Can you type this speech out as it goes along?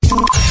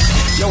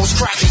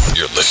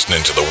You're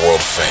listening to the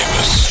world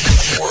famous,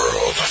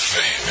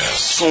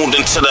 tuned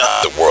into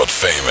the world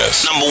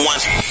famous number one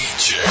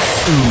DJ.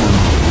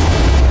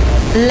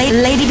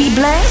 Lady be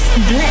blessed,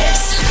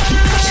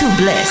 too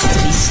blessed to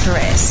be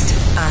stressed.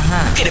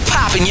 Get it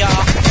poppin',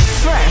 y'all.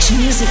 Fresh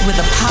music with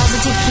a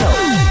positive flow.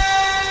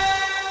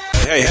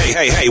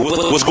 Hey,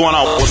 what's going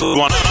on? What's going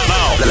on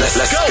now?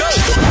 Let's go.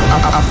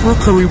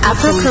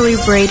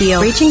 Afro-Carib Radio,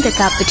 bridging the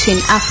gap between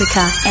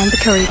Africa and the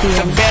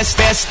Caribbean. The best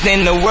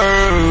in the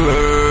world.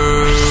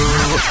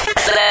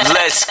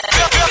 Let's go.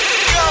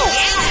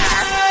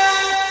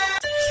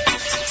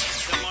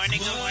 Good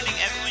morning,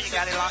 everyone. You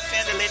got it locked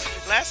in. The Lady Be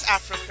Blessed,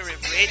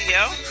 Afro-Carib Radio.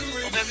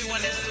 Hope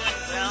everyone is doing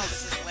well.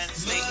 This is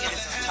Wednesday. It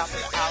is on top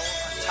of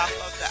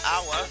the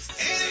hour.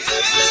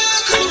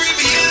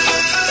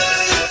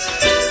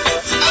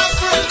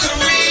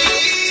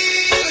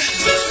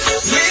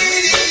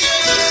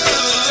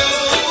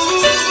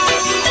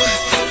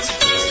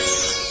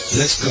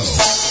 Let's go.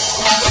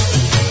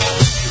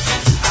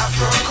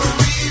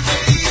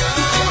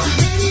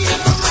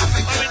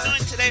 What we're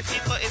doing today,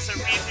 people, is a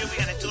review. We're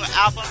going to do an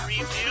album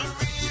review.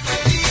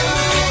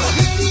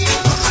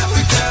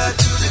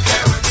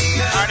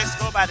 Artists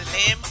go by the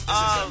name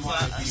of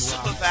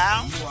Super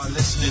Val.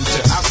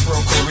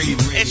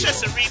 It's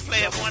just a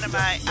replay of one of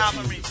my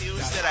album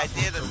reviews that I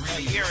did a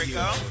year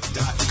ago.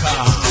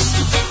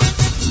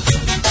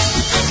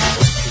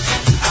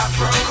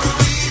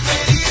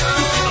 So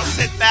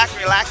sit back,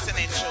 relax, and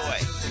enjoy.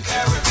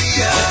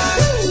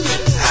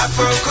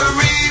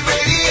 Afro-Carib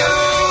Radio,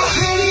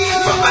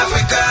 from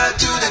Africa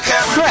to the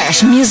Caribbean.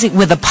 Fresh music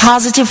with a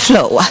positive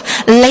flow.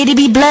 Lady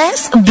be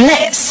blessed,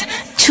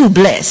 too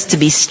blessed to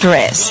be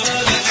stressed.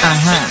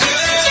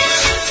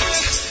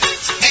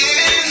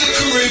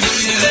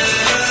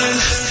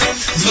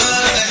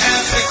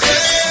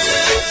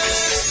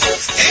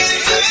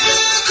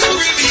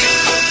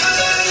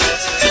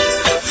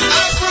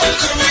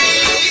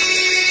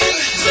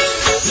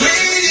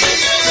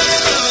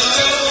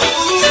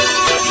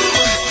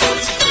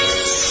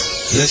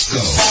 Let's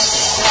go.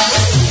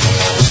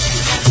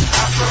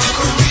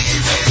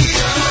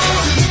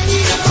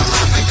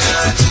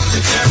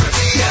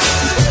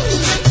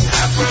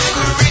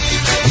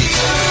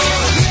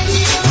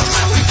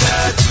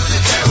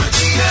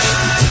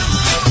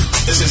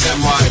 This is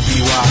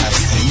MYBY,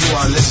 and you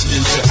are listening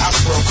to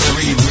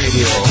Afro-Carib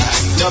Radio at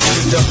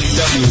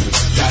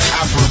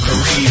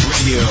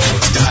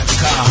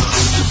www.afrocaribradio.com.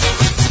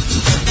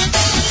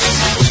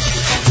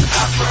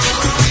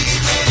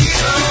 Afro-Carib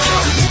Radio,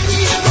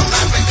 from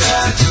Africa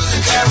to the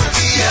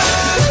Caribbean.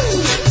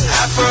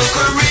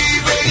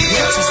 Afro-Carib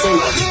Radio.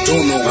 You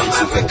don't know when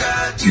to go.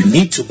 You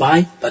need to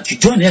buy, but you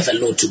don't have a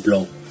load to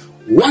blow.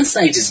 One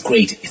site is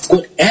great. It's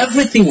got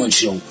everything on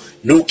show.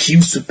 No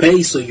queues to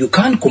pay, so you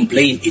can't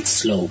complain it's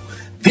slow.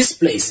 This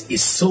place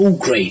is so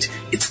great.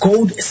 It's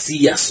called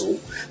Siyaso.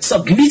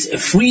 Submit a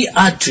free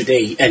ad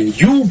today and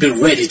you'll be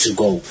ready to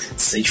go.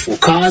 Search for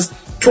cars,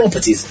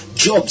 properties,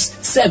 jobs,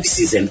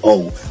 services and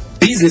all.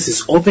 Business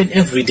is open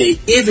every day,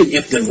 even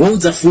if the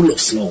roads are full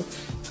of snow.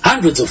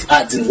 Hundreds of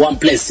ads in one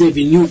place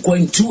saving you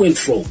going to and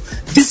fro.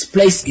 This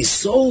place is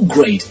so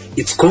great.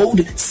 It's called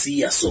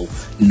Siyaso.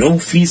 No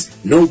fees,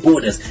 no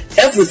borders.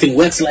 Everything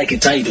works like a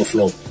tidal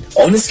flow.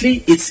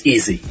 Honestly, it's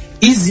easy.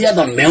 Easier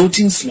than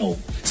melting snow.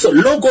 So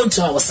log on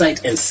to our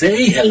site and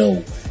say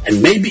hello.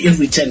 And maybe in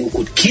return we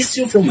could kiss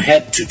you from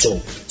head to toe.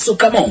 So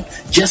come on,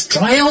 just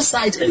try our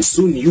site and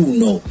soon you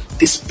know.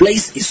 This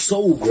place is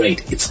so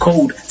great. It's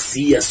called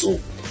Siyaso.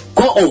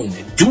 Go on,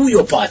 do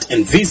your part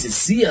and visit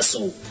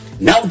Siyaso.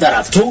 Now that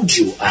I've told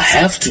you, I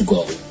have to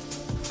go.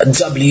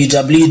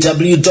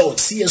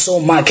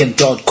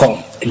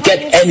 www.csomarket.com.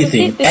 Get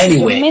anything,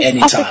 anywhere,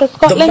 anytime. Africa,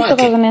 Scotland,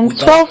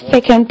 2012,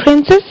 second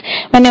princess.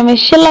 My name is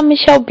Sheila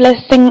Michelle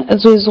Blessing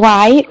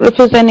Zuzwai,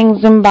 representing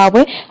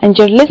Zimbabwe, and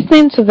you're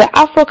listening to the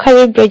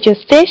Afro-Carib radio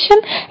station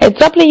at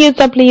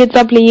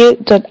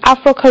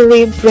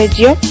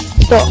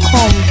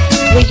www.afrocaribradio.com.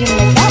 Region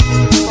like that.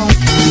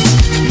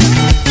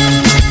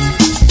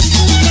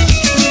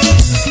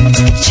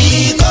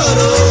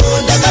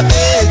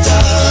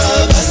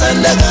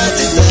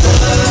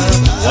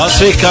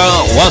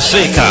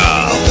 wasvika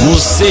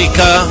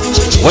musika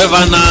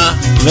wevana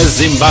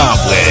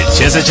vezimbabwe.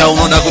 Chese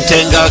chaunoda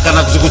kutenga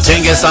kana kuti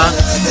kutengesa,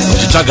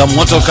 uchitsvaga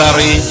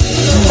motokari,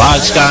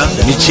 mbatya,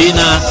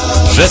 michina,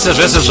 zvese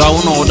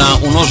zvaunoda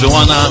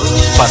unozviwana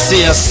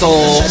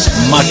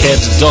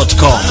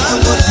pasiyasomarket.com.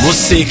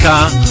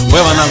 musika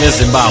wevana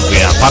vezimbabwe.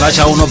 Hapana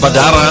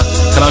chaunobhadhara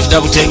kana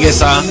uchida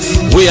kutengesa,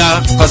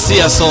 uya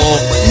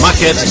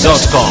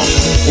pasiyasomarket.com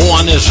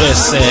uwane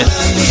zvese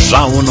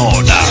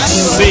zvaunoda.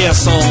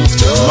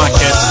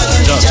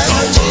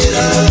 siyasomarket.com.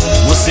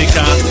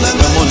 musika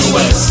wemunhu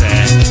wese.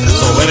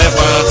 So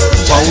wherever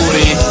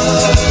kwauri,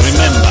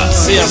 remember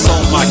Siyaso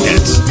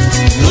Market.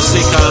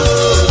 Musika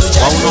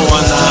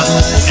waunowana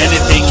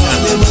anything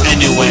and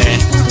anywhere,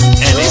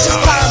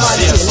 anytime.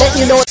 Let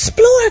you know,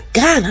 explore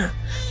Ghana,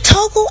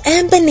 Togo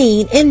and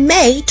Benin in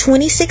May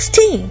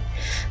 2016.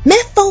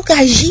 Mefo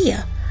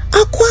Gajia,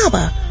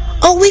 Aquaba,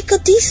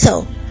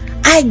 Owikodiso,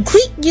 I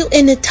greet you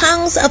in the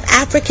tongues of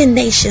African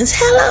nations.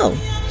 Hello.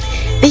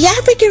 The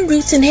African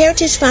Roots and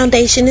Heritage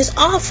Foundation is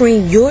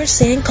offering your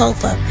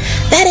Sankofa.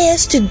 That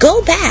is, to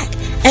go back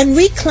and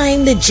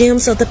reclaim the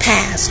gems of the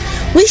past.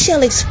 We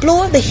shall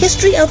explore the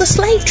history of the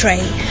slave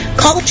trade,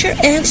 culture,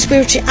 and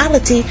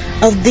spirituality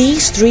of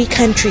these three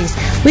countries.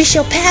 We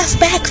shall pass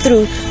back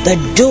through the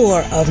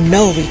door of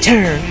no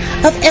return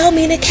of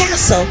Elmina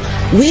Castle,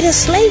 Ouidah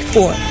Slave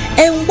Fort,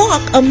 and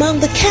walk among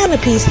the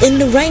canopies in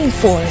the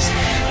rainforest.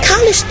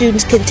 College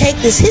students can take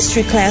this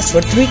history class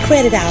for 3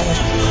 credit hours.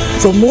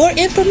 For more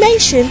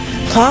information,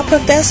 call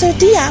Professor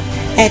Diop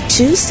at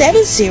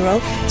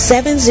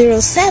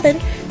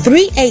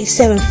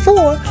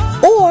 270-707-3874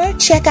 or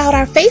check out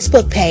our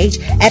Facebook page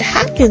at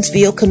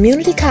Hopkinsville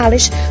Community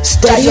College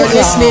Study You're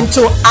listening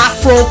to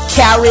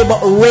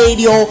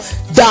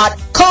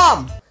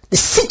AfroCaribRadio.com, the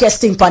sickest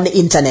thing on the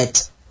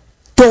internet.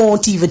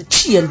 Don't even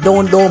change,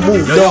 don't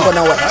move, don't go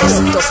nowhere.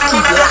 Just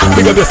keep it up.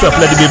 Big up yourself,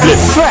 Lady B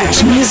Bless. Fresh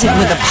music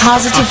with a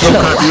positive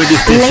flow. Lady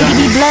B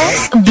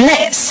Bless,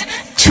 bless.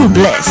 Too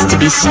blessed to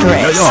be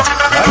stressed.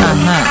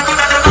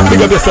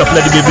 Big up yourself,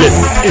 Lady B Bless.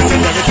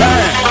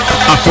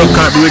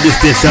 AfroCarib Radio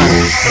Station.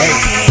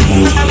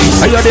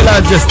 Are you the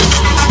largest?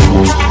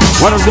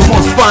 One of the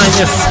most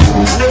finest,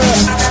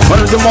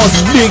 one of the most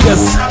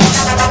biggest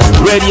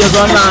radios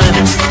online.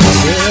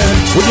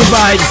 With the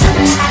vibes,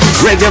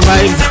 reggae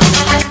vibes.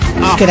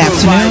 Good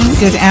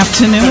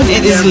afternoon.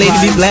 It is Lady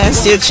B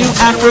Blessed. It's you,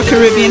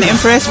 Afro-Caribbean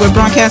Empress. We're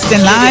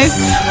broadcasting live.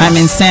 I'm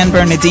in San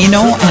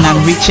Bernardino, and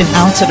I'm reaching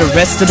out to the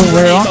rest of the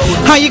world.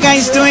 How you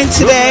guys doing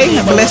today?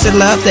 Blessed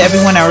love to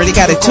everyone. I already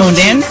got it tuned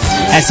in.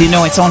 As you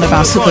know, it's on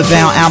about Super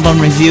Val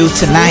album review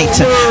tonight.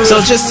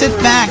 So just sit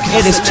back.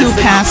 It is 2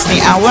 past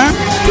the hour.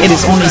 It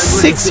is only 6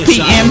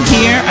 p.m.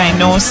 here. I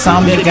know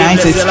some of you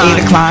guys, it's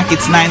 8 o'clock,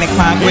 it's 9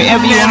 o'clock.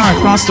 Wherever you are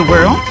across the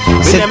world,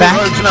 sit back,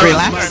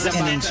 relax,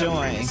 and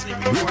enjoy.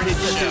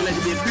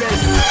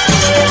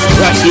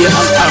 Right here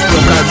on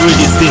AfroCarib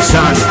Radio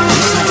Station.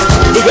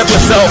 Big up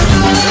yourself.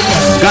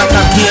 Got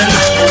that here.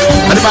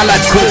 And if I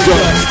like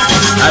culture,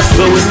 I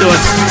so we do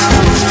it.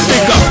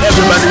 Big up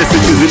everybody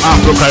listening to the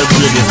AfroCarib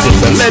Radio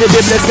Station. Let it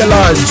be blessed the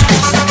Lord.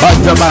 But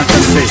the man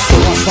can say so.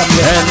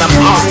 And I'm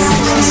out.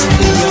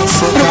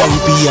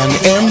 Caribbean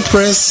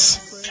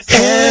Empress.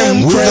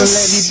 With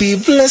the Lady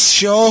B Bless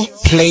show,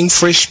 playing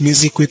fresh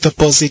music with a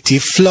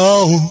positive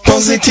flow.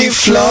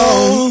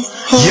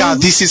 Yeah,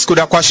 this is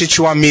Kudakwashi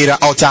Chuamira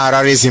out of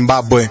Harare,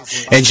 Zimbabwe,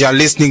 and you're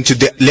listening to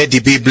the Lady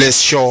B Bless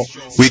show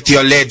with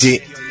your Lady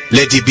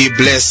B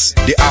Bless,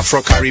 the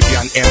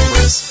Afro-Caribbean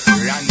Empress.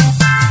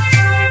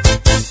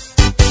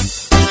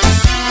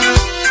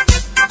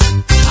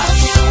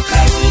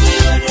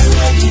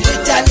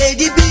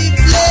 Lady B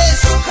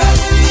Bless,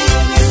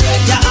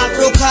 the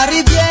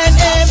Afro-Caribbean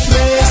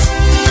Empress.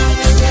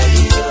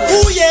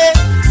 Ooh yeah,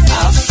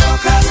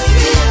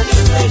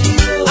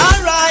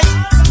 alright,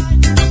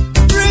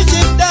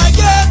 Bridget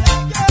Dagger,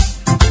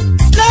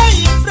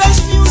 playing fresh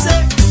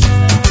music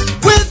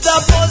with the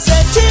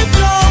positive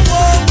flow.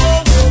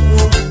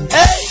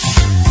 Hey,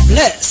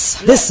 Bless.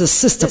 This is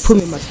Sister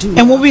Pumi Madu.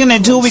 And what we're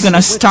going to do, we're going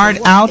to start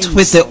out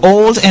with the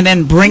old and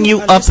then bring you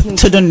up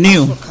to the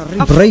new.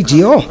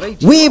 Radio.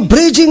 We're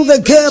bridging the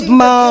gap,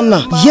 man.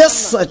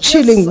 Yes,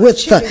 chilling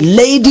with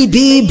Lady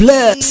B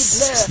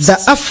Bless, the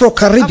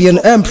Afro-Caribbean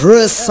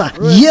Empress.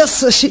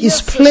 Yes, she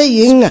is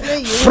playing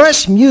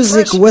fresh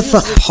music with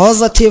a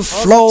positive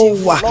flow.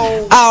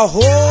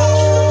 Ahoy,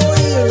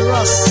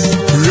 Russ.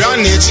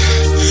 Run it.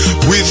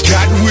 With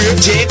God we're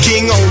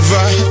taking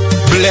over.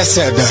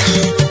 Blessed.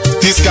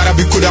 This gotta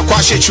be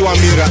Kudakwashi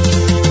Chuamira,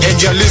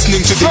 and you're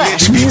listening to the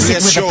fresh Lady B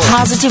music Bless with show a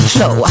positive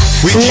flow.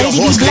 with Lady your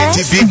host B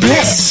Lady B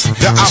Bless,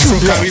 the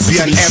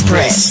Afro-Caribbean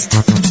Empress.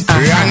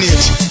 Run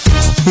it.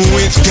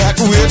 With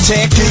God we're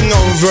taking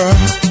over.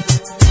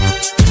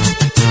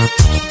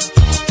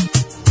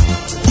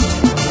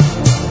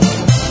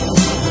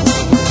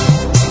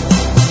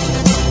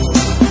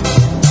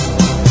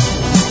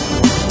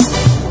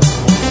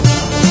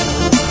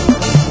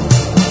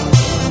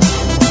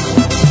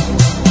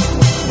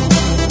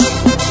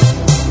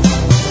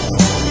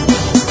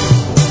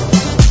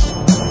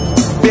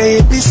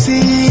 Baby,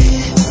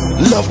 see,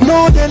 love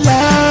no the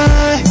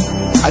lie.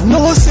 I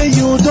know say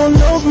you don't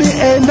love me,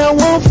 and I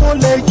want to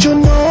let you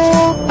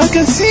know. I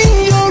can see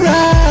in your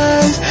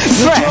eyes.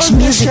 Fresh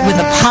music with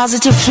a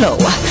positive flow.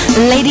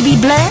 Lady B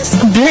Bless,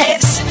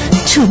 bless.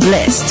 Too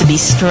blessed to be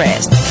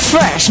stressed.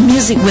 Fresh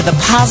music with a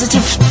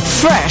positive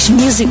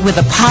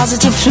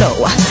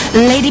flow.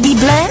 Lady B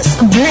Bless,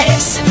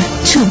 bless.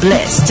 Too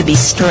blessed to be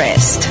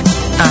stressed.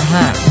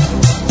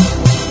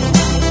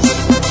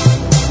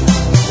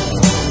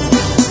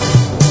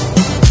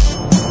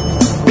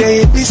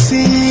 Baby,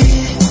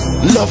 see,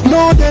 love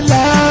no the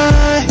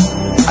lie.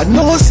 I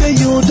know say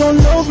you don't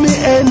love me,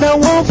 and I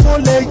want to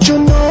let you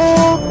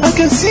know. I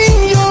can see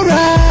in your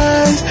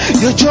eyes,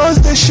 you're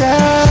just a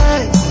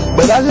shy.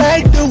 But I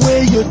like the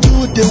way you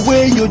do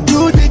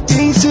the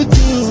things you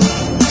do.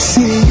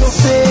 See your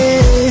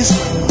face,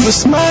 you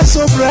smile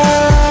so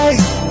bright.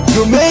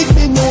 You make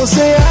me know,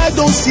 say I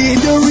don't see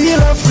the real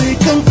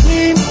African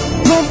queen.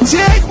 Come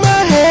take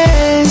my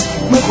hands,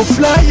 make go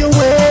fly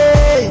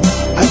away.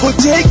 I go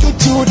take you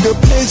to the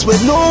place where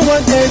no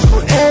one else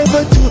could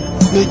ever do.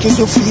 Making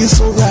you feel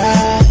so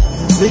right,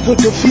 making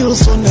you feel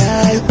so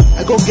nice.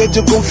 I go get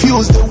you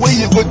confused the way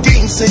you go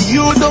think, say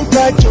you don't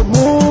got your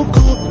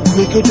mugu.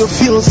 Making you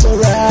feel so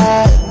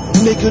right,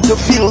 making you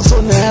feel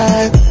so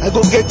nice. I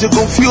go get you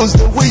confused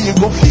the way you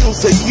go feel,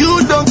 say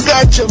you don't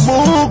got your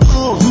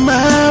mugu.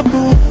 My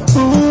boo,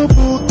 boo,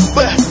 boo,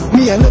 but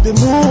me I love the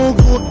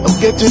mugu. I'll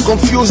get you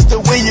confused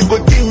the way you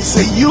go think,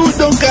 say you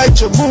don't got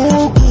your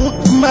mugu.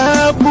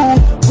 My boo,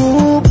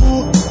 boo,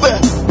 boo, but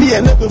me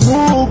I love the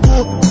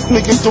mugu.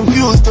 Make it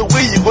confused the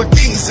way you go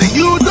think, say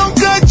you don't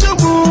got your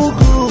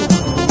mugu.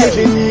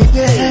 Every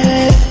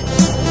nigga,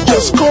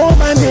 just call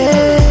my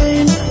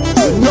name.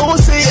 You know,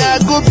 say I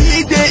go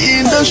be there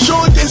in the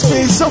shortest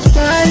space of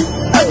time.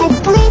 I go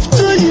prove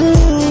to you,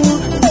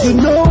 you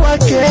know I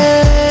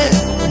care.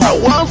 I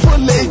want to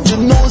let you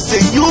know, say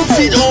you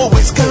feel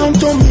always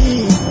count on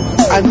me.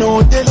 I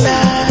know the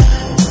lie,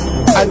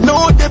 I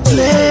know the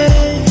play.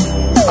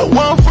 I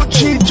want to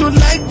treat you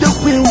like the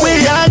queen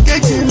way I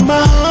get in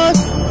my heart.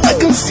 I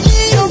can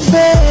see your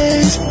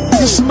face,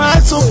 you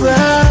smile so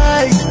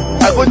bright.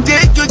 I will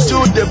take you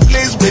to the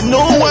place where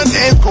no one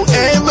else could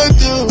ever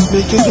do.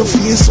 Making you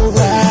feel so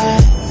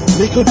right,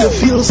 making you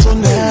feel so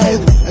nice.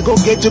 I go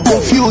get you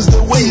confused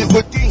the way you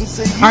go think.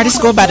 Artists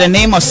go by the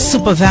name of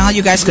Super Val.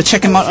 You guys could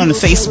check him out on the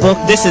Facebook.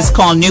 This is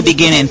called New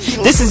Beginning.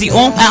 This is the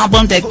old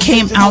album that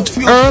came out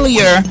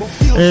earlier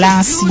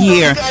last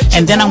year,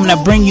 and then I'm going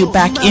to bring you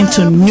back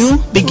into New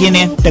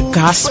Beginning, the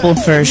gospel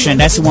version.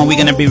 That's the one we're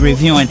going to be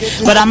reviewing,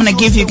 but I'm going to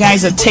give you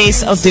guys a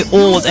taste of the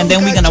old, and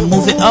then we're going to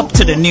move it up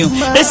to the new.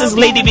 This is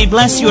Lady Be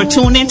Blessed. You are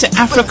tuned in to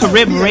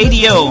Afro-Carib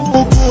Radio.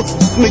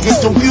 Make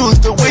it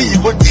confused the way you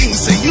go think,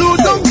 say you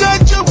don't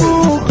got your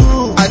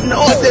mugu. I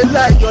know they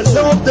like your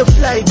love the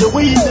fly, the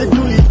way they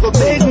do it go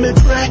make me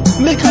cry,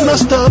 make you not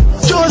stop,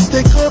 just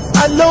take up.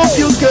 I love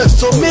you girl,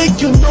 so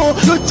make you know,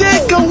 you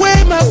take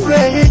away my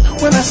brain.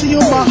 When I see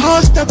you my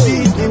heart start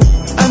beating,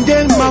 and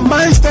then my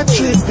mind start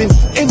tripping.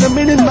 In a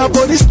minute my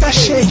body start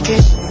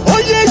shaking.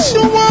 Oh yes,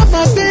 you are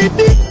my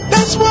baby,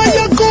 that's why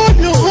I call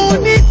you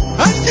honey.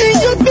 I see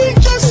your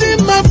pictures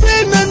in my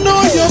brain, I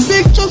know your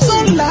pictures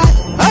don't lie.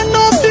 I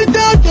know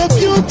without your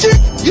beauty,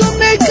 you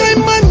make a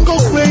man go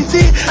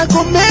crazy. I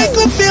go make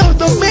you feel,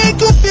 don't make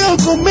you feel,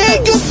 go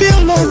make you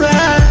feel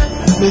alright.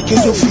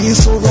 Making you feel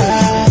so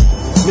right,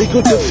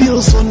 making you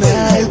feel so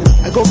nice.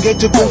 I go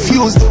get you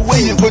confused the way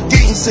you go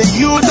think, say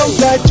you don't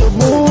got your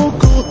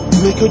mugu.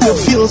 Making you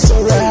feel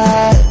so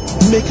right,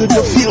 making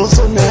you feel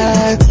so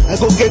nice. I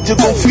go get you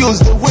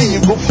confused the way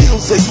you go feel,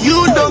 say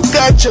you don't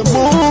got your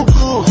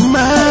mugu.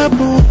 My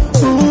boo,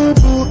 boo,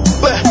 boo,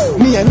 but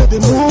me I know the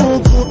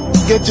mugu.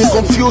 Get you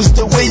confused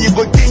the way you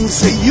go think,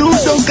 say you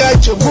don't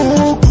got your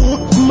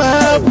mugu.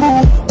 My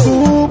boo,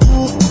 boo,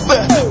 boo,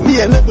 but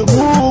me I know the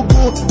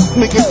mugu.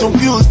 Make it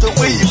confused the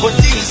way you go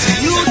think,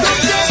 say you don't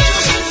got your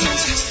mugu.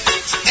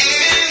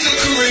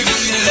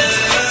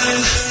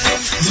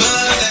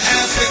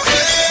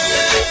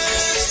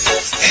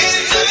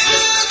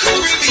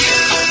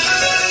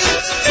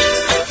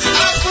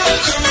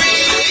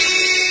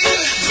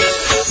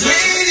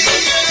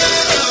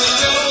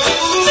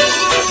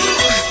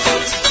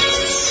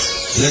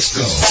 Let's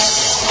go.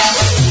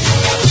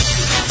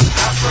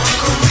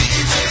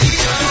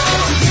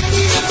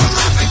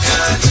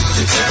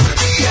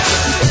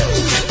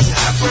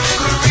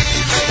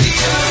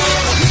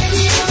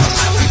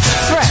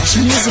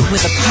 Fresh music with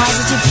a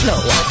positive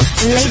flow.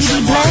 Lady Be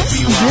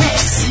Blessed,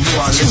 bless.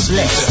 Too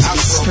blessed to be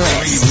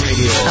stressed.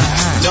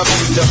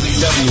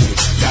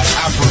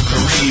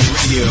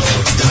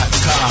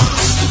 www.afrocaribradio.com.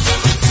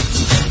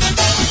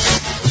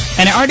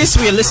 And the artist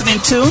we are listening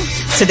to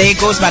today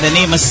goes by the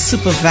name of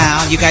Super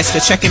Val. You guys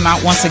could check him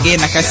out once again,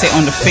 like I say,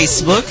 on the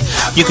Facebook.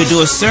 You could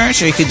do a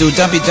search, or you could do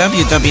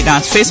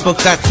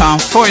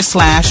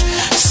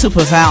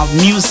www.facebook.com/Super Val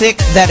Music.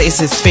 That is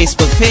his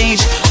Facebook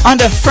page.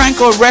 Under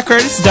Franco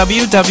Records,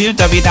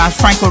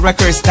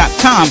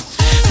 www.francorecords.com.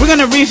 We're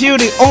going to review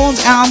the old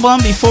album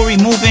before we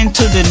move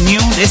into the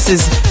new. This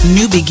is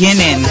New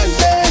Beginning.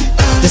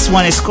 This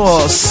one is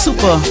called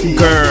Super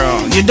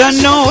Girl. You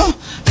don't know?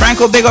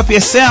 Franco, big up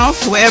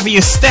yourself wherever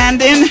you're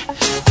standing.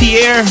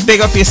 Pierre, big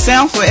up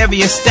yourself wherever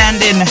you're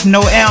standing.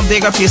 Noel,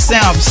 big up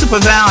yourself. Super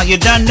Val, you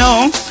don't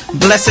know?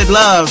 Blessed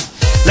love.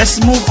 Let's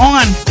move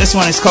on. This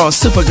one is called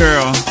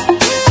Supergirl.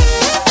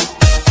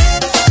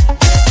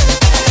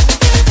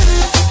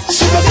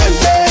 Supergirl,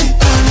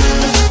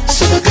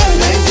 hey,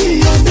 let me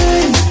your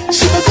name.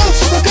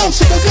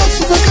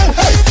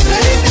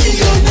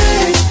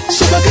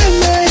 Supergirl,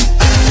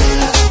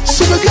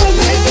 Supergirl,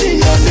 let me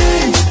your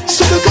name.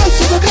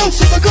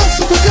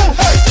 Supergirl,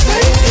 hey,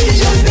 let me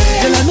your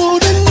name. And I know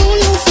they know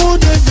you for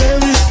the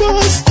very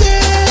first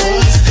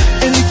day.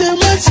 Anytime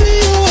I see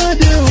you, I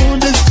don't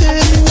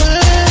understand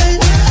why.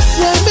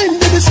 Why men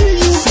never see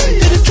you,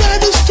 they try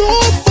to stop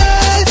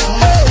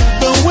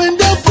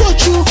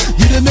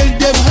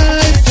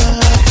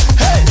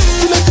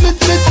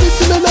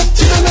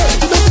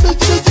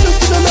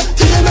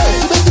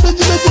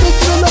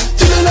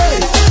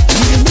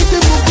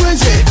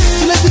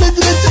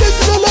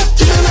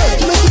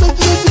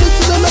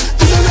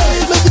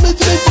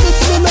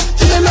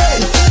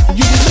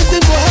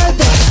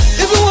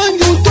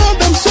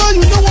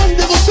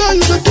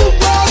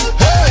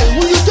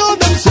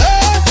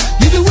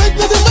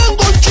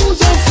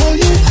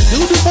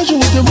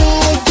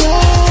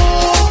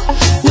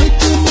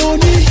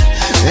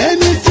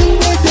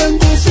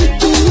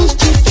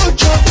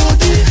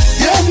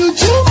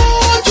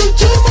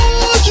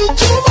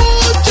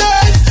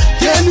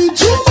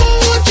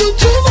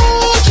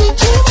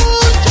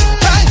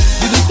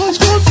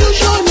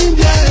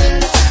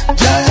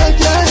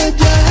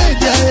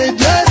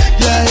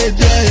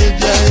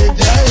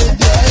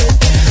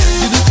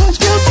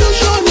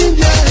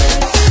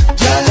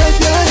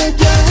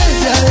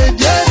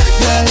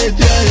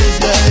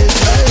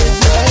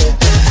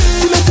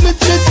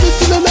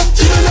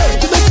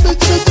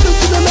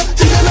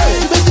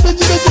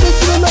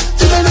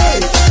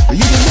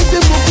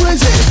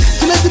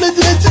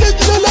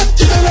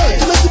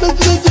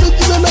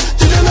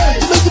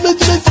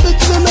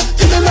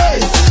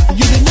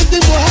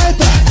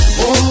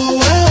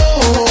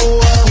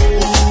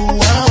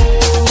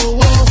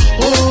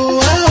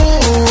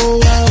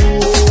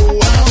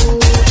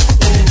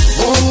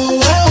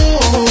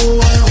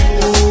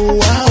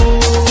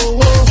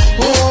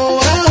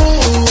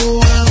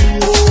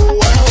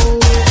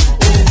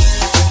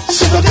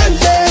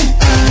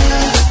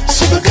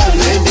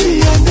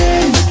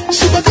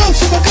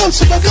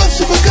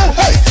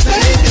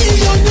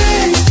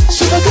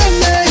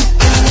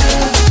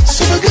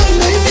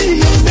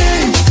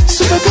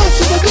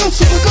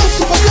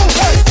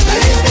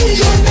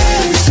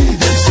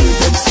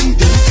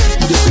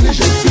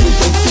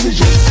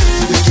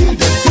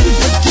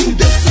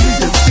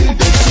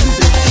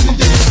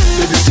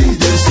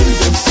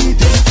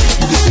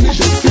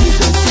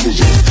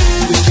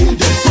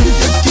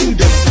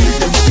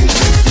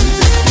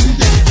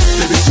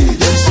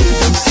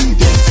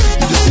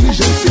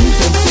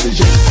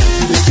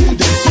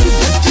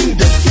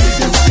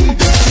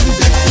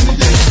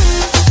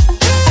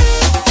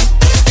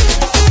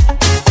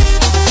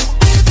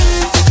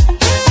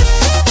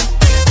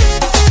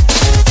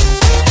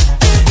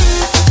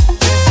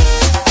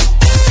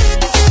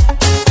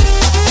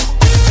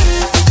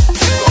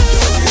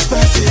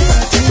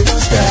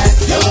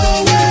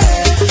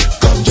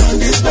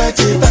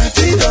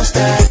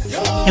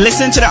And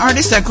listen to the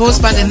artist that goes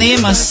by the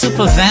name of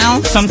Super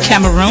Val from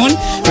Cameroon,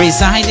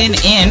 residing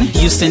in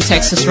Houston,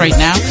 Texas right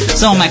now.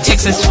 So my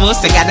Texas folks,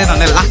 they got it on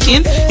the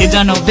lock-in. You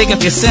don't know, big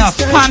up yourself.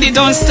 Party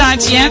don't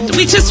start yet.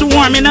 We just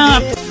warming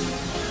up.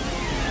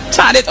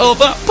 Turn it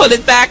over, pull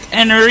it back,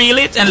 and reel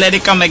it, and let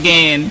it come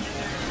again.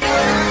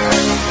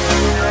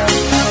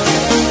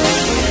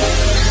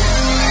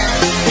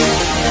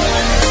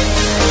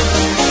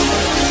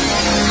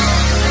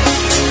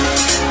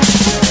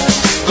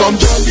 Come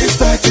join this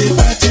party,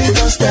 party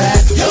don't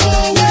start your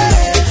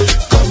way.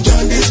 Come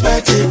join this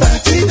party,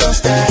 party don't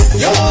start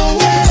your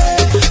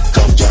way.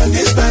 Come join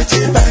this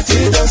party,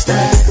 party don't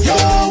start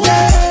your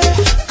way.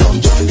 Come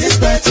join this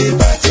party,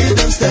 party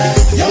don't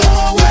start your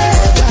way.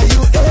 Brother,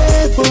 you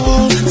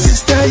able,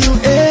 sister, you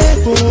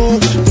able,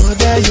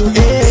 brother, you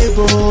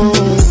able.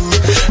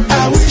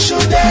 I wish you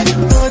that,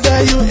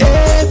 brother, you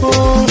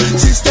able,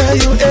 sister,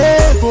 you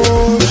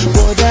able,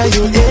 brother,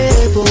 you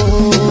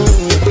able.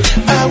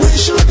 I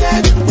wish you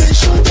that,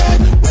 wish you that,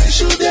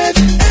 wish you that.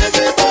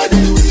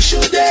 Everybody wish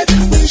you that,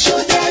 wish you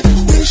that,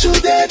 wish you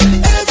that.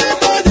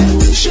 Everybody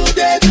wish you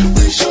that,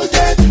 wish you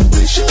that,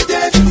 wish you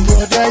that.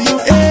 Brother, you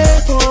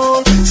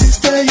able,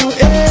 sister, you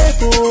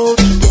able,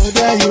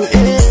 brother, you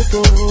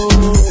able.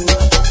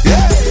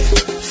 Yeah,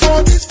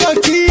 for this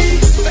party,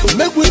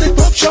 make with the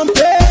pop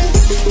champagne,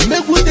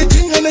 make with the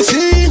drink and the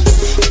scene.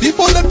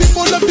 People, the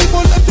people, the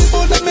people, the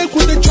people, that make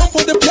with the jump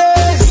on the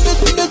place,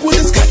 make with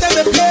the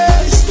scatter the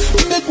place.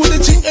 Make with the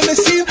ching and the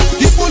scene.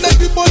 People, the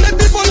people, the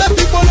people, the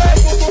people,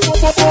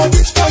 for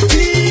this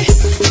party.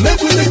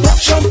 Make with the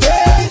pop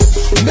champagne.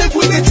 Make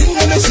with the ching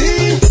and the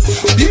scene.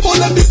 People,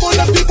 the people,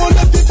 the people,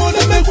 the people,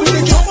 that make with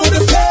the jump on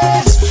the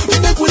place.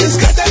 Make with the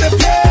scatter the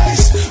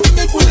place.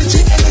 Make with the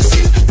ching and the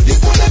scene.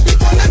 People, the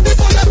people, the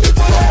people, the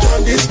people. Come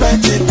join this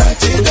party,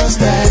 party don't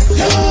start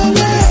your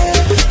way.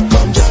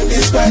 Come join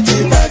this party,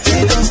 party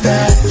don't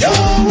start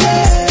your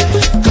way.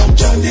 Come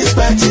join this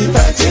party,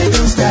 party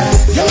don't start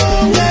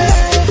your way.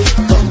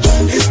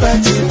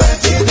 Party,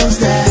 party, don't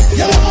start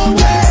your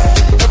way.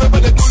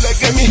 Everybody do like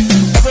me.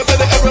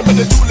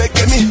 Everybody do like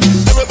me.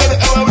 Everybody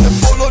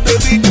follow the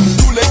rhythm.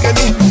 Do like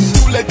me.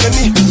 Do like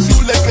me. Do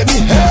like me.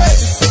 Hey,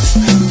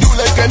 do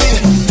like me.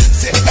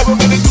 Say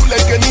everybody do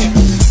like me.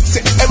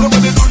 Say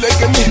everybody do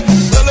like me.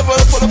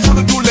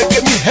 Follow, do like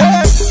me.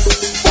 Hey,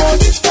 for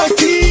this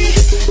party,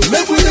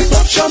 make with the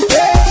pop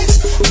champagne,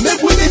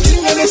 make with the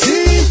drink and the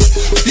scene.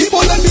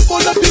 People, the people,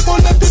 the people,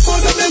 the people,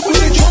 that make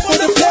with the jump on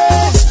the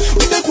place,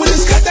 make with the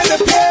scatter the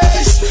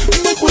place.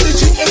 Make with the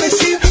drink and the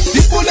scene.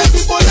 People, the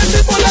people, the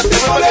people, the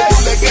people. Everybody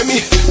do like me.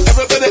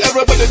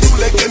 Everybody do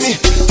like me.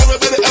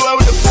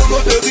 Everybody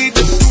follow the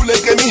rhythm. Do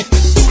like me.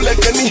 Do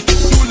like me.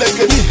 Do like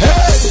me.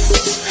 Hey,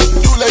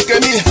 do like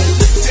me.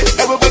 Say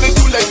everybody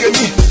do like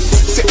me.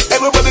 Say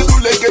everybody do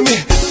like me.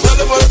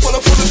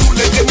 Follow, do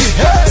like me.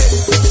 Hey,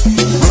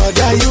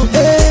 brother, you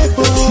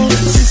able.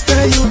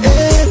 Sister, you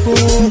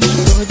able.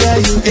 Brother,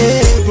 you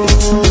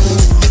able.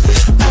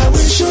 I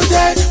wish you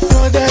that,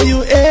 brother, you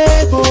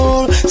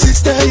able.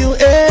 Sister, you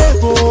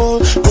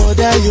able,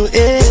 brother, you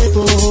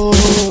able.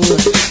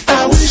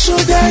 I wish you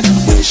that,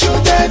 wish you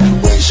that,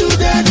 wish you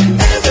that.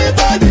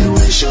 Everybody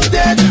wish you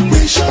that,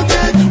 wish you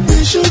that,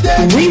 wish you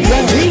that.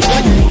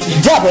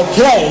 Rewind, double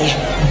play,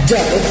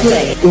 double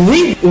play.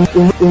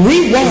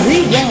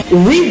 Rewind,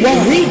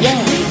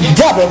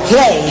 double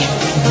play,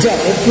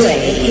 double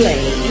play.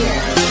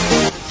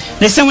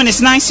 Listen, when it's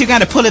nice, you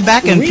gotta pull it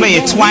back and play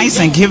it twice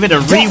and give it a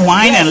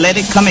rewind and let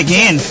it come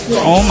again.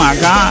 Oh my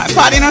God,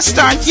 party not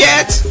start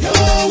yet.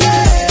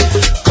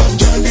 Come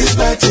join this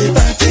party,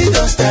 party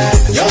don't start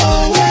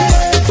your way.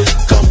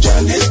 Come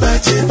join this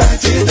party,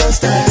 party don't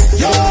start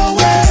your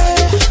way.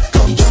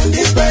 Come join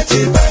this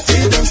party,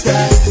 party don't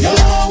start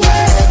your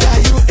way.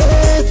 Brother, you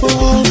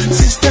able,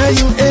 sister,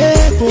 you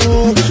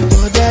able,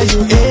 brother,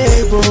 you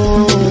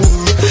able.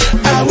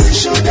 I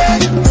wish you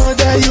that,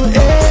 brother, you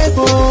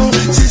able,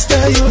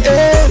 sister, you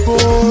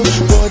able,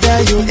 brother,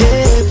 you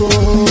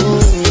able.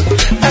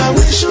 I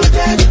wish you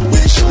that,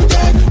 wish you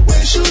that,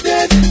 wish you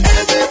that.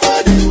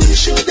 Everybody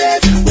wish you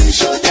that,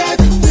 wish you that,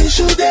 wish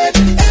you that.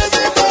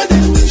 Everybody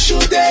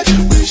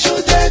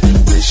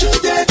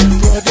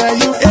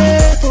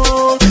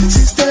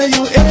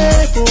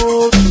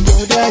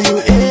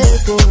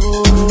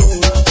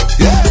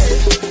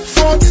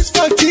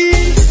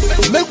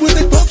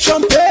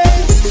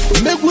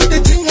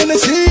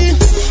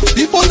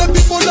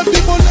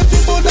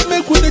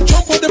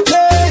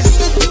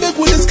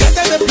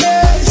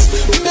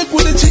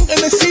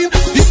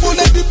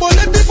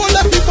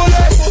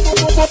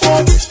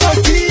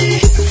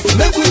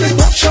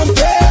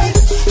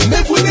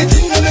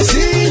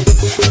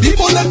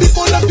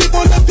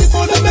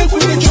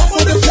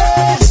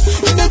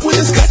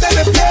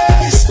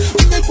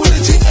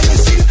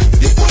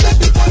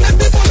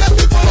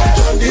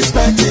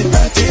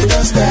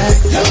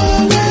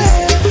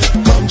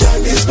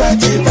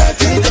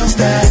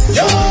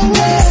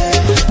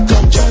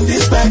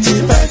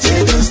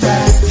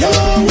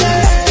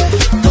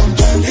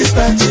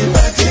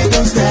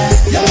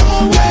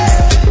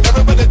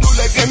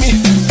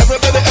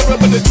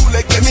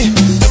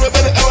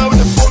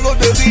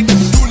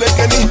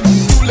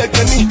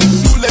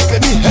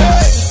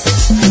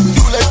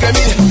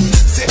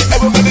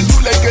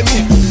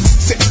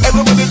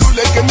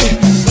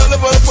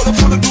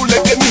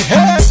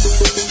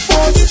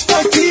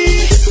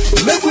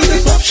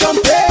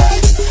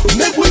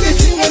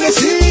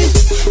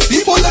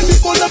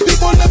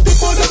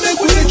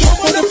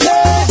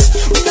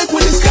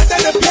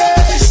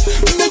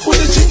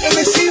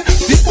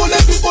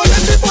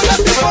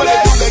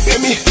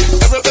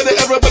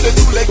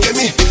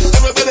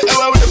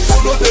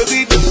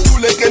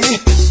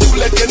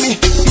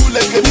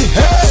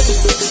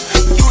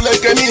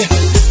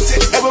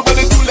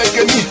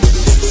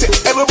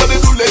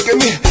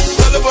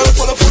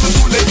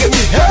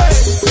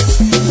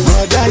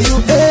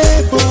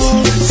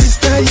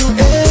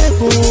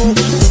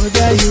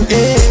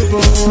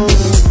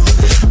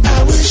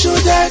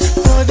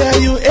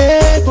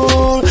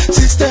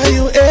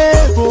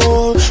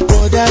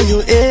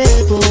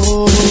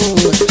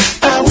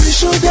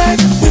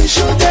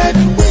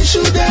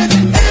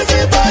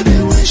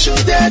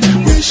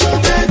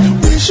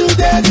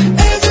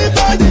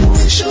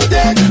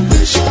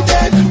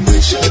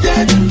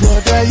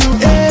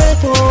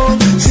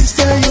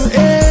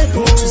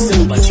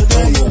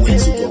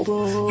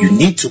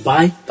need to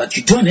buy, but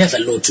you don't have a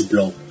lot to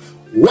blow.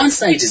 One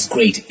site is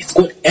great, it's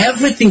got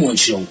everything on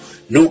show.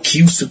 No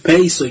queues to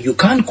pay, so you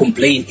can't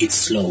complain it's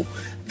slow.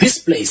 This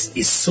place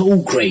is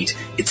so great,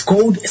 it's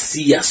called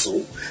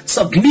CSO.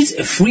 Submit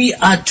a free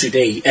ad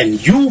today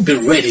and you'll be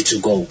ready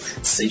to go.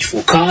 Search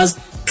for cars,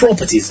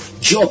 properties,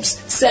 jobs,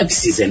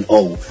 services and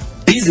all.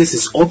 Business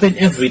is open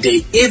every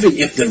day, even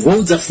if the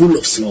roads are full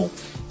of snow.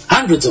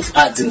 Hundreds of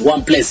ads in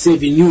one place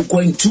saving you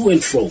going to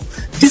and fro.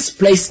 This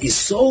place is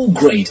so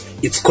great,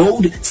 it's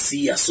called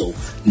CSO.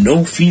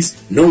 No fees,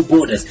 no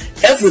borders,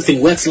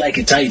 everything works like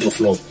a tidal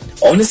flow.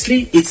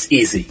 Honestly, it's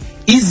easy,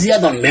 easier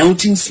than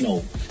melting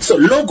snow. So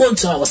log on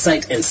to our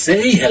site and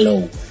say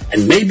hello.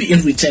 And maybe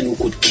in return we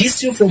could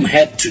kiss you from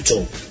head to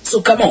toe.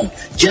 So come on,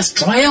 just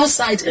try our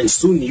site and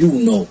soon you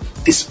know.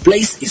 This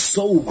place is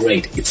so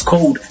great, it's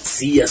called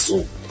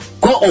CSO.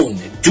 Go on,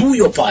 do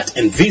your part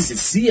and visit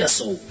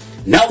CSO.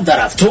 Now that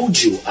I've told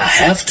you, I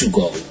have to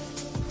go.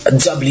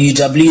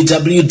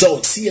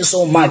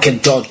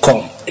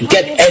 www.csomarket.com.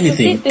 Get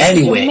anything,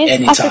 anywhere,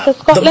 anytime. Africa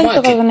Scotland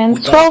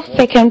 2012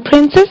 Second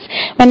Princess.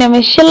 My name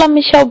is Sheila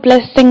Michelle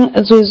Blessing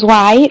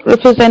Zuzwai,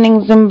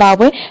 representing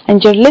Zimbabwe,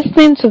 and you're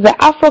listening to the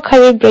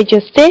Afro-Carib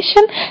radio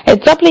station at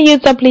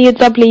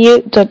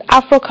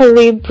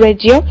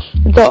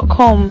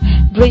www.afrocaribradio.com,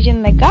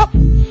 bridging the gap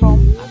from.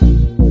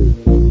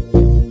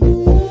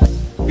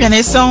 And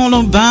it's all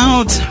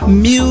about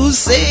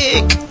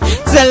music,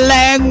 the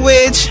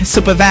language.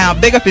 Super Val,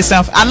 big up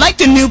yourself. I like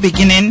the New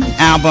Beginning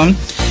album,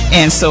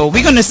 and so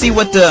we're going to see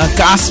what the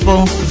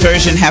gospel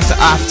version has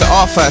to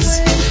offer us.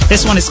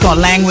 This one is called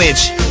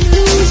Language.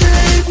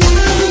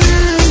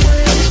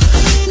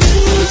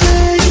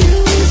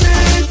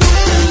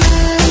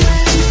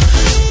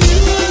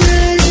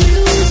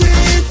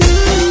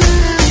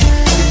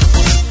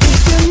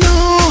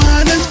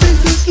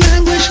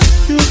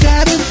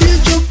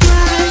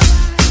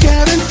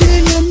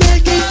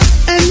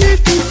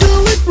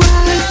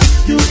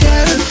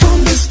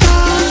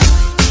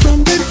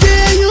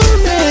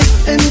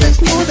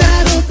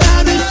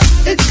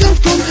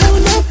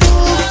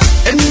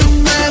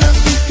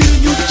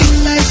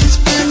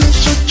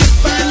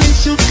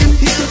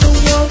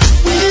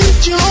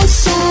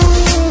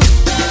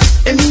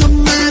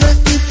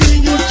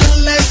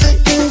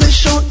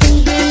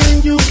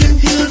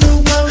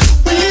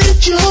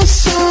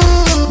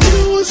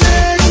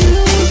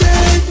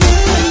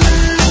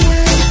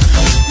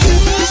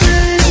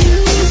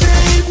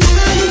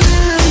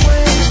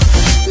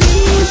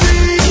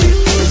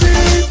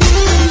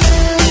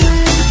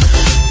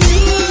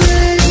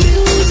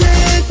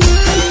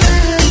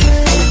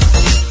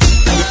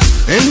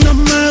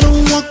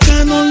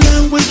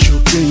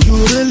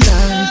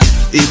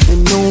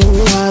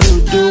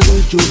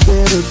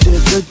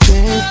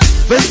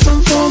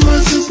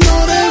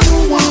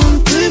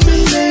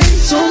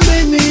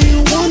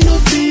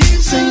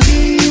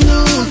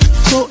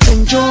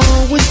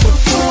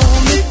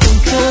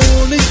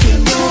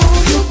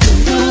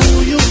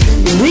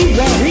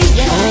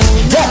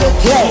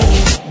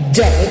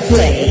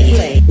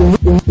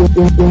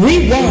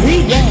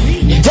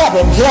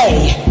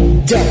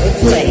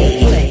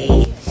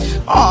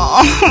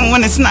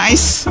 When it's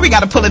nice, we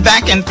gotta pull it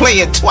back and play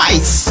it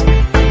twice.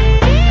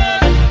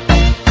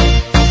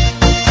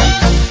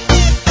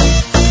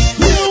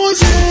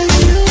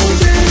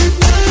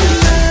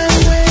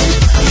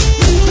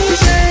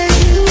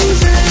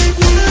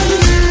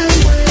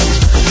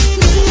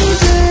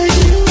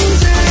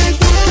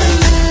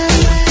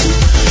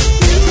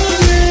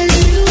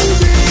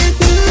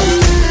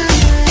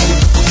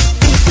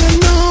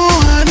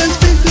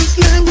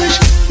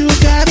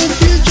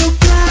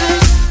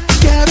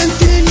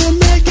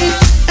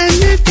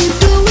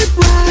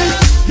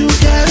 You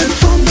got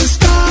it.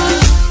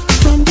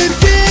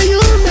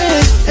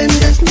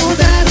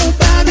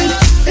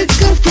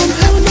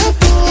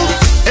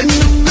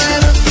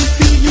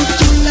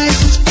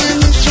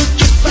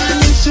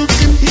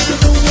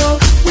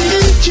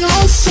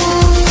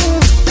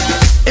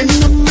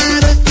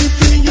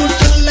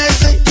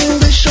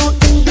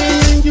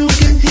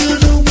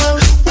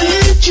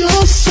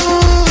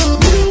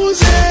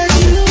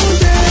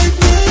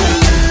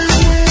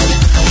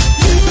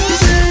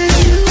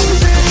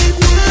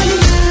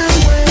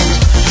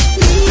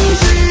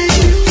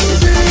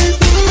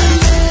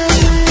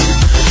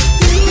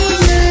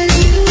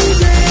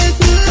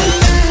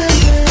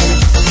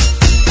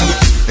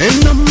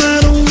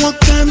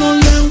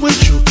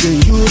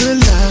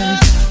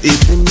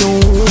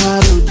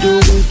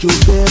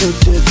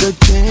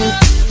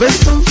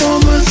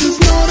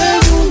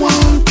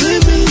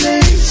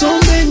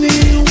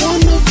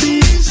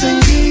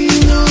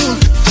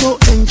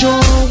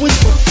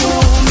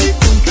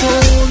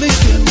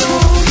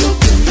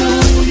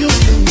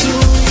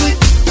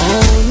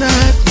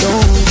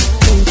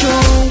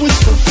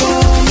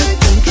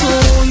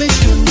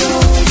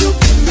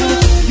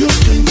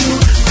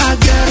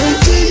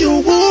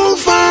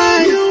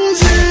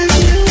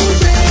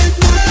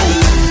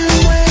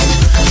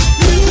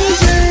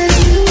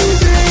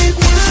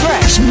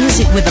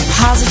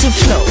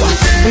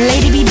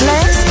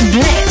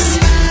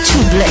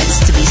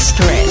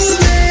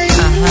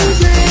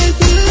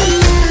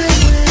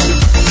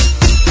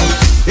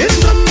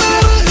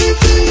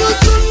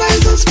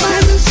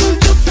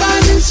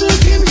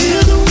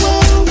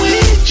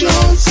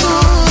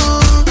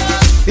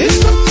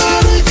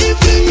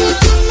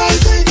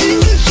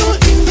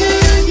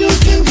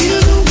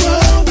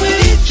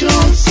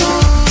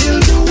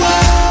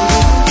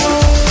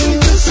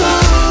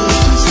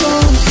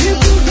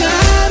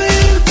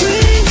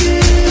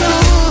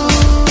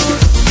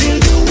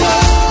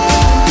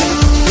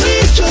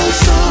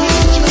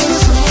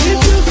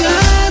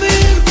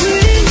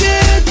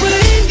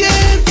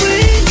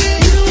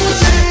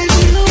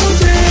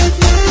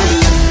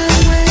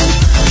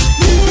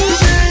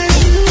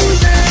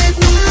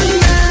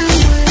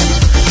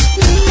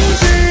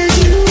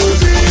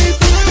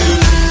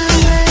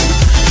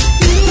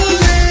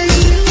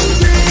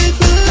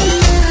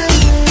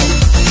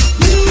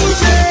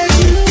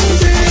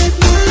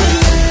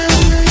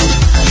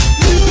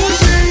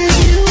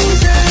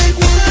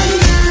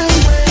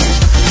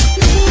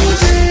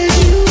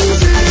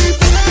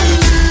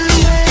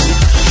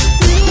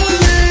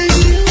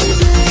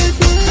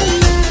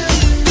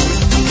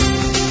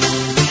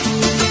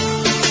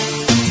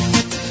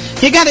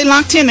 You got it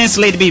locked in. It's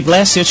Lady B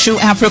Bless, your true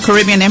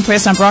Afro-Caribbean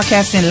Empress. I'm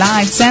broadcasting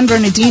live, San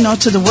Bernardino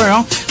to the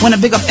world. Want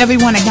to big up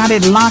everyone that got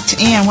it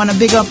locked in. Want to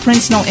big up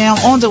Prince Noel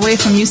all the way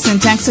from Houston,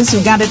 Texas,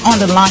 who got it on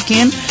the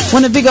lock-in.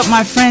 Want to big up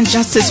my friend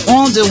Justice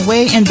all the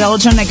way in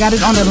Belgium that got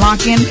it on the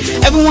lock-in.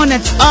 Everyone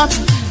that's up,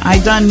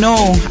 I don't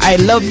know. I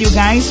love you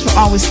guys for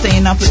always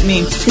staying up with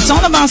me. It's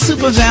all about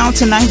Super Val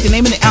tonight. The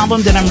name of the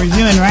album that I'm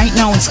reviewing right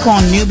now, it's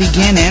called New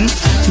Beginning.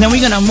 Then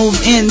we're going to move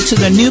into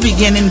the New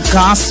Beginning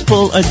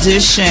Gospel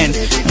Edition.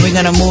 And we're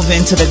going to move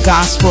into the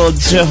Gospel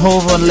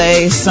Jehovah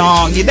Lay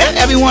song. That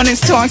everyone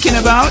is talking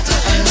about.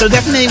 So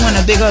definitely want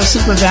to big up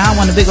Super Val.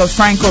 Want to big up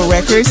Franco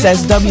Records.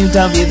 That's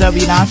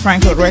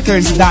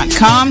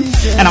www.francorecords.com.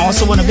 And I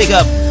also want to big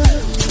up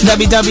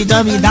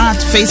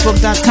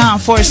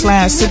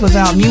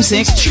www.facebook.com/SuperVal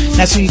Music.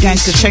 That's where you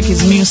guys can check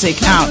his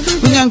music out.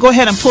 We're going to go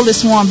ahead and pull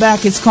this one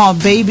back. It's called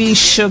Baby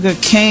Sugar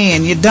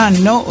Cane. You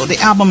done know the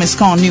album is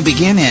called New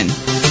Beginning.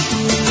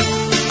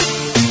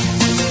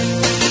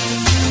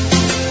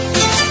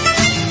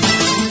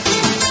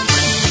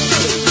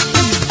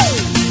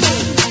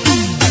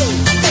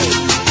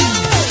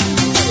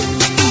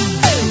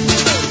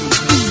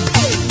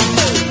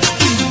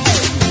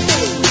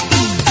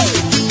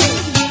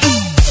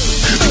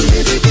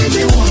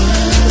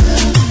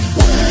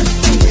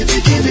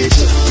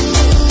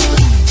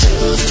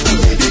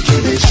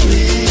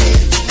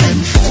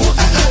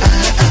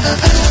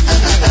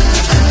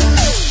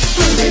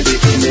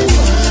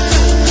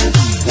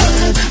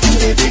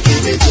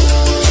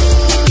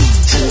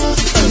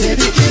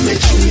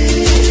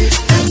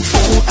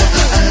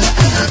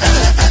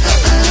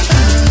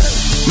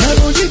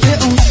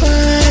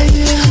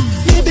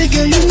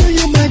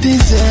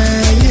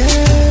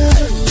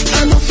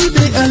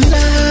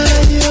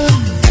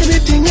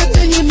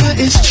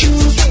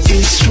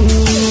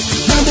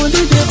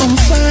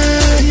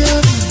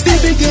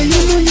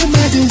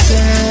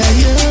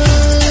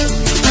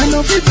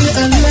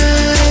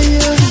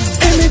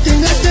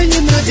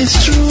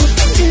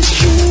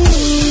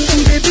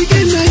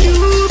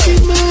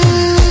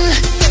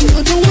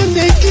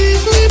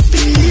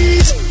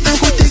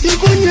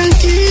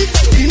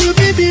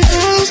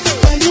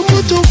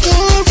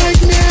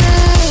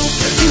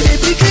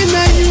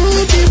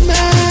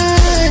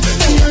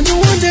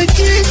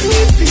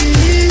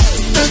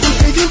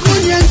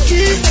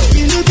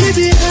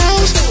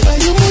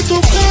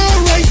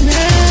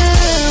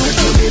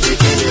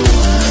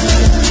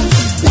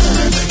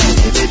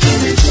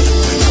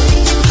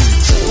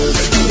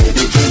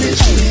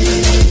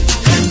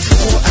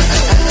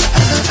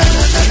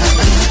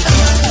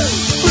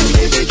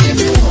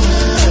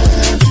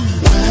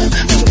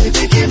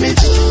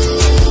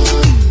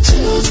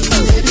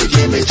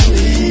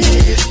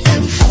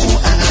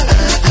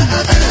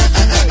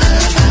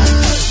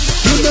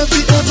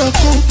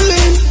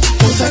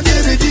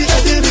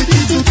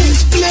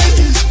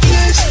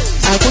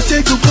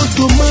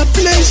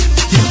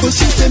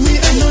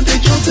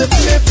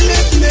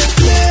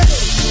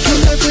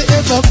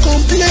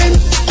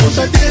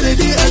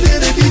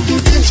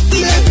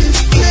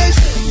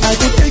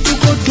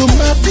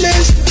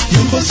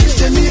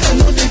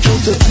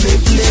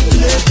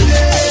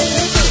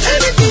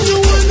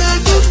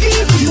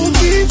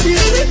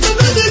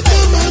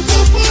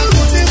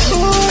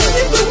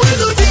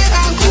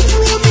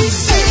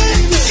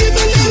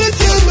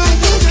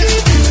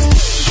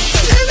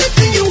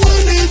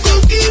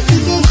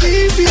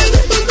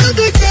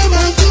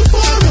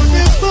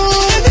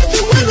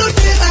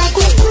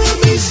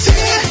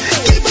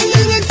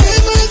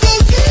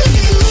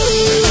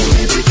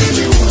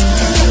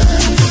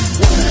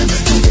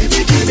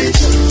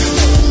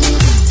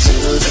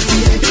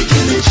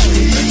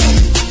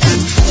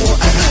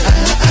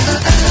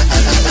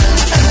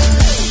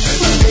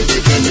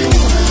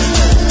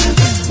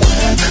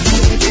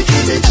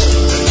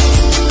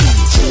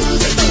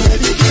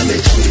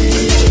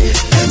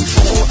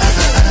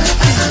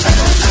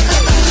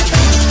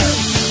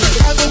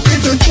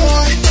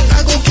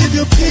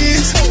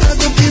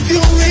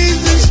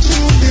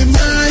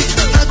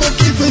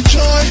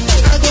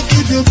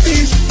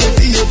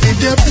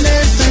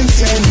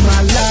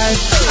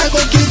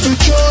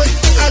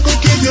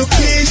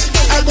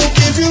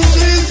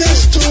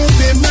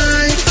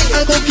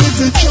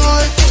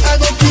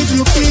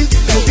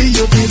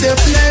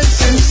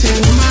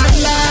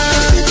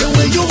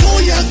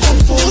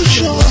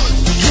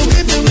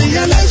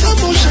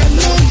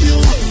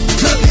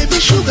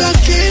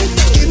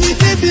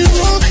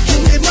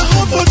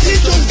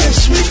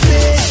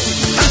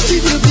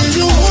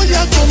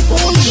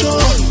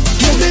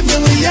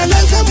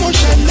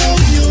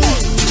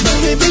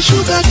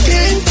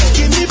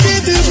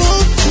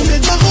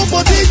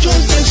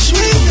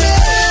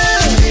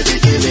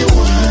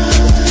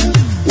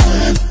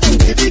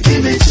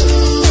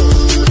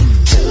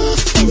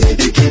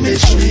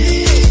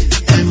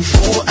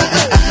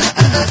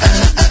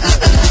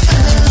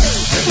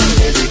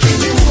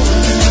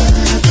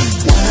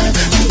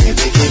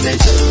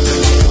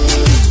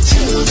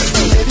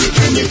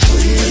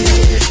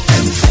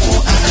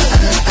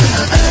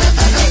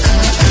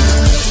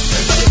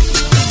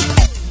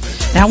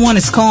 That one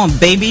is called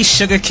Baby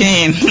Sugar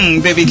Cane.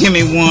 Baby, give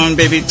me 1,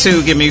 baby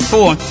 2, give me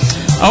 4.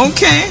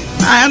 Okay,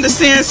 I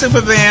understand,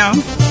 Super Bell.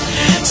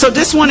 So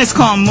this one is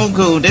called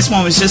Mugu. This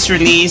one was just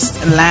released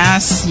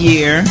last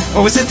year.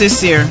 Or was it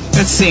this year?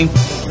 Let's see.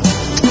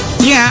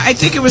 Yeah, I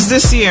think it was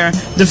this year.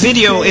 The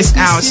video is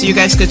out, so you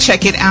guys could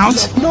check it out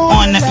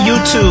on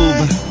YouTube.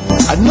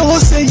 I know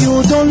say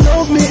you don't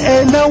love me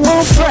and I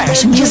want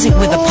fresh music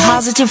with a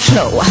positive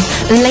flow.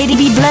 Lady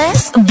be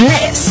blessed,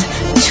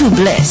 blessed. Too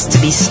blessed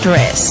to be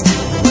stressed.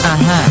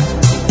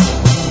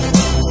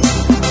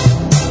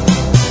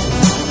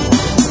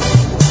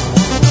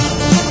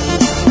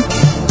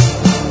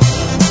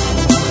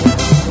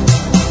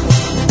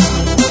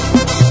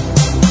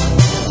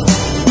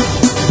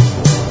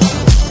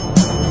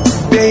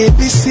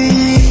 Baby,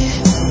 see,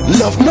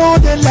 love no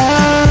the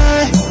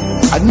lie.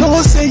 I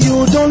know say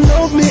you don't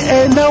love me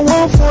and I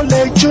want to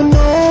let you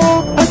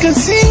know. I can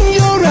see in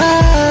your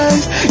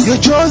eyes, you're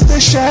just the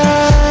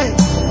shy.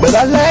 But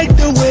I like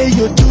the way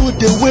you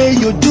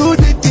do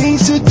the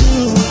things you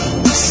do.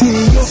 See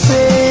your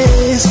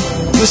face,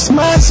 you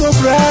smile so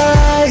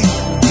bright.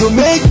 You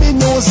make me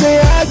know, say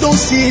I don't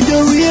see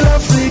the real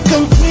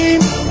African queen.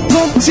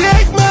 Come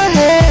take my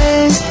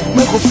hands,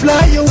 make her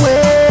fly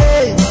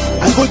away.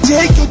 I go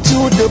take you to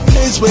the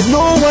place where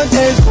no one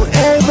else could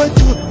ever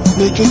do.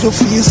 Make you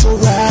feel so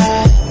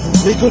right,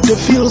 make you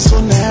feel so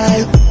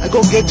nice. I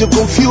go get you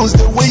confused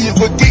the way you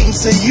go think,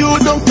 say you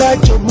don't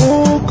got your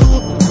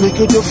mugu. Make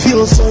you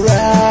feel so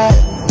right,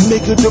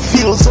 make you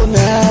feel so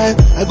nice.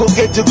 I go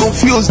get you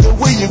confused the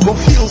way you go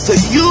feel, say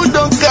you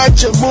don't got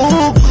your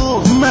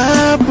mugu.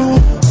 My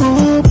boo,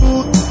 boo,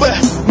 boo, but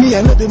me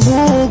I know the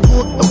mugu.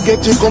 I'll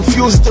get you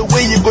confused the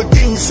way you go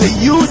think, say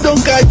you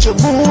don't got your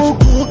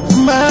mugu.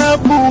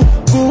 My boo,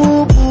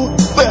 boo, boo,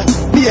 but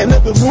me I know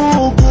the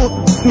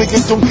mugu. Make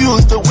it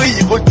confused the way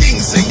you go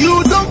think, say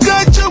you don't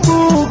got your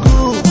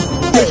mugu.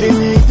 If you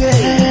need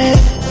it,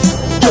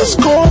 just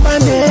call my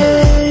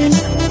name.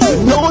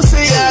 You know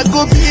say I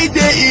go be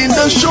there in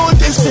the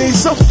shortest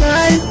space of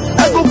time.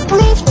 I go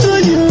prove to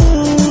you,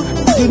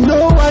 you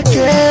know I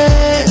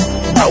care.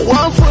 I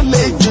want to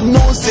let you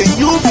know, say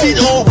you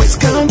feel always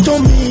count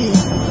on me.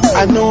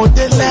 I know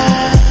the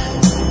lie,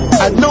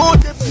 I know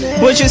the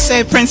play. What'd you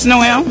say, Prince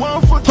Noel?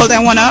 Pull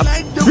that one up,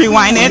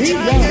 rewind it,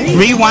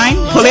 rewind,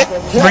 pull it,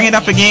 bring it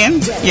up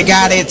again. You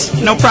got it,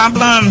 no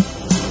problem.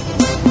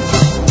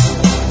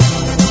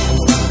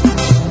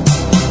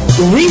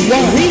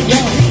 Rewind,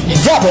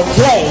 double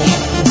play,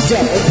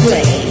 double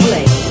play.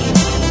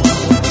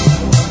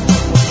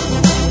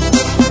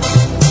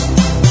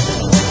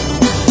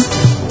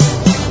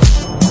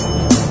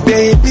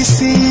 Baby,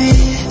 see,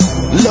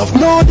 love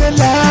no the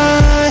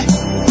lie.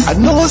 I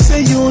know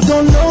say you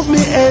don't love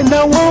me and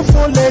I want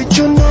to let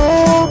you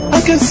know.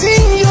 I can see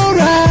in your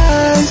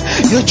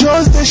eyes, you're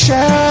just the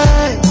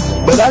shy.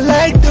 But I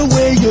like the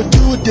way you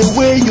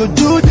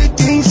do the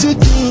things you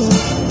do.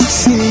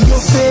 See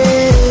your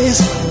face,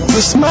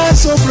 you smile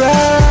so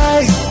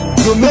bright.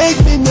 You make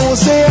me know,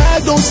 say I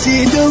don't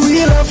see the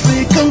real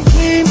African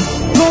queen.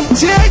 Come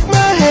take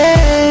my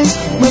hands,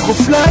 make her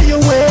fly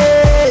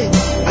away.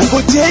 I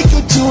go take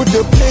you to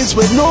the place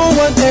where no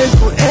one else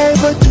could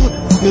ever do.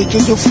 Make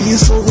you feel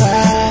so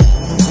right,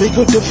 make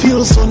you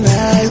feel so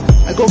nice.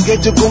 I go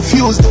get you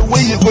confused the way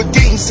you go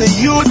think, say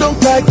you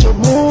don't got your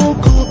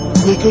mugu.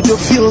 Make you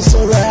feel so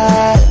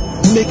right,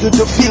 make you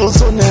feel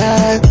so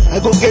nice.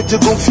 I go get you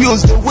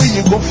confused the way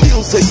you go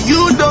feel, say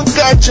you don't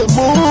got your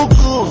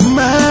mugu.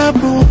 My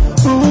boo,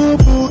 boo,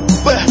 boo,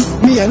 but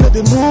me I know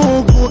the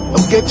mugu.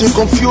 I'll get you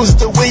confused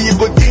the way you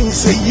go think,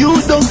 say you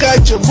don't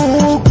got your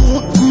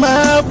mugu.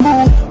 My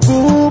boo,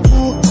 boo,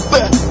 boo,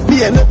 but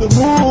me I know the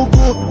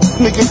mugu.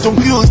 Make it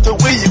confused the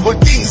way you go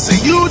think, say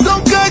you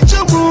don't got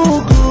your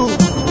mugu.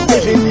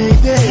 If you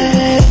need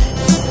it,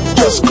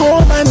 just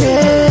call my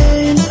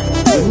name.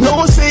 You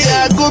know say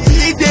I go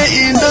be there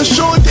in the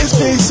shortest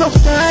space of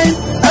time.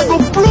 I go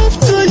prove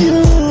to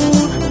you,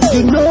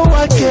 you know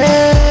I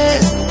care.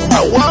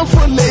 I want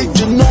to let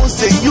you know,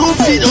 say you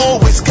feel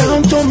always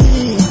count on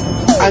me.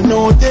 I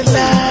know the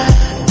lie,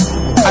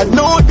 I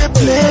know the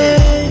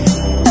play.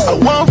 I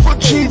want to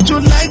treat you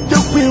like the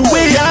queen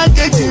way I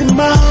get in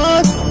my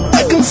heart.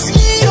 I can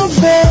see your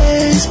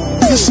face,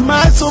 you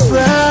smile so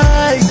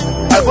bright.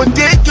 I go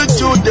take you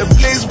to the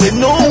place where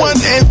no one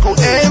else could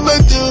ever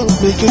do.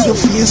 Make you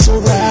feel so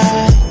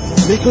right,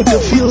 make you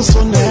feel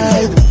so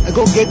nice. I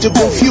go get you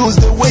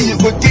confused the way you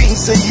go think,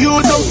 say you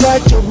don't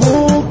got your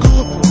mugu.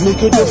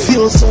 Make you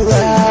feel so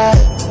right,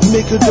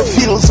 make you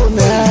feel so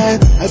nice.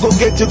 I go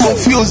get you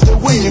confused the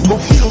way you go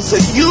feel,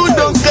 say you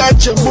don't got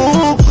your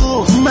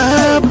mugu.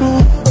 My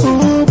boo,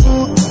 boo,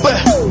 boo, but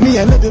me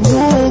I know the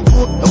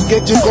mugu. I'll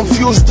get you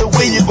confused the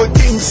way you go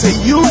think, say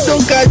you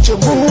don't got your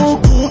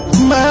mugu.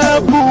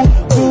 My boo,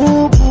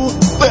 boo, boo,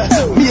 but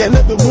me I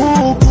know the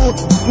mugu.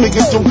 Make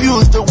you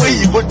confused the way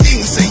you go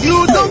think, say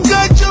you don't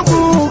got your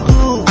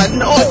mugu. I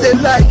know they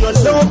like your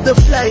love the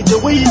fly,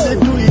 the way you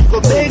do it go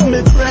make me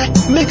cry,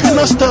 make you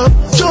not stop,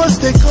 just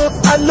take up.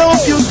 I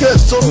love you girl,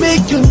 so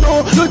make you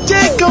know, you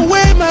take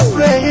away my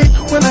brain.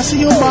 When I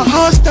see you my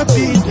heart stop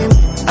beating.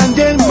 and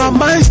then my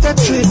mind start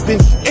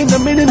tripping. In a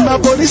minute my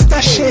body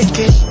start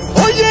shaking.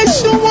 Oh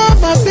yes, you are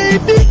my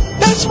baby,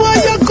 that's why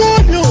I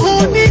call you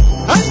honey.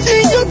 I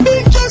see your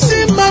pictures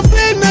in my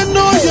brain, I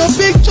know your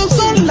pictures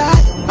don't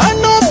lie. I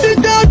know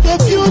without your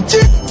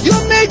beauty, you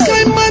make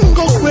a man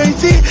go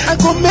crazy. I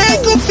go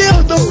make you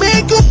feel, go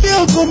make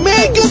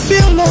you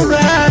feel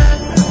alright.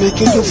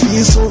 Making you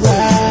feel so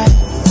right,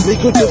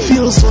 making you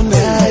feel so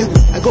nice.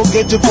 I go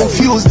get you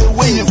confused the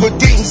way you go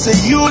think, say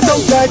you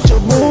don't got your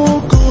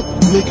moco.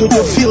 Making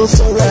you feel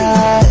so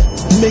right,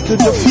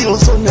 making you feel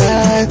so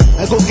nice.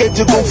 I go get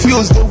you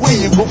confused the way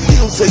you go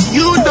feel, say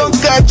you don't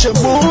got your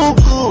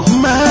moco.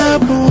 My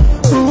boo,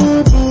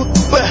 boo, boo,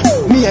 but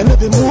me I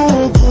never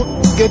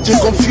moco. Get you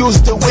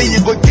confused the way you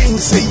go think,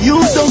 say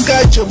you don't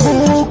got your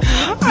moco.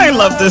 I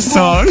love this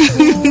song.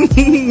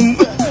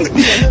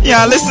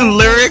 Yeah, listen,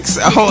 lyrics,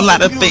 a whole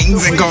lot of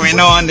things are going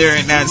on there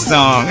in that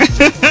song.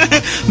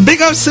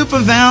 Big up Super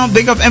Val,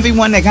 big up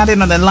everyone that got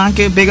it on the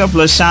lock-in, big up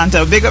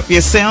LaShanta, big up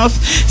yourself.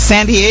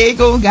 San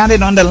Diego got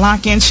it on the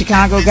lock-in,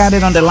 Chicago got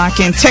it on the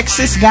lock-in,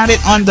 Texas got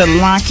it on the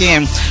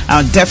lock-in.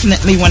 I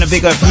definitely want to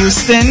big up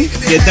Houston.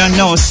 You don't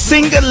know,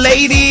 single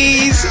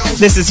ladies,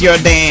 this is your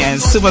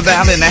dance. Super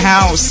Val in the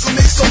house.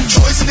 Make some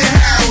choice in the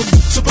house.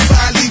 Super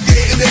Val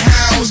in the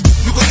house.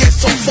 We gon' get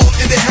some funk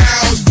in the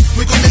house.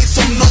 We gon' make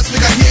some noise,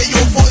 make I hear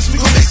your voice. We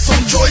gon' make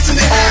some choice in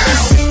the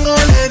house. All the single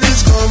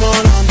ladies, come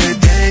on the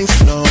dance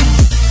floor.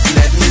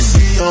 Let me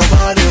see your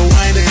body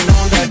whining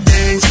on the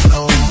dance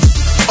floor.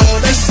 All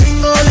the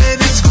single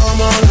ladies,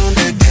 come on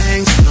the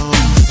dance floor.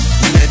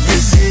 Let me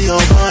see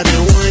your body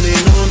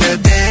whining on the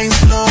dance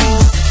floor.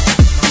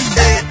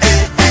 Hey,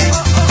 hey, hey.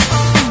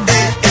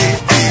 Hey, hey,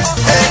 hey.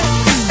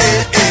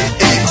 Hey, hey,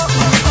 hey.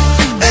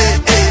 Hey,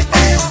 hey,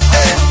 hey.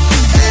 Hey,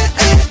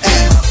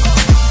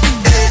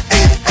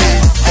 hey, hey.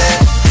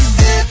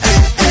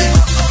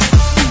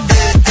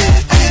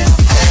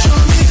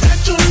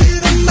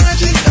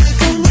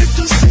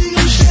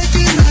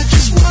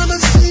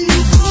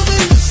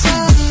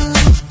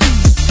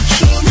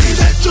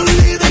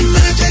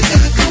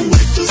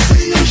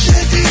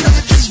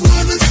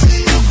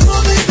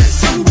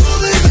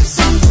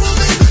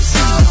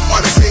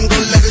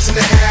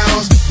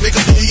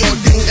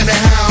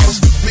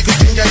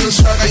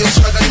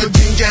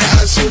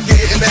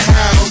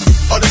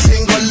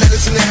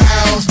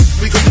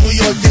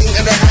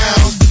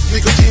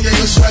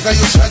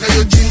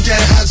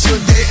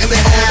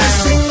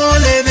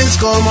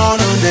 Come on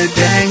the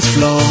dance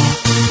floor.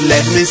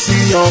 Let me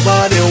see your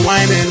body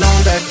whining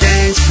on the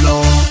dance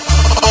floor.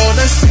 All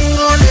the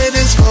single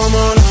ladies, come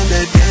on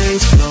the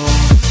dance floor.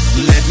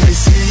 Let me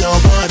see your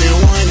body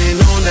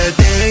whining on the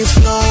dance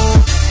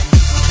floor.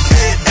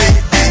 Hey, hey,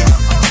 hey.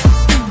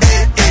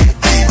 Hey, hey,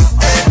 hey.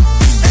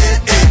 Hey,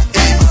 hey,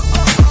 hey.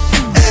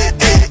 Hey,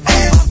 hey,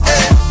 hey.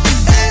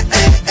 Hey,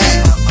 hey,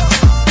 hey.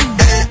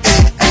 Hey,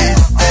 hey, hey.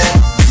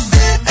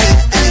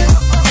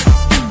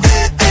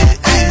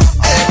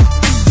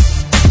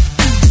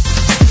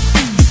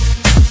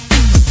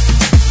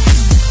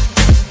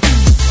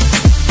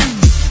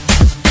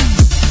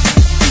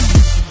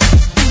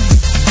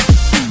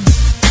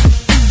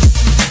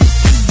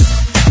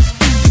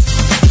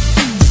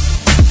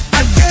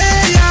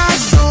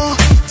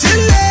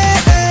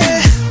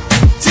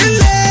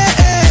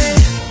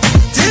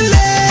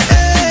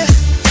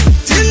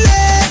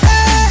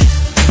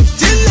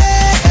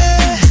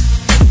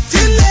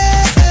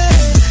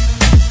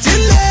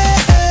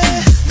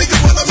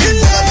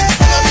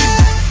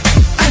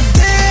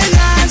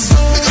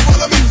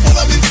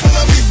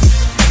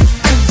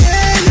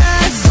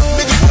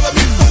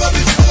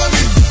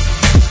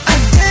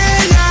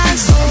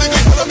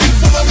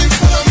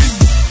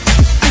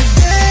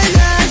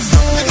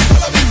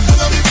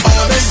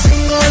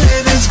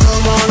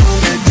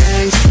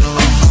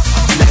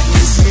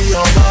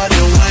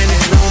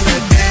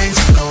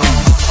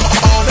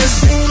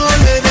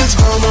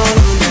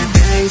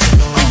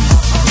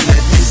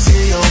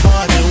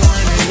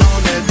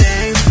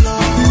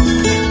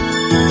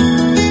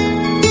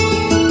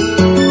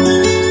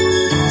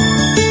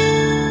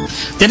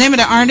 The name of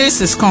the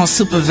artist is called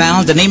Super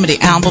Val. The name of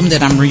the album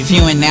that I'm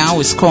reviewing now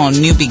is called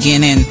New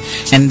Beginning.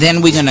 And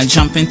then we're going to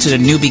jump into the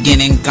New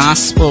Beginning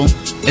Gospel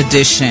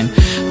Edition.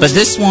 But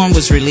this one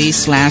was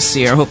released last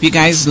year. I hope you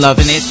guys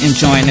loving it,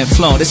 enjoying the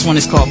flow. This one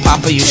is called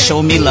Papa, You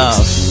Show Me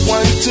Love.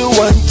 1, 2,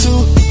 1,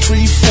 2,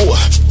 3, 4.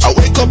 I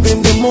wake up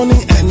in the morning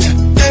and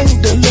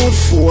thank the Lord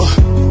for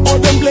all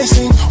the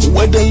blessings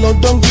where the Lord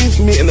don't give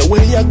me. And the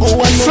way I go,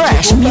 I know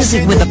Fresh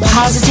music with a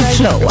positive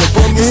flow.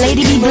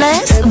 Lady be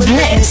blessed,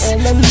 blessed,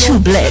 too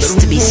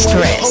blessed to be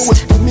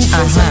stressed.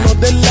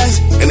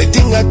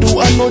 Anything I do,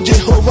 I know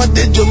Jehovah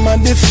did you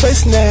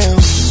manifest now.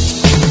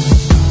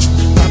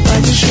 Papa,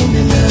 you show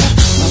me love.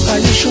 Papa,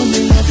 you show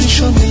me love. You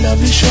show me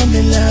love. You show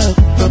me love.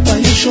 Papa,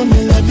 you show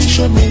me love. You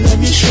show me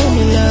love. You show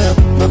me love.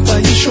 Papa,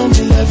 you show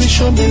me love. You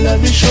show me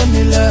love. You show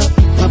me love.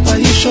 Papa,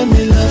 you show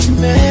me love.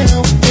 Man,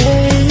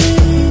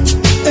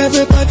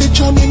 everybody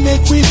join me,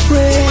 make we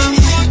pray.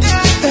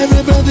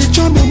 Everybody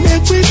join me,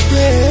 make we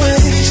pray.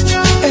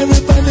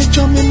 Everybody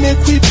join me,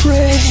 make we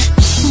pray.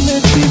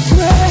 Make we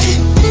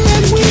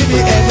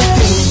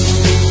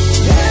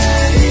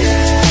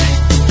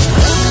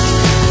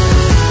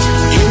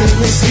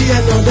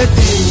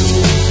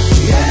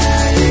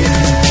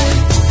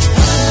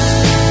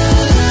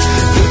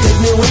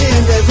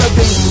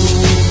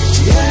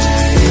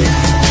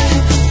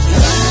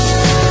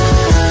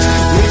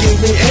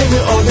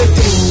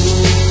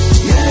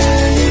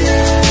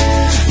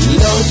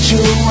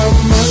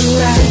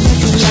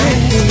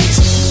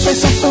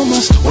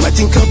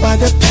think about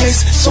the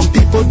past. Some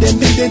people they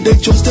make it, they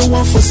just don't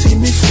want to see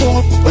me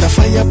fall. But I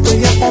fire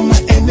prayer on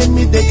my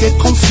enemy, they get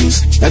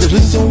confused. Now the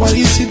reason why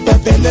you see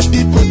Babele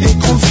people, they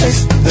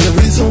confess. Now the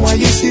reason why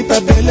you see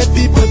Babele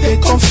people, they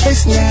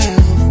confess now.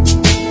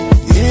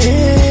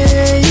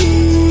 Yeah.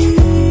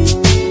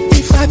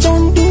 If I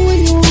don't do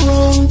you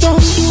wrong,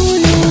 don't do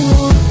you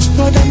wrong.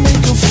 Brother,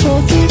 make you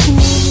forgive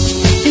me.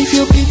 If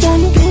you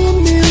don't do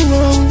me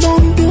wrong,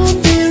 don't do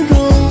me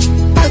wrong.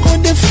 I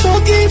gotta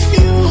forgive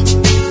you.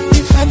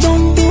 If I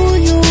don't do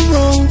you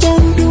wrong,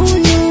 don't do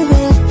you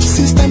wrong.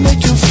 Sister,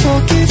 make you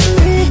forgive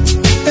me.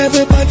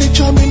 Everybody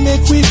join me,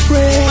 make we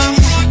pray.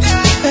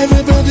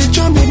 Everybody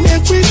join me,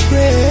 make we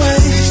pray.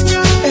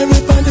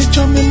 Everybody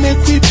join me,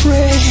 make we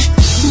pray.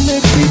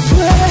 Make we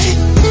pray.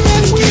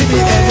 Make we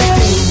pray.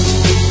 Everything.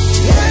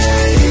 Yeah,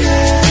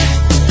 yeah.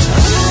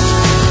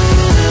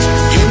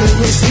 You make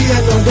me see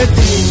another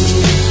thing.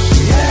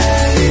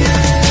 Yeah,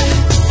 yeah.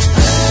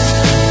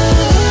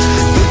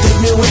 You take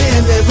me away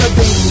and never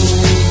been.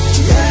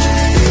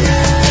 Yeah,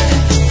 yeah.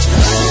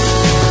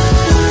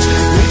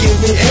 You give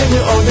me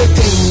every other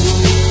thing.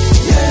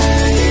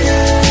 Yeah,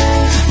 yeah.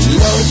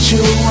 Lord,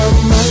 you are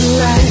my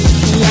life.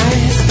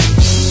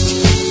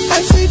 I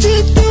say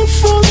they do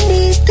for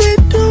me, they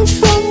do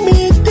for me,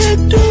 they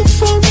do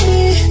for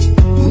me.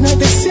 Now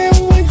the same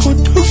way could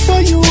do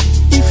for you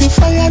if you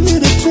fire me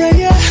the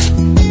prayer,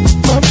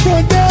 my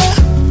brother.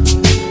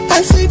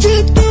 I say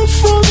they do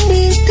for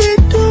me, they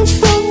do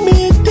for me,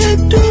 they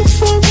do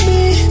for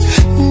me.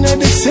 Now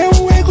the same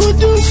way could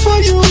do for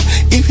you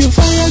if you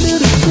fire me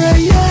the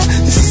prayer,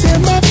 say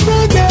my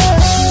brother.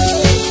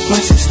 My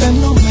sister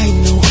no mind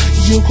no,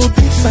 you go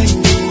be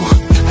fine no.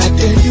 I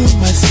tell you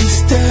my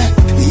sister,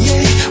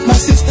 yeah, my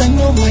sister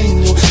no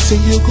mind no, say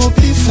you go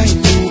be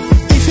fine no.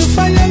 If you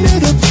fire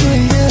little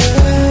prayer,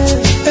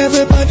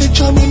 everybody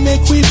join me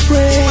make we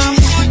pray.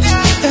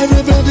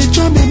 Everybody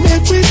join me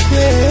make we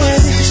pray.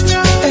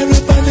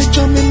 Everybody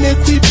join me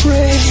make we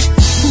pray.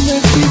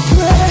 Make we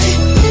pray.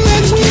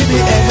 Make we give me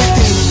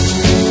everything.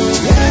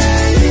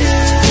 Yeah,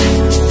 yeah.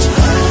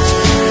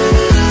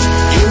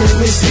 You make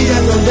me see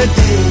another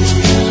day.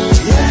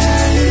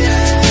 Yeah,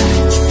 yeah.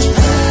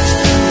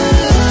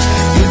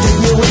 You take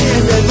me away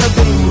and never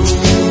been.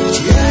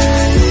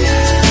 Yeah,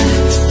 yeah.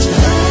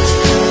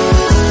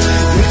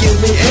 You give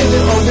me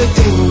every other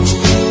thing.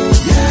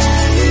 Yeah,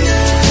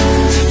 yeah.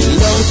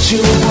 Lord,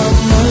 you are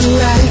my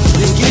life.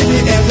 You give me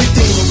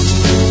everything.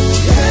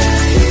 Yeah,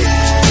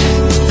 yeah.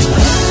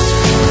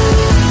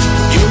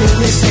 You make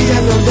me see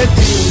another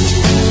thing.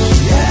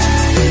 Yeah,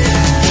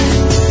 yeah.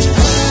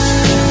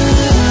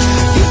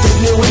 You take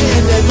me away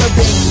and never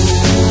been.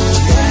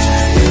 Yeah,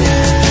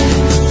 yeah.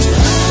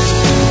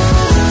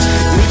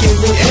 You give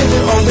me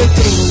every other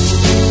thing.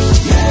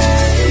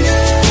 Yeah,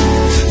 yeah.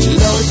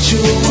 Lord,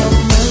 you are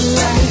my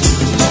life.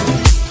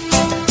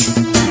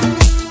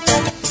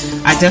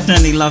 I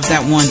definitely love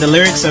that one. The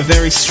lyrics are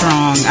very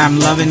strong. I'm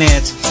loving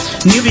it.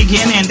 New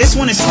Beginning. This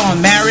one is called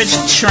Marriage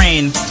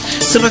Train.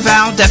 Silver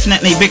Val,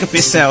 definitely big up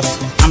yourself.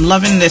 I'm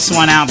loving this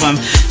one album.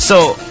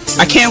 So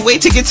I can't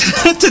wait to get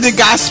to the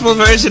gospel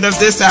version of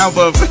this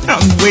album.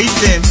 I'm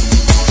waiting.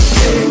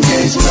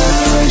 Engage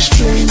marriage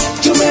train.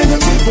 Too many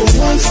people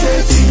want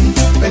step in,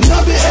 but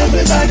not be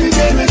everybody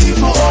get ready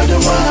for all the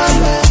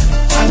wahala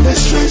and the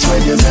streets where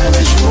the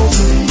marriage will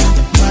be.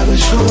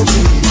 Marriage will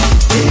be.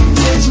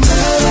 Engage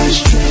marriage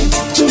train.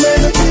 Too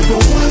many people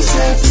want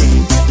step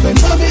in, but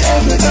not be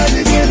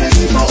everybody get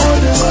ready for all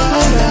the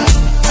wahala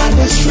and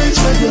the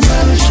streets where the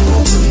marriage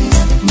will be.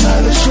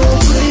 Marriage will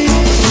be.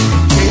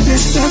 In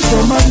this time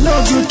from I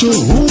love you to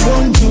who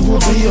born you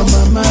will be your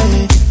mama,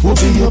 will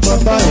be your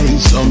papa.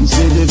 Some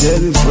say the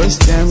very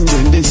first time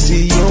when they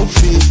see your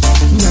face,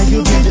 now you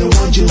be the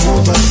one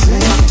Jehovah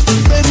say.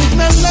 But it's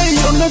not like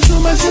you're not to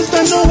my sister,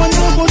 no one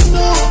ever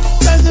know.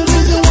 That's the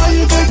reason why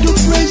you got to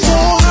pray so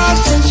hard.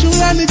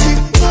 Sensuality,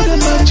 not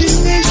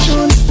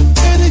imagination.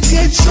 And it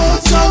gets so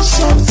tough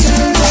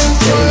sometimes.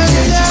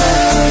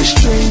 Marriage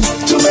train.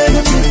 Too many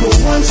people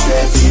want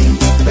step in,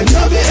 but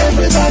not be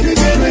everybody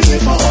get ready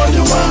for all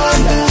the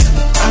wahala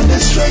and the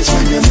stress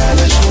when the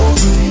marriage will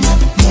be.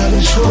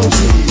 Marriage will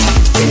be.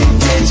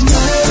 Engage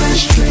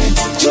marriage train.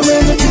 Too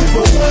many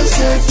people want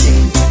step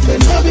in, but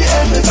not be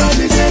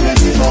everybody get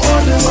ready for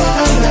all the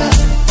wahala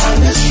and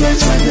the stress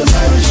when the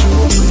marriage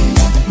will be.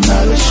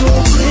 Marriage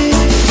will be.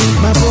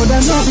 My brother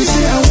now be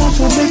say I want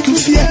to make you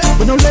fear,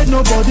 but don't let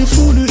nobody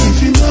fool you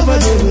if you never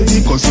get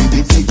ready. Cause it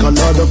take a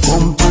lot of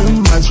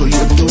compromise for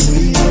you to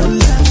be your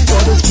life.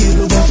 For the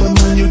skill of a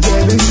man you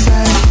get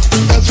inside.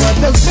 That's what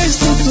the best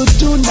thing to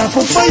do now.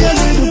 For fire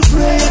little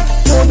prayer,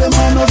 for the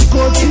man of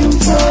God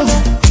involved.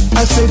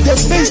 I said the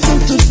best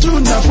thing to do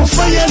now. For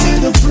fire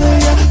little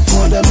prayer,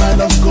 for the man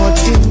of God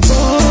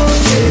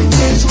involved.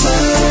 It's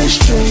marriage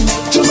train.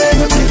 Too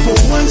many people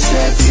want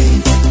step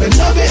in, but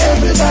not be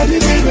everybody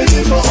get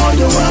ready for all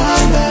the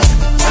wahala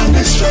and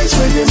the stress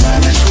when the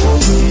marriage will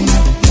be.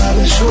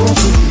 Marriage will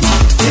be.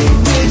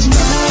 It's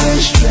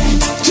marriage train.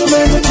 Too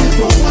many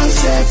people want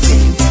step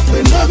in,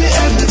 but not be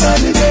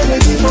everybody get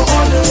ready for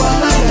all the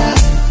wahala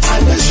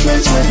and the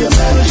stress when the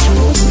marriage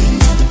will be.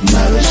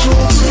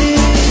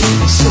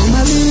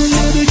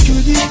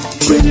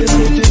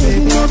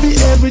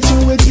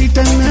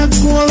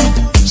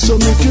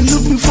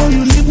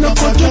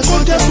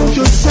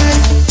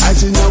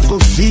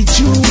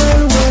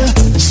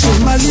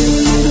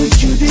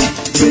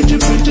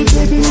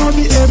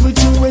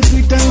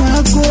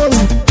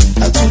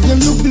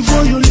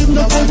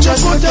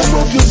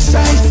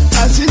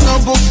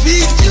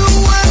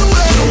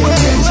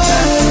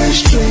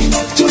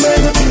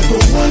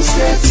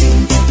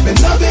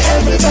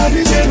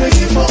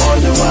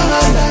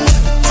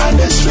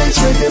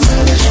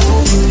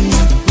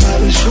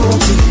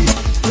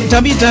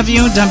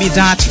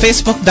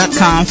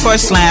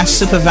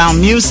 www.facebook.com/Superval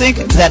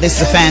Music. That is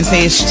the fan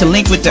page to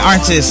link with the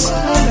artist.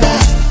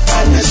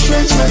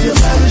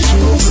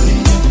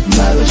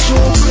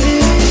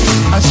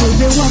 I saw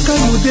the waka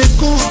you dey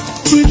go,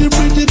 pretty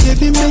pretty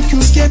baby make you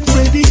get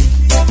ready,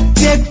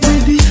 get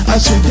ready. I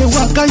saw the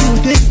waka you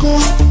dey go,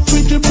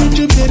 pretty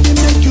pretty baby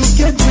make you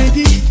get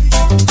ready,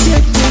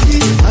 get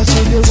ready. I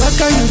saw the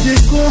waka you dey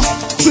go,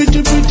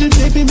 pretty pretty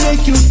baby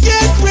make you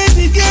get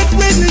ready, get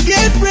ready,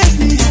 get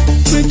ready.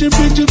 Pretty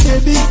pretty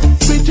baby,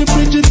 pretty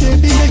pretty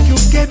baby make you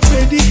get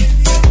ready,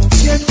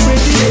 get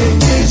ready.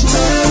 It's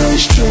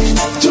very strange,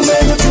 too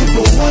many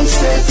people want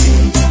step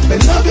in,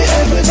 but not be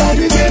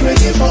everybody get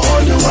ready for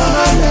all the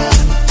wahala.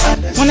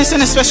 Want to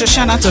send a special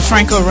shout out to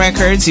Franco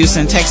Records,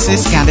 Houston,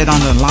 Texas. Got it on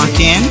the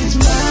lock-in.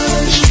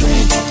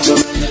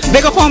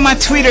 Big up all my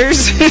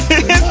tweeters.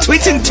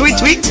 Tweet,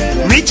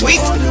 retweet.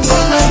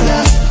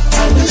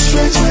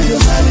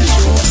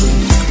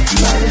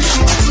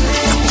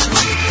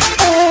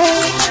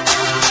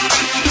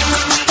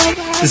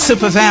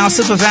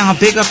 Superval,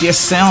 big up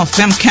yourself.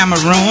 Fem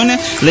Cameroon,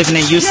 living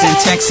in Houston,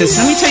 Texas.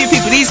 Let me tell you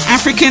people, these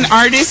African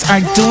artists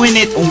are doing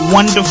it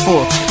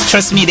wonderful.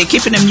 Trust me, they're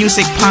keeping the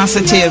music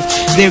positive.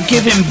 They're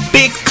giving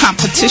big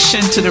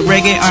competition to the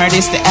reggae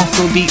artists, the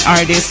Afrobeat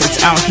artists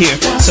that's out here.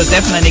 So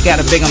definitely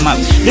gotta big them up.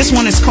 This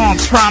one is called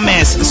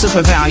Promise,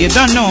 Superval. You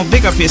don't know,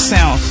 big up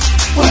yourself.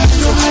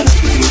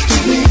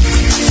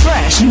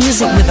 Fresh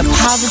music with a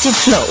positive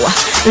flow.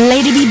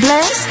 Lady be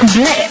blessed,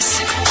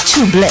 blessed.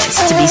 Too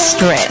blessed to be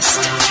stressed.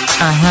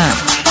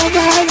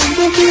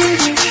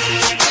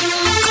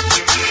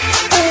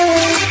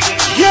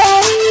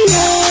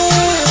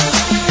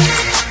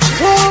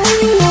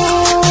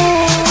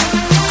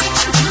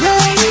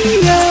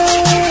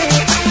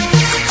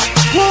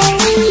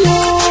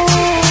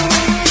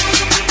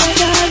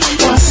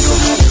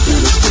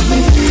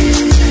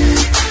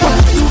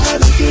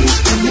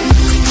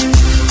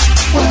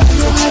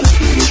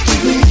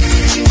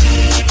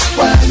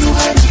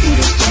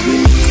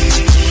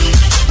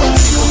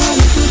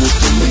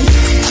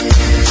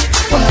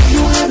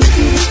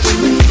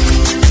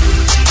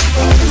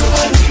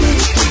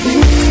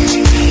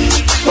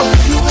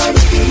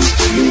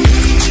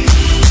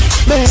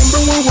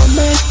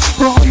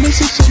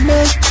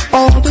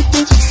 All the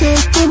things you said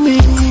to me,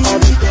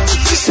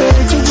 you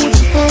said you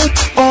wouldn't hurt.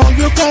 All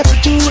you gotta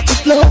do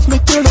is love me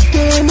till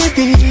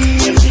eternity.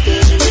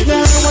 But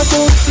now I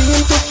don't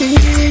seem to see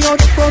all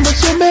the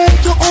promise you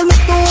made to all of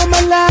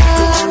my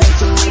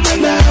life.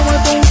 Now I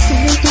don't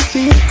seem to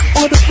see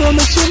all the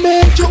promise you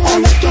made to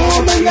all of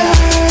my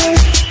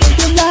life. And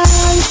you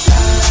lie,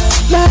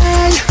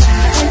 lie,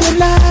 and you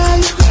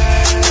lie,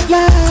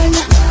 lie,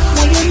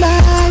 and you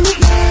lie,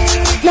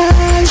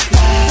 lie,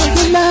 and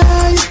you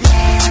lie.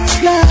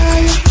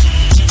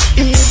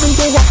 Even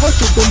though I hurt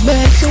you, the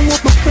messing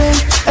with my friend,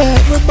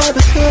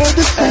 everybody's heard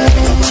the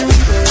same.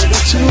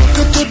 Took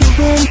her to the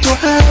room to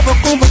have a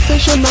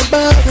conversation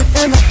about it,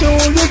 and I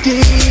told you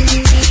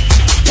this.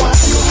 Why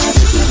you had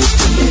to do this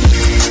to me?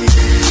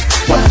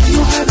 Why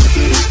you had to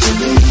do this to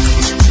me?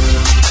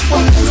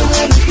 Why you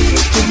had to do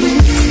this to me?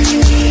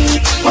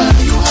 Why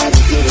you had to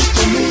do this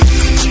to me?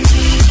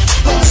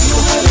 Why you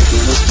had to do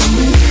this to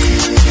me?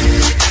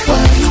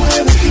 Why you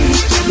had to do this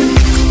to me?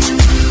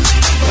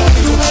 Why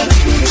you had to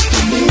do this to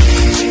me?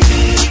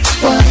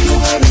 Why you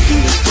had to do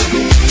this to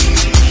me?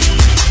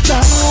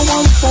 Now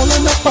I'm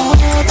falling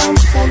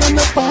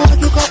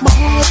apart, you got my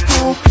heart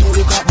broken,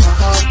 you got my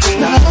heart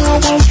broken. Now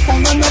I'm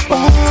falling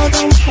apart,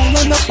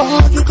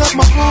 you got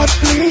my heart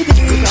bleeding,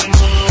 you got my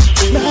heart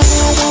bleeding.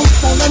 Now I'm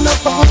falling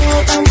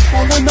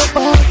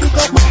apart, you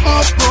got my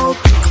heart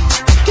broken.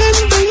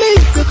 Can't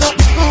believe you got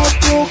my heart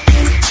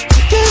broken.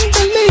 Can't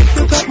believe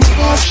you got my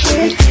heart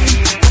shaking.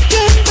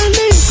 Can't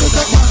believe you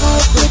got my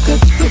heart broken.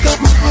 You got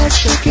my heart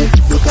shaking.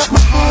 You got my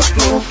heart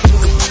broken.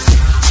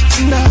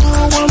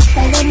 Now I'm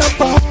falling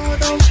apart.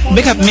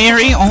 Big up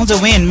Mary, all the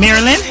way in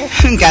Maryland.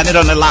 Got it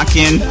on the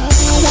lock-in.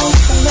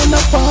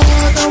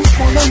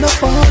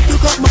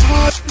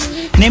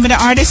 Name of the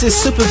artist is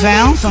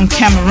Superval from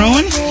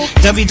Cameroon.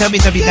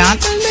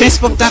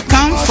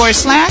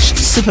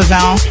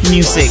 www.facebook.com/Superval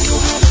Music.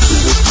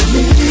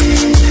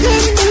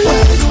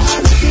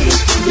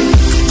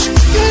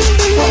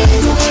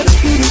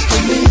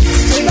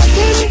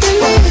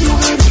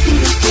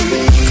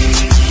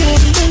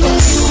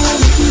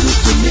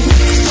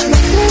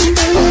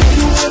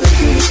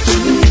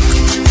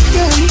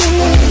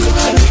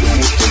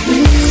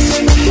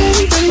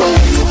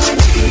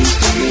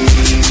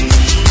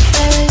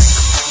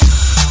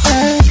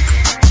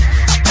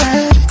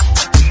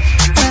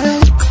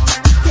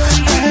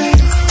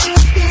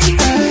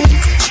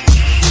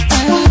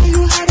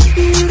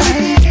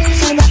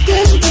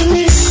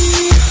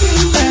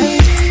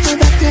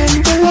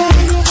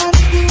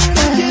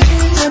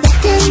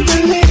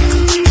 Believe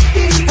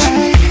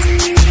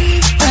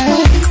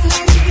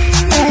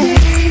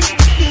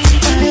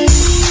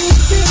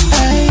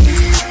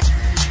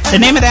The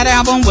name of that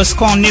album was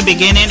called New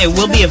Beginning. It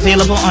will be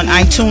available on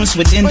iTunes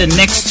within the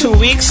next 2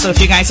 weeks. So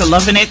if you guys are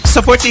loving it,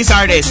 support these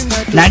artists.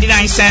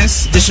 99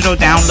 cents digital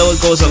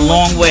download goes a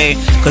long way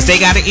because they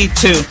got to eat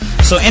too.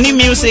 So any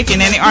music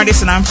and any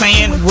artist that I'm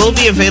playing will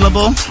be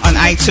available on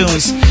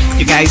iTunes.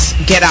 You guys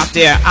get out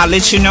there. I'll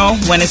let you know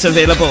when it's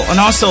available. And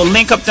also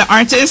link up the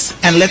artists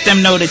and let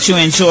them know that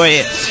you enjoy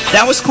it.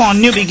 That was called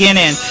New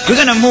Beginning. We're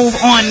going to move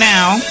on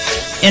now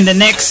in the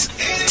next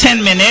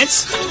 10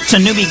 minutes to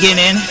New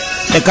Beginning,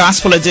 the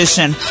Gospel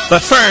Edition.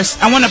 But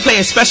first, I want to play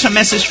a special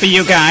message for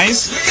you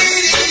guys.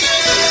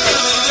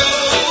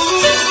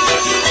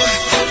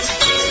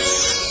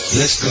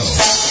 Let's go.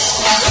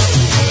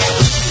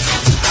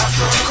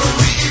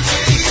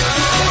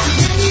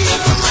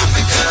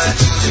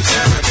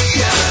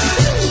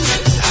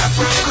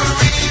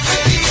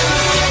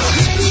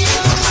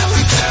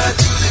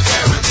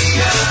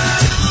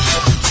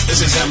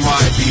 This is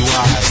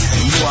MYBY,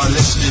 and you are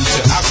listening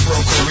to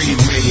Afro-Caribbean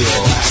Radio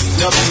at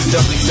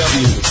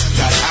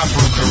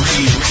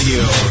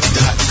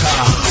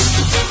www.afrocaribbeanradio.com.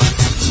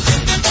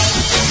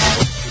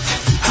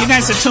 You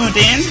guys are tuned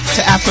in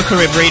to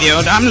Afro-Caribbean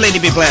Radio. I'm Lady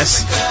B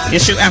Bless, your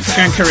shoe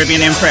African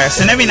Caribbean Empress.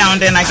 And every now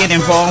and then I get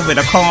involved with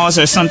a cause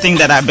or something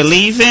that I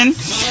believe in.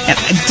 And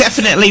I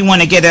definitely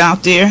want to get it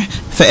out there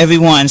for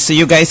everyone. So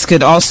you guys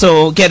could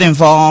also get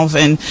involved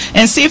and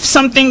see if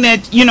something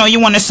that, you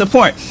want to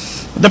support.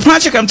 The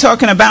project I'm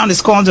talking about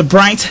is called the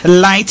Bright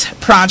Light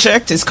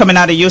Project. It's coming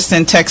out of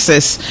Houston,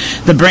 Texas.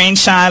 The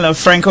brainchild of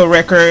Franco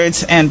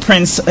Records and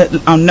Prince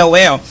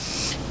Noel.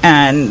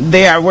 And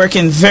they are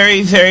working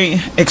very,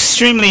 very,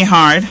 extremely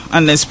hard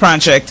on this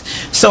project.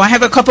 So I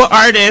have a couple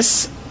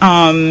artists'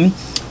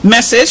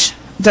 message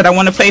that I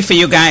want to play for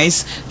you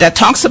guys that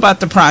talks about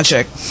the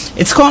project.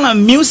 It's called A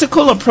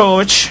Musical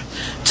Approach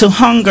to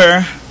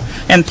Hunger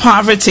and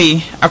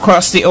Poverty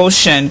Across the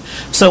Ocean.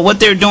 So what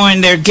they're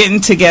doing, they're getting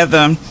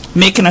together,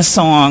 making a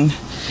song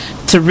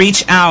to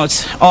reach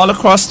out all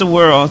across the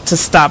world to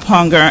stop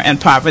hunger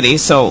and poverty.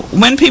 So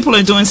when people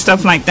are doing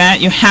stuff like that,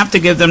 you have to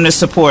give them the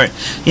support.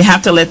 You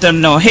have to let them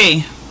know,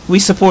 hey, we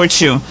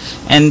support you.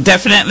 And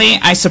definitely,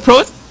 I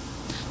support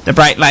the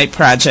Bright Light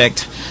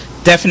Project.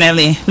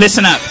 Definitely.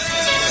 Listen up.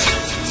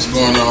 What's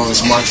going on?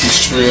 It's Marquis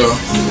Trill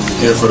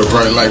here for the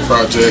Bright Light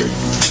Project.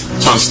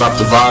 Trying to stop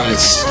the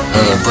violence,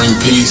 bring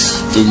peace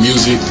through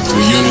music,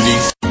 through unity.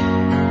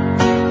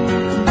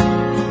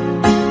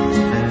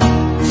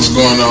 What's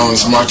going on?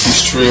 It's Marquis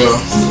Trill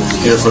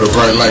here for the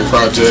Bright Light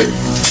Project.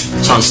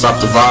 Trying to stop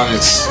the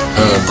violence,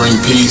 bring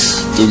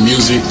peace through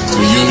music,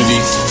 through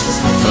unity.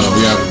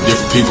 We have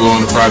different people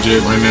on the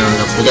project right now.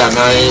 We got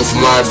Naeem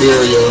from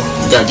Liberia.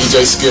 We got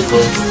DJ Skipper.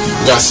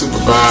 We got Super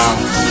Bow.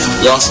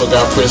 We also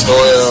got Prince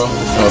Noel,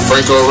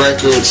 Franco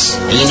Records.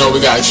 And we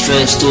got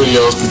Extreme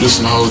Studios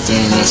producing the whole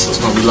thing, man. So it's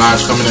going to be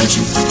live coming at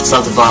you.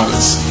 Stop the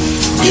violence.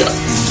 Yeah.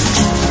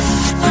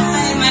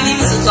 My name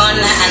is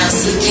Ugonna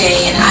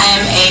Anosuke, and I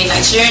am a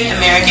Nigerian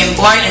American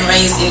born and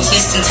raised in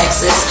Houston,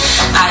 Texas.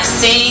 I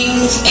sing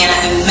and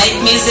I make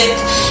music,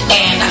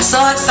 and I'm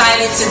so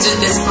excited to do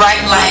this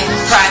Bright Light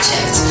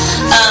Project.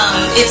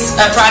 It's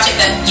a project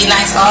that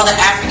unites all the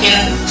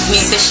African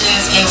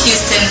musicians in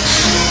Houston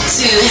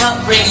to help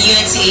bring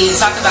unity,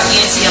 talk about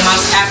unity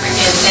amongst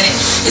Africans, and it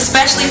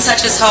especially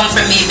touches home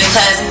for me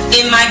because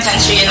in my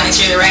country, in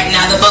Nigeria right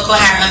now, the Boko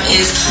Haram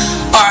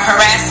are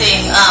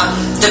harassing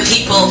the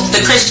people,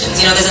 the Christians.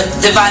 There's a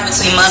divide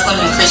between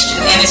Muslim and Christian,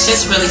 and it's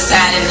just really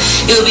sad, and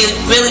it would be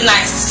really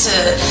nice to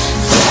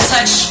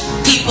touch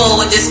people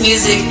with this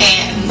music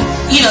and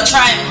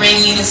try and bring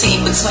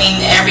unity between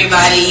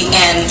everybody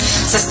and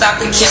to stop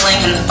the killing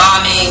and the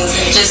bombings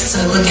and just to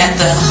look at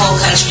the whole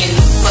country and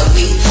what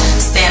we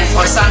stand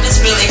for. So I'm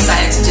just really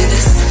excited to do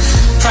this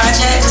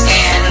project,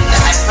 and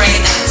I pray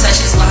that it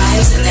touches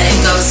lives and that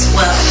it goes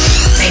well.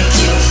 Thank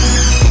you.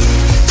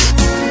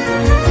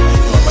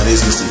 My name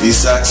is Mr.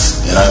 V-Sax,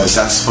 and I'm a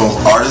saxophone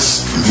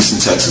artist from Houston,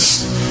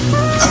 Texas.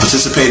 I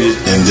participated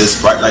in this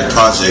Bright Light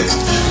Project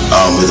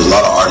with a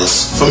lot of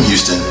artists from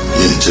Houston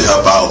to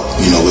help out,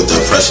 with the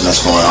oppression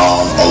that's going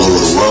on all over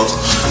the world.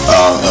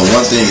 And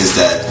one thing is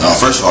that,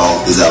 first of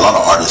all, is that a lot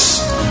of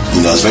artists,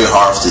 it's very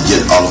hard to get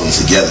all of them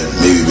together,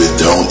 maybe with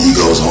their own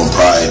egos, own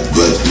pride.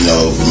 But,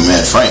 my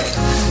man Frank,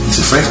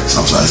 is it Frank?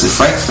 I'm sorry, is it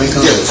Frank? Franco?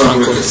 Yeah,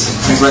 Frank Records.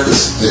 Frank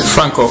Records. Yeah,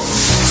 Franco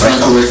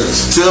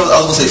Records. Still, I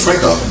was going to say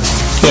Franco.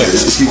 Yeah.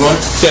 Let's keep going?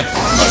 Yeah.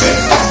 Okay.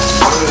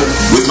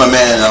 With my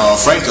man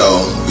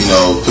Franco,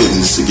 putting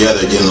this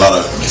together, getting a lot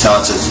of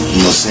talented,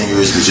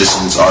 singers,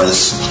 musicians,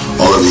 artists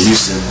all over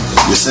Houston.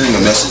 We're sending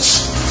a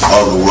message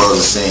all over the world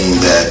and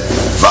saying that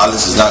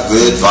violence is not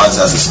good,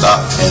 violence has to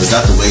stop, and it's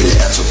not the way to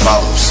answer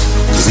problems.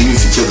 Because even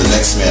if you kill the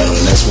next man or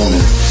the next woman,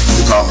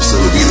 the problem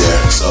still will be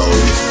there. So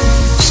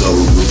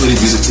we're putting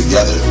music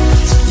together,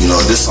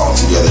 this song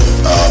together,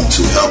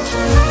 to help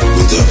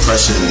with the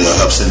oppression,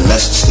 help send a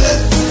message that,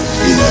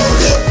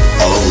 that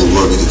all over the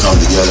world we can come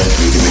together and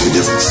we can make a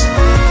difference.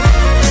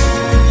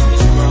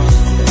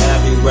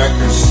 Abbey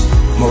Records,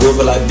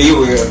 Mariva like Be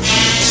Real,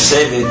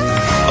 Save It.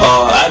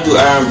 I do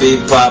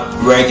R&B, pop,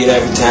 reggae,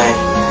 everything.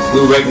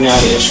 we're working out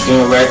at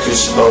Extreme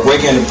Records,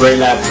 working on the Bright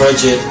Light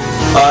project.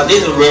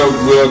 This is a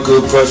real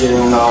good project.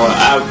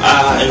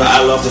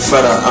 I love the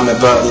fact that I'm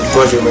about this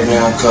project right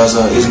now because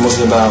it's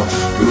mostly about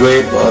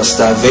rape,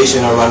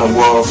 starvation around the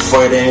world,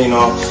 fighting,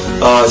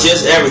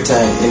 just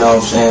everything,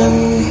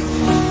 and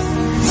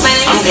my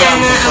name is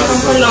Anna. I'm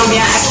from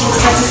Colombia. I can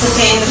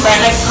participate in the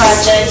Bright Light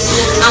Project.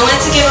 I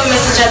want to give a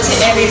message out to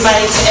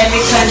everybody, to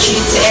every country,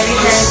 to every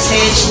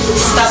heritage,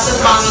 to stop the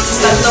bombing, to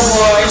stop the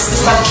wars, to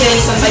stop killing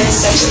somebody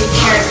who's actually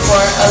cared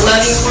for, a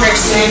loving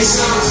person.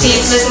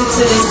 Please listen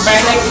to this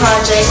Bright Light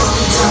Project.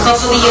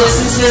 Hopefully you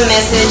listen to the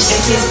message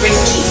and please bring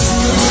peace.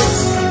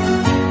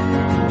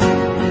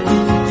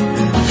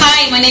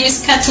 Hi, my name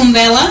is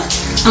Katumbela.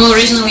 I'm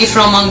originally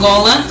from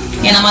Angola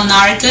and I'm an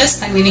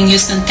artist. I live in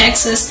Houston,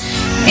 Texas.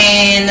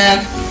 And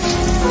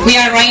we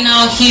are right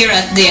now here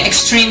at the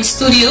Extreme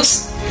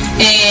Studios,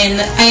 and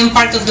I am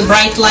part of the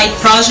Bright Light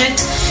Project,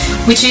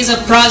 which is a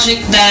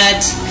project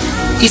that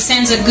it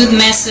sends a good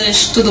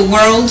message to the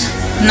world,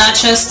 not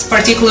just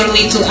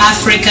particularly to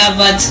Africa,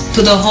 but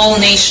to the whole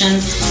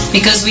nation,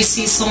 because we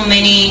see so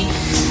many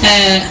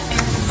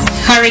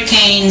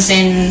hurricanes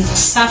and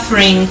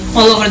suffering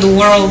all over the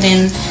world,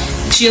 and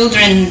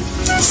children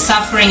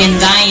suffering and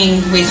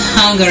dying with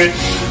hunger.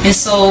 And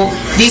so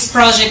this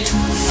project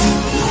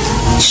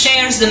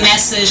shares the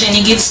message and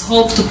it gives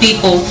hope to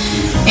people,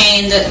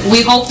 and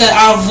we hope that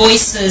our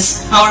voices,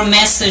 our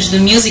message, the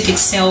music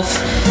itself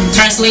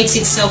translates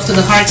itself to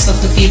the hearts of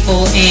the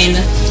people, and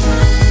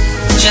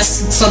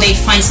just so they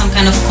find some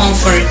kind of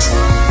comfort.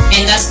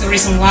 And that's the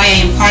reason why I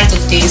am part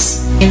of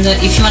this. And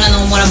if you want to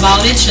know more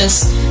about it,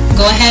 just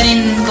go ahead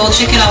and go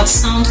check it out,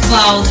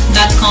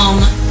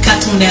 soundcloud.com,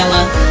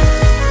 Katumbela.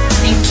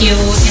 Thank you,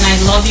 and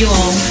I love you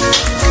all.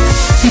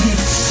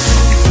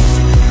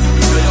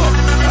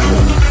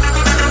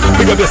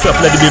 You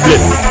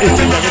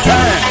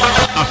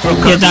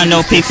don't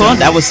know, people,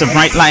 that was the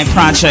Bright Light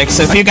Project.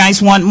 So if you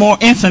guys want more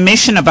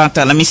information about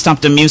that, let me stop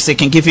the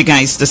music and give you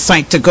guys the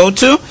site to go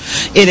to.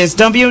 It is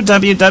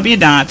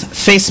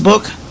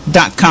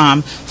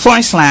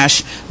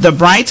www.facebook.com/The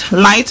Bright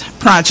Light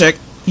Project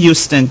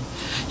Houston.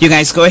 You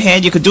guys go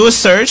ahead, you could do a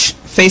search,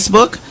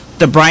 Facebook,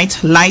 The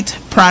Bright Light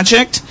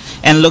Project,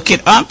 and look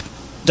it up,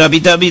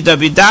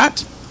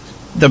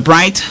 www.The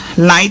Bright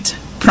Light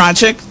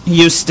Project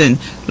Houston.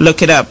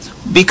 Look it up.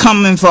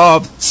 Become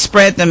involved.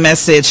 Spread the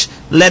message.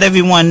 Let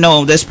everyone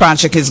know this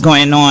project is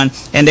going on,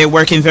 and they're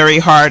working very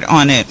hard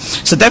on it.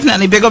 So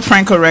definitely big up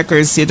Franco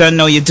Records. You don't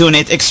know you're doing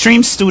it.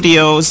 Extreme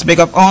Studios. Big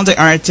up all the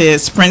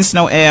artists. Prince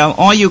Noel.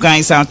 All you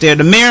guys out there.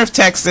 The mayor of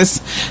Texas.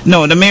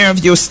 No, the mayor of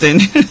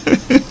Houston. I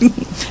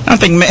don't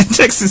think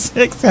Texas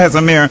has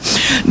a mayor.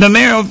 The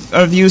mayor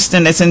of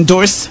Houston that's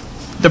endorsed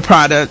the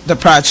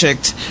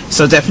project.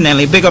 So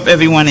definitely big up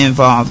everyone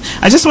involved.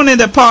 I just wanted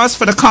to pause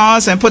for the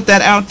cause and put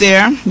that out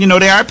there.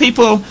 There are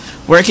people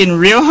working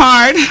real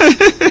hard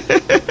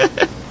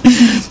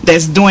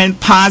that's doing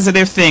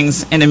positive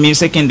things in the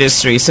music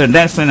industry. So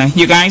definitely,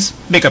 you guys,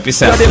 big up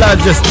yourself. You are the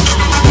largest,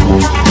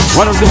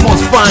 one of the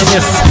most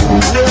finest.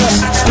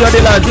 You are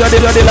the largest,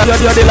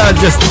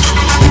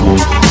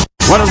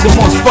 one of the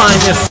most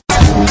finest,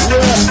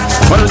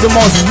 one of the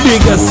most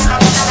biggest.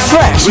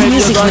 Fresh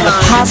music with a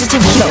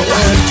positive flow.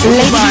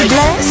 Lady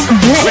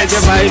be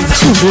blessed,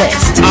 too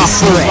blessed to be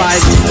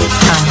stressed.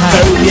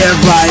 Caribbean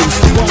vibes.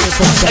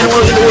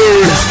 Anyone in the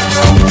world,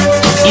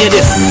 hear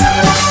this.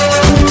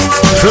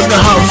 From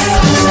your house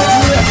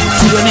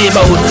to your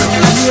neighborhood,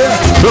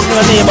 from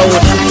your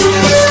neighborhood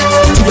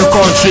to your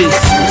country,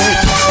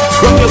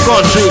 from your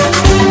country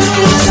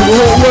to the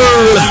whole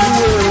world.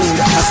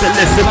 I said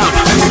listen up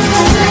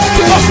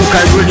to Africa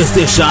Radio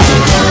Station.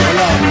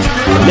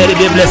 Let it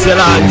be blessed, your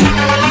Lord.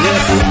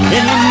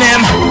 In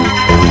name,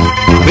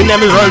 my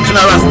name is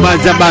Original Raspa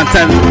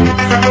Jabantan,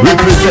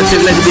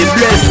 representing Let It Be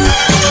Blessed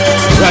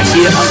right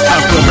here on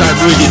Africa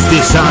Radio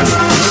Station.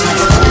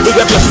 Big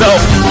up yourself,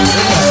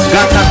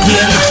 got a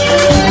king,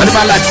 and if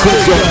I like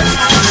culture,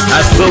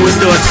 and so we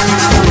do it.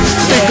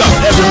 Big up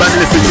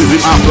everybody listening to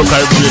the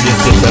Africa Radio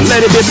Station.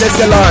 Let It Be Blessed,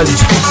 your Lord.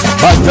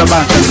 But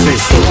Jabantan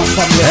says so,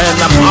 and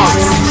I'm out.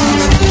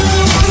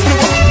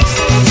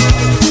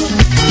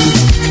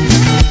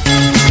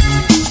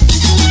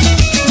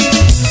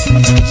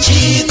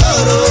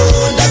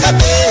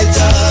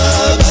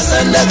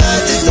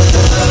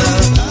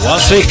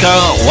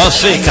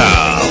 wasvika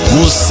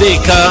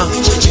musika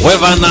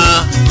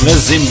wevana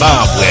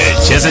vezimbabwe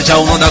chese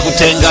chaunoda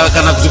kutenga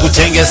kana kuti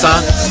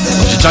kutengesa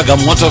uchitsvaga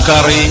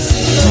motokari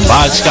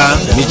mbatya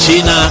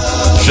michina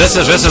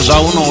zvese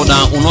zvaunoda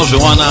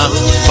unozviwana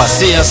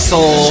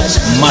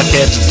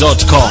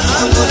pacsmarket.com.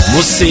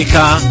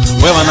 musika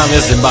wevana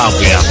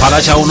vezimbabwe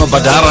hapana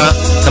chaunobhadhara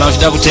kana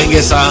uchida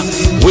kutengesa.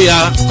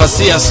 uya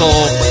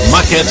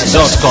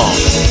pacsmarket.com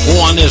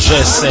uwane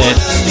zvese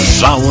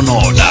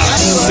zvaunoda.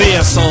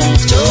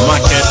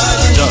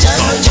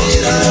 csmarket.com,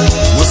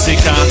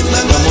 musika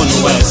wemunhu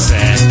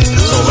wese.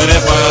 So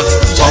wherever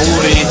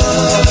kwauri,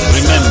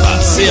 remember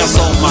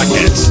CSO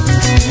Market,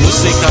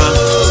 musika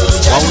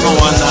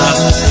waunowana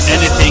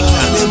anything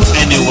and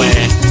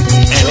anywhere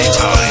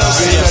anytime.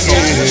 CSO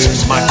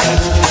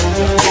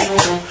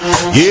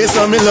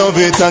love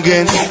it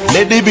again.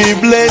 Let it be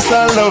blessed,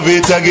 I love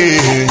it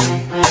again.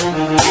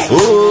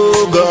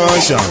 Oh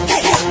gosh,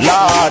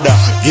 Lord,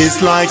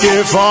 it's like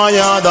a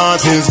fire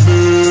that is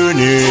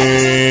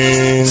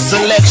burning.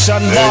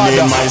 Selection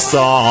burning my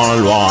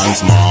soul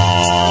once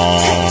more.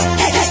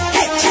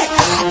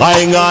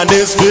 I got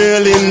this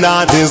feeling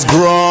that is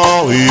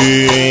growing.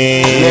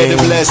 Let it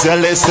bless you,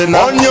 listen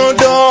up. On your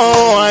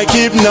door I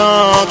keep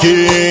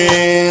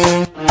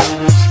knocking.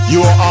 You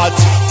are hot,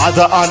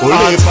 hotter and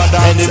hot.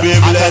 And the be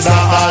blessed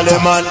all the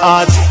man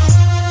hot.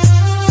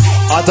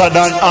 Hotter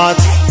than hot.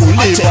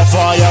 Live a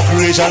fire,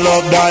 creation,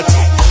 love that.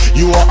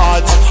 You are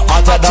hot,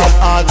 hotter than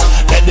hot.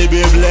 Let the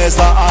be blessed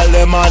all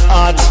the man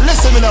hot.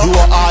 Listen me now. You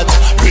are hot,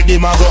 pretty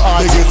man go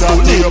hot.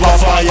 Live a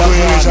fire,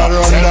 creation,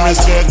 send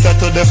respect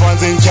to the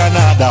fans in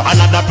Canada.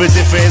 Another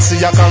pretty face,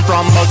 you come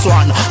from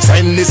Botswana.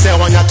 Send this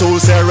one, you two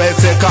say red,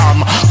 say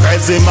come.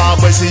 Crazy man,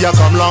 boy, see you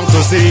come long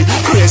to see.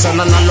 Creation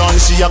and alone,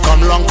 she you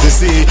come long to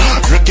see.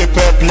 Ricky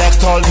Perplex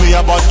told me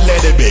about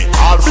Lady B.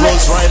 All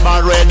flows right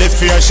and ready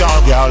for your show,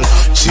 girl.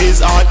 She's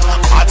hot,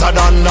 hotter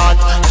than that.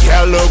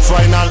 Girl look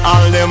fine and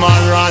all the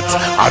man rat.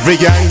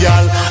 African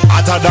girl,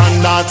 hotter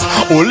than that.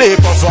 Only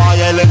for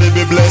fire, let it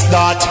be blessed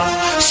that.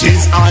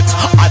 She's hot,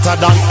 hotter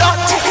than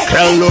that.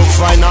 Girl look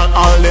fine and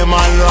all the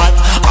man rat.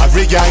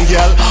 African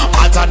girl,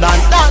 hotter than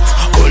that.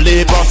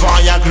 Only for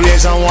fire,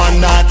 creation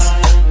one that.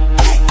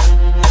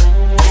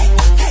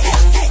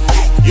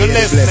 You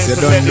listen, you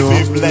don't know.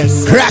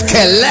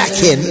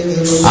 Crack-a-lackin'.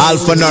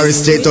 Alpha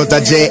Norris straight out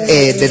of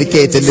JA,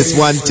 dedicating this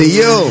one to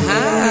you.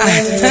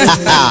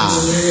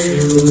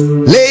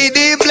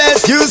 Lady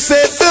Bless, you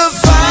set the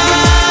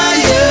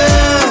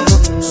fire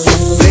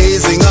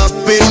blazing up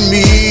in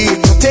me.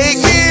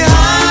 Take me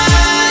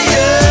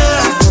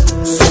higher.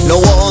 No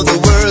all the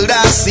world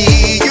I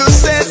see. You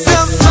set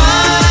the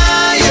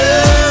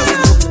fire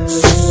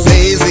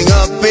blazing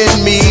up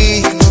in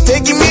me.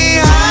 Taking me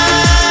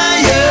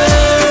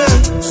higher.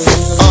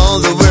 All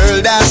the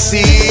world I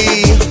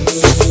see.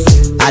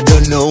 I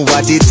don't know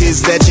what it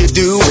is that you're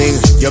doing.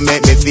 You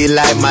make me feel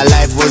like my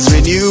life was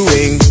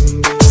renewing.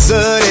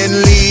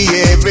 Suddenly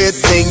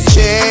everything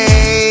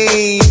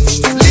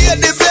changed.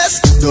 Lady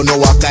Bless, don't know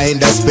what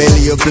kind of spell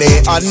you play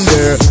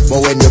under,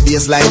 but when your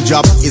bassline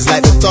drop, it's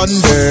like the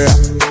thunder.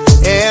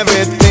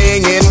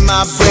 Everything in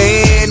my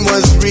brain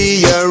was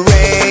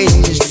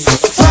rearranged.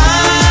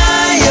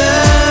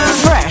 Fire,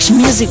 fresh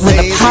music with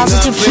a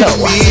positive flow.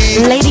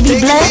 Lady be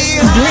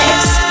blessed,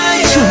 blessed,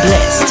 too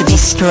blessed to be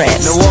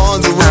stressed. No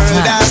all the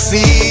world I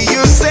see,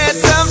 you set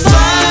the fire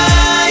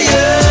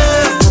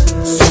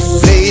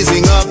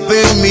blazing up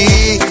in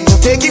me,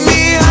 taking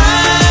me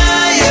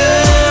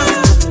higher.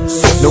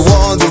 No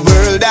all the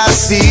world I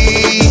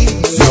see.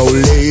 No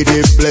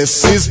Lady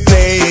Bless is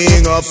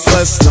playing up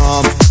a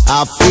storm.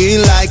 I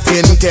feel I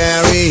can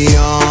carry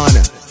on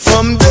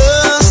from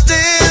dusk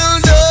till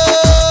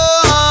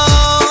dawn,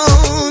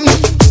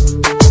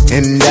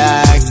 and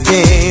I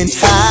can't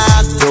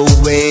hide the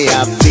way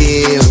I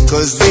feel,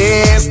 'cause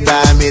this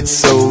time it's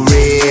so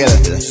real.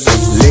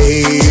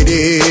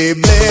 Lady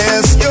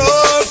Bless,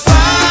 your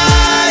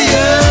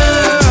fire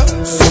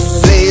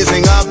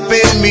blazing up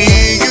in me.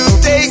 You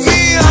take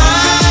me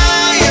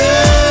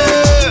higher.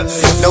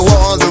 Now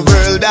all the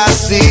world I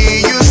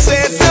see. You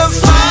set the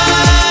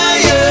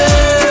fire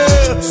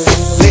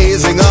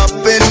blazing up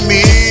in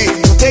me,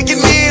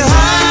 taking me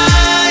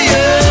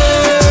higher.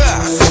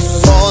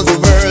 All the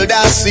world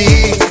I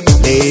see.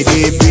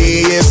 Lady B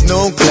is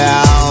no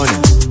clown.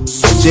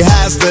 She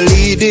has the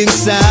leading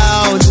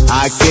sound.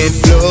 I can't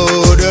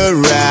float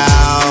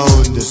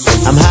around.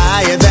 I'm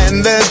higher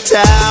than the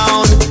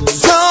town.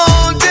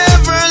 Don't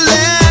ever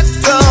let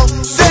go.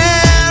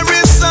 There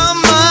is so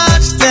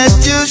much that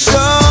you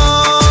show.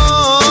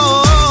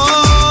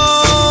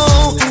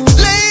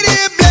 Lady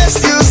Bless,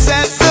 you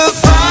set the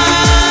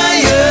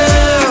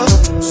fire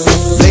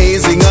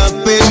blazing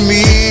up in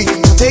me,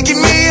 taking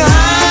me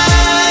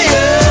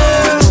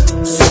higher.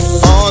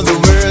 All the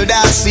world I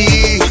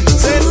see.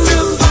 Set the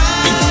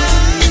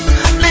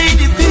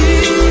Lady B,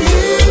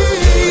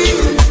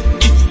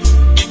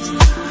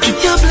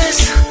 you're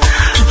blessed.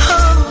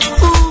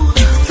 Oh, ooh,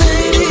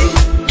 lady,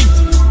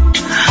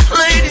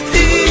 Lady B,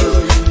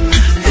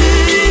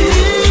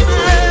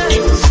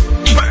 blessed.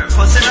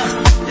 Purpose, you know,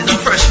 is a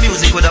fresh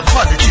music with a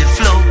positive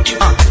flow.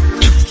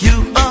 You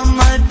are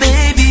my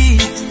baby,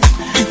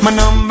 my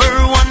number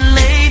one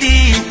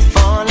lady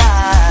for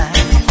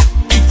life,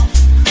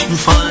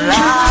 for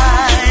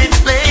life,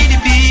 Lady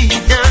B.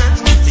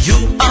 Yes, you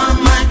are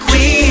my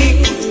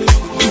queen.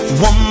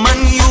 Woman,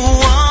 you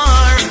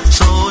are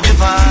so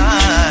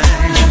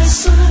divine.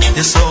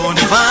 You're so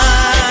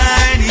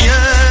divine,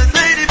 yes,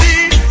 Lady B.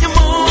 You're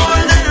more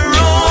than a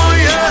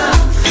royal.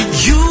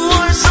 You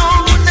are so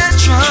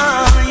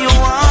natural, you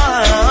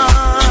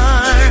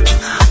are.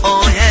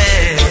 Oh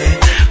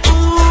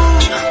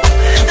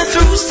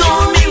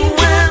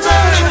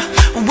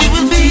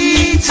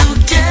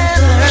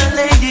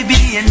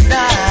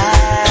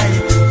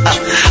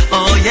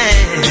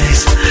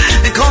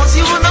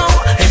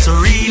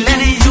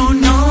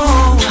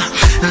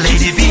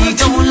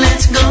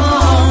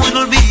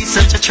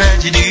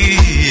tragedy.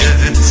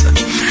 Yes.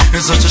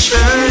 It's such a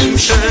shame,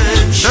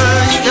 shame,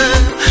 shame.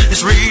 Yeah.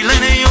 It's real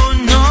and you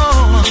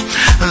know.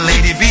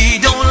 Lady B,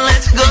 don't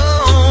let go.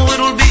 It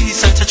will be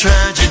such a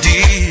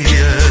tragedy.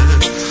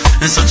 Yeah.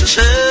 It's such a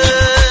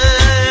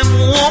shame,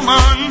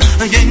 woman.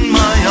 In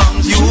my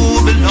arms you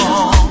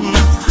belong.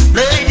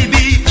 Lady B,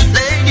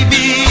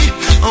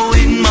 oh,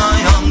 in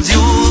my arms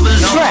you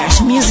belong.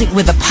 Fresh music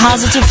with a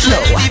positive flow.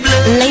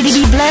 Lady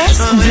B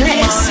blessed,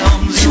 blessed,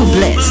 too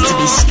blessed to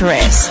be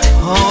stressed.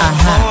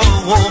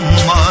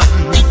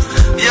 Woman.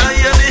 Yeah,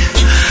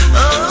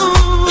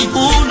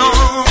 oh, no,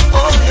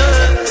 oh,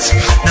 yes.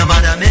 Now,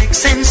 but that makes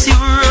sense, you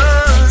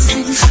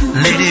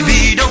run. Lady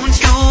B, don't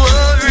you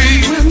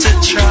worry to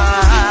try.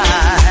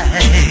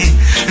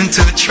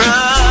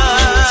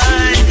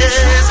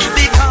 Yes,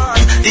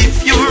 because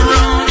if you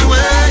run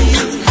away,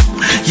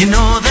 you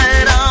know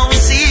that I will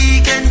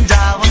seek and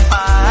I will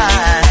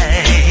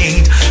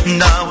find,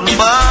 and I will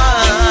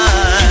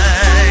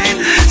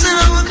find. So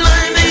I will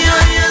climb the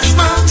highest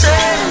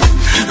mountain,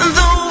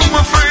 though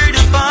I'm afraid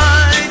to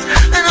fight,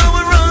 and I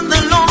will run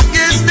the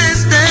longest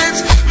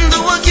distance,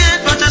 though I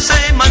can't but to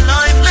save my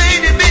life.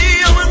 Lady B,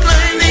 I will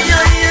climb the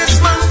highest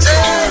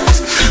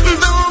mountains,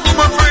 though I'm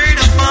afraid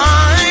to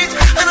fight,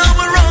 and I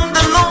will run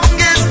the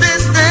longest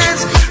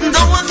distance,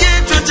 though I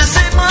can't but to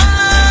save my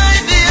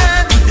life.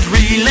 Yeah, it's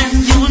real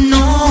and you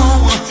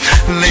know.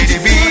 Lady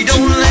B,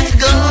 don't let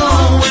go.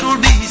 It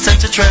will be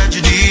such a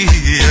tragedy.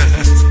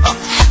 Yeah.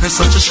 It's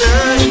such a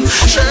shame,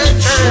 shame,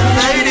 shame.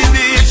 Lady B,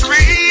 it's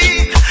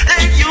real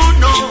and you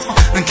know.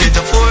 I can't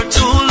afford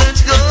to let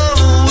go.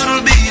 It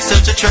will be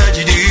such a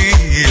tragedy.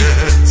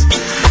 Yes.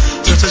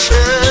 Such a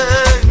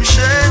shame,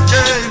 shame,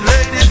 shame.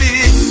 Lady B,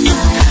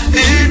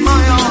 in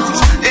my arms,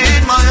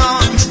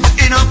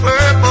 in a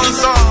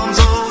purpose arms.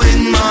 Oh,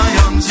 in my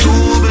arms you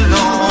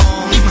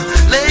belong.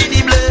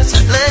 Lady bless,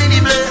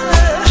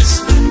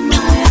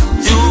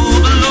 you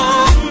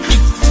belong.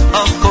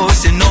 Of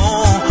course you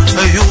know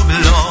you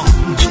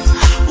belong.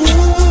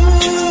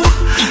 Ooh,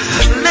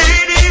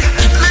 lady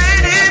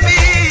B,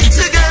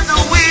 together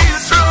we're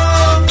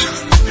strong.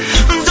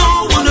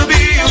 Don't wanna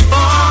be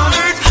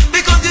apart,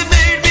 because you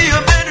made me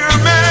a better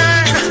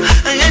man,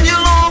 and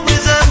you'll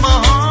always have my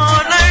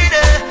heart.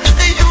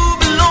 Lady, you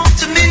belong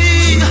to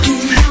me,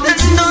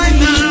 and I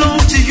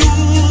belong to you.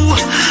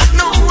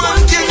 No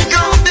one can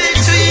come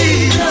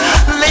between.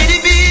 Lady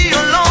B,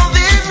 your love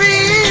is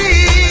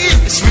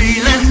real. It's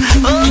real and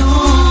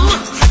oh,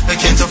 I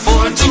can't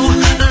afford to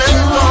let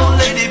go.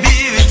 Lady B,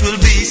 it will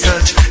be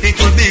such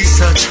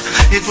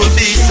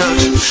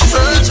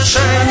a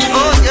shame.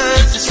 Oh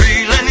yes, it's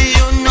real and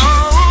you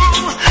know.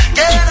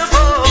 Can't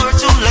afford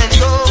to let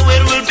go.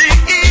 It will be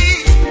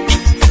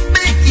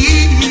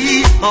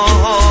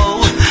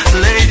oh,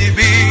 Lady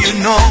B, you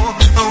know.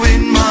 Oh,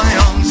 in my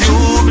arms you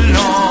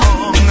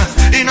belong.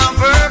 In a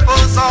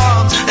purpose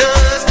arms,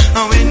 yes.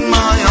 Oh, in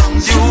my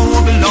arms you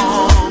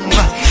belong.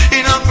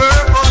 In a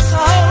purpose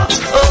arms,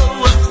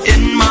 oh,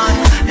 in my,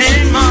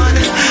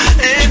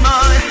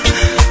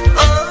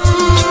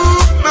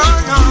 oh,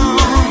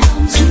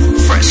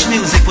 fresh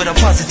music with a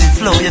positive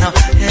flow, you know.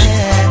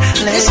 Yeah,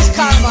 this is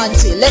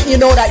Carmonte. Let you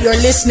know that you're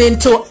listening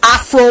to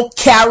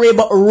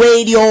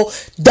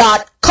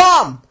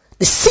AfroCaribRadio.com,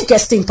 the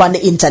sickest thing on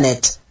the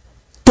internet.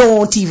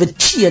 Don't even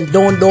change,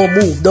 don't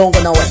move, don't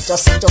go nowhere.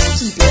 Just keep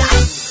it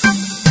out.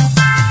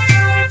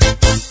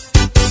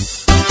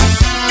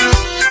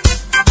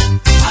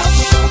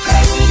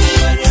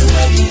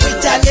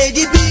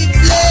 Lady B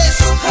bless,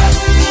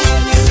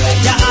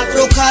 the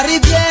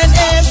Afro-Caribbean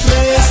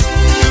Empress.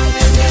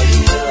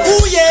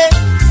 Ooh yeah,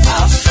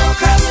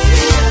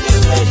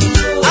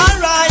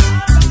 alright,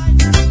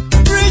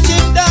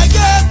 bridging the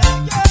gap,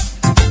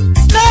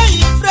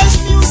 playing fresh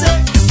music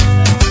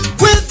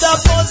with the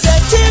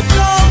positive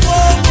flow.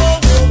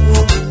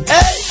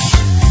 Hey,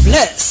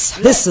 Bless.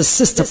 This is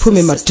Sister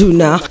Pumi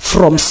Maduna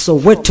from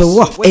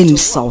Soweto in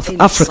South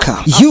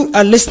Africa. You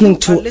are listening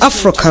to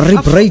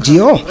Afro-Carib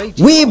Radio.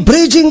 We're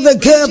bridging the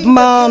gap,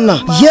 man.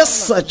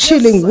 Yes,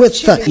 chilling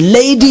with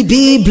Lady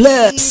B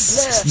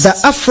Bless, the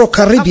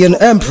Afro-Caribbean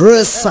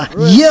Empress.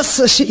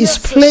 Yes, she is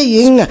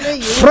playing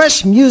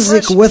fresh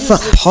music with a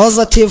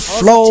positive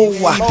flow.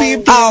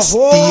 The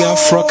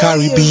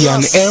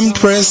Afro-Caribbean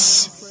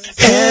Empress.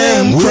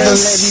 With the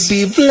Lady B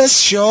Bless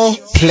show,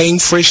 playing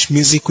fresh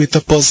music with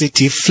a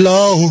positive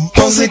flow.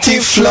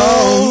 Positive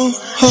flow.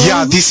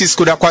 Yeah, this is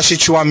Kudakwashi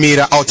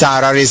Chuamira out of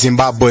Harare,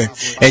 Zimbabwe,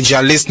 and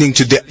you're listening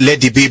to the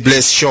Lady B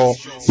Bless show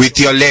with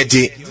your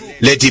Lady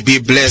B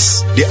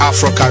Bless, the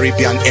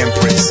Afro-Caribbean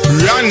Empress.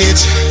 Run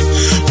it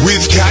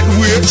with God,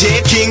 we're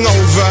taking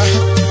over.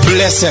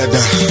 Blessed.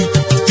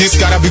 This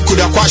gotta be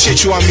Kudakwashi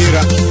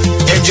Chuamira,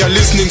 and you're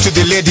listening to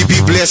the Lady B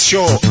Bless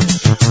show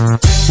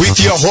with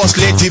your host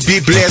Lady B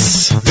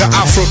Bless, the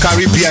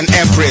Afro-Caribbean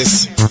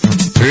Empress.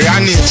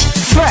 Run it.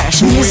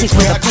 Fresh music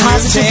with a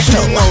positive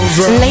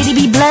flow. Lady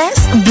B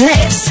blessed,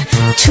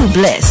 too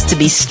blessed to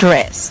be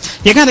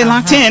stressed. You got it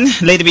locked in.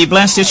 Lady B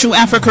Blessed, your true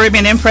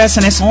Afro-Caribbean Empress,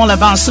 and it's all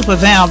about Super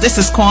Val. This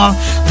is called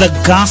The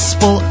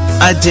Gospel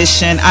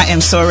edition. I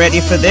am so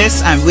ready for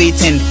this. I'm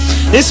waiting.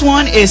 This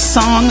one is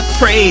Song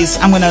Praise.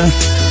 I'm going to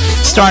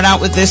start out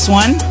with this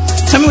one.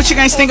 Tell me what you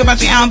guys think about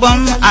the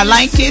album. I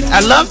like it. I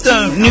love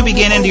the New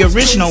Beginning, the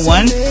original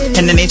one.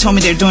 And then they told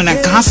me they're doing a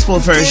gospel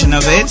version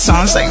of it. So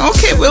I was like,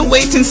 okay, we'll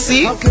wait and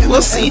see.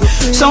 We'll see.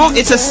 So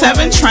it's a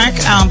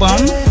 7-track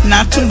album.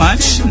 Not too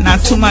much.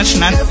 Not too much.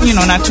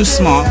 Not too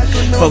small.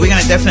 But we're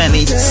going to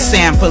definitely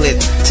sample it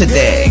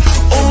today.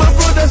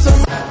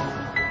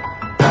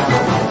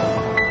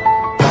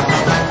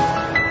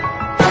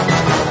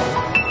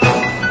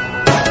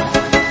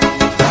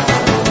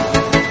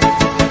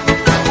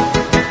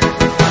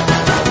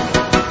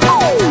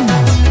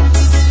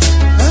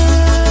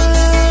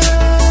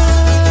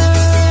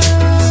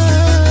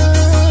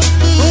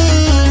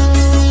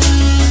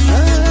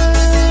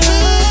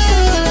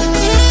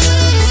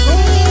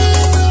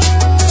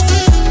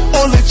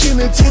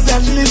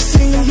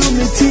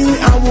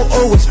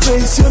 Always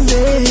praise your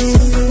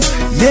name.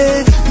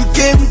 Yeah, you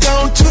came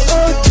down to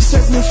earth to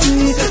set me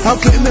free. How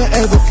can I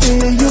ever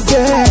pay you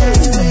back?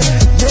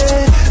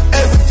 Yeah,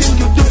 everything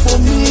you do for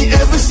me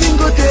every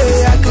single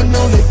day, I can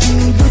only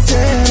give you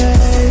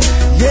thanks.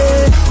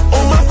 Yeah,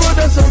 all my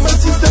brothers and my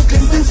sisters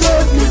can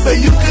desert me, but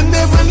you can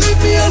never leave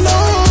me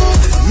alone.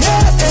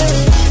 Yeah,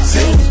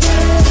 sing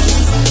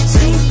praise,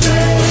 sing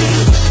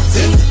praise,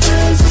 sing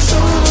praise the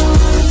song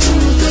to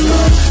the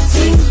Lord.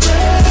 Sing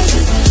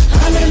praise,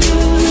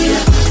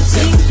 hallelujah.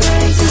 Sing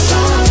praise the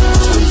song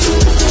to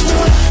the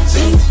Lord.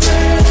 Sing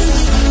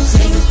praise,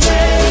 sing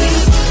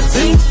praise,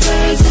 sing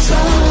praise the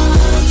song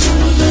to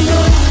the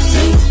Lord.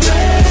 Sing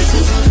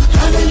praises,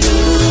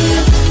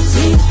 hallelujah.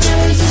 Sing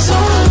praise the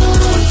song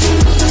to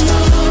the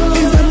Lord.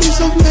 In the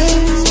midst of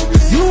men,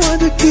 you are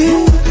the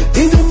King.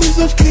 In the midst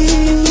of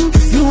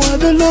kings, you are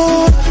the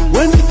Lord.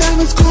 When the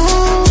darkness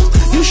comes,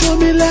 you show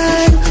me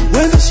light.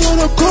 When the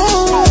sorrow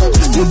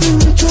comes, you bring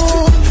me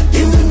joy.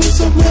 In the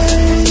midst of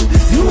men,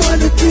 you are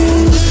the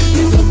King.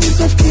 In the midst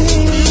of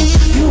kings,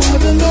 you are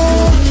the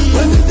Lord.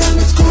 When the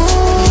darkness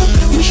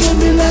comes, you show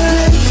me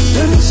light.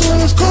 When the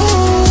sorrows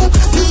come,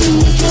 you bring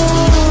me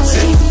joy.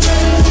 Sing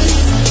praise,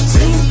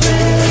 sing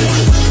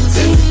praise,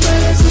 sing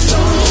praise the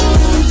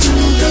song to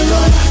the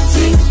Lord.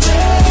 Sing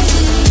praise,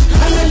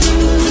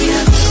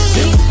 hallelujah.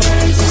 Sing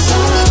praise the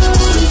song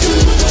to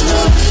the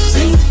Lord.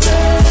 Sing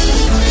praise,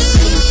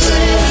 sing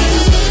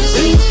praise,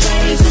 sing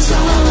praise the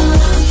song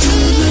to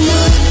the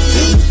Lord.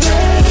 Sing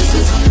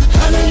praises,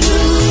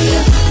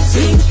 hallelujah.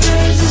 Sing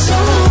praise the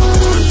song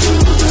to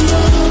the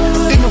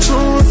Lord. In my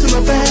front, in my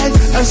back,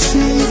 I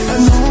see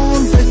and know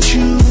that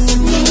you.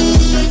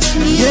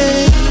 Yeah,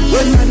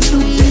 when I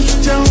look deep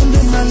down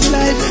in my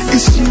life,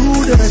 it's you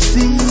that I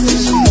see.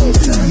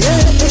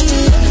 Yeah.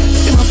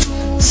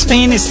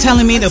 Spain is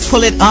telling me to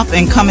pull it up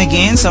and come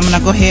again, so I'm going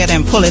to go ahead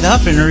and pull it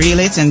up and reel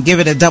it and give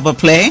it a double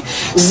play.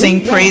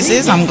 Sing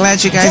praises. I'm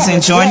glad you guys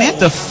enjoying it.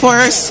 The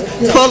first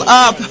pull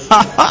up.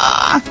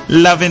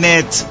 Loving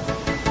it.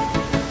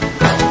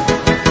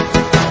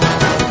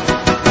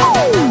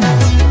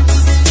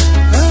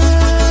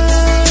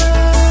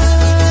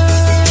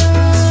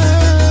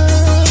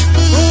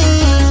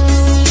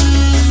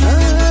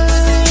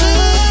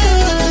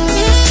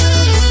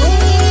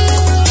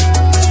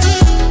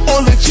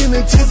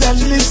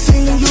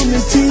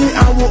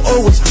 I will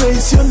always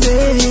praise your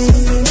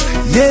name.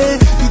 Yeah,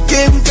 you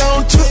came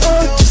down to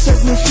earth to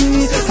set me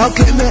free. How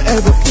can I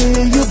ever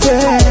pay you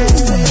back?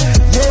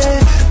 Yeah,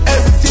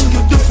 everything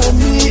you do for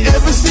me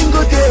every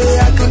single day,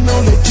 I can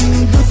only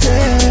give you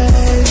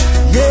thanks.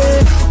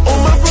 Yeah, all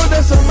my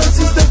brothers and my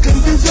sisters can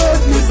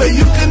desert me, but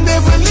you can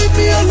never leave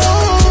me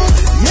alone.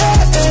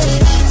 Yeah,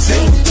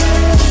 sing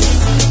praise,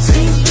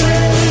 sing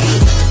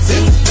praise,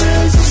 sing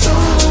praise the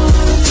song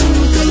to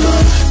the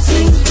Lord.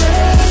 Sing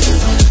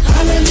praise,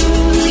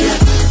 hallelujah.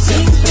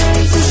 Sing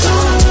praise the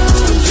song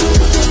to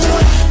the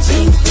Lord.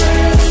 Sing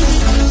praise,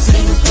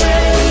 sing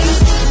praise,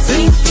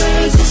 sing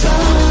praise the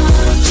song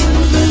to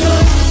the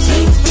Lord.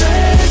 Sing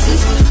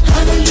praises,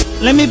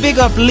 hallelujah. Let me big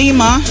up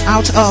Lima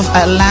out of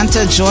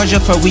Atlanta, Georgia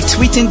for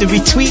retweeting the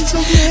retweet.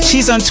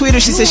 She's on Twitter.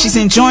 She says she's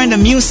enjoying the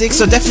music,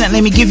 so definitely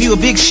let me give you a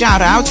big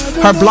shout out.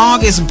 Her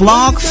blog is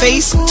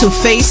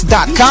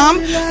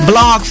blogface2face.com.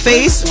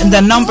 Blogface,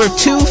 the number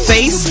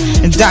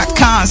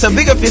 2face.com. So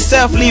big up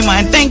yourself, Lima,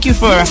 and thank you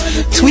for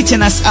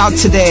tweeting us out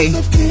today.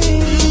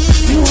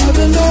 You are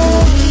the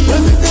Lord.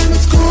 When the time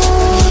is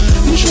gone,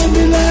 you show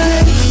me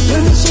light.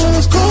 When the soul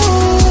is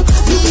gone,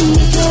 you bring me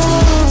joy.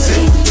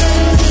 Sing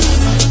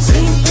praise,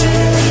 sing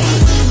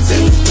praise,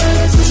 sing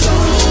praise the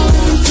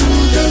song to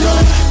the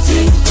Lord.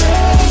 Sing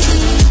praise,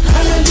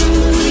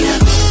 hallelujah.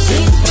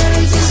 Sing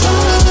praise the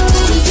song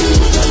to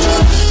the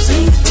Lord.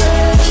 Sing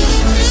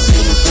praise,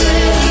 sing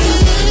praise,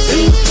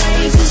 sing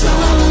praise the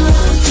song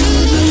to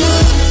the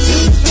Lord.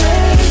 Sing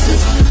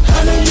praises,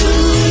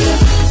 hallelujah.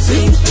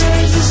 Sing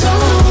praise the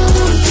song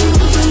to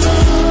the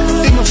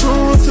Lord. In my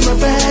front, in my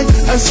back,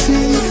 I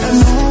see and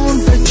know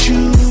that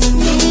you.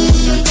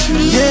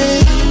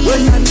 Yeah,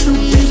 when I look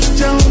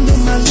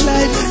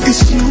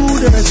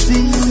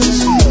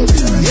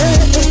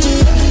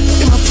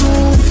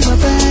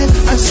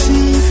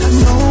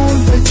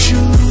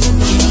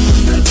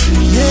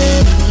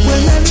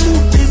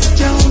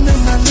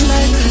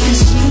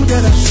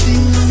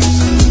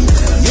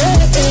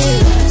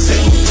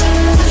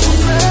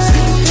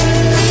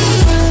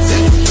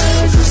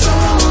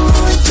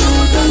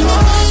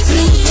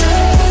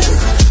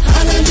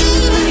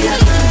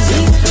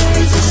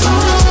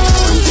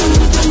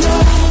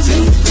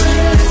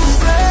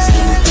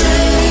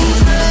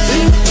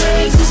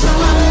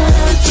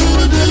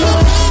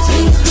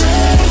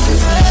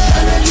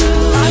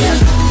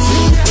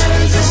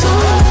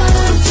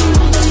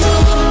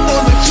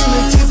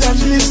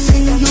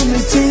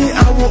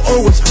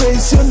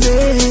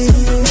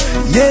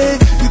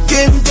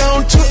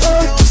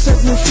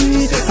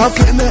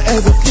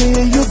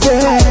say you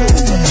there.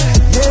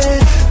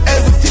 Yeah,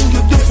 everything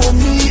you do for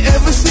me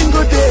every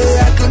single day,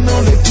 I can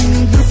only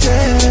give you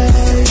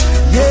thanks.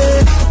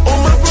 Yeah, all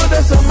my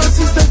brothers and my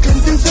sisters can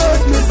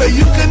desert me, but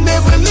you can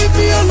never leave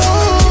me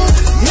alone.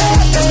 Yeah,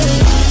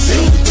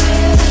 sing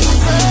praises,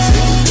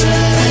 sing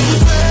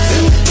praises,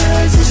 sing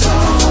praises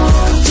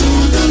all to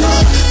the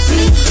Lord.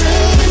 Sing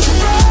praises.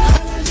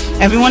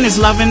 Everyone is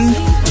loving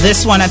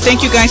this one. I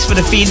thank you guys for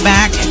the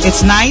feedback.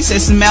 It's nice,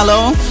 it's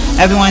mellow.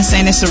 Everyone's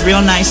saying it's a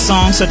real nice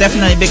song, so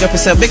definitely big up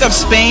yourself. Big up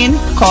Spain,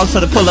 called for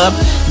the pull up.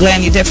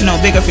 Glenn, you definitely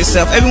know, big up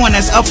yourself. Everyone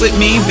that's up with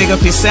me, big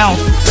up yourself.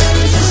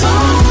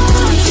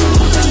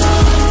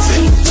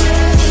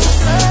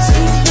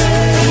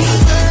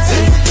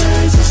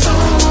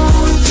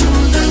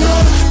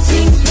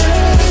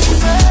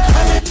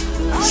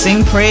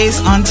 Sing praise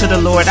unto the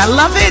Lord. I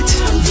love it.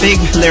 Big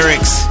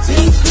lyrics.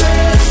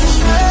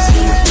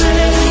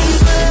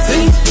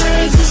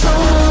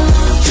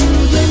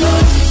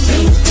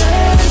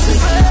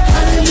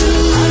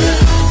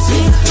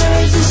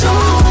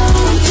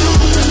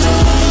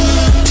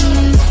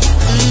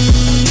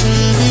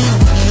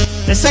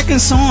 The second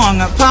song,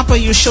 Papa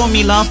You Show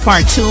Me Love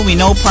Part 2. We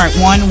know Part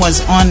 1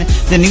 was on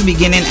the New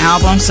Beginning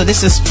album, so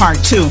this is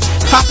Part 2.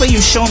 Papa You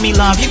Show Me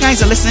Love. You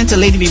guys are listening to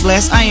Lady Be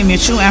Blessed. I am your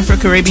true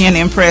Afro-Caribbean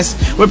Empress.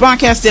 We're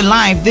broadcasting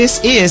live. This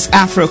is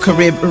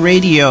Afro-Carib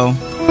Radio.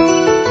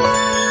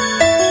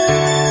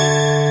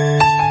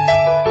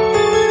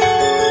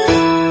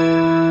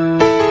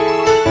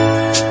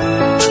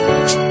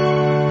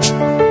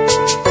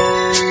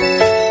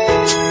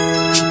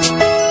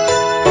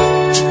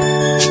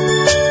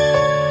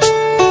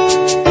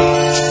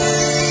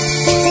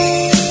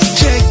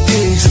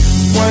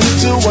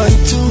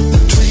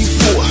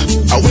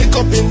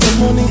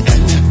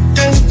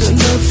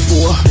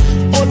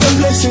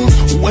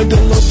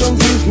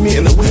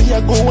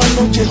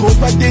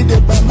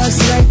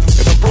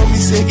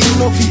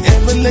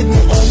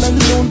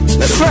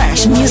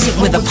 Fresh music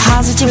with a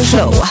positive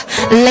flow.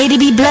 Lady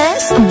Be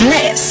Blessed,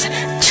 blessed.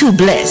 Too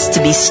blessed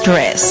to be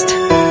stressed.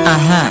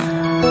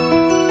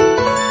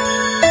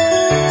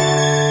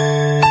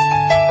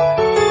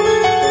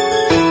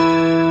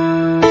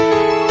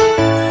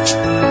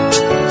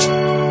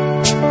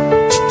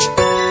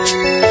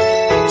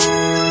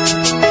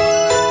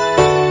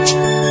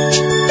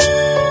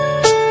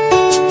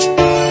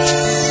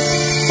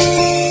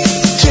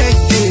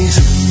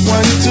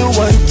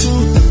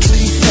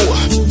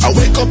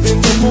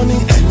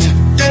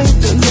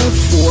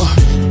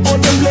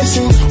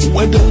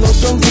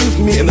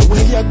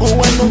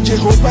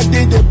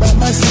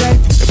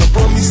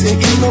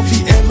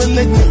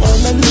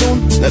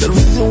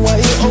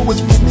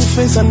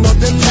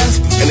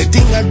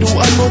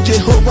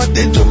 Jehovah,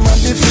 they do my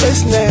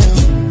face now.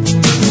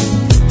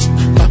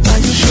 Papa,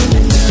 you show me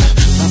love.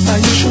 Papa,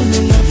 you show me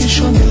love. You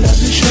show me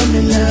love. You show me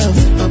love.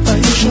 Papa,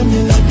 you show me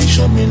love. You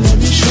show me love.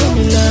 You show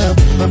me love.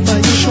 Papa,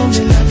 you show me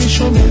love. You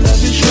show me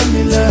love. You show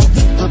me love.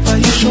 Papa,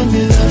 you show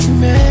me love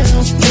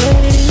now.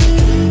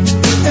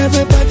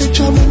 Everybody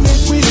join me,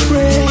 make we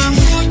pray.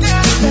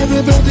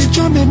 Everybody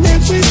join me,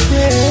 make we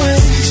pray.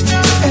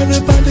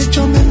 Everybody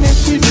join me,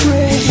 make we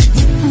pray.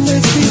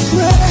 Make we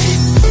pray.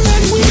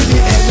 Make we do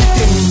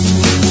everything.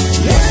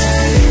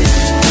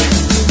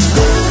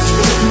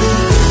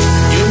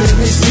 You make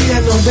me see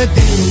another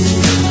thing.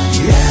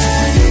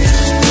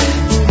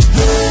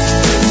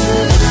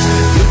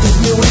 You took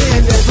me where I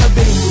never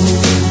been.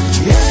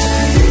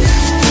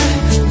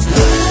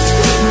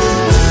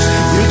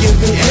 You give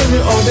me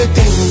every other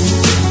thing.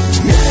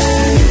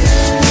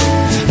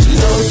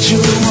 Lord, you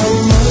are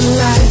my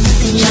life.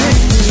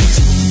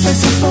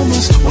 First and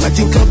foremost, when I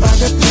think about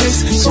the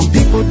place, some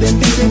people they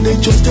living, they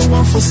just don't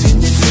want to see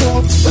me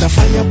fall. But I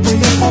fire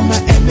prayer on my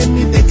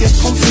enemy, they get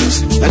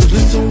confused. That's the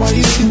reason why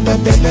you see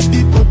Babylon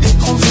people, they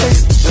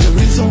confess. That's the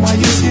reason why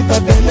you see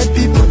Babylon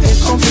people, they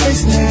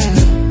confess now.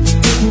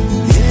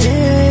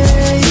 Yeah.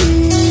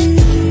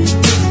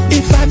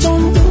 If I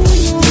don't do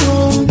you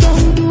wrong,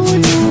 don't do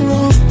you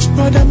wrong.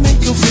 Brother,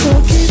 make you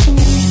forgive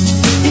me.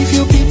 If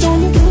you be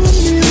don't do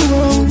me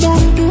wrong,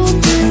 don't do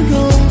me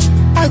wrong.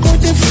 I got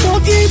to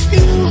forgive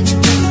you.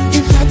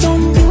 If I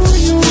don't do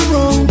you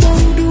wrong,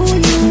 don't do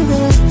you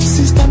wrong.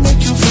 Sister,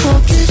 make you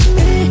forgive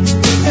me.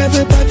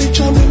 Everybody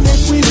join me,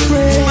 make we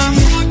pray.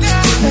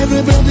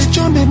 Everybody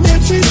join me,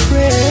 make we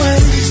pray.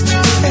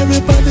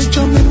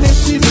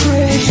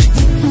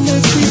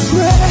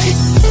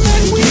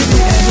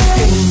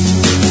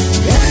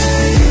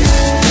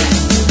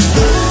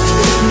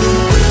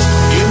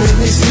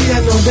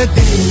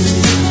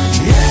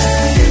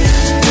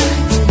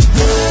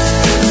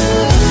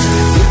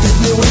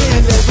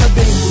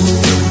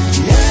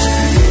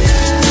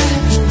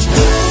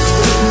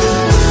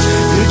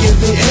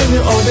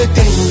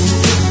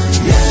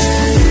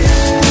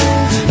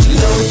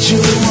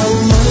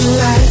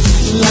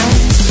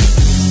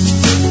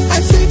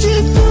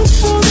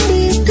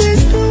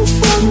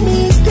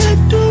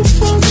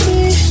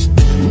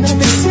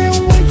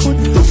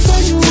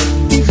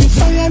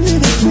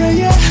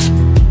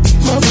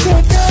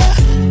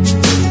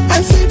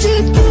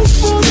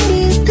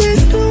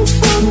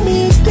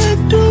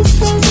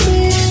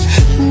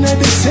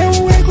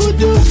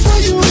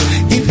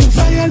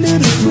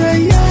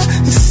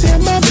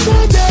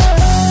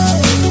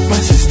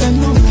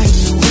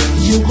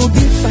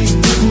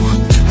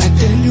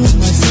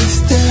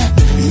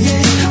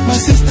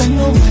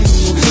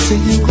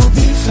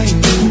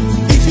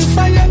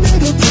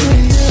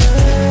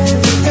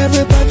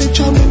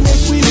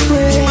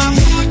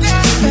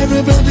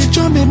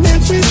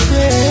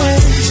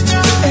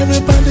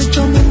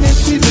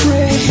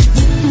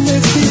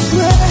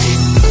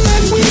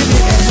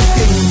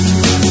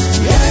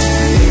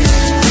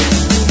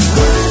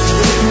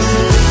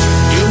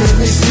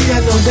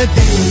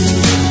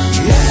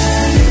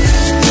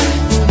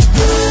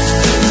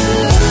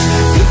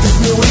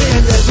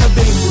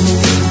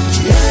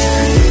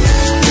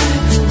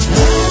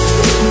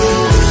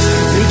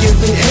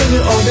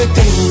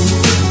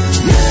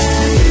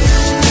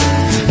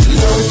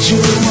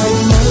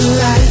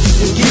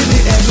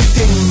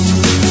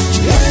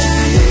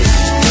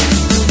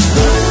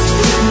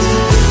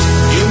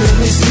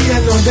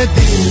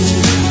 You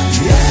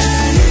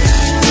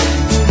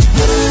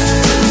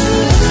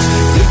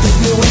take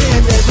me where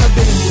I've never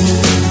been.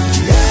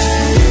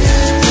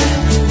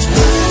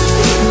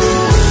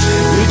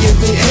 You give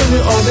me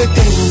every other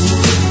thing.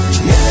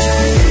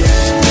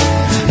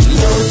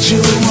 Lord, you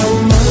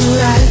are my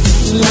life.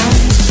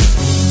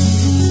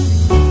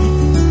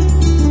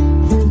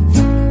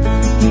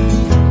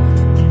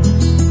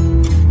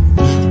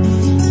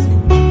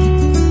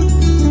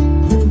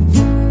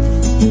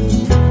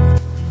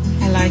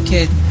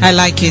 I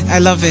like it. I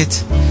love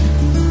it.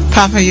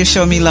 Papa, you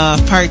show me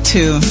love. Part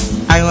 2.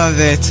 I love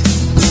it.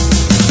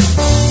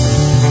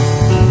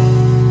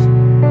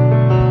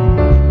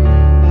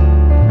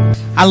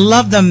 I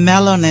love the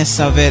mellowness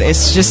of it.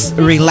 It's just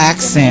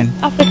relaxing.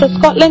 Africa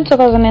Scotland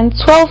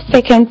 2012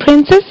 Second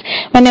Princess.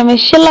 My name is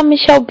Sheila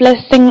Michelle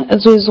Blessing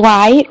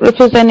Zuzwai,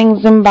 representing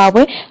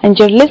Zimbabwe, and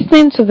you're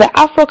listening to the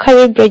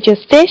Afro-Carib radio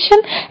station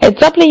at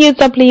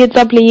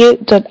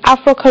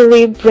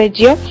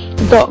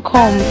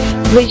www.afrocaribradio.com.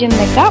 Bridging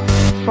the gap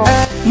from...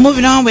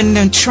 Moving on with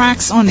the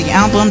tracks on the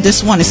album.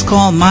 This one is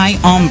called My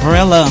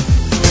Umbrella.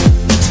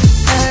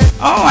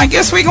 Oh, I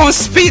guess we're going to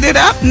speed it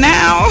up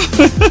now.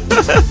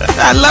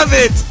 I love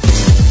it.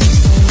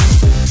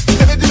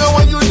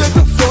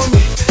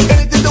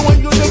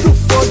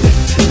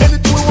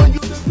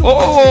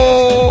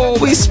 Oh,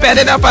 we sped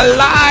it up a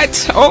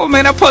lot. Oh,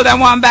 man, I pull that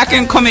one back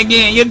and come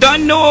again. You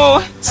don't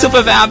know.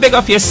 Super Val, big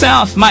up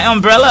yourself. My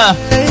Umbrella.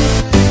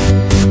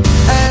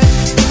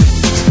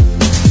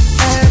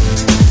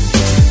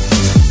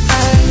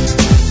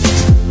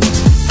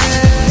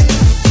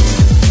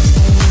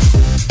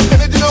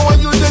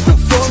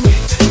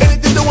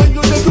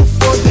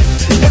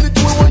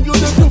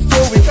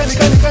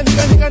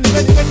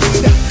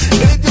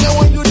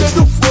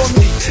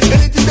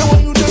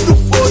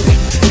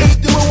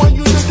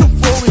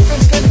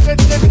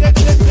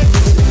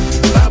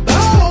 Baba,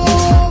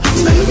 oh,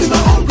 now you be my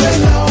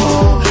umbrella,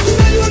 oh.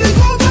 Now you the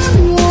cover,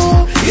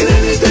 oh.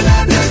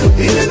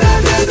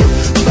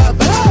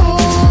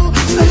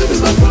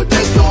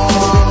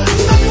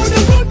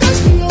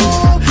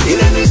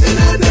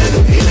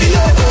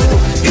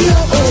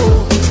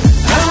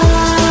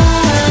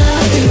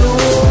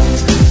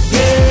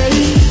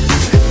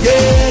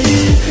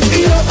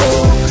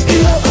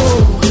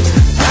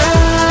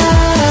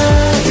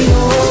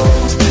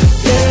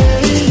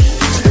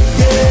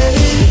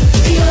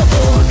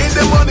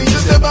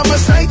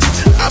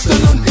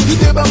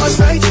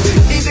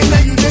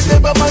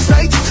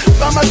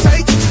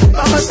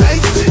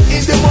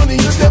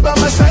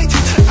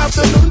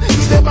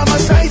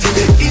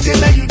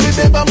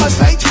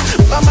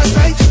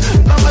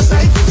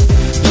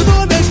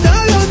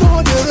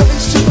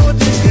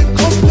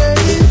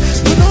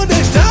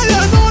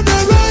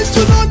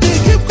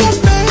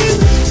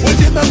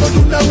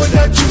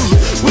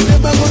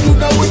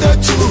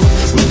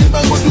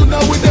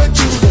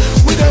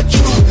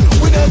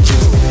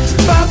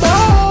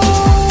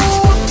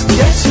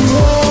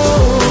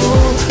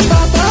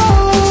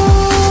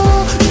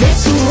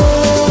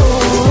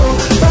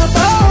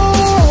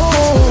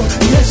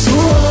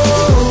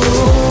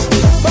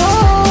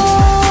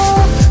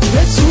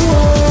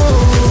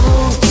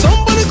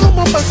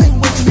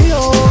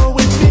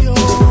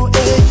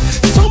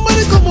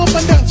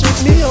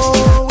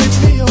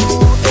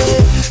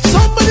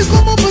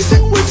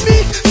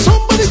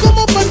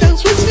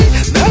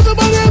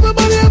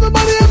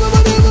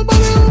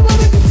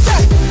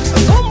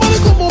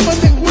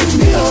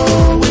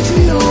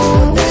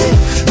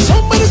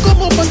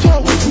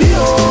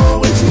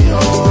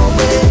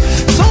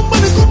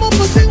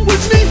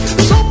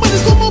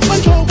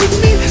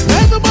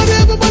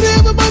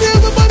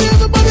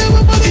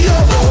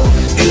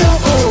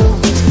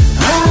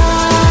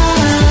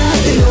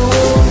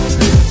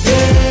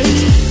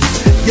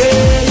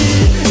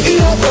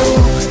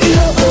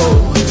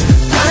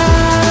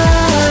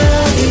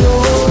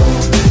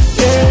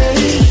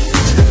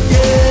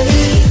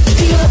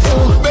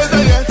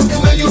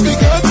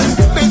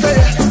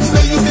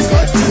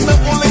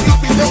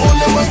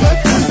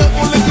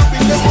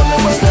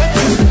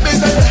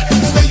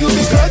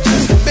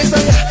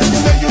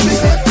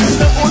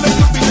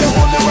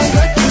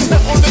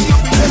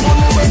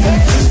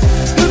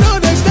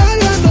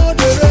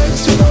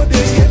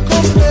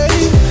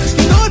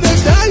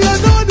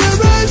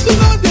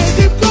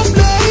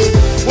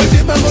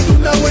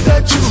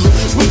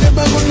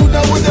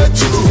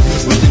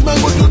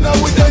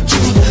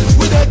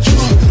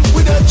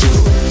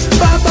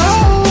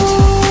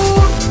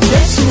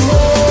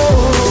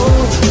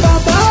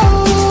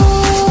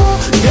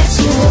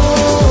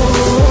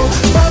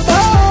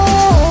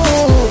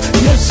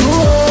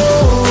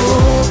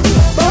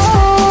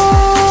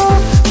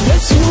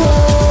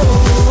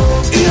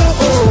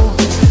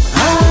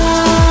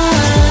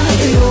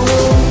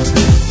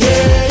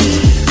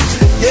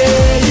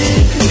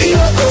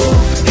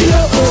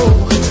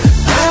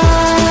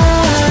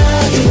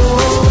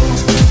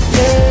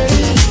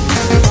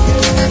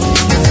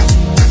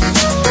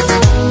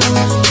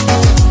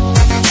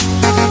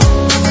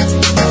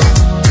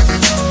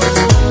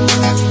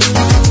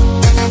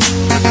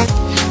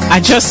 I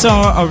just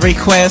saw a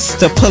request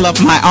to pull up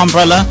my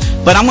umbrella,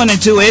 but I'm going to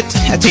do it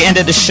at the end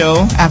of the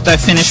show after I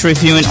finish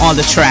reviewing all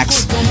the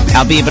tracks.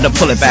 I'll be able to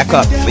pull it back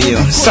up for you.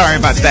 Sorry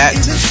about that.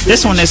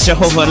 This one is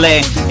Jehovah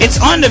Lay. It's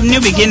on the New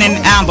Beginning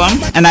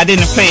album, and I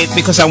didn't play it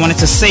because I wanted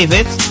to save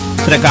it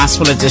for the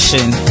gospel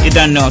edition. You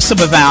don't know.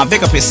 Superval,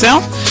 big up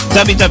yourself.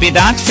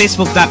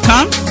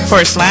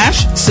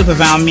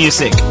 www.facebook.com/Superval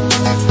Music.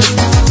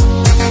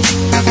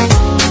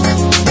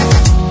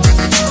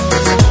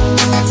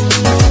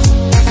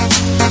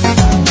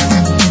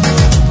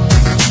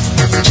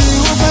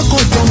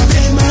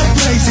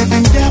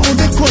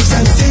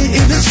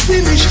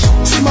 Finish.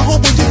 See my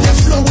hope into the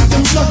flow with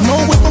them blood. No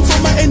weapon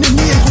from my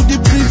enemy I could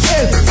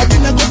prevail. I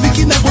been a go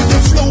begin I got the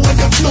flow of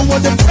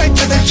the pride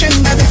and the chain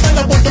and the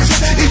fire about the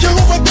flow. It's your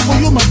over for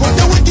you, my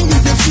brother, waiting you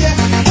the fear.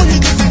 All you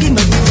got to do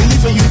now is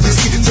believe and you the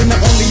see. So not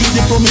only you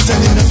the promise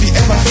and enough you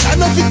ever fail. I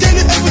know if you tell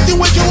you everything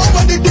what you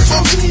over they do for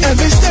me.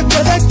 Every step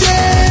that I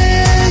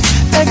take,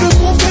 every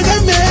move that I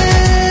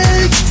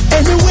make,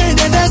 anywhere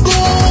that I go,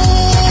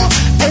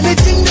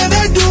 anything that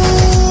I do.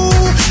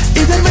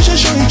 If the measure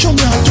show you show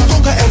me how to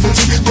conquer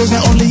everything, cause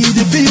not only you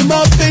the feel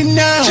my pain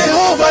now.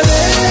 Jehovah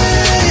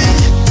Lay,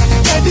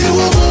 Daddy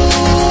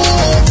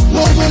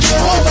Womo,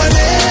 Jehovah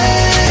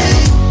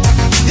Lay.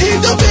 He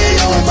don't pay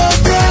all my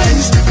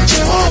price.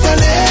 Jehovah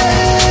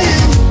Lay,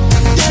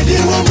 Daddy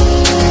Womo,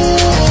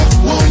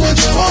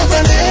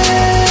 Jehovah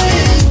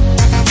Lay.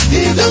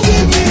 He don't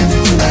give me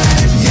new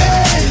life,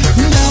 yeah.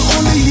 Now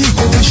only He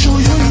gonna show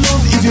you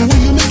love. Even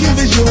when you make a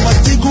vision, I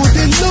still go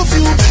they love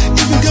you.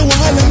 If you get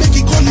wahala, make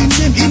it call him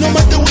name. It no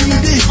matter when you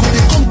dey, go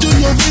they come to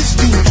your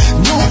rescue.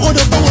 No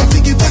other power,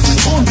 biggie but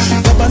his own.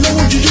 Baba now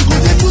what you do, go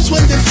they lose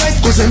when they fight.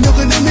 Cause I'm not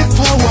gonna need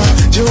power.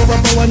 Jehovah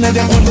power, now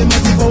they only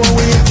mighty power.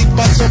 Where you kick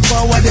parts of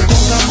power, they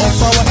conquer of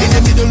power. In the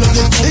middle of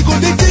the storm, they go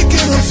they take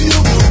care of you.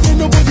 When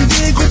nobody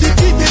they go they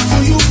be there for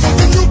you. For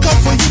they look out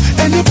for you,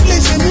 any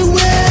place,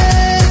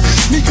 anywhere.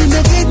 Make you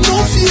not get no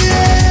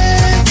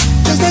fear.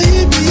 Cause now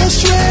He be your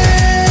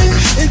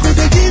strength. They go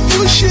they give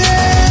you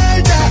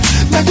shelter.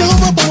 Now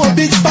Jehovah power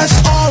big past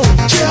all.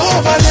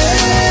 Jehovah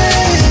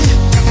Lay,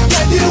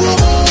 Daddy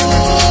Womo,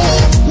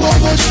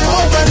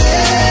 Jehovah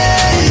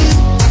Lay.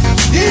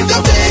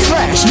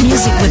 Fresh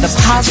music with a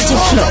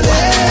positive flow.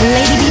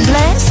 Lady be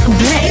blessed,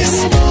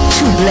 blessed,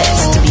 too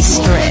blessed to be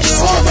stressed.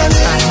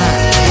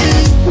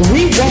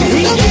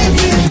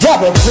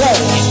 Double play.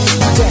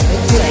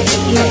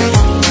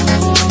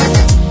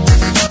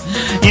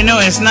 You know,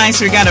 it's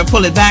nice. We got to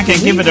pull it back and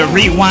give it a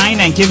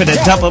rewind and give it a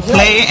double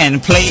play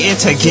and play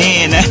it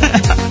again.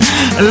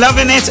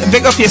 Loving it.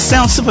 Big up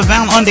yourself,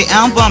 Superval on the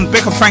album,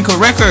 Big Up Franco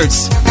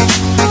Records.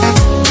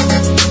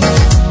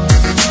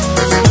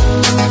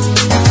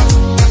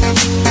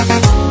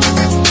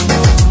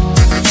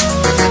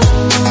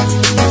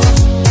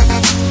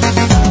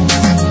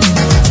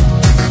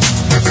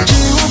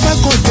 Jehovah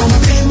God don't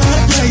pay my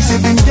price.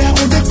 I've been there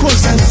on the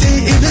cross and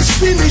say it is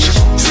finished.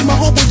 See my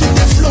hope into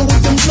the flow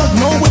with them blood.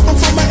 No weapon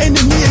from my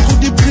enemy I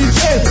could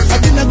prevail. I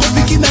been a go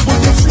begin I got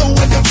the flow of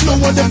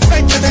the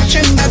pride and the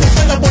chain and the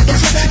fire about the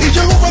flow. It's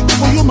Jehovah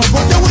for you, my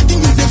brother,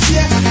 waiting you the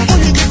fear. All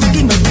you get to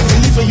do now is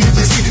believe and you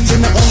the see. So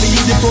not only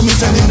you the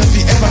promise and enough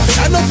you ever fail.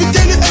 I know if you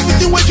tell you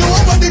everything what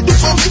Jehovah they do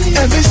for me.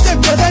 Every step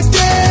that I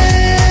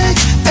take,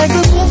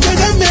 every move that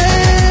I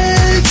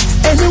make,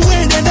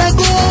 anywhere that I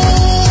go,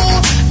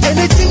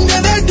 anything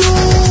that I do.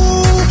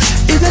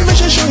 If the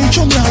measure show you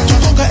show me how to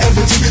conquer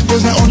everything,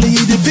 cause not only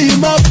you the feel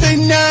my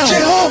pain now.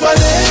 Jehovah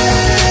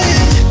Lay,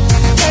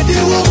 Daddy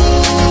Womo,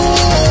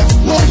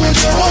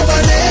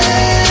 Jehovah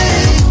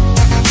Lay.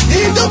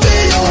 He don't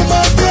pay all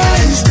my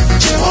price.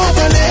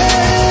 Jehovah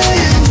Lay,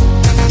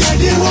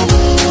 Daddy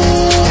Womo,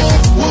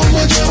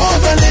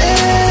 Jehovah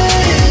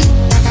Lay.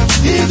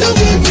 He don't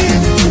give me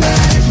new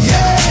life,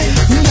 yeah.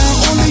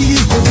 Now only He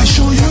gonna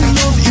show you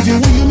love. Even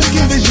when you make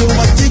a vision,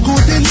 I still go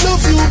they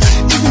love you.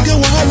 If you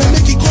get wahala,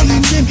 make it call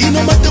him name. It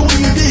no matter when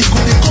you dey, go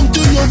they come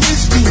to your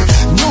rescue.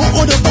 No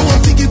other power,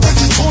 biggie but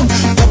his own.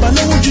 Baba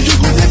now what you do,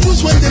 go they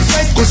lose when they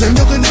fight. Cause I'm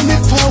not gonna need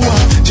power.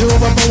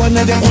 Jehovah power,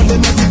 now they only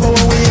mighty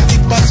power. Where you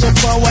kick parts of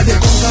power, they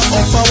conquer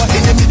of power.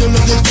 In the middle of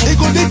the storm, they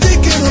go they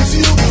take care of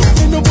you.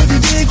 When nobody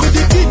they go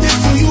they be there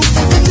for you.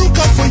 For they look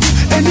out for you,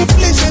 any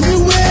place,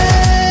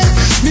 anywhere.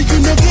 Make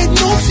you not get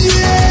no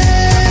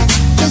fear.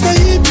 Cause now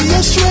He be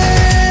your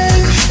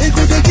strength. They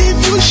go they give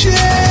you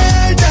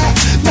shelter.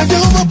 Now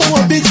Jehovah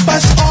power big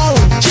past all.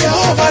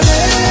 Jehovah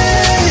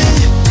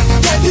Lay,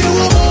 Daddy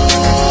Womo,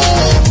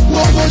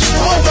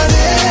 Jehovah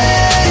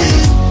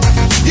Lay.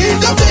 He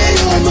don't pay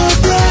all my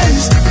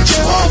price.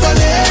 Jehovah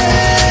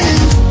Lay,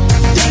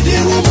 Daddy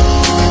Womo,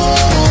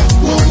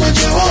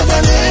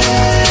 Jehovah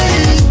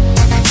Lay.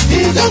 He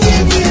don't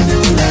give me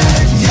new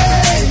life,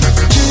 yeah.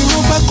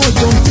 Jehovah God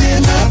don't pay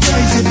my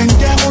price. He been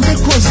there on the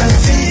cross and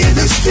say it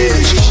is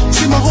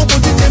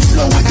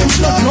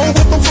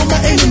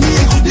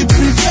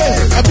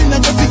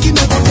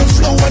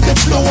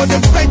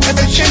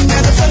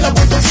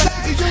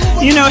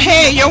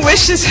Hey, your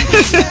wishes.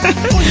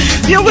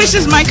 Your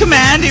wishes my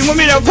command. You want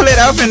me to pull it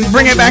up and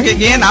bring it back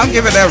again? I'll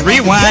give it a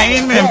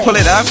rewind and pull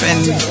it up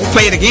and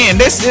play it again.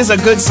 This is a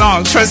good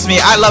song. Trust me,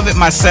 I love it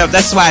myself.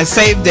 That's why I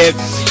saved it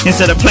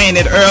instead of playing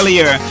it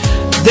earlier.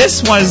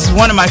 This was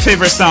one of my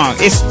favorite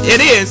songs.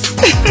 It is.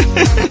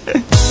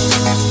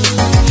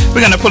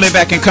 We're going to pull it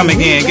back and come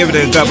again. Give it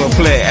a double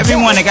play.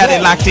 Everyone that got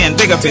it locked in,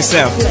 big up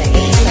yourself.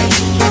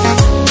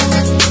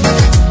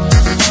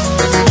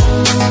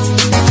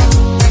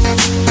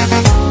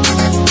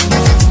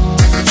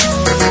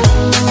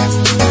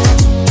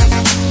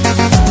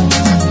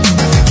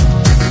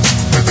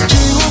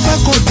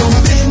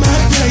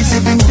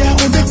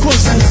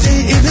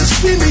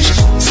 Finished.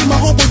 See my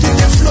whole body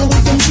they flow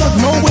with them blood.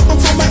 No weapon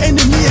for my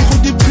enemy, I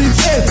could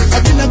prevail. I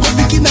been a go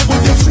begin, I go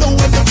the flow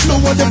with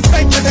the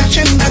pride, with the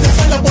chain, and the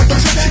fire about the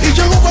fire. It's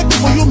your over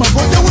for you, my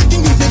brother.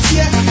 Waiting you the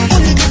fear.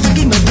 All you got to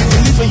do now is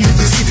deliver you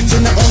the seed.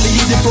 So not only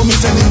you the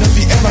promise and enough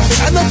you ever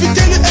fail. I know if you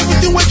tell you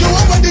everything what you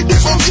over they do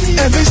for me.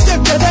 Every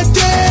step that I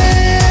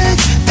take,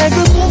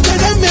 every move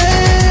that I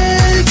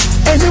make,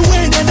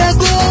 anywhere that I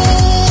go,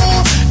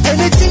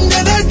 anything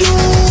that I do.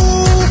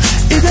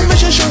 It's a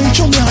mission show you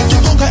show me how to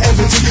conquer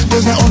everything.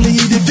 Cause not only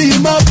you the feel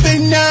my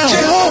pain now.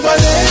 Jehovah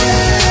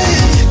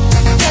lay,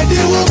 Daddy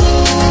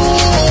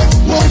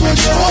woman,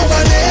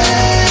 Jehovah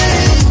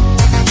lay.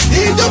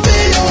 It don't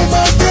pay all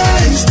my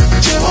price.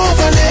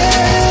 Jehovah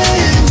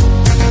lay,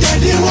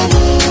 Daddy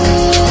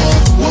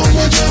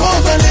woman,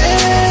 Jehovah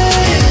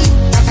lay.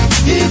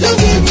 It don't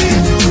give me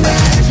new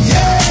life,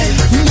 yeah.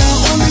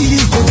 Now only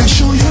he could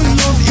show you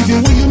love.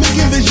 Even when you make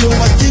a video,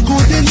 I take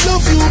good they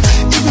love you.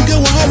 Even get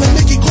wahala,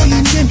 make it call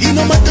him name. It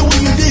no matter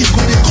when you day,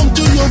 could they come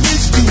to your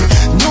rescue.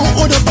 No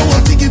other power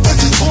take it back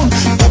his own.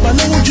 Baba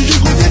now what you do,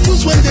 go they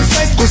lose when they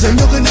fight. Cause they're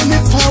not gonna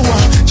need power.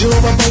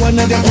 Jehovah power,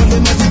 now they only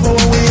mighty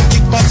power. Where you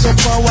kick backs of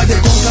power, they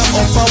conquer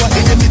of power.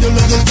 In the middle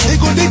of the day, they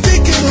go they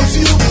take care of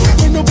you.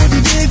 When nobody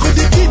there, go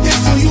they be there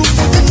for you.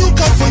 For they look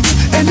out for you,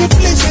 any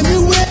place,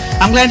 anywhere.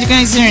 I'm glad you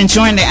guys are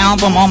enjoying the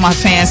album. All my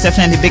fans,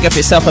 definitely big up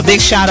yourself. A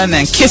big shout out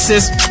and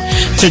kisses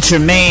to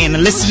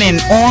Jermaine, listening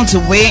all the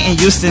way in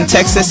Houston,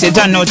 Texas. You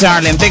don't know,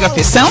 darling, big up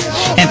yourself.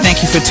 And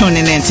thank you for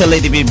tuning in to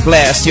Lady Be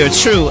Blessed, your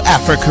true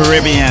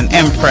Afro-Caribbean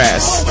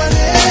Empress.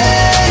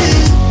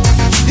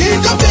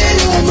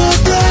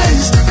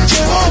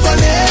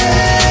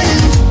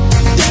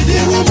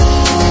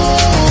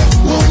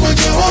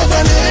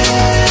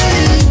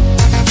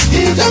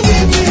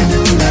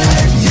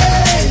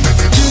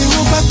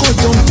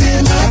 Don't pay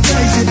my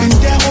price. They've been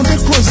there on the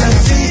cross and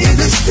say it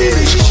is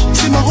finished.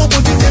 See my whole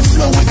body they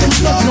flow with them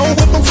blood. No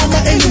weapon for my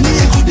enemy,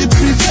 I could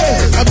prevail.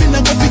 I've been a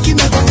go picking,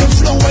 I got the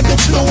flow with the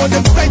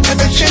pride, and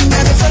the chain,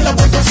 and the fire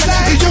about the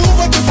fly. It's your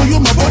over for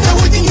you, my brother.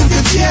 Waiting you the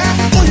fear.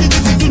 All you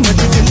got to do now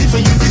to deliver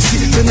you the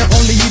seed. Then not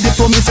only you the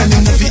promise and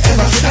enough you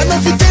ever fail. I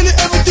know if you tell you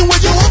everything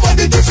what your over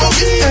they do for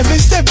me. Every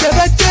step that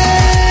I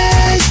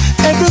take,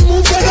 every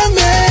move that I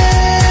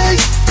make,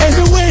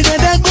 everywhere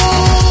that I go,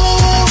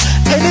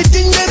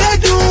 anything that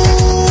I do.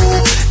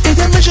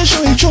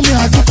 Show me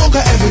how to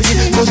conquer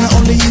everything. Cause not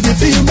only you the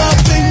feel my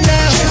pain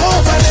now.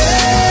 Jehovah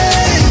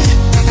lay,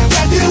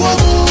 Daddy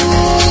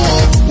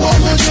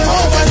woman,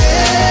 Jehovah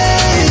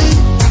lay.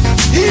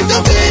 It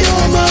don't pay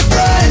all my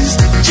price.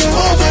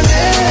 Jehovah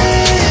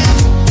lay,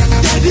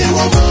 Daddy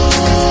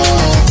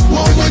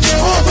woman,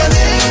 Jehovah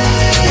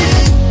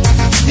lay.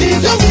 It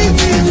don't give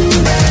me new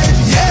life,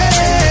 yeah.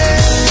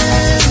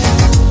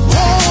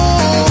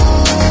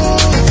 Oh,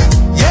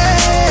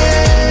 yeah.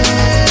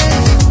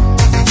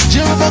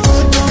 Jehovah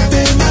God.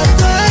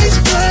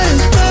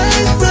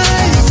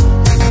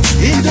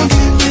 Don't give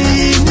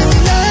me no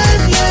life.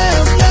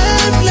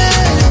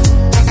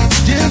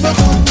 Never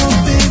gonna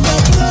be my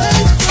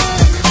life.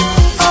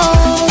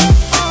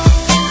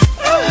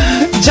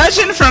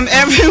 Judging from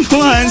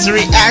everyone's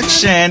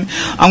reaction,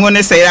 I'm going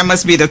to say that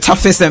must be the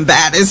toughest and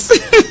baddest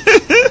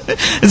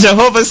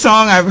Jehovah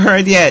song I've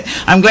heard yet.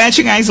 I'm glad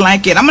you guys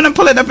like it. I'm going to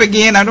pull it up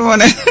again. I don't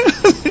want to.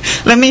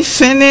 Let me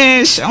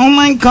finish. Oh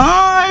my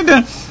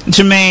God.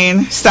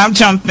 Jermaine, stop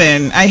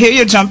jumping. I hear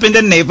you jumping.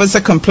 The neighbors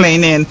are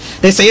complaining.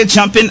 They say you're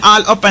jumping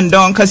all up and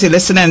down because you're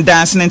listening and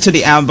dancing into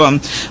the album.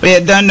 But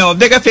you don't know.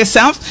 Big up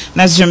yourself.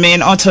 That's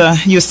Jermaine out of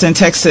Houston,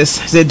 Texas.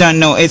 They don't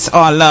know. It's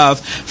all love.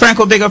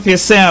 Franco, big up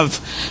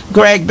yourself.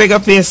 Greg, big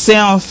up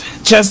yourself.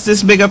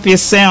 Justice, big up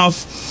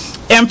yourself.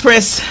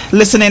 Empress,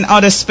 listening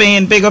out of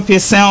Spain, big up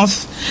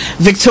yourself.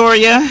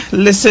 Victoria,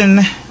 listen,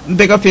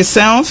 big up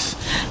yourself.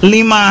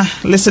 Lima,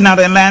 listen out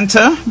of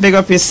Atlanta, big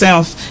up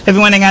yourself.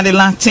 Everyone that got it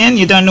locked in,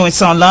 you don't know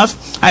it's all love.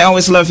 I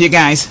always love you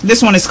guys.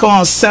 This one is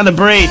called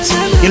Celebrate.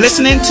 You're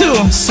listening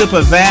to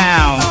Super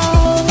Val.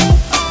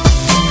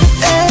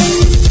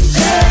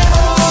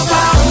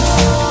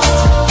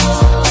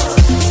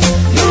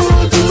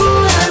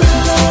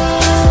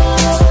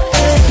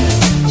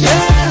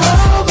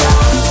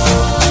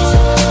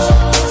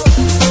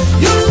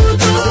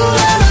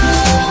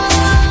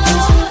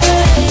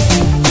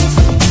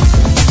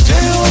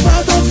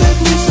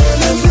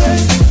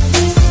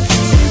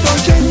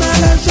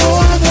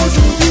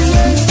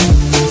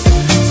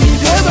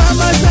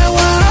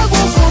 I go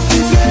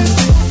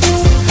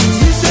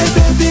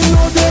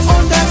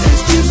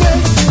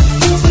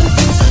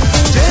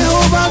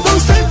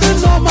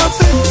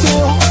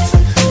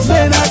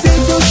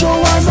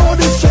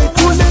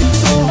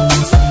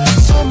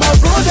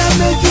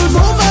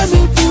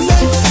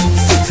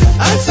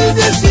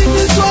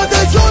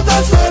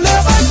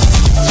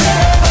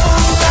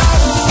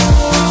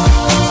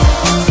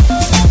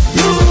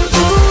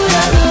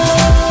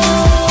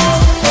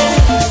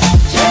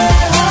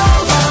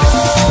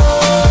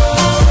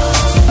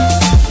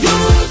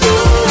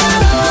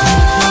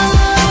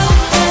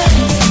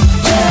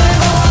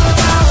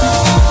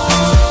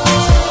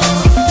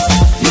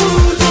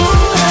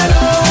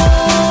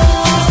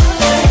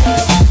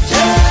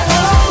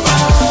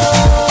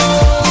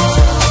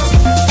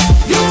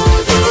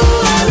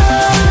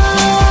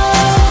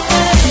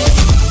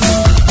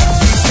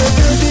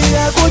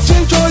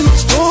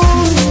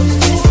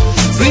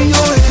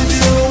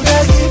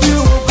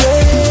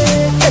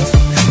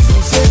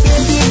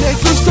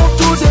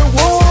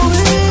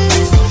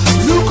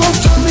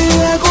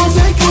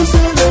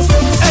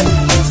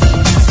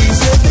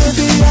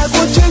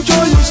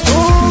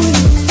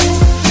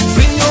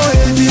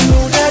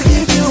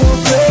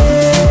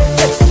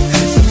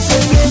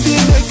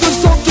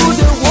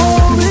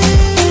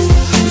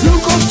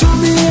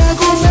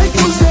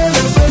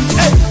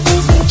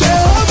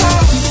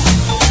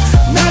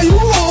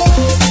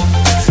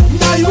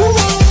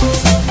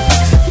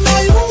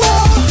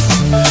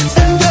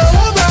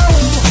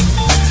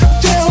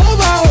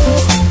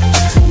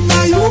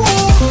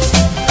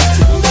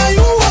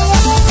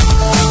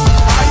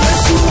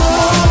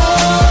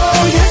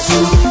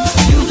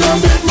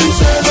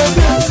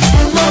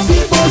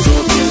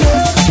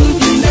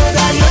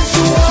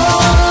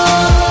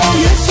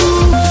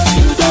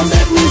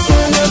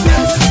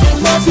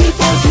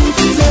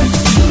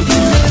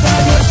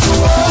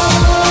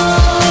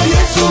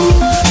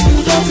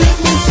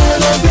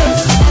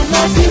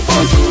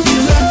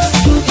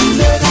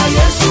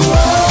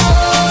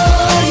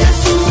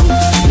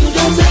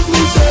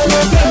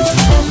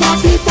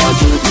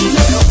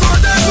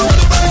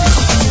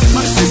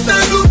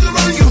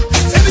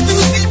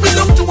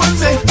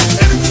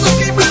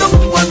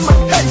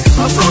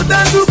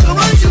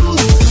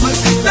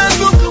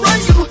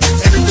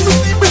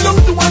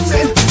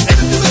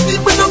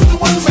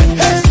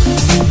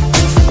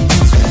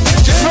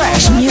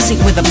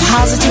music with a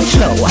positive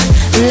flow.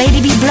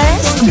 Lady be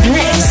blessed,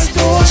 blessed,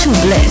 too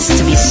blessed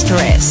to be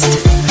stressed.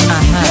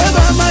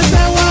 Never mind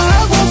how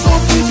I go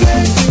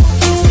complicate.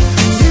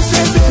 He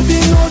said, baby,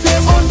 no, they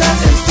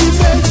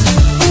underestimate.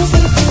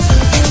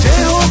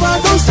 Jehovah,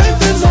 don't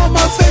strengthen on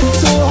my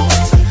faith, oh.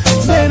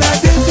 Man, I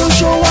did to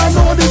show I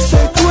know this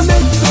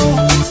speculate,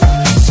 oh.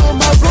 So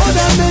my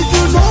brother make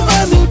you know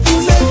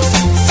manipulate.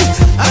 See,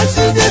 I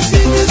see they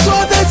see me, so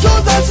they show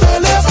that's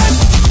relevant.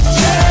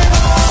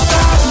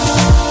 Jehovah,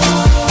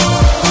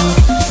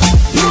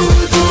 you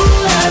do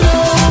it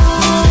all.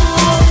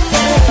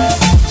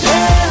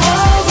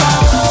 Jehovah,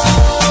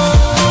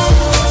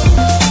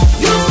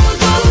 you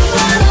do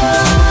it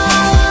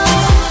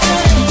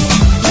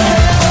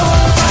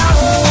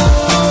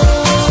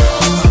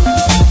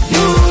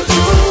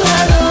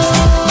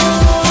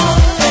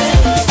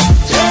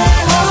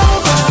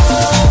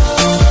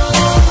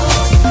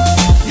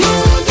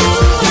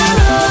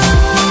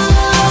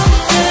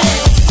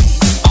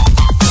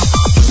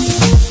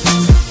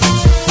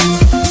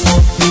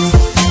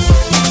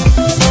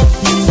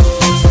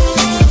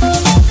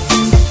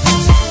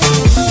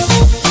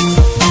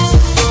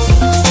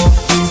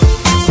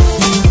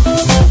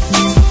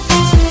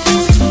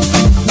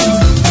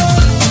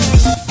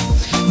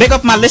Big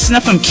up my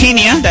listener from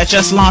Kenya that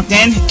just locked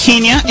in.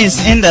 Kenya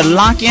is in the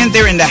lock-in.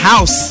 They're in the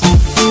house.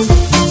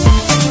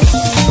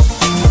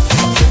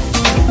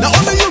 Now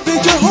only you be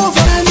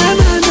Jehovah, na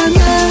na na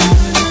na.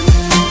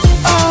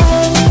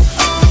 Oh,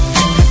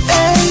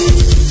 hey,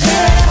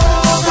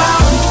 Jehovah.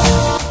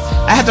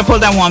 I had to pull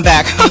that one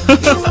back.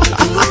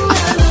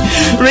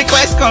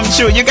 Request come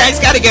true. You guys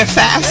got to get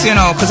fast, you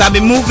know, because I've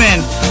been moving.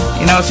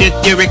 You know, if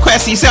you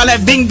request, you see all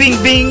that bing, bing,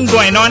 bing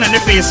going on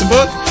the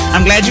Facebook.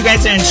 I'm glad you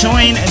guys are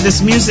enjoying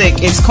this music.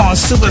 It's called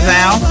Super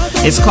Val.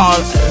 It's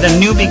called the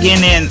New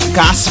Beginning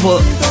Gospel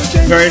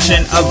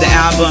version of the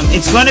album.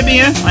 It's going to be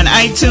on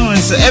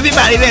iTunes. So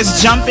everybody that's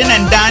jumping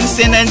and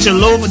dancing and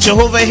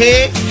Jehovah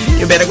here,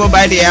 you better go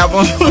buy the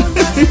album.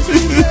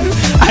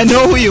 I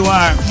know who you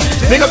are.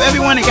 Big up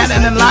everyone that got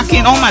in and lock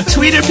in. All my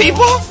Twitter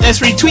people that's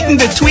retweeting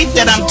the tweet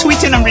that I'm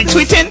tweeting and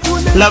retweeting.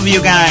 Love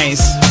you guys.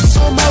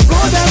 So my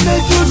brother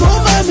make you know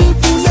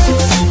manipulate.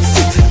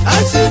 See,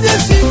 I see they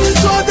see me,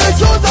 so they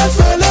show that's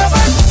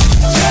relevant.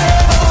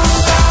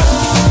 Jehovah,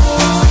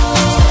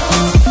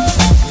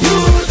 you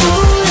do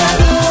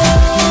it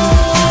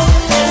all.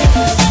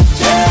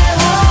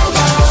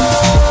 Jehovah,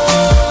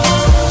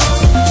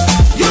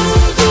 you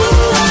do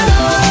it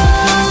all.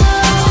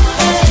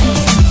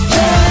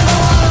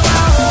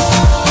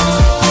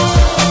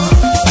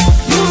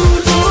 You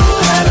do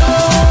it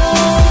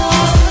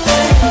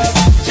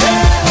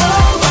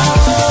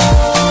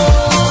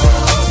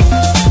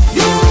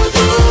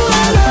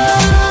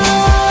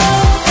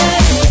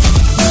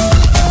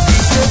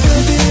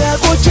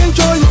change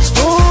all your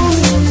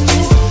story.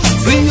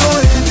 Bring your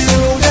heavy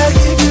load, I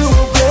give you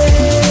a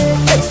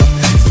break.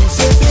 He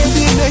said,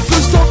 baby, make you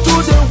stop to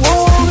the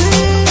worry.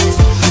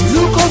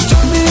 Look up to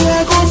me,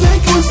 I go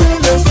make you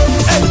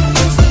celebrate.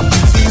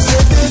 He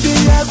said, baby,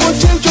 I go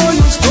change all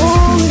your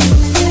story.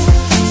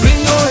 Bring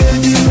your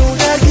heavy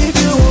load, I give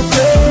you a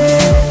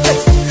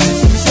break.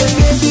 He said,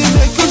 baby,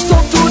 make you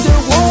stop to the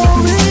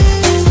worry.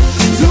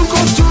 Look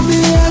up to me,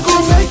 I go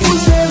make you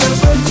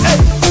celebrate.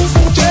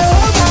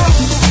 Jehovah,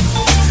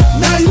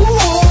 now you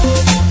are,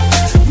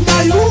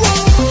 now you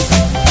are,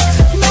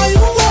 now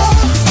you are,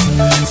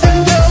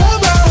 and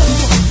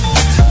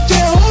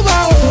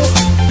Jehovah,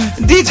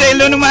 DJ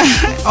Lunuma,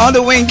 all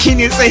the way in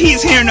Kenya, say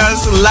he's hearing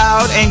us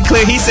loud and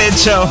clear. He said,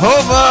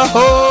 Jehovah,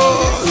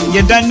 oh,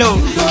 you don't know.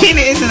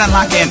 Kenya isn't a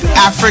lock-in.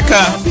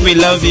 Africa, we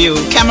love you.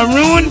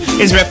 Cameroon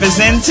is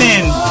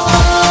representing.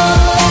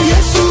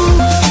 yes, you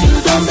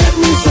don't make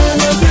me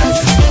celebrate.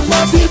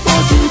 My people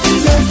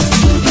jubilate,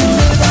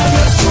 jubilate,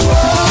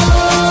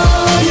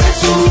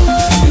 yes, you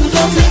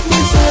don't make me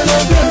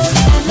celebrate.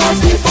 My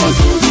people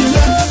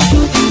jubilate,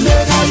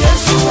 jubilate,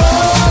 yes, you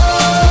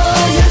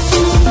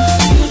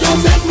don't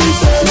make me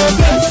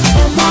celebrate.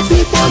 My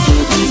people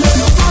jubilate.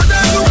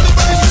 Brother, look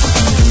around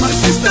you. My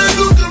sister,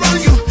 look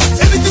around you.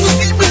 Everything you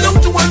see belong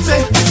to one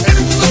day.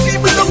 Everything you see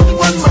belong to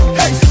one man.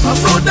 Hey, my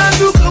brother,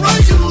 look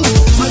around you.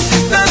 My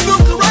sister,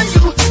 look around you.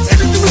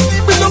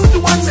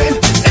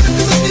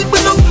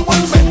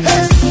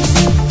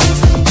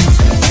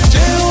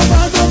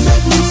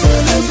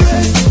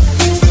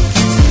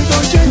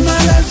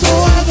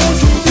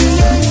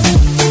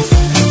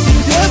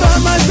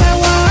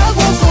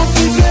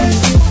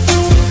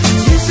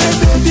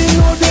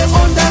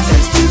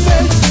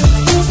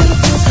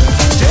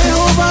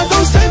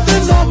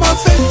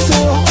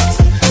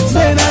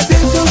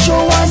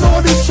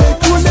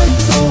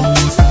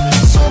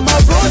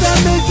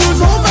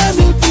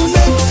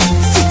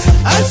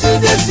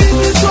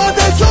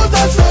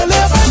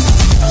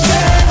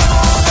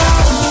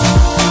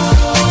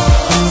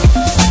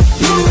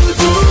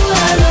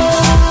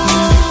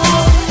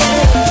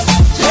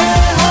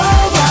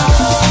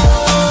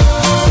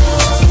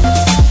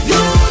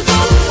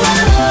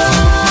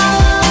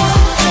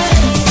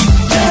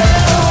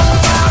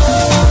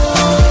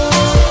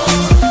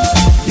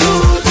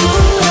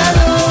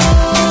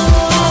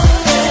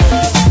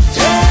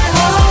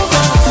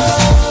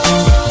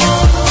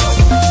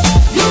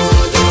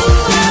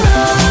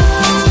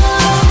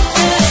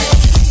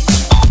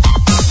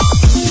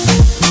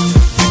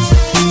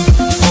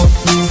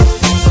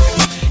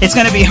 It's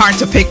going to be hard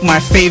to pick my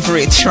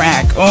favorite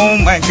track. Oh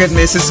my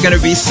goodness, it's going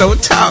to be so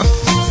tough.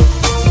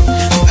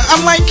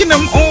 I'm liking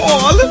them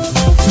all.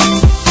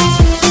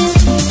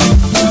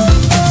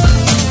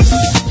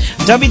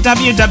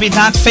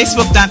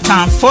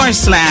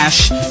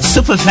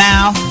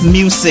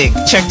 www.facebook.com/SuperValMusic.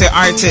 Check the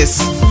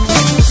artists.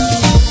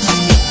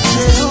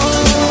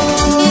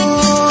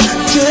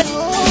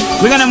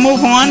 We're going to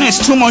move on. There's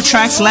 2 more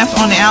tracks left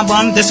on the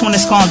album. This one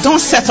is called Don't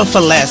Settle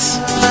for Less.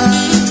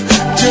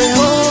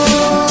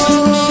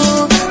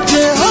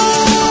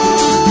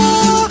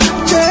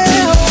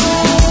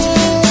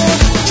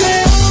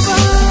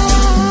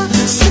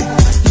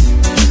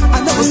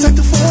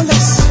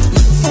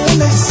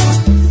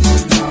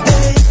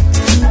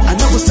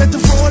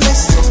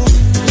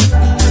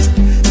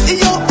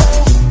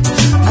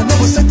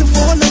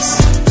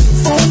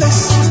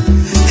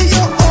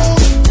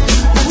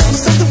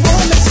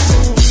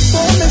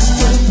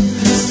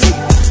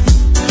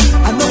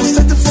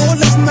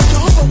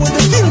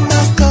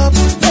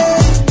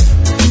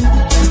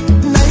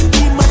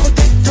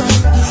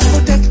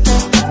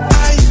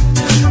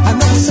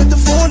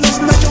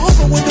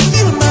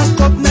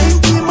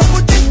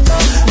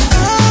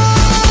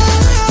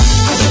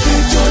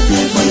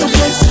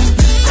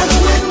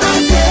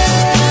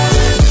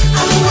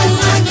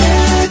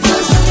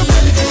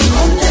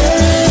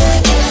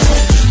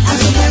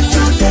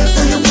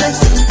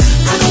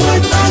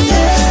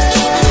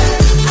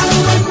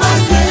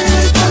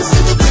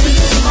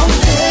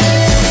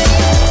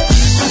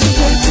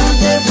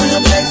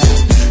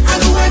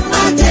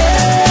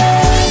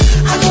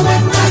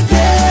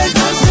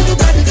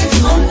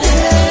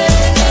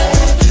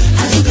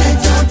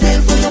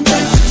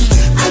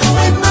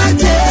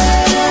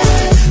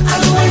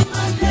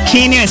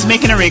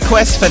 Making a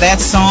request for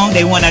that song.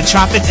 They want to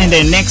drop it in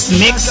their next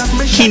mix.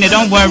 Keena,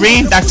 don't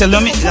worry. Dr.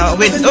 Lumina,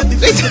 wait.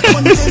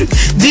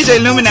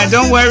 DJ Lumina,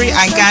 don't worry.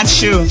 I got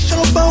you.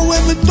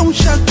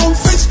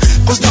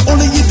 Cause not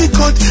only you be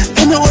God,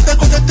 any other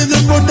God that tell your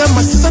brother,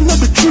 my sister, not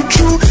be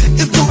true.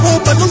 If you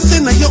hope, I don't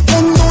say now your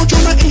own no,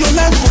 Jonah in your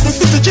life, but if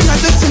you change your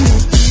destiny.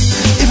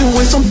 Even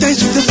when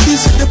sometimes you the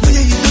face with the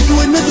prayer, you don't do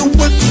another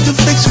work with the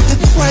flex, with the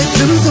cry.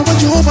 The reason why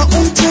Jehovah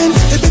on time,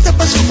 a better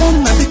pass you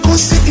on now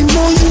because say he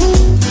know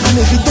you. And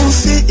if you don't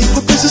say it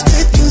could place you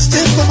straight,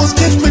 instead focus,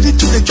 get ready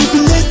to the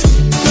jubilate.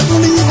 Not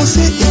only you will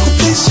say it could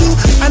place you,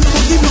 and I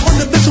will give you all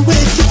the best way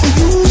it for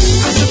you.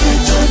 As a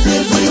great joy,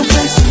 pray for your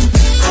blessing.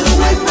 I don't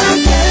wait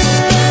my day.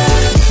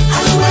 I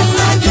don't wait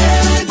my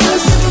day.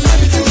 Just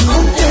everybody gets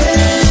on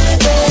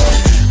day.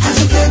 As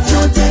a great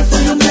joy, pray for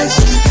your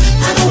blessing.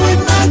 I don't wait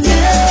my day.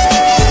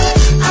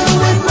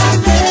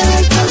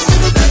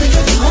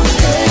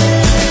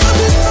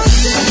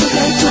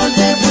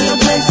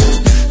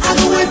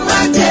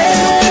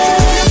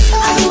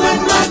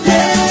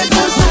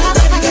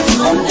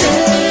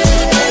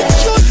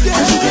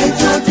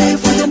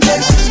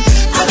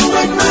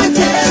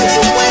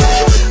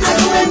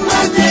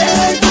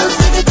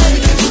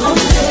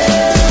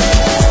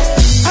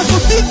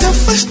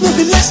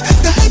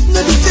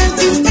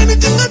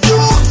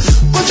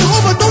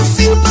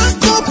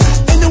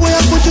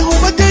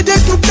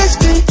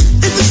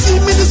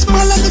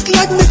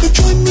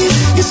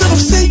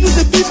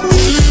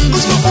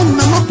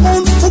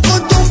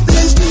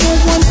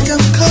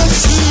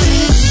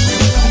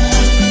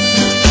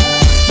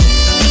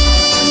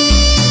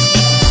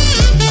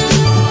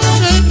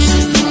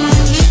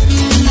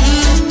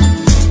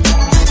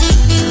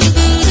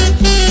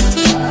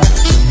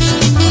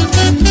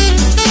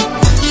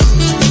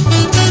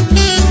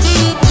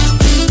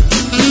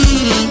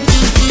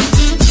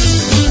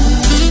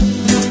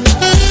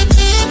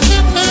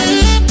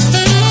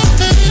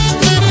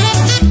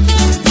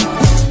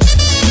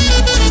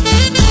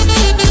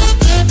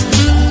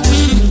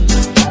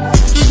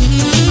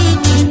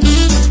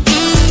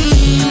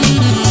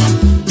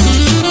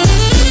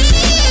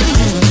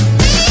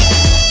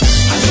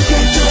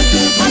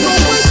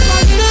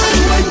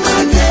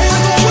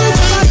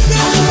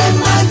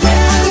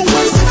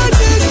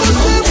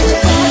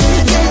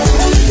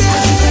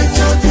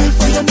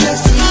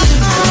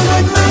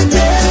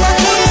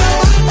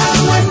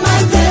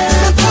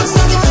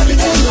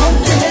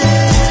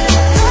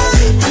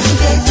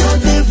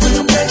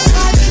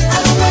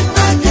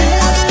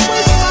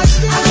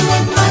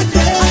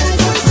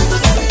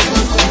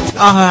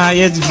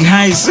 Yeah,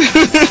 guys,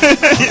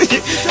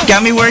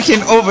 got me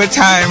working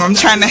overtime. I'm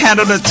trying to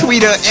handle the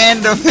Twitter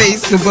and the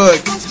Facebook.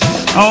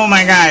 Oh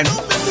my God.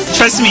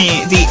 Trust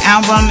me, the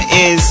album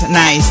is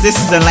nice. This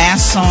is the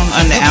last song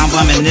on the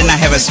album, and then I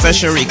have a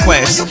special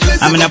request.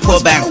 I'm going to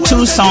pull back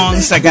 2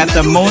 songs that got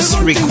the most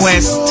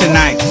requests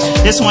tonight.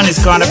 This one is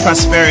God of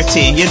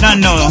Prosperity. You don't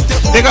know.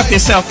 Big up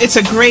yourself. It's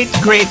a great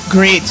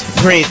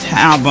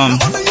album.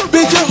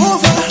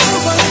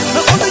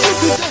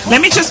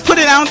 Let me just put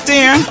it out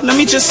there. Let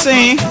me just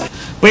say,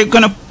 we're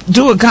going to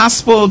do a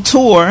gospel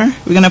tour.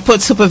 We're going to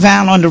put Super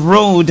Val on the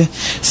road.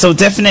 So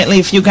definitely,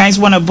 if you guys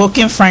want to book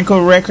in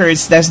Franco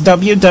Records, that's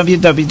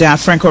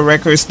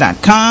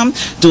www.francorecords.com.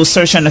 Do a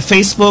search on the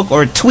Facebook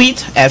or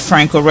tweet at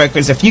Franco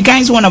Records. If you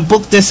guys want to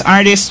book this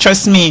artist,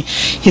 trust me,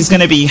 he's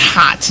going to be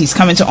hot. He's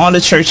coming to all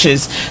the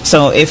churches.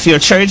 So if your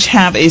church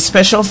have a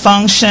special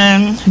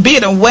function, be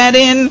it a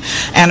wedding,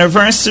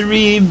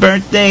 anniversary,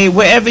 birthday,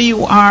 wherever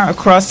you are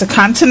across the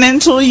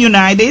continental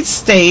United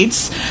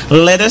States,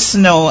 let us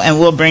know and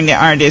we'll bring the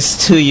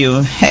artist to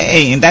you.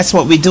 Hey, that's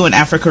what we do in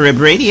Africa Rib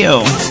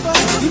Radio.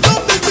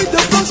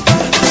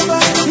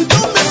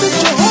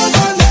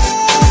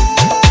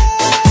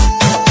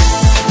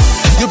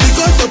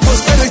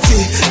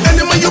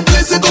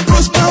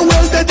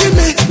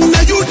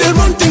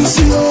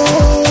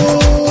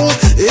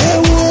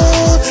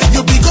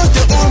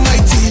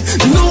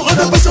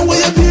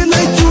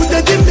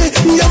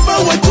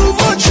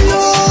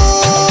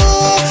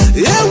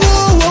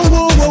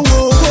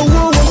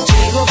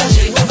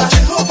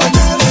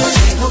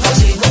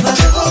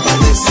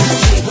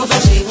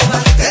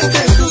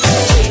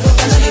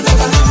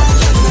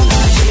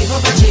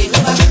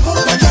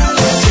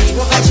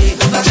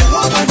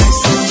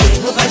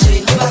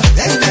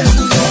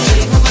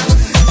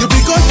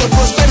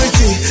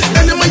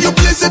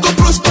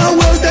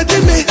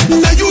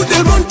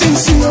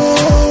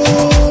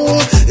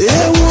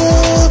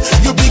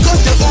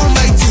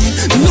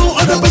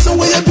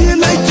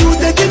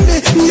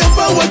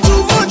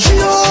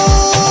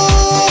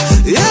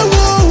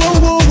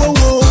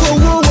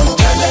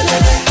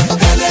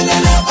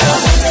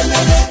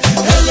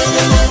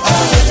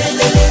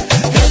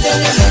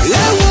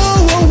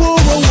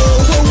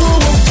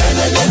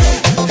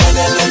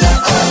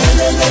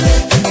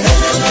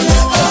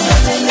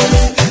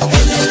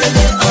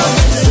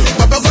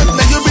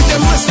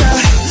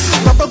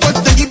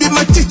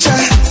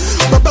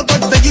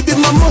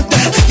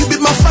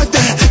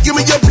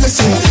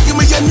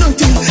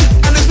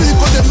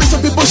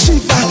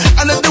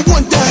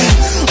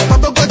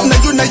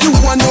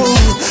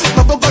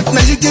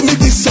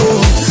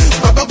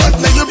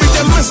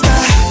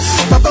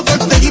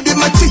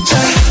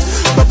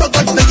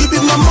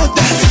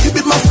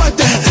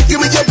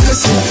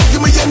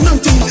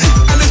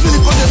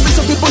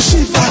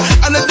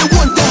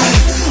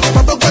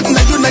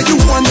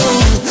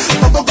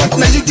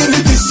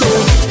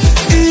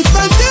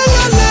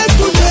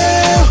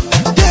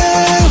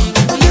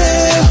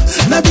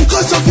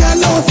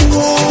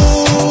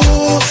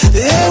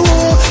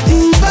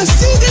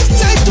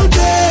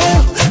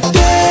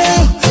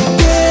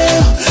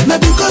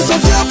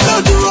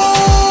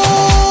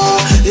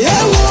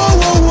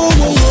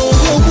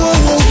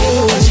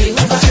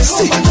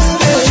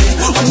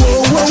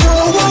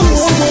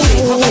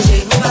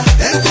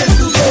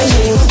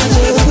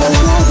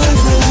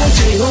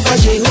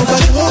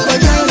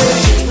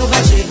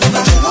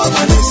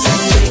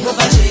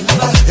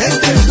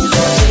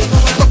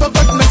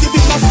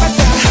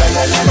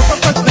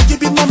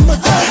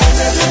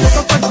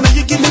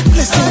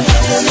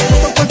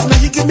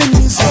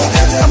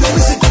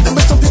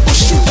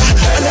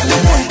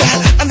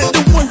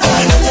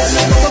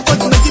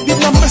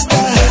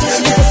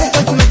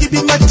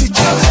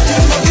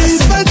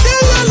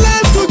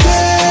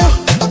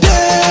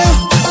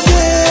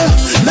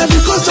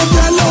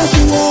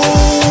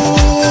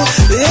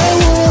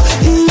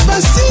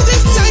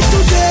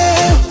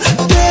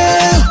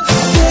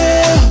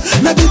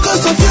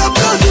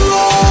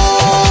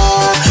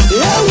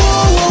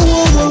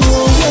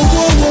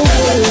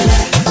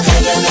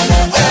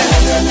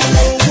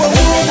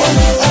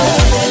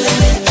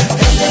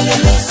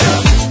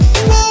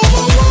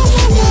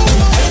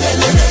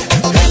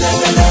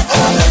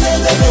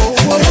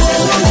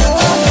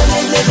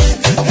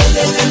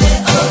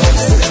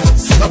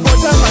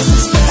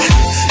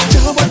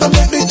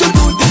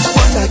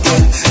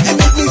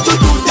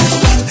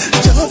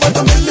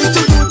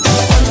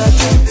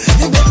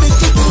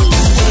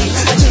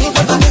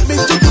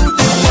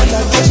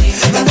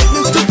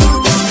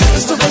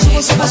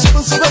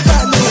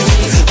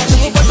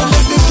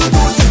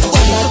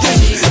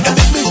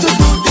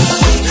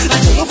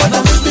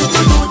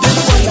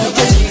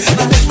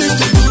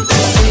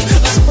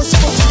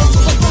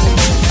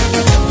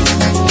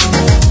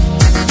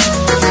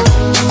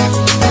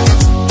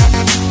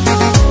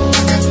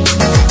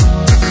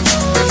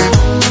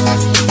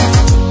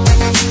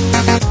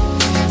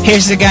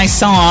 Here's the guy's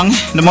song,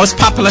 the most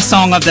popular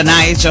song of the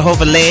night,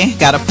 Jehovah Lay.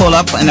 Got a pull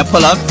up and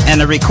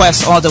a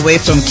request all the way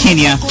from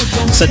Kenya.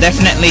 So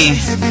definitely,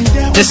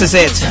 this is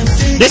it.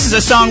 This is a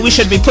song we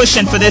should be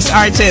pushing for this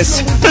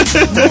artist.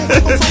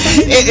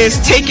 It is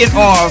taking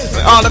off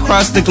all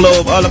across the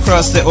globe, all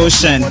across the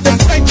ocean.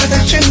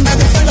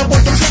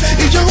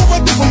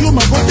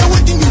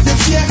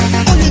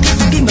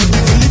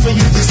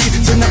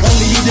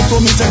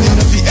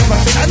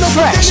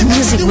 Fresh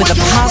music with a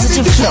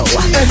positive flow.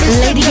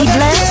 Lady be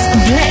blessed,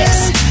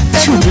 blessed.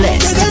 Too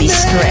blessed to be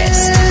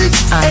stressed.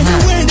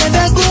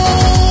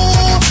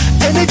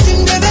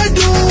 Anything that I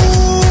do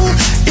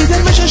is a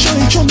measure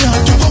showing Show me how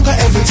to conquer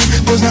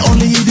everything, cause not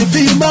only you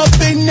feel my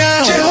pain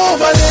now.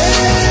 Jehovah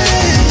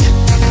Lay,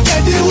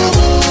 Daddy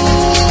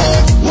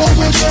Womo,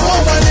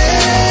 Jehovah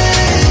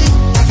Lay,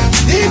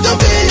 need to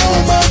pay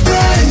all my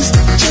price.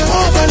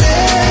 Jehovah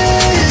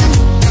Lay,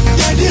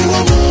 Daddy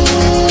Womo,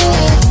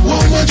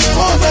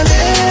 Jehovah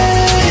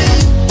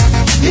Lay,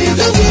 need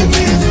to give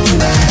me new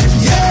life,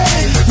 yeah.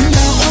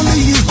 Now only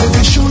you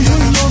gonna show you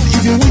love,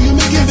 even when you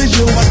make a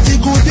video, I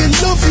still go they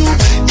love you.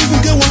 If you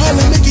get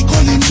wahala, make it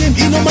call him name,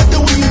 it no matter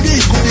where you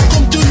dey, go they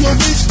come to your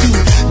rescue.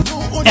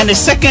 And the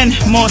second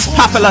most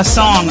popular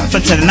song for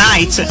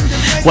tonight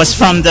was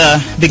from the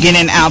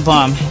beginning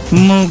album,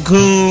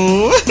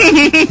 Mugu.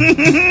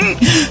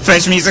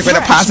 Fresh music with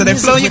a positive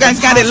flow. You guys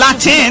got it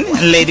locked in.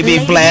 Lady B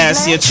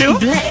Bless, your true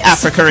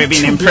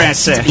Afro-Caribbean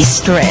impressor. Be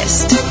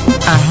stressed.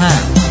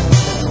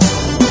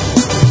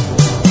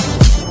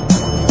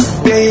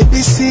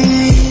 Baby,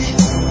 see,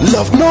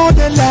 love no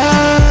the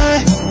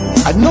lie.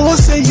 I know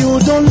say you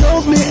don't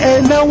love me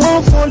and I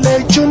want to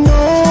let you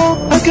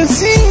know. I can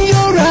see in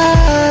your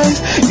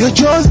eyes, you're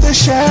just a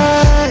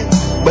shy,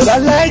 but I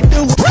like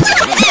the way.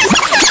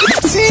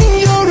 See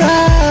in your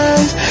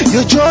eyes,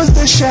 you're just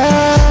a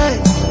shy,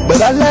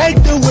 but I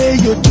like the way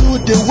you do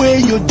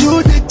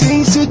the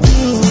things you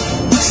do.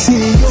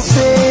 See your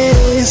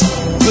face,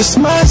 you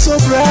smile so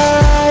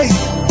bright,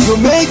 you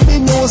make me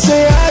know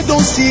say I don't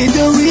see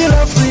the real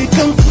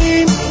African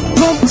queen.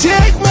 Come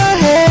take my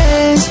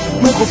hands,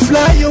 we go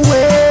fly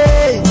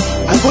away.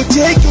 I go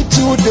take you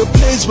to the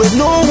place where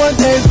no one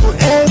else could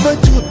ever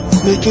do.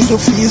 Make you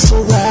feel so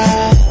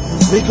right,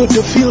 make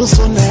you feel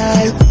so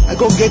nice. I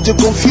go get you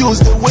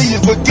confused the way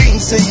you go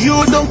think, say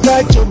you don't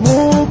got your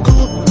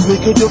mugu.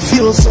 Make you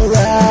feel so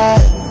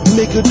right,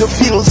 make you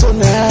feel so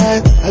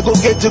nice. I go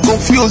get you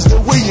confused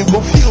the way you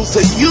go feel,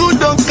 say you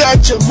don't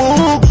got your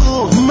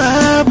mugu.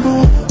 My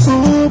boo,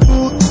 boo,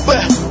 boo,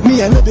 but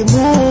me I know the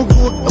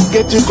mugu. I'm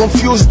getting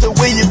confused the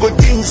way you go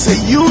think, say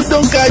you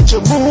don't got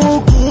your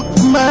mugu.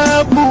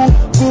 My boo,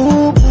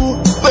 boo, boo,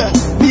 but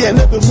me I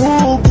know the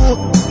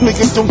mugu. Make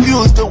it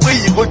confused the way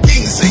you go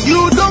think, say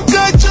you don't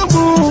got your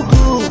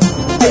mugu.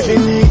 Every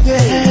nigga,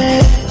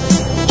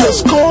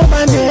 just call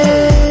my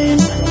name.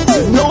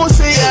 No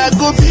say I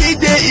go be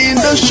there in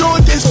the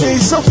shortest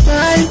space of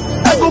time.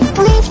 I go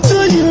prove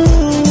to you,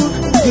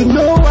 you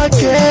know I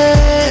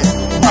care.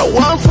 I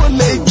want to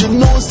let you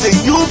know, say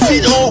you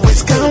feel always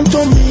count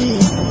on me.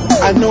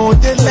 I know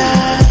the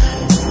lie,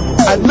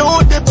 I know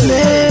the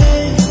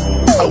play.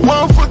 I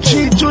want to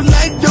treat you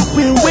like the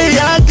queen way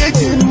I get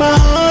in my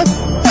heart.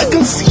 I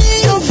can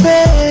see your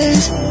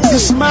face, you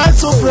smile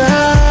so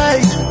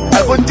bright.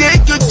 I will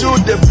take you to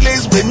the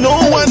place where no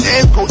one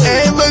else could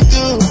ever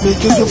do.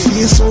 Make you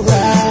feel so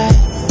right,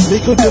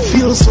 make you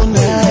feel so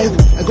nice.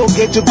 I go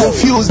get you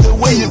confused the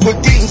way you go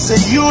think, say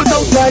you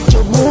don't got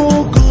your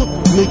mugu.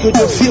 Make you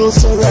feel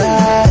so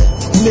right,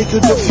 make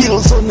you feel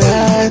so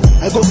nice.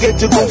 I go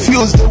get you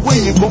confused the way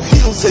you go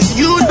feel, say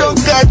you don't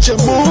got your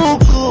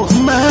mugu.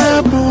 My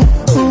boo,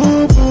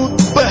 boo, boo,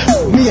 but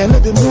me I know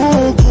the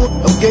mugu.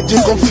 I'm getting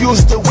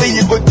confused the way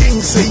you go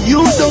think, say you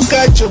don't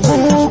got your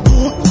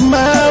mugu.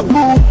 My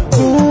boo,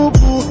 boo,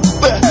 boo,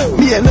 but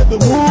me I know the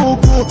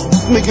mugu.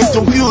 Make it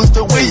confused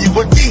the way you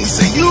go think,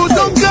 say you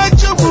don't got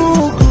your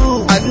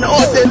mugu. I know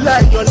the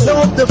lie, you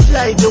love the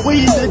fly, the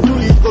way you do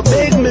it go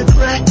make me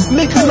cry,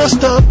 make you not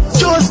stop,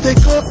 just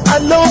take up. I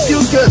love you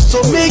girl, so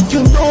make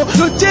you know,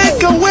 you take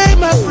away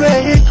my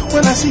brain.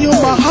 When I see you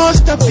my heart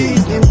start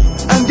beating,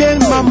 and then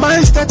my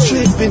mind start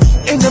tripping.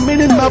 In a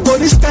minute my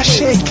body start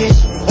shaking.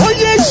 Oh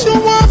yes, you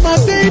are my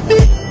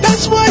baby,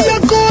 that's why I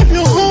call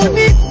you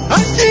honey.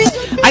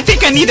 I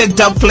think I need a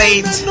dub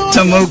plate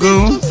to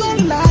Mugu.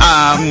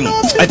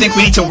 I think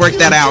we need to work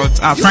that out.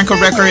 Franco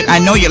Record, I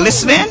know you're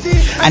listening.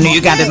 I know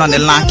you got it on the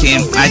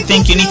lock-in. I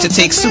think you need to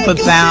take Super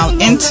Val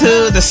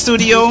into the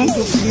studio,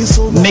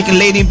 make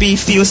Lady B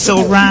feel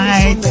so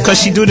right, cause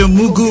she do the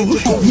Mugu.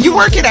 You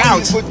work it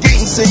out.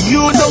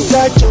 You don't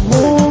got your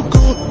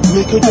mugu,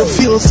 make you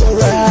feel so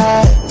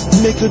right,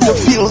 make you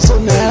feel so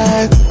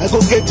nice. I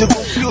go get you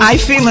confused. I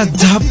feel a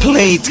dub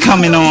plate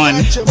coming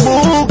on.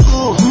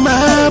 Mugu,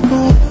 my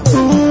boo,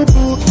 boo,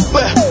 boo,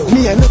 but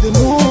me I know the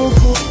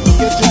mugu.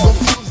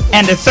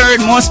 And the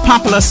third most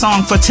popular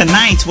song for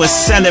tonight was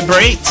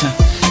Celebrate.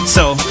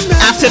 So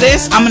after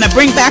this, I'm going to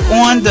bring back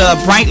on the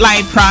Bright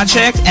Light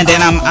Project, and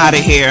then I'm out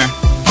of here.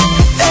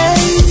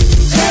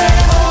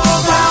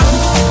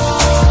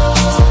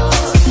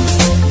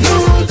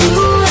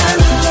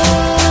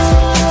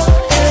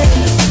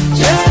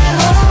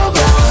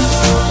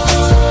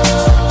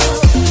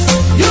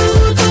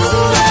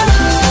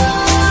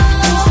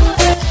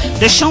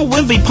 The show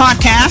will be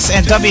podcast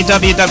at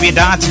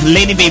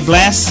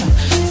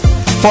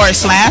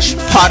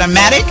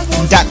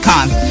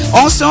www.ladybbless.com.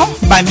 Also,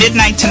 by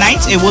midnight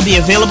tonight, it will be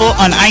available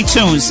on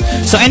iTunes.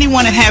 So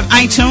anyone that have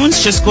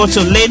iTunes, just go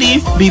to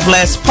Lady B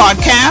Bless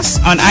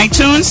Podcast on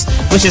iTunes,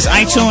 which is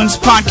iTunes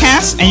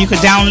Podcast, and you can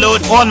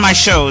download all my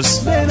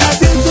shows. So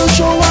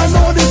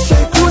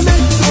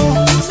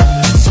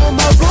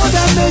my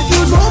brother make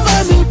you know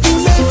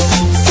manipulate.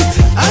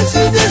 I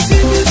see they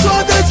see me so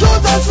they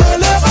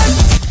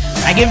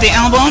I give the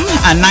album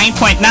a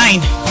 9.9.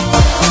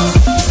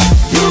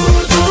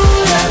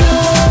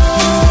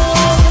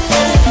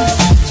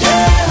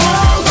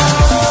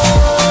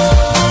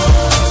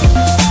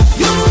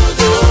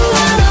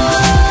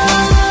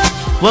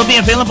 Will be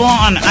available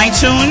on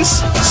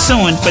iTunes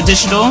soon for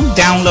digital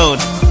download.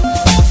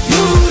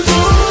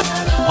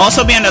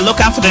 Also be on the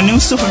lookout for the new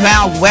Super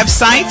Val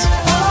website,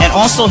 and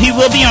also he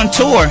will be on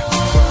tour.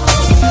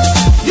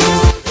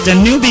 The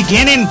New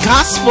Beginning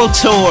Gospel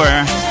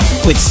Tour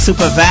with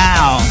Super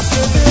Val.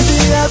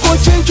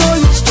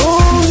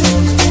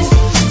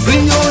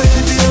 Bring your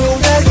heavy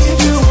load, I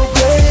give you a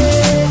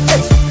break.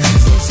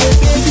 Say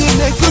baby,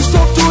 make you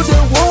stop to the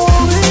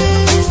worry.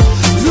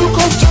 Look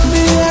up to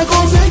me, I go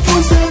make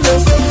you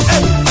celebrate.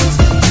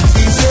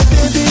 He said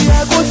baby,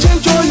 I go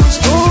change all your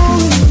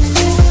story.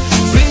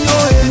 Bring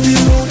your heavy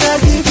load, I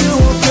give you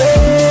a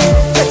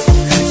break.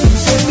 He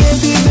said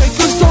baby, make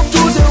you stop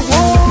to the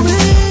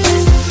worry.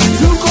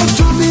 Look up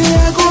to me,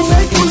 I go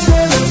make you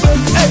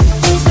celebrate.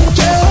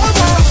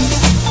 Jehovah,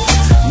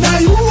 now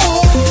you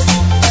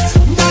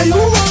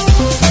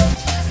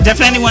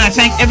Definitely want to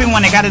thank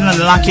everyone that got it on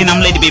the lock-in.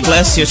 I'm Lady B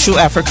Bless, your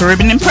true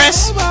Afro-Caribbean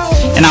Empress,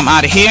 and I'm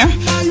out of here.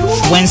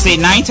 Wednesday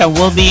night, I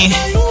will be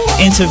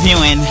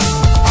interviewing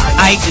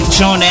Ike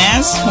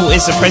Jones, who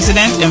is the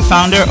president and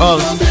founder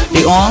of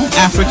the All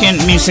African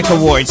Music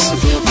Awards.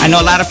 I know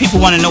a lot of people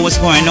want to know what's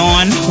going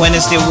on, when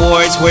is the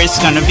awards, where it's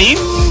going to be.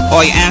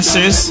 All your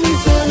answers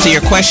to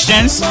your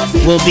questions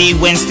will be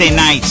Wednesday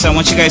night. So I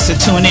want you guys to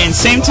tune in.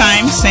 Same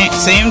time,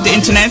 same the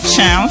internet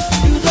channel,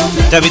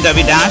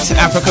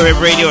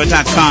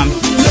 www.africaribbeanradio.com.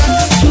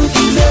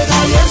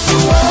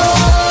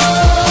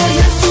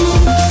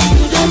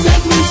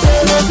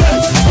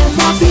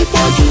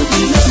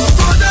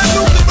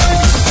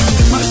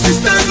 My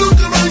sister, look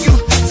around you.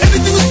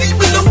 Everything you see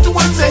belong to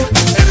one man.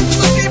 Everything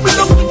you see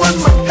belong to one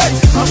man. Hey,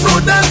 my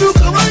brother,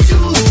 look around you.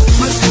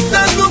 My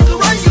sister, look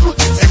around you.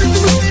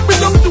 Everything you see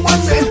belong to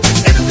one man.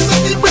 Everything you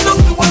see belong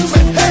to one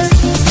man. Hey,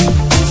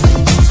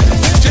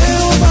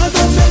 Jehovah,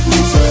 don't make me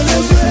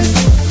celebrate.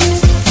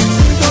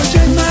 You don't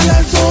change my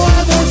life, so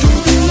I don't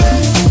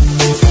jubilate.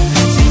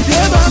 He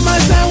never my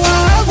time,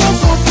 I won't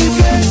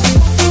complicate.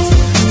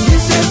 He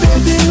said,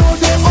 baby, no,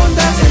 they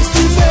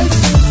underestimate.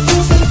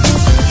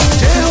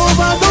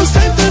 Jehovah, don't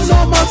send them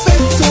on my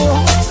faith, oh.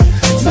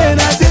 Man,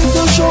 I take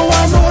the show,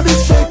 I know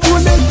this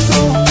speculate,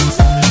 oh.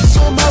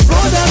 So my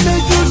brother,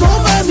 make you no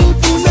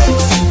manipulate.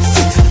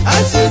 See,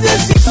 I see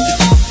this.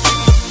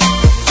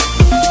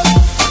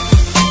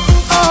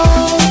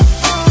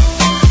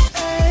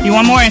 You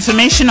want more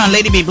information on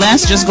Lady B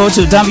Bless? Just go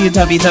to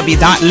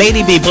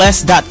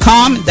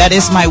www.ladybless.com. That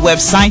is my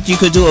website. You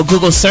could do a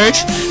Google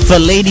search for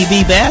Lady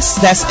B Bless.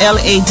 That's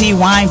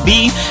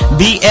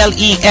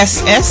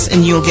LadyBbless,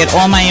 and you'll get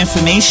all my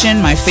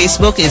information. My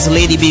Facebook is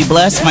Lady B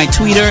Bless. My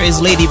Twitter is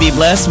Lady B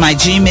Bless. My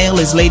Gmail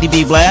is Lady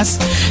B Bless.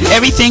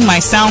 Everything, my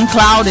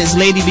SoundCloud is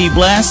Lady B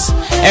Bless.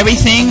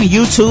 Everything,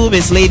 YouTube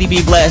is Lady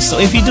B Bless. So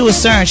if you do a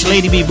search,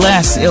 Lady B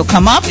Bless, it'll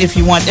come up. If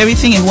you want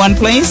everything in one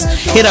place,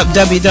 hit up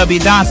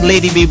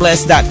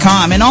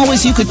www.ladybless.com. And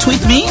always you could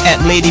tweet me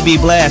at Lady B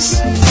Bless.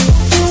 What's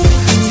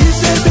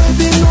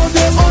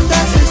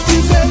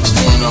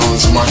going on?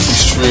 It's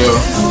Marquis Trill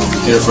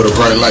here for the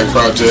Bright Light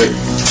Project,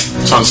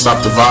 trying to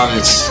stop the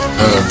violence,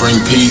 bring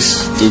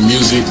peace through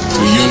music,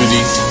 through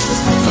unity.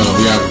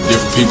 We got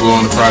different people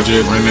on the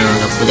project right now.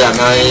 We got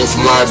Naeem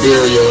from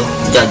Liberia,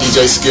 we got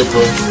DJ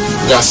Skipper,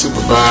 we got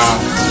Super Val,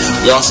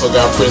 we also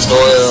got Prince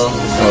Noel,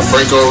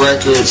 Franco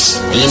Records,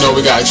 and you know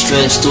we got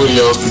Extreme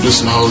Studios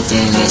producing the whole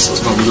thing, man, so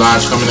it's going to be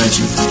live coming at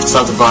you.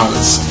 Stop the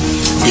violence.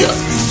 Yeah.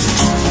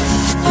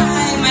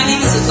 Hi, my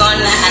name is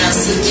Ugonna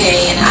Anosuke,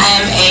 and I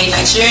am a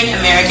Nigerian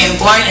American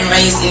born and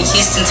raised in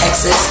Houston,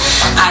 Texas.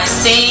 I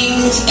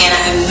sing and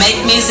I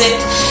make music,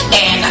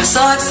 and I'm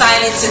so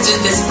excited to do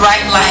this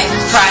Bright Light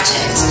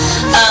project.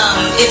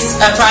 It's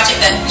a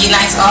project that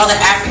unites all the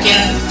African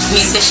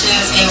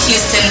musicians in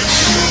Houston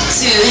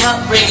to help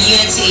bring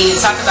unity,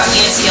 talk about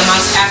unity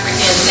amongst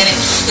Africans, and it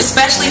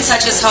especially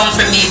touches home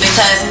for me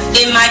because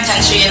in my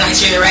country, in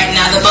Nigeria right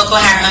now, the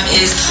Boko Haram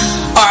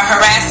are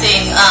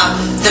harassing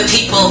the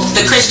people,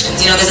 the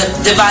Christians. You know, there's a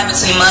divide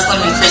between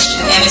Muslim and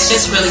Christian, and it's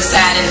just really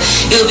sad, and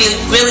it would be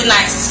really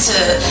nice to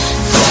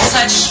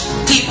touch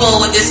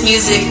people with this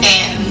music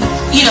and,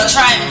 you know,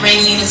 try and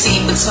bring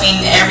unity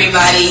between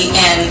everybody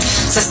and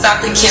to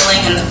stop the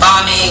killing and the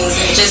bombings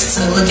and just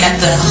to look at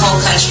the whole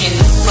country and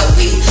what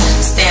we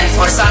stand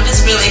for. So I'm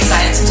just really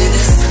excited to do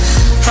this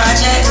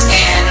project,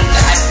 and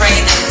I pray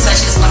that it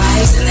touches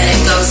lives and that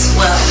it goes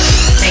well.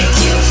 Thank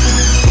you.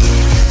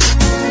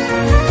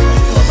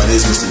 My name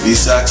is Mr.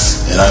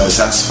 V-Sax, and I'm a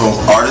saxophone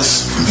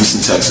artist from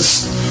Houston,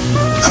 Texas.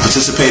 I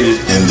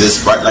participated in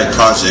this Bright Light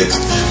project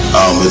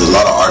with a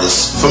lot of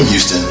artists from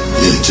Houston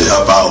to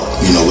help out,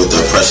 you know, with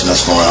the oppression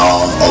that's going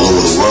on all over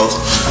the world.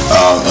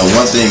 And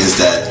one thing is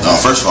that,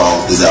 first of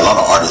all, is that a lot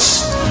of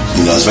artists,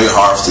 you know, it's very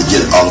hard to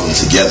get all of them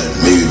together,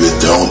 maybe with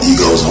their own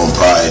egos, their own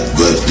pride.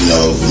 But, you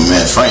know, my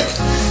man Frank,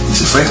 Is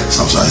it Franco?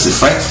 I'm sorry. Is it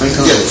Franco?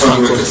 Yeah,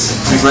 Franco Records.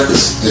 Frank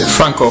Records. Yeah.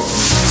 Franco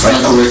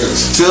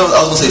Records. See, I was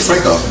gonna say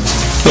Franco.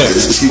 Yeah. Okay,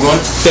 let's keep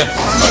going. Yeah.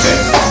 Okay.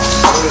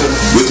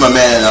 With my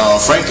man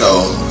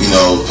Franco,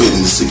 putting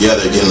this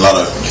together, getting a lot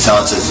of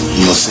talented,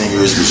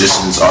 singers,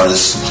 musicians,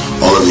 artists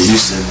all over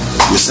Houston.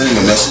 We're sending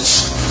a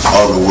message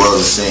all over the world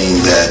and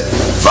saying that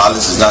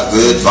violence is not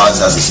good,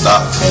 violence has to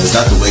stop, and it's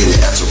not the way to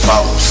answer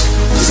problems.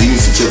 Because even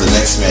if you kill the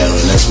next man or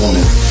the next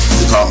woman,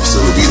 the problem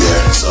still will be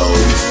there. So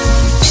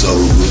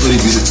we're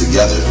putting music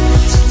together,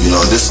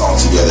 this song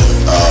together,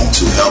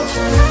 to help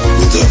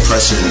with the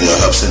oppression and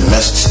help send a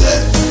message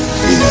that,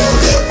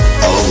 that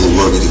all over the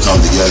world we can come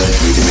together and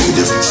we can make a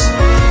difference.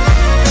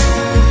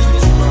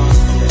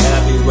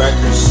 Happy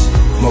Records,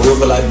 my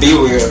river like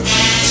Beware,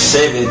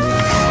 Save It.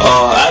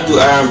 I do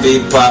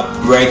R&B, pop,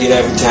 reggae,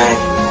 everything.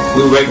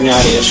 We working out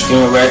at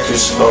Extreme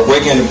Records,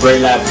 working on the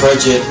Break Life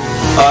project.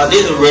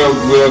 This is a real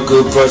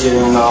good project.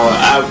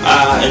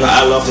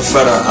 I love the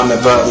fact that I'm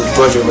about this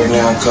project right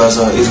now because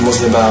it's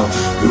mostly about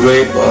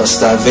rape,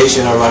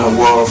 starvation around the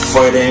world,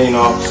 fighting,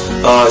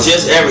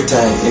 just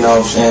everything, and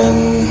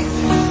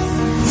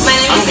my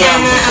name is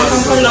Anna, I'm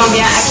from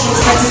Colombia. I came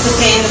to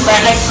participate in the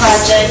Bright Light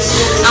Project.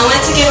 I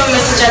wanted to give a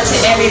message out to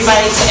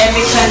everybody, to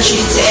every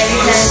country, to every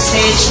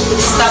heritage, to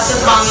stop the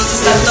bombing, to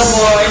stop the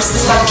wars, to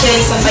stop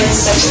killing somebody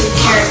who's actually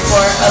cared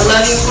for, a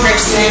loving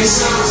person.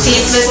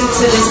 Please listen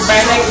to this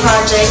Bright Light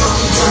Project.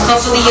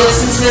 Hopefully you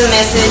listen to the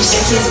message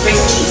and please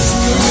bring peace.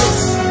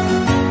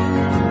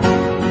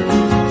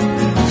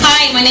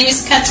 Hi, my name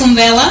is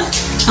Katumbela.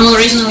 I'm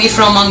originally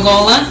from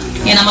Angola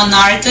and I'm an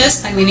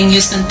artist. I live in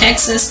Houston,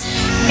 Texas.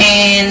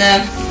 And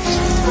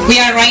we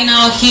are right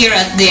now here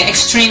at the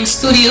Extreme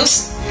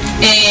Studios,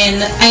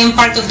 and I am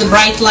part of the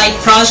Bright Light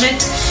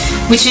Project,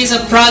 which is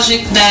a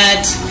project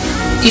that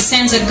it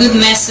sends a good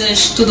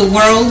message to the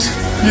world,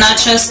 not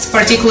just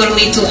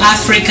particularly to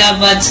Africa,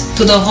 but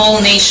to the whole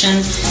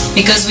nation,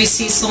 because we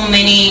see so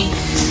many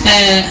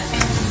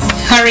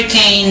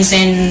hurricanes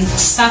and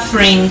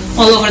suffering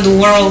all over the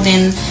world,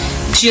 and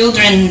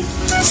children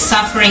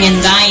suffering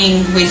and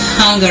dying with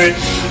hunger.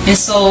 And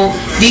so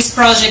this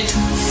project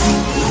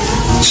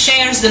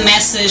shares the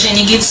message and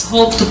it gives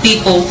hope to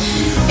people,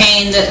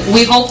 and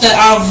we hope that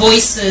our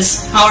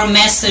voices, our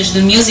message,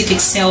 the music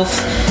itself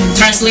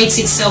translates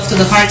itself to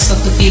the hearts of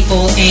the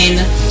people, and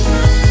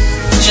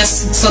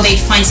just so they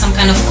find some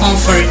kind of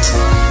comfort.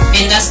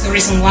 And that's the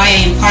reason why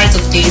I am part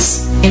of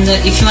this. And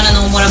if you want to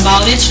know more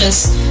about it,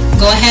 just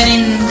go ahead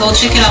and go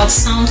check it out,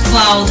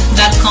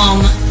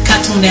 soundcloud.com,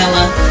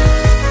 Katumbela.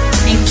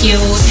 Thank you,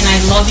 and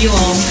I love you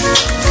all.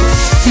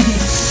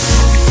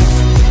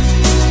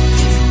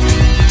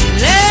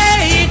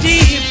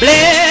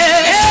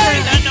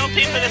 Bless. I know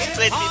people, this is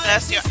Lady B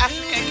Bless, your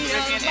African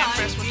Caribbean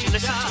Empress. What you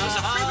listen to is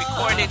a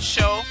pre-recorded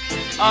show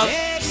of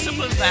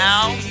Super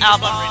Val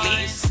album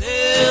release.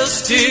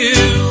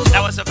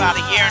 That was about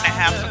a year and a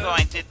half ago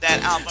I did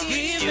that album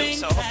review,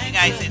 so hope you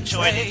guys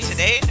enjoyed it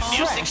today. The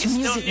music is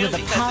still new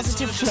because it's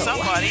new to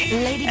somebody,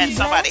 and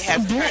somebody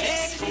has heard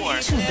it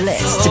before. Too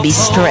blessed to be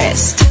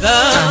stressed.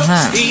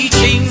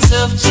 Teachings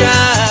of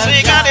God. So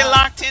you got it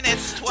locked in.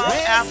 It's 12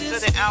 after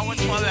the hour,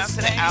 12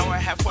 after the hour.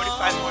 I have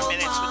 45 more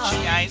minutes with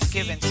you guys,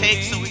 give and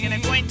take. So we're going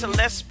to go into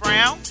Les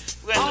Brown.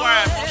 We're going to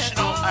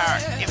do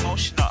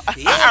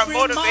our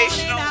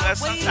motivational, because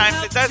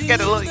sometimes it does get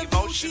a little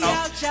emotional.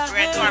 We're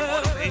going to do our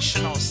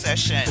motivational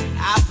session.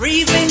 I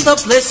breathe in the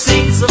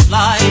blessings of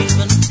life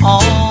and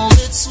all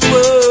its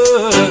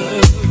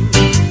worth.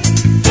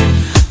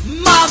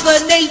 Mother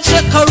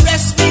Nature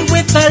caressed me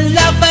with her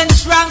love and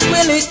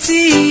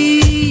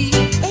tranquility.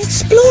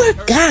 Explore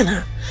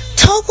Ghana,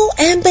 Togo,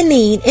 and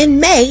Benin in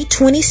May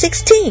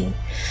 2016.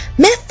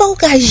 Mefo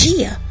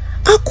Gajia,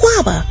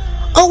 Akwaba,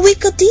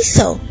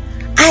 Owikodiso.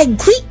 I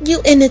greet you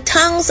in the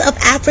tongues of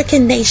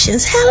African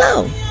nations.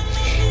 Hello.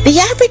 The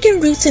African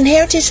Roots and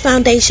Heritage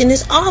Foundation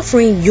is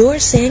offering your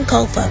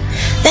Sankofa.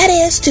 That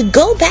is to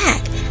go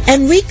back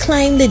and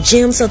reclaim the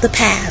gems of the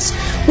past.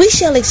 We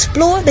shall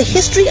explore the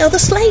history of the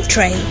slave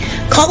trade,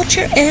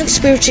 culture, and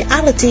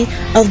spirituality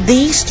of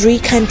these three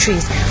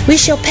countries. We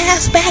shall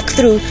pass back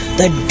through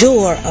the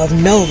door of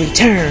no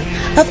return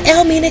of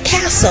Elmina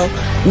Castle,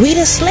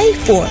 Ouidah Slave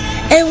Fort,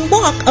 and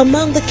walk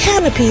among the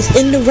canopies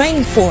in the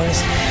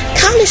rainforest.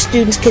 College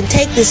students can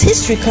take this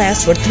history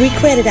class for 3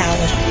 credit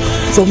hours.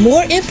 For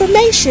more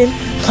information,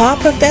 call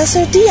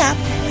Professor Diop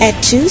at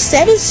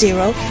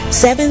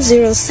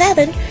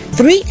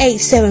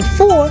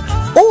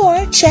 270-707-3874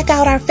 or check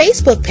out our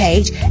Facebook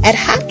page at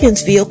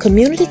Hopkinsville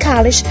Community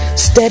College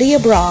Study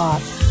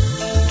Abroad.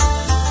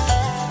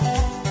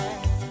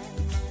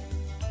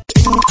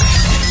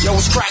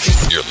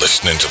 You're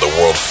listening to the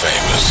world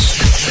famous.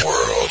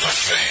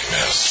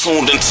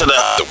 Tuned into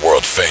the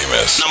world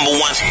famous number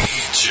one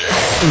DJ.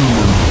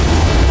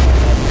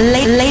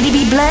 Lady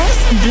be blessed,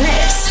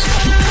 blessed.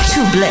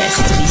 Too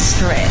blessed to be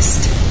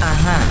stressed.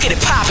 Get it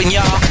poppin',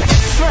 y'all.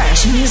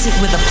 Fresh music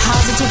with a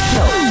positive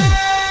flow.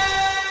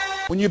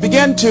 When you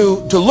begin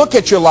to look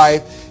at your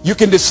life, you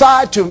can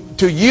decide to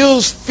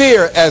use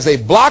fear as a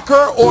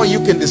blocker, or you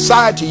can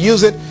decide to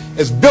use it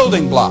as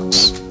building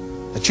blocks.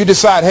 That you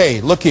decide,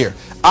 hey, look here,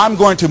 I'm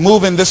going to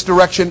move in this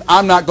direction.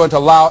 I'm not going to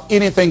allow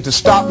anything to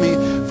stop me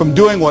from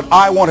doing what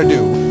I want to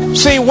do.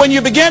 See, when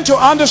you begin to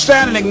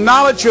understand and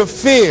acknowledge your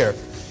fear,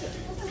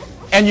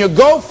 and you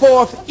go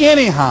forth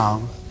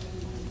anyhow,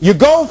 you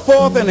go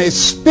forth in a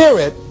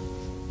spirit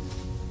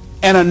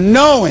and a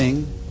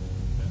knowing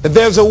that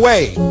there's a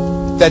way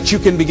that you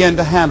can begin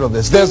to handle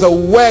this. There's a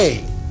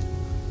way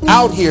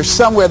out here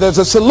somewhere. There's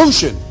a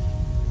solution.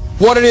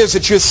 What it is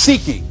that you're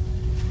seeking.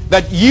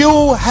 That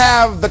you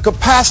have the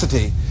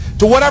capacity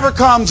to whatever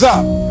comes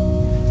up,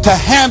 to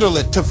handle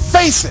it, to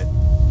face it.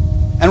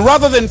 And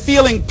rather than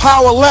feeling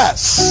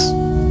powerless,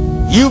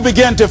 you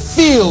begin to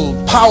feel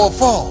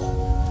powerful.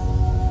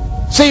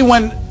 See,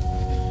 when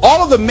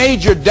all of the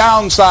major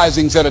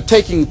downsizings that are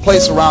taking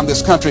place around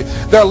this country,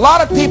 there are a lot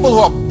of people who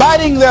are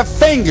biting their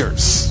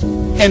fingers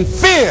in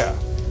fear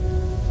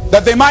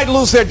that they might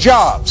lose their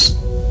jobs.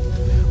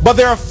 But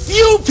there are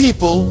few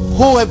people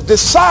who have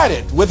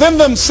decided within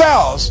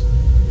themselves,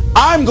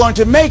 I'm going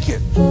to make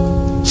it.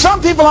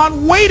 Some people aren't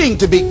waiting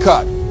to be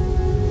cut.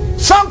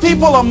 Some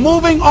people are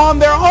moving on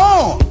their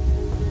own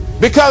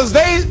because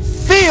they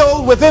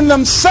feel within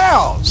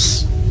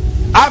themselves,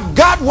 I've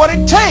got what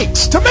it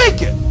takes to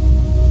make it.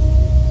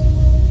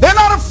 They're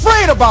not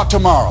afraid about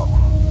tomorrow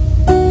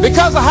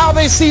because of how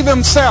they see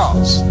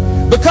themselves,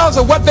 because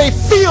of what they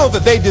feel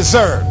that they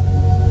deserve,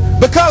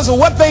 because of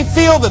what they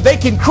feel that they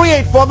can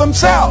create for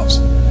themselves.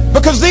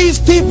 Because these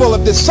people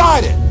have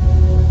decided,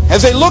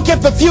 as they look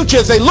at the future,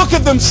 as they look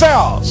at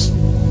themselves,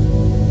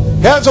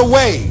 there's a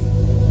way.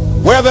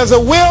 Where there's a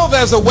will,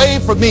 there's a way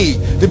for me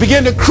to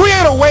begin to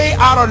create a way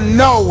out of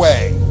no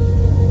way.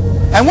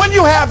 And when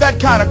you have that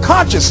kind of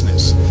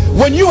consciousness,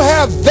 when you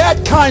have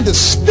that kind of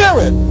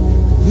spirit,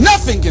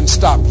 nothing can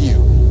stop you.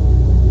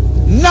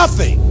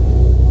 Nothing.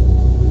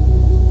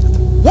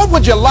 What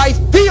would your life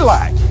be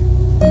like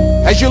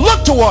as you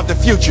look toward the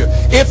future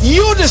if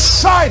you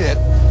decided,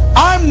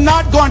 I'm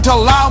not going to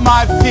allow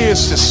my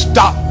fears to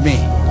stop me?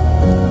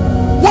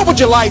 What would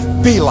your life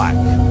be like?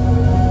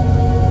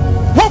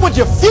 What would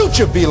your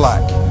future be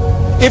like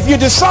if you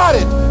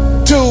decided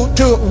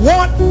to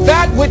want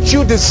that which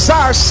you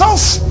desire so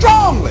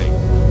strongly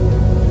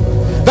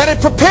that it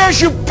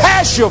prepares you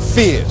past your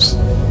fears,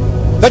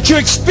 that you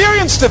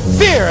experience the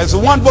fear, as the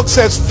one book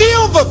says,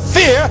 feel the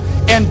fear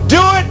and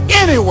do it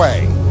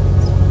anyway?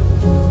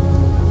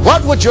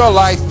 What would your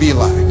life be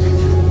like?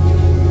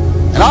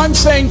 And I'm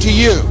saying to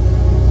you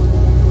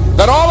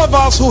that all of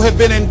us who have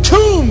been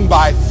entombed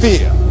by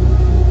fear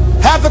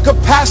have the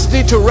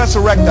capacity to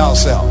resurrect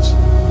ourselves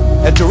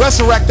and to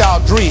resurrect our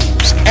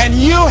dreams. And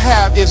you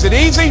have. Is it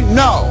easy?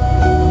 No.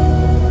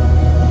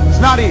 It's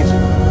not easy.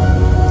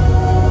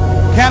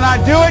 Can I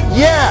do it?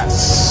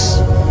 Yes.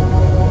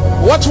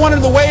 What's one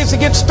of the ways to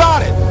get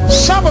started?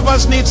 Some of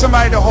us need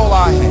somebody to hold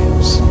our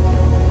hands.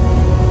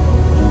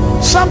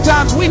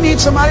 Sometimes we need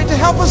somebody to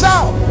help us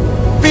out.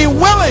 Be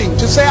willing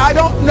to say, I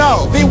don't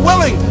know. Be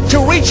willing to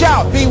reach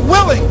out. Be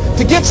willing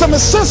to get some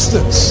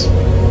assistance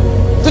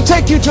to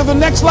take you to the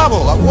next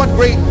level. What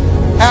great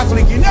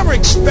athlete. You never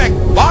expect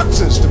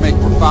boxers to make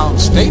profound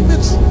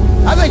statements.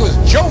 I think it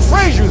was Joe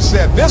Frazier who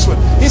said this one.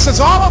 He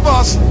says, all of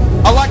us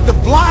are like the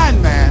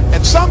blind man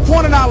at some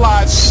point in our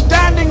lives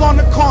standing on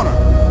the corner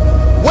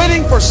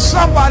waiting for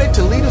somebody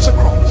to lead us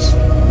across.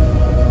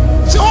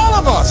 See, all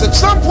of us at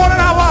some point in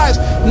our lives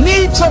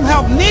need some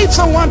help, need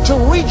someone to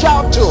reach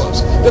out to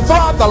us, to throw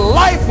out the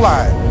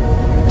lifeline,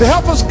 to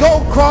help us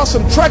go across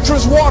some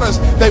treacherous waters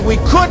that we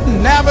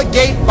couldn't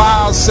navigate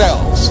by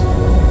ourselves.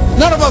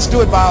 None of us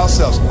do it by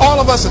ourselves. All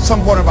of us at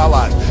some point of our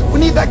lives. We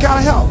need that kind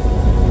of help.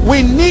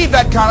 We need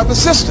that kind of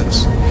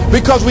assistance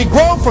because we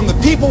grow from the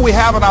people we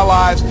have in our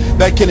lives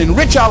that can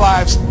enrich our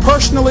lives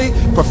personally,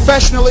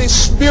 professionally,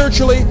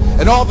 spiritually,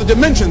 and all the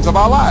dimensions of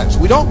our lives.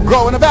 We don't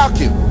grow in a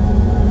vacuum.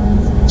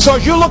 So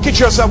as you look at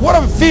yourself, what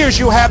are the fears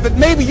you have that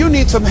maybe you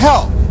need some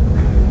help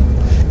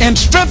in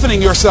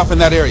strengthening yourself in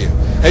that area?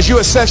 As you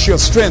assess your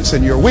strengths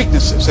and your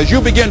weaknesses, as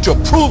you begin to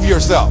approve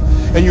yourself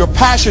and your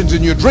passions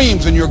and your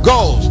dreams and your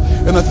goals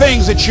and the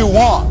things that you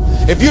want,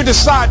 if you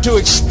decide to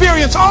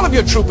experience all of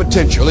your true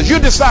potential, as you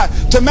decide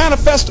to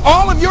manifest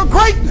all of your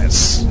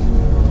greatness,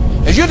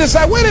 as you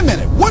decide, wait a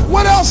minute,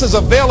 what else is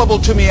available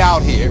to me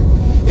out here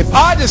if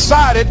I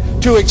decided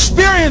to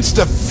experience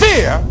the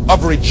fear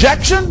of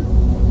rejection,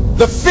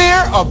 the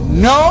fear of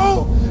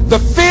no, the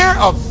fear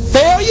of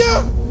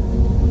failure,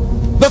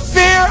 the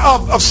fear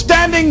of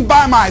standing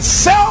by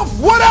myself?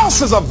 What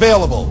else is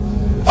available?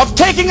 Of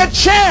taking a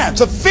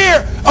chance, a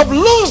fear of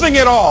losing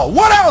it all.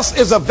 What else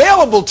is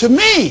available to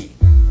me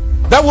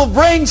that will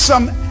bring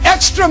some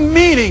extra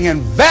meaning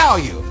and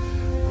value?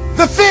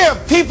 The fear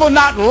of people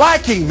not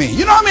liking me.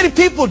 You know how many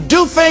people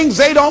do things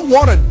they don't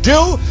want to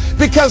do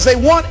because they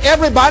want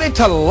everybody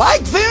to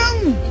like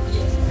them?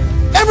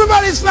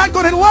 Everybody's not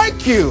going to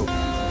like you.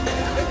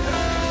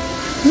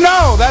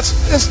 No,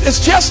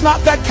 it's just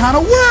not that kind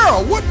of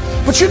world.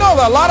 But you know,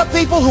 there are a lot of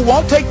people who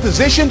won't take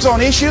positions on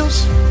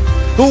issues,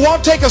 who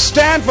won't take a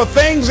stand for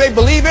things they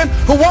believe in,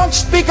 who won't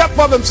speak up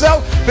for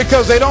themselves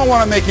because they don't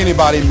want to make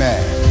anybody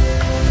mad.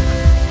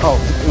 Oh,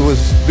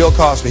 was Bill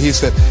Cosby. He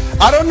said,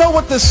 I don't know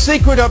what the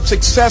secret of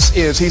success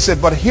is. He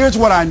said, but here's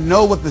what I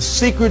know what the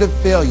secret of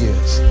failure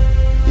is.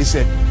 He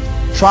said,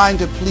 trying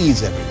to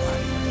please everybody.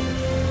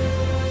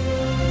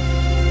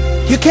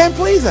 You can't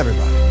please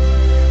everybody.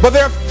 But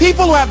there are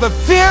people who have the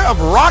fear of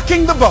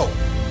rocking the boat.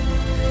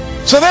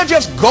 So they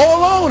just go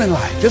alone in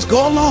life. Just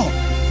go alone.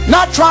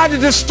 Not trying to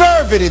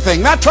disturb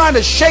anything. Not trying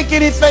to shake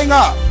anything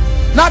up.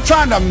 Not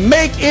trying to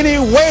make any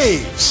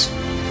waves.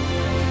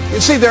 You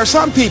see, there are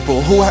some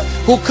people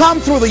who come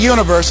through the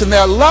universe, and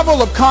their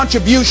level of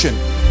contribution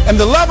and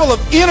the level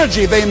of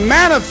energy they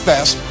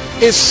manifest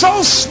is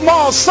so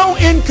small, so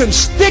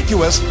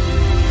inconspicuous,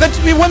 that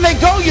when they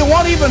go, you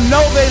won't even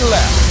know they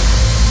left.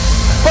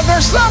 But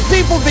there's some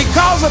people,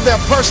 because of their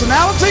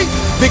personality,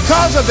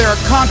 because of their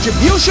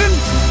contribution,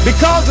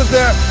 because of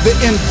the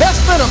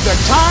investment of their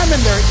time and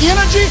their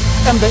energy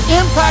and the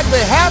impact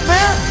they have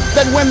there,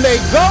 that when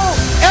they go,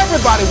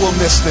 everybody will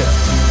miss them.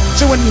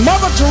 So when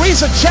Mother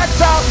Teresa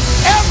checks out,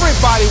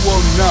 everybody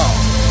will know.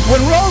 When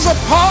Rosa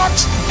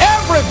Parks,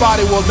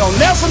 everybody will know.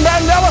 Nelson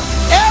Mandela,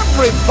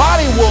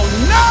 everybody will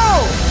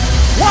know.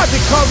 Why?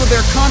 Because of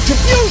their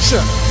contribution.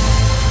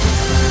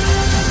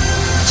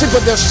 See,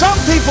 but there's some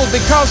people,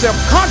 because their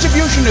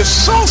contribution is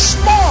so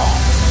small,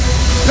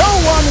 no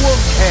one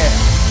will care.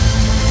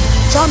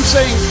 So I'm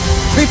saying,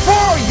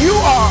 before you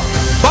are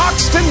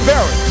boxed and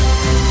buried,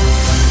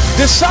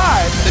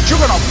 decide that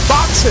you're going to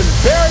box and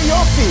bury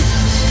your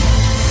fears.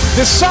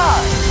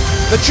 Decide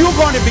that you're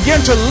going to begin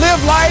to live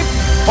life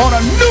on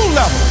a new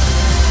level,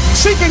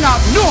 seeking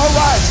out new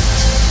horizons,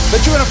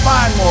 that you're going to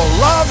find more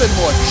love and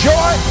more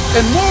joy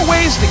and more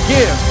ways to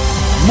give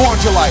more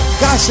to life.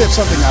 God said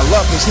something, I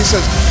love this. He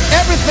says,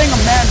 everything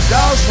a man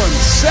does for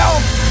himself,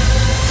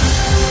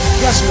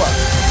 guess what?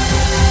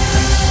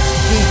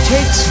 He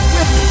takes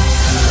with him.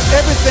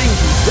 Everything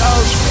he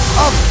does for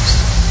others,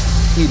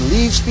 he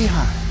leaves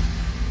behind.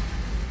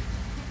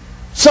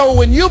 So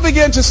when you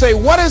begin to say,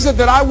 what is it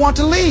that I want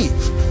to leave?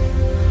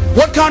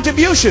 What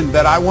contribution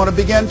that I want to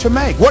begin to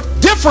make? What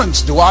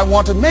difference do I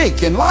want to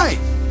make in life?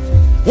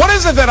 What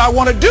is it that I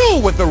want to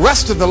do with the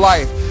rest of the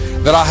life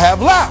that I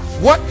have left?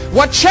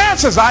 What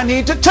chances I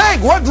need to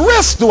take? What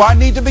risks do I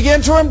need to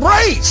begin to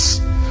embrace?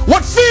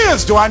 What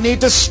fears do I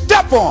need to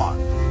step on?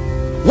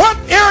 What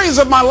areas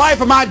of my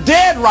life am I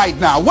dead right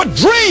now? What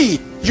dreams?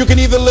 You can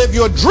either live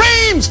your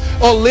dreams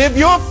or live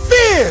your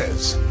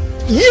fears.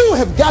 You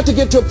have got to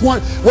get to a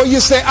point where you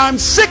say, I'm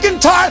sick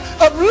and tired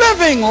of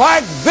living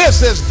like this.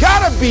 There's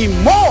got to be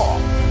more.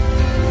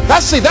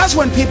 That's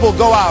when people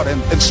go out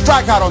and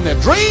strike out on their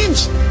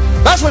dreams.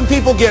 That's when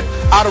people get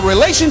out of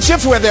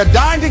relationships where they're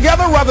dying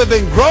together rather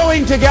than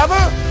growing together.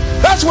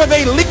 That's where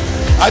they leave.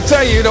 I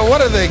tell you,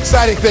 one of the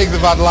exciting things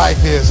about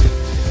life is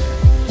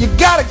you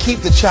got to keep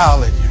the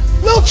child in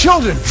you. Little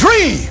children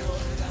dream.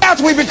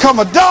 After we become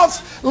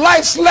adults,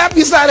 life slaps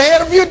you side the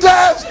head a few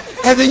times,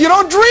 and then you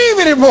don't dream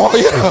anymore.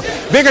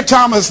 Bigger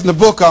Thomas in the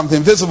book, The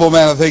Invisible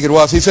Man, I think it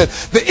was, he said,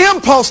 the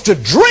impulse to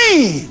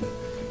dream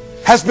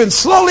has been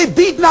slowly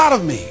beaten out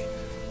of me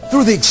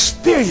through the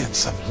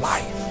experience of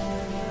life.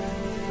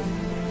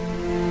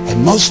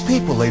 And most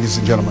people, ladies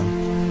and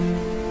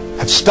gentlemen,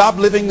 have stopped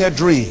living their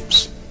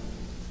dreams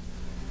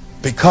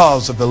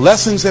because of the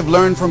lessons they've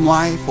learned from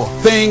life or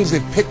things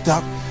they've picked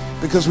up,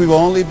 because we've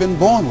only been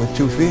born with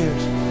two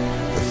fears.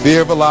 The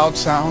fear of a loud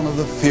sound, or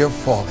the fear of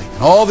falling.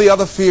 And all the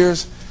other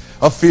fears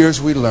are fears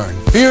we learn,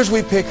 fears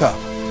we pick up.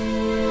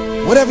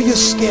 Whatever you're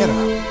scared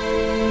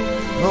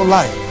of, no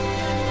life,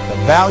 the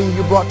value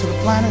you brought to the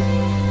planet,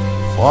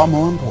 far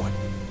more important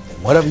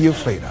than whatever you're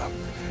afraid of.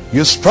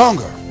 You're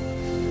stronger.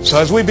 So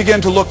as we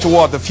begin to look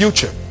toward the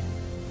future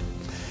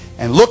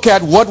and look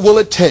at what will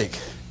it take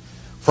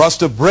for us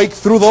to break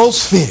through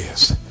those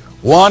fears,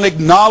 one,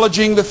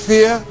 acknowledging the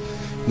fear,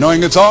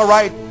 knowing it's all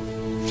right,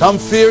 some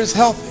fear is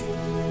healthy.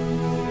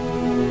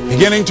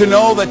 Beginning to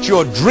know that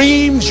your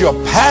dreams, your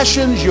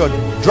passions, your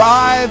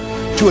drive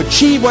to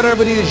achieve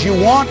whatever it is you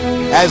want,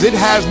 as it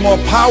has more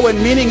power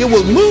and meaning, it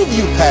will move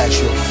you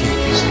past your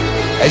fears.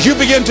 As you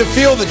begin to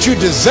feel that you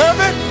deserve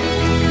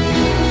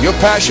it, your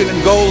passion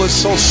and goal is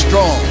so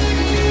strong,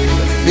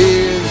 the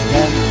fears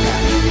won't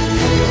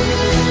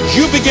matter.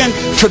 You begin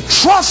to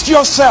trust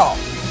yourself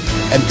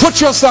and put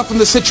yourself in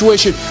the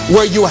situation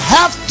where you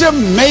have to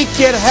make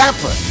it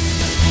happen.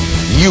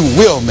 You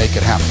will make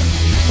it happen.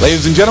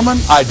 Ladies and gentlemen,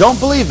 I don't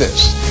believe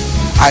this.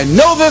 I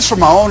know this from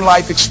my own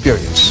life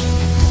experience.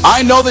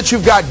 I know that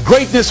you've got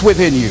greatness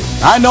within you.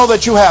 I know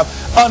that you have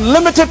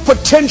unlimited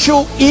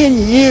potential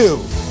in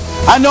you.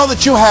 I know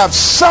that you have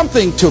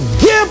something to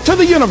give to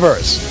the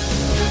universe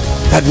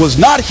that was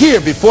not here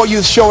before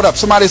you showed up.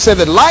 Somebody said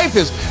that life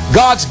is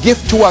God's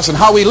gift to us, and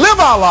how we live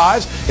our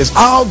lives is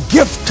our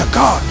gift to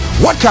God.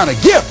 What kind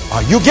of gift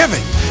are you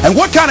giving? And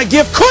what kind of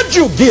gift could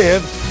you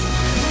give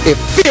if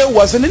fear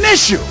wasn't an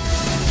issue?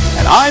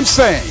 And I'm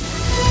saying,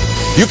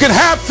 you can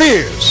have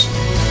fears,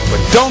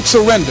 but don't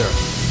surrender.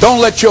 Don't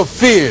let your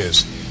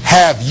fears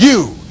have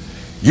you.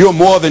 You're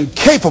more than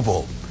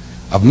capable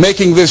of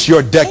making this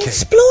your decade.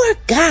 Explore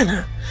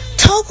Ghana,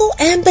 Togo,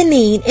 and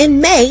Benin in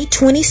May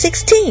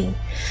 2016.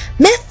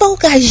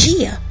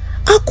 Mefogagia,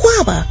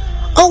 Aquaba,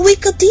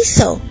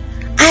 Owikadiso.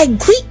 I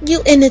greet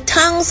you in the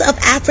tongues of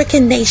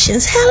African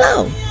nations.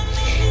 Hello.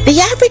 The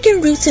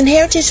African Roots and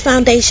Heritage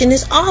Foundation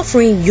is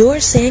offering your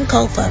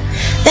Sankofa.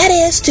 That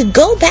is to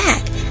go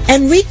back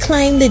and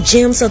reclaim the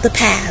gems of the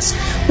past.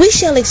 We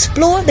shall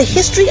explore the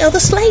history of the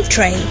slave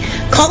trade,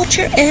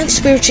 culture, and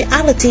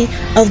spirituality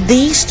of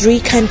these three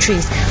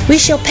countries. We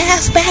shall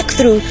pass back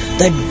through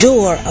the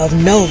door of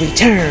no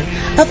return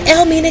of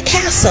Elmina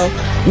Castle,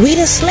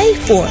 Wheaton Slave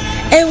Fort,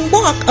 and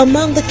walk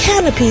among the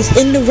canopies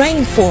in the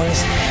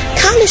rainforest.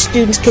 College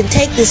students can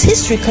take this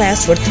history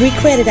class for 3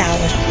 credit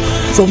hours.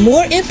 For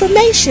more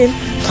information,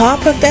 call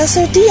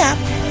Professor Diop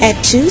at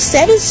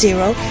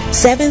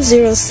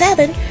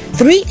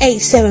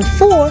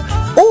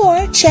 270-707-3874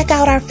 or check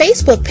out our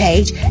Facebook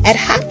page at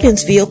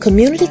Hopkinsville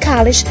Community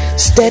College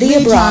Study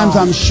Abroad. Many times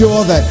I'm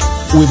sure that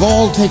we've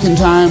all taken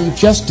time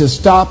just to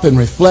stop and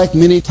reflect.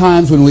 Many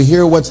times when we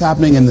hear what's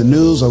happening in the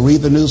news or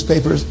read the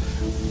newspapers,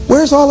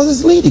 where's all of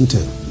this leading to?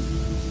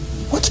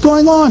 What's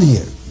going on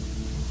here?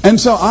 And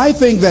so I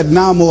think that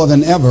now more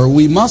than ever,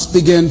 we must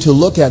begin to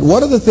look at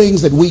what are the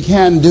things that we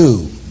can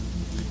do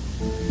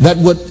that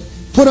would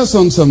put us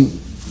on some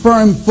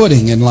firm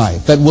footing in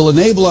life, that will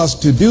enable us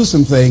to do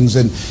some things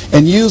and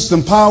use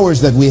some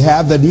powers that we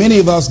have, that many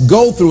of us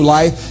go through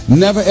life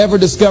never ever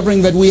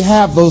discovering that we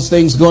have those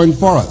things going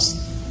for us.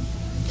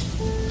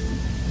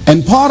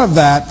 And part of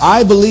that,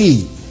 I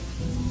believe,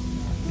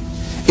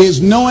 is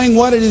knowing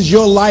what it is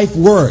your life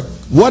worth.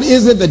 What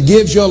is it that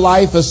gives your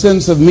life a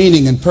sense of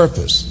meaning and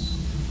purpose?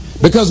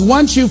 Because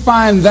once you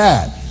find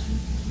that,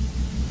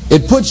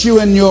 it puts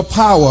you in your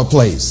power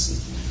place.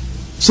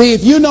 See,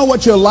 if you know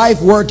what your life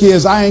work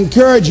is, I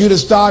encourage you to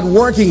start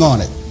working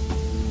on it.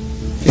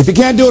 If you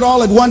can't do it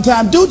all at one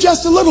time, do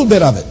just a little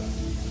bit of it.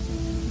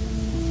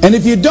 And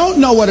if you don't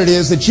know what it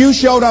is that you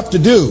showed up to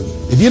do,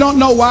 if you don't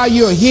know why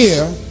you're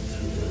here,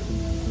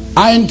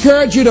 I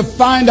encourage you to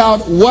find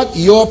out what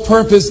your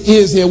purpose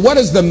is here. What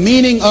is the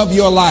meaning of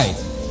your life?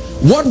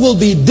 What will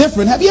be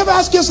different? Have you ever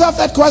asked yourself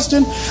that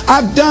question?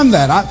 I've done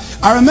that.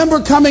 I remember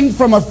coming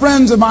from a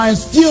friend of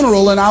mine's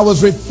funeral and I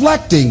was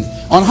reflecting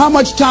on how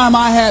much time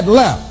I had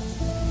left.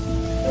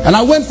 And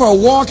I went for a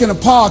walk in a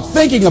park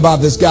thinking about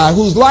this guy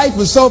whose life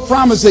was so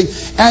promising.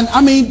 And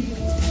I mean,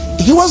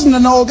 he wasn't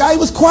an old guy. He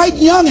was quite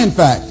young, in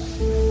fact.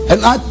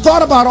 And I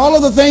thought about all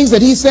of the things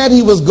that he said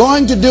he was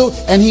going to do,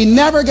 and he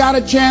never got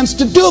a chance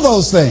to do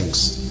those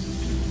things.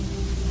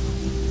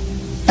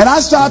 And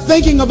I started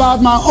thinking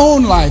about my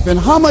own life and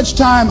how much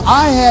time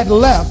I had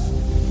left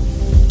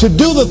to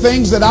do the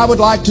things that I would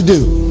like to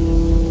do.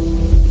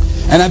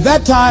 And at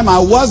that time, I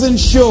wasn't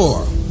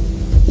sure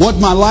what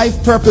my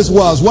life purpose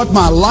was, what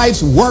my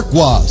life's work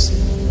was.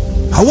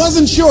 I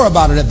wasn't sure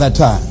about it at that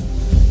time.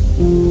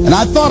 And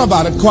I thought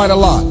about it quite a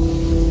lot.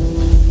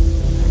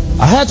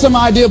 I had some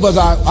idea, but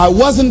I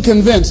wasn't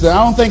convinced. That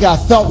I don't think I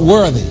felt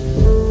worthy.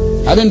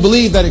 I didn't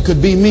believe that it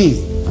could be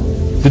me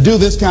to do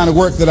this kind of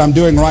work that I'm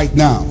doing right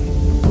now.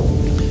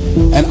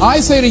 And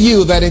I say to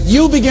you that if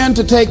you begin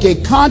to take a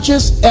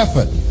conscious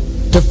effort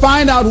to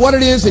find out what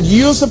it is that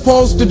you're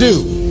supposed to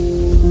do,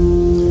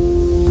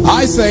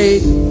 I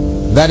say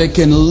that it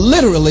can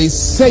literally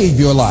save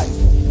your life.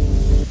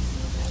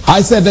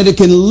 I said that it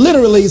can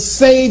literally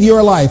save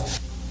your life.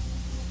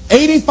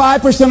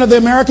 85% of the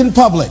American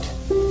public,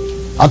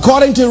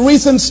 according to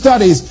recent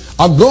studies,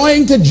 are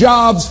going to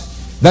jobs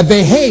that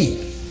they hate,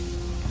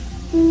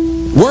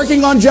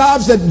 working on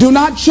jobs that do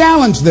not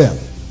challenge them.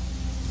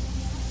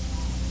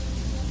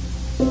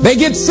 They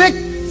get sick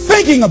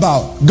thinking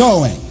about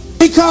going.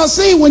 Because,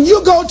 see, when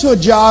you go to a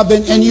job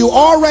and you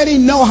already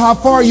know how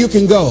far you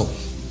can go,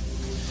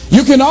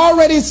 you can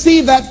already see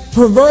that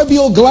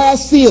proverbial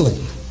glass ceiling.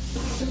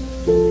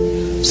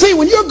 See,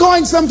 when you're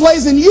going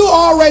someplace and you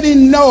already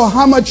know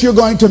how much you're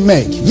going to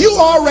make, you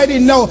already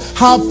know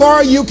how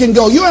far you can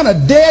go, you're in a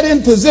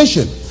dead-end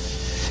position.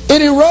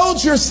 It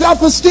erodes your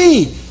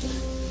self-esteem.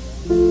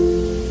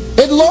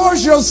 It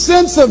lowers your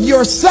sense of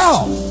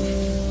yourself.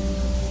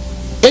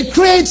 It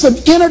creates some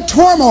inner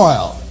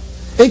turmoil.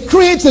 It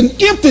creates an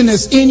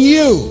emptiness in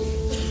you.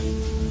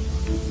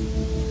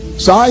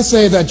 So I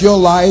say that your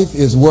life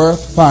is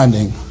worth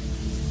finding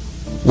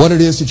what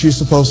it is that you're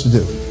supposed to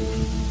do.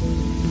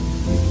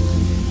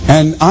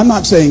 And I'm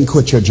not saying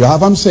quit your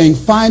job. I'm saying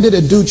find it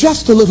and do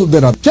just a little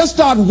bit of it. Just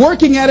start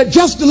working at it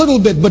just a little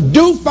bit. But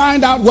do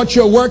find out what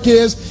your work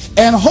is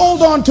and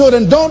hold on to it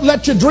and don't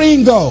let your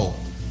dream go.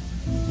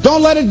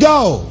 Don't let it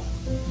go.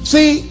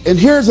 See, and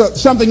here's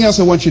something else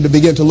I want you to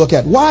begin to look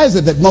at. Why is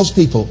it that most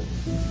people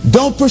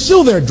don't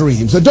pursue their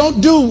dreams or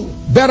don't do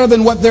better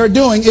than what they're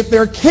doing if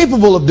they're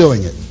capable of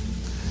doing it?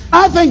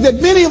 I think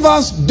that many of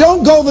us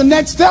don't go the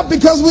next step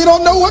because we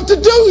don't know what to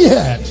do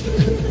yet.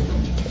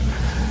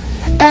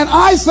 And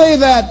I say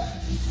that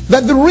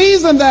the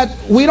reason that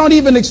we don't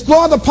even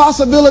explore the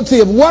possibility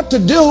of what to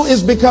do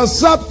is because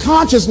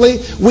subconsciously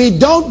we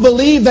don't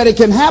believe that it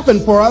can happen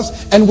for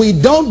us and we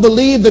don't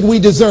believe that we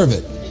deserve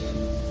it.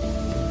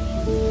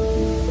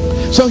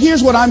 So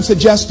here's what I'm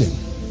suggesting.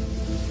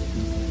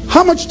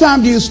 How much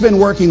time do you spend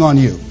working on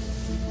you?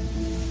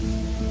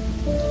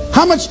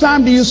 How much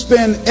time do you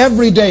spend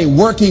every day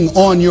working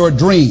on your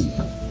dream?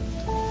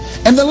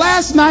 In the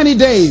last 90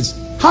 days,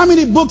 how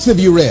many books have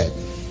you read?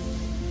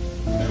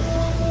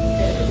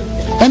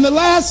 In the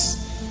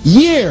last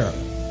year,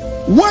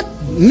 what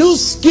new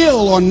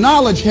skill or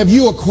knowledge have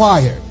you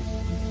acquired?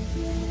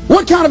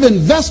 What kind of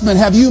investment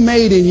have you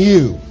made in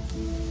you?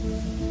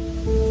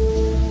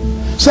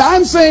 So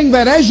I'm saying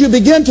that as you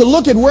begin to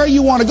look at where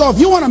you want to go, if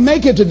you want to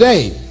make it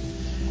today,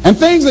 and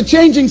things are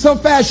changing so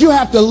fast you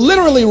have to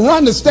literally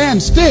run to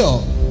stand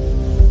still,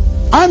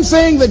 I'm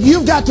saying that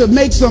you've got to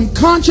make some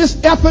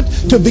conscious effort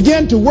to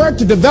begin to work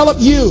to develop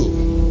you.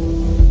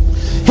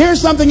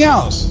 Here's something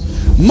else.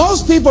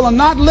 Most people are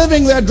not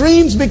living their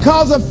dreams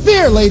because of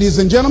fear, ladies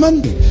and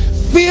gentlemen.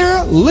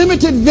 Fear,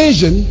 limited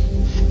vision,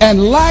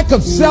 and lack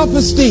of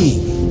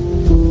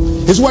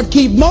self-esteem is what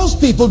keep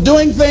most people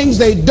doing things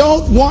they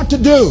don't want to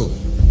do.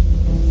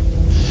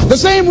 The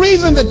same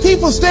reason that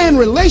people stay in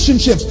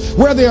relationships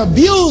where they're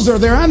abused or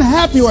they're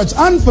unhappy or it's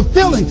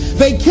unfulfilling,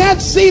 they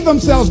can't see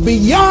themselves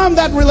beyond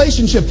that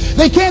relationship.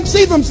 They can't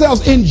see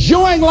themselves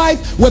enjoying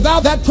life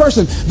without that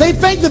person. They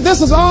think that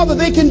this is all that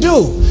they can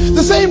do.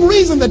 The same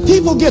reason that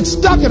people get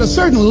stuck at a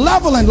certain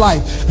level in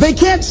life, they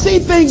can't see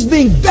things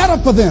being better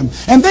for them.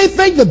 And they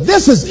think that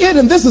this is it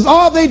and this is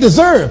all they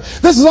deserve.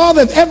 This is all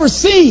they've ever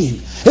seen.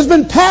 It's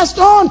been passed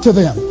on to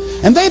them.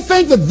 And they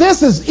think that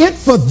this is it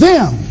for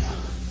them.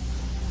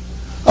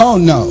 Oh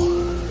no.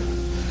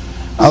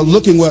 I was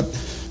looking what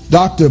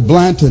Dr.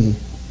 Blanton,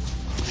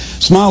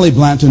 Smiley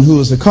Blanton,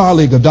 who is a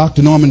colleague of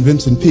Dr. Norman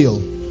Vincent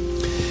Peale,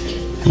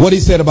 what he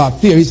said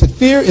about fear. He said,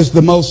 fear is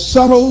the most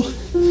subtle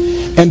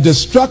and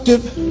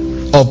destructive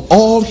of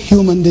all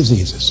human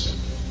diseases.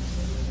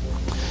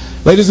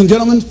 Ladies and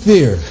gentlemen,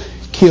 fear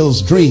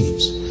kills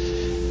dreams.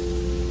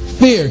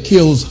 Fear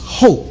kills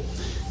hope.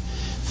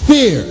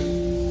 Fear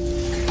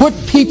put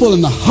people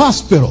in the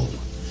hospital.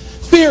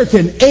 Fear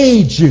can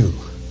age you.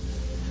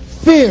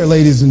 Fear,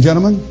 ladies and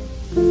gentlemen,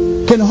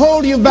 can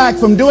hold you back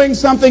from doing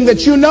something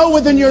that you know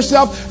within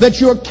yourself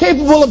that you're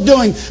capable of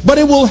doing, but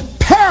it will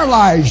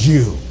paralyze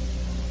you.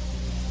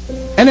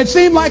 And it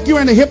seemed like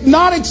you're in a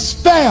hypnotic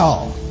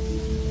spell.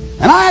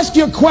 And I ask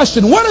you a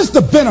question, what is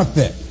the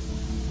benefit?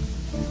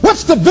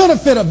 What's the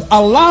benefit of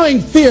allowing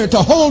fear to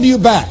hold you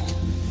back?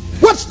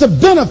 What's the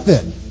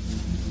benefit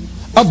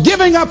of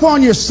giving up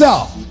on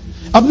yourself?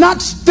 Of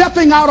not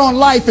stepping out on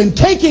life and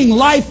taking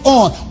life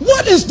on?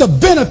 What is the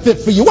benefit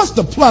for you? What's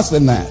the plus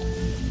in that?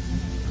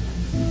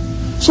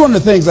 It's one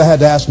of the things I had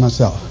to ask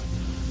myself.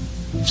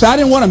 So I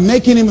didn't want to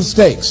make any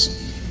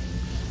mistakes.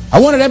 I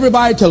wanted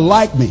everybody to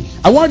like me.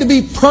 I wanted to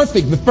be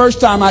perfect the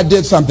first time I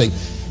did something.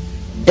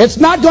 It's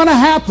not going to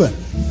happen.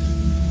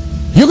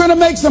 You're going to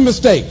make some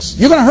mistakes.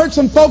 You're going to hurt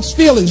some folks'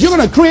 feelings. You're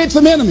going to create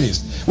some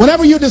enemies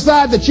whenever you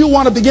decide that you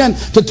want to begin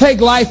to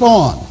take life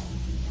on.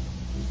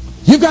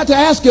 You've got to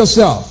ask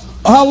yourself,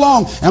 how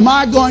long am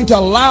I going to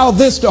allow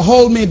this to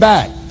hold me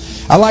back?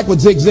 I like what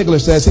Zig Ziglar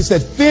says. He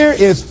said, fear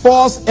is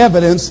false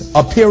evidence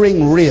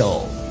appearing real.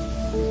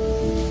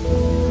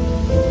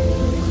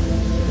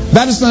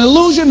 That is an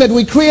illusion that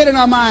we create in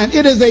our mind.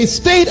 It is a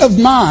state of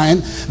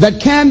mind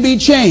that can be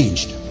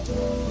changed.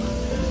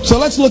 So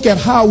let's look at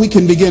how we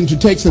can begin to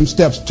take some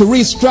steps to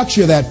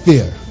restructure that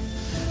fear,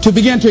 to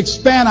begin to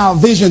expand our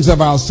visions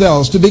of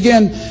ourselves, to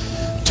begin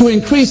to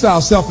increase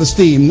our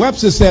self-esteem.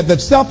 Webster said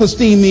that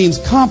self-esteem means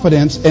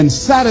confidence and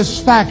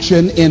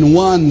satisfaction in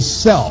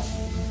oneself.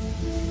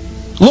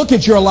 Look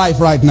at your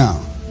life right now.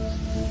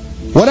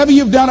 Whatever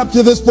you've done up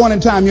to this point in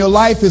time, your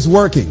life is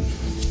working.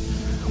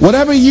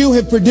 Whatever you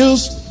have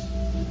produced,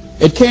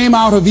 it came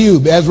out of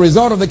you as a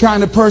result of the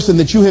kind of person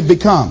that you have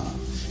become.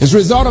 It's a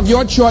result of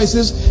your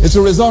choices. It's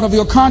a result of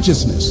your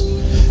consciousness.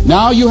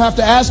 Now you have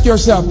to ask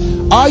yourself,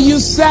 are you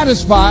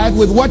satisfied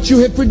with what you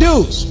have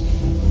produced?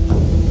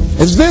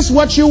 Is this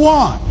what you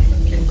want?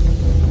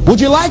 Would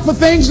you like for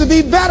things to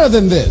be better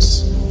than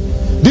this?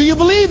 Do you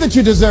believe that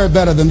you deserve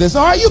better than this?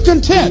 Or are you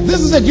content? This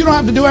is it. You don't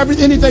have to do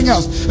anything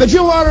else. That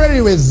you've already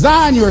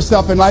resigned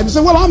yourself in life and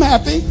say, well, I'm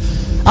happy.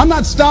 I'm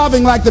not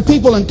starving like the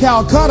people in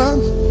Calcutta.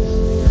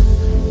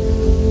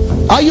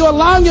 Are you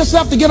allowing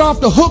yourself to get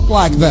off the hook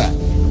like that?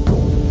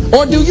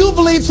 Or do you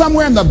believe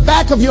somewhere in the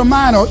back of your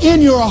mind or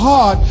in your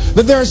heart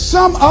that there's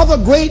some other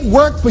great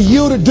work for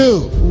you to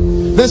do?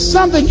 There's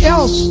something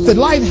else that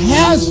life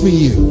has for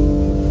you.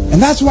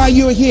 And that's why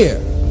you're here.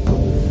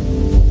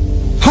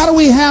 How do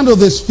we handle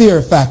this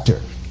fear factor?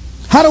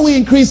 How do we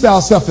increase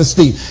our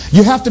self-esteem?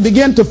 You have to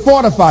begin to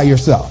fortify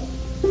yourself.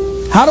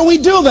 How do we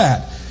do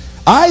that?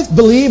 I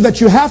believe that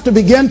you have to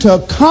begin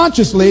to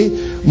consciously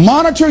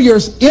monitor your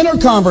inner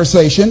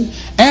conversation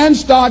and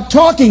start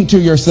talking to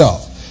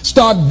yourself.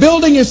 Start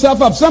building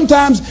yourself up.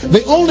 Sometimes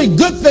the only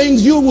good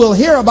things you will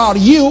hear about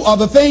you are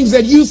the things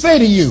that you say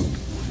to you.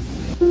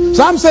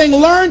 So I'm saying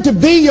learn to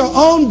be your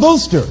own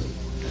booster.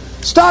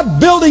 Start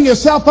building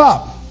yourself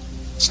up.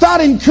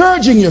 Start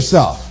encouraging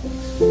yourself.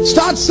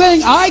 Start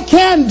saying, I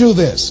can do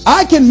this.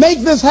 I can make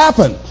this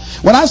happen.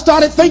 When I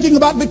started thinking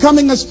about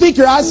becoming a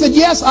speaker, I said,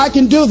 yes, I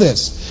can do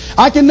this.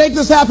 I can make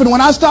this happen.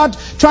 When I start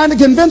trying to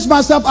convince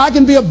myself I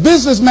can be a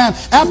businessman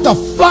after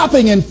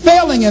flopping and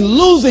failing and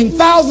losing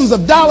thousands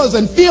of dollars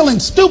and feeling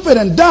stupid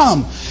and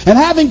dumb and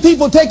having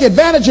people take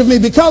advantage of me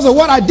because of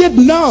what I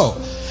didn't know.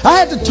 I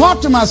had to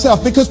talk to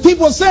myself because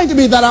people were saying to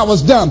me that I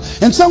was dumb.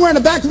 And somewhere in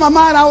the back of my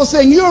mind I was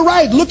saying, you're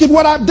right, look at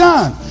what I've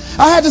done.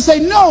 I had to say,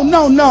 no,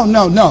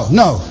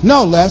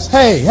 Les.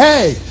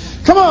 Hey,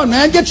 come on,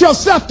 man, get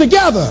yourself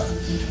together.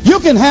 You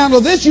can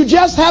handle this, you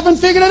just haven't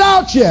figured it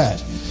out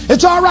yet.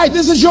 It's all right,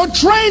 this is your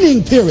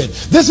training period.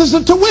 This is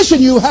the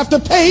tuition you have to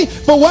pay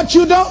for what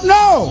you don't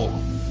know.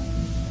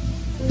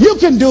 You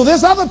can do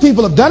this, other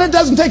people have done it. It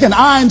doesn't take an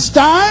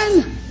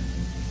Einstein.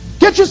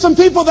 Get you some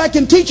people that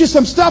can teach you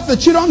some stuff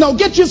that you don't know.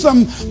 Get you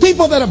some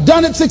people that have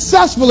done it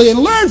successfully and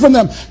learn from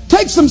them.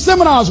 Take some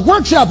seminars,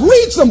 workshops,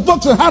 read some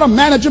books on how to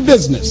manage a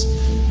business.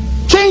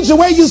 Change the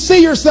way you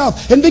see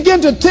yourself and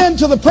begin to tend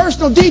to the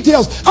personal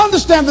details.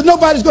 Understand that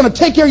nobody's going to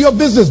take care of your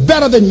business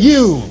better than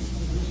you.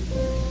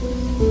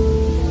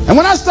 And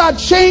when I start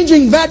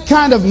changing that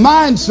kind of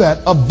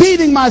mindset of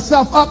beating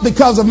myself up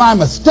because of my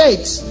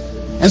mistakes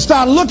and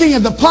start looking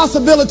at the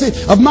possibility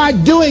of my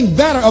doing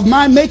better, of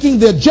my making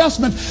the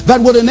adjustment that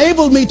would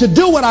enable me to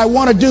do what I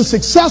want to do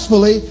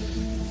successfully,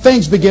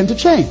 things begin to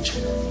change.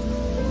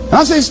 And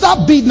I say,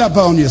 stop beating up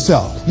on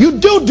yourself. You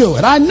do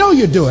it. I know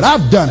you do it.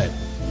 I've done it.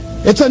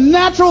 It's a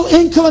natural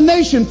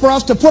inclination for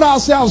us to put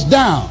ourselves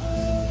down.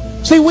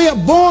 See, we are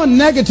born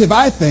negative,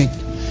 I think,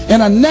 in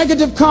a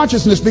negative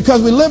consciousness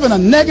because we live in a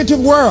negative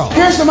world.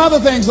 Here's some other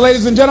things,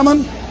 ladies and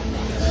gentlemen.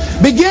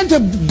 Begin to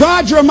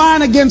guard your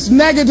mind against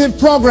negative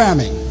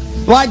programming,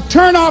 like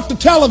turn off the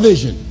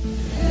television.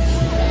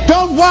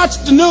 Don't watch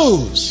the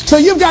news. So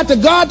you've got to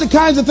guard the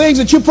kinds of things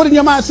that you put in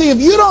your mind. See, if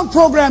you don't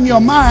program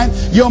your mind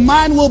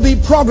will be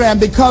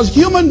programmed because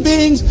human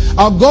beings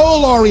are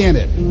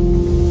goal-oriented.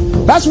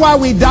 That's why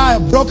we die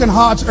of broken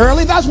hearts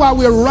early. That's why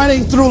we're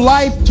running through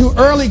life to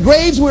early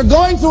graves. We're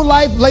going through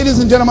life, ladies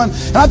and gentlemen,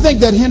 and I think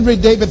that Henry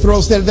David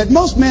Thoreau said that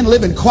most men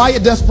live in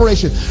quiet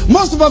desperation.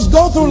 Most of us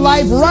go through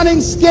life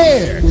running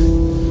scared.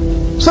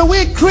 So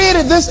we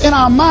created this in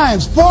our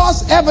minds,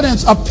 false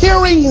evidence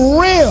appearing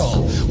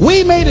real.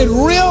 We made it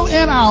real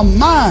in our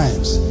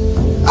minds.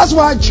 That's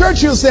why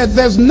Churchill said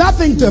there's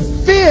nothing to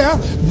fear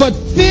but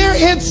fear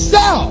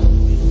itself.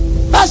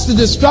 That's the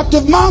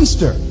destructive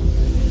monster.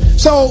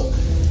 So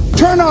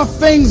turn off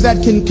things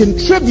that can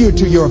contribute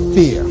to your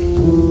fear.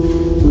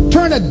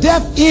 Turn a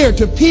deaf ear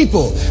to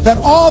people that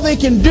all they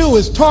can do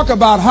is talk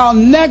about how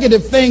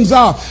negative things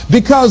are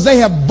because they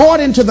have bought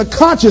into the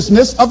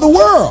consciousness of the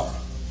world.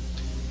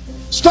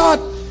 Start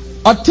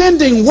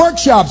attending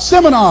workshops,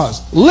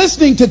 seminars,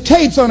 listening to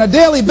tapes on a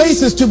daily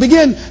basis to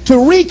begin to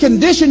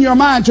recondition your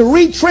mind, to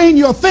retrain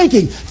your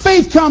thinking.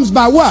 Faith comes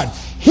by what?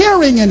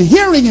 Hearing and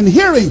hearing and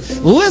hearing.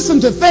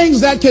 Listen to things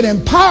that can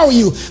empower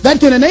you, that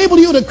can enable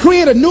you to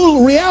create a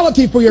new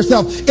reality for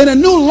yourself and a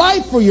new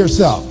life for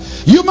yourself.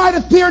 You might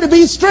appear to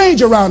be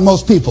strange around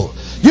most people.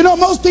 You know,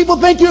 most people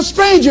think you're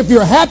strange if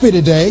you're happy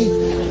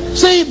today.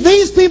 See,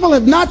 these people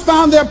have not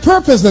found their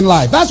purpose in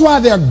life. That's why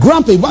they're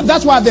grumpy.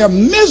 That's why they're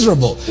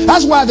miserable.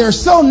 That's why they're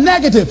so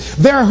negative.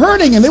 They're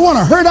hurting and they want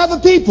to hurt other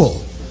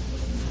people.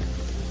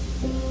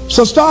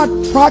 So start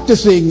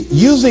practicing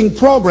using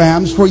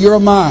programs for your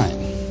mind.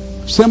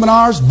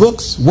 Seminars,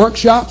 books,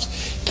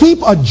 workshops. Keep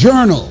a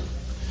journal.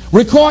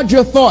 Record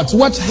your thoughts.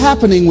 What's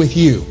happening with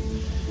you?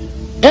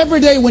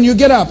 Every day when you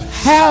get up,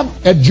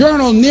 have a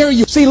journal near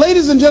you. See,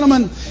 ladies and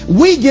gentlemen,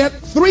 we get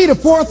 3 to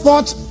 4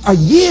 thoughts a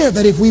year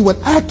that if we would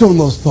act on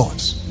those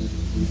thoughts,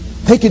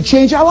 they could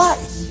change our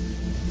life.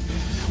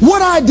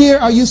 What idea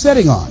are you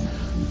sitting on?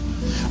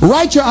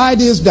 Write your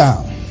ideas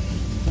down.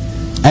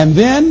 And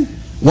then,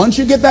 once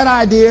you get that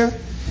idea,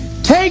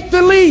 take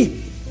the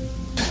leap.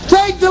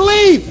 Take the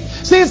leap.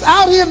 See, it's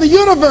out here in the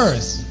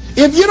universe.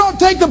 If you don't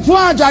take the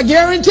plunge, I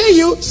guarantee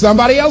you,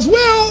 somebody else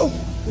will.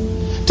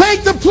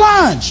 Take the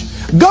plunge.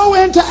 Go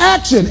into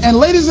action. And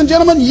ladies and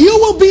gentlemen, you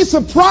will be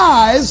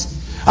surprised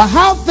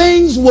how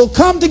things will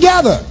come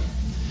together.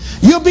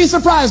 You'll be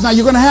surprised. Now,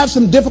 you're going to have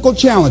some difficult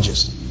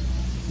challenges.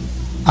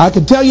 I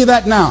can tell you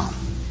that now.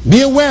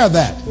 Be aware of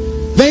that.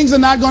 Things are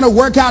not going to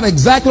work out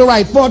exactly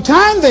right. For a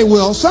time they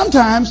will,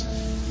 sometimes.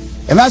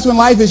 And that's when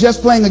life is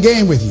just playing a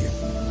game with you.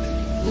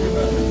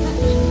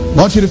 I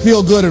want you to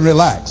feel good and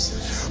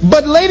relax.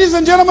 But ladies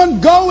and gentlemen,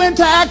 go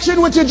into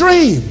action with your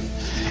dream.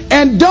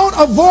 And don't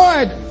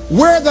avoid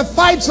where the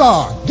fights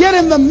are. Get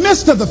in the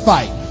midst of the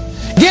fight.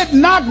 Get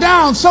knocked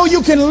down so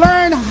you can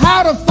learn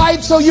how to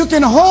fight, so you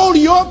can hold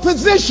your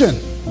position.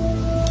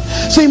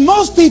 See,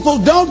 most people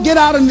don't get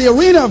out in the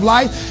arena of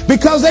life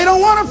because they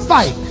don't want to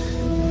fight.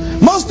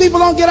 Most people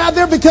don't get out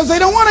there because they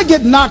don't want to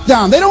get knocked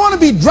down. They don't want to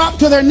be dropped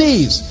to their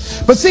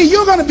knees. But see,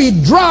 you're going to be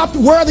dropped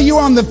whether you're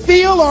on the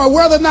field or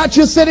whether or not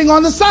you're sitting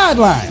on the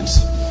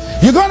sidelines.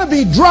 You're going to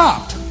be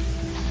dropped.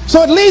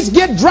 So at least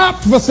get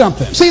dropped for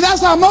something. See,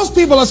 that's how most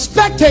people are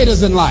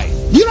spectators in life.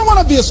 You don't want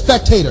to be a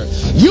spectator.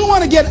 You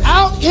want to get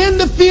out in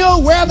the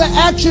field where the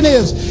action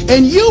is.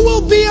 And you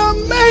will be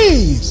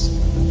amazed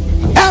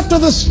After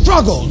the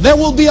struggle, there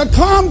will be a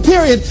calm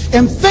period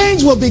and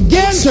things will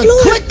begin to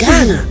click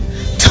for you.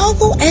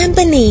 Togo and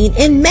Benin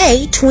in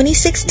May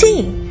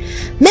 2016.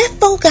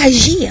 Mefo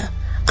Gajia,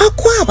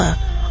 Akwaba,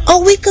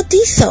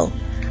 Owikodiso.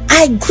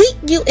 I greet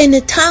you in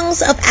the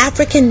tongues of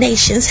African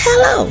nations.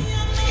 Hello.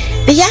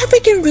 The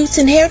African Roots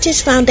and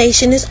Heritage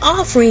Foundation is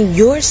offering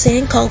your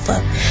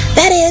Sankofa.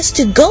 That is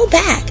to go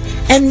back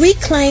and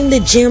reclaim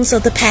the gems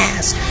of the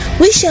past.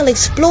 We shall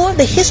explore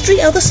the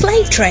history of the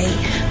slave trade,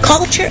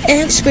 culture,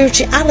 and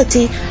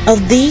spirituality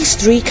of these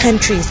three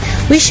countries.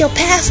 We shall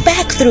pass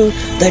back through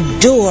the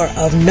door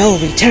of no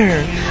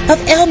return of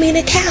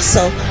Elmina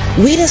Castle,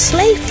 Ouidah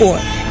Slave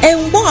Fort,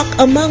 and walk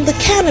among the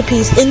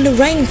canopies in the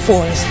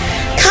rainforest.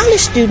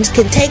 College students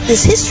can take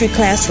this history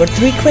class for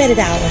 3 credit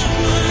hours.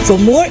 For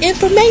more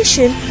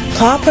information,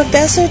 call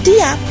Professor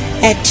Diop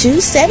at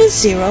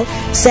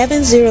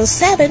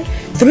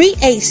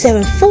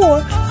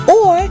 270-707-3874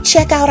 or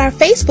check out our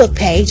Facebook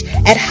page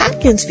at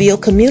Hopkinsville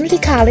Community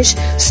College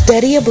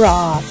Study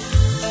Abroad.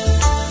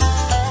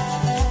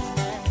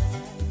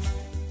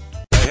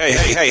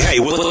 Hey,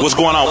 what's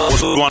going on?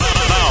 What's going on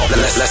now?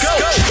 Let's go.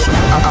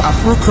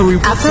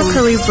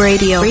 Afro-Carib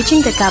Radio,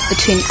 reaching the gap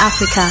between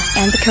Africa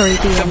and the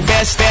Caribbean. The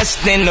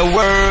best in the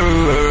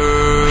world.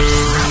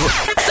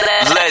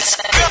 Let's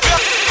go.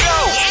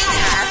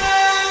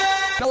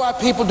 You know why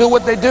people do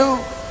what they do?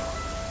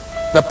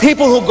 The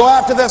people who go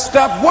after their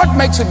stuff, what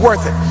makes it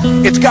worth it?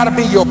 It's got to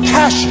be your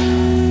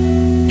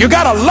passion. You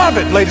got to love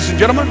it, ladies and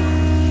gentlemen.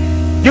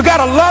 You got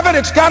to love it.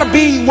 It's got to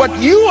be what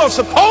you are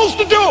supposed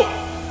to do.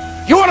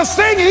 You want to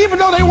sing, and even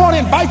though they want to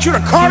invite you to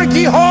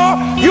Carnegie Hall,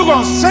 you're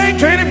going to sing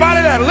to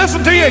anybody that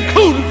listens to you,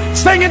 including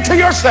singing to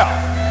yourself.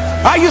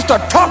 I used to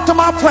talk to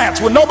my plants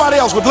when nobody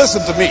else would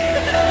listen to me.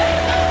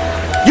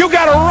 You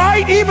got to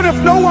write, even if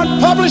no one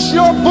published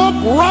your book,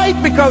 write,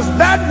 because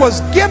that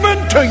was given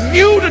to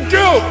you to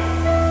do.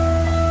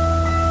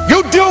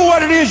 You do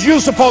what it is you're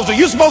supposed to.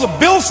 You're supposed to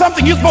build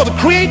something. You're supposed to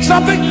create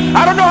something.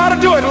 I don't know how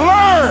to do it.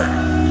 Learn.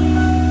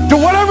 Do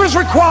whatever is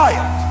required.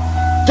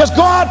 Just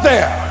go out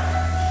there.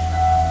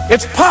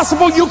 It's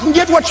possible you can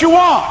get what you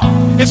want.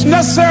 It's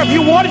necessary. If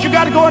you want it, you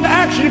got to go into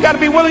action. You got to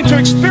be willing to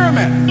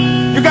experiment.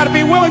 You got to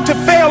be willing to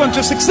fail and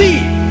to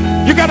succeed.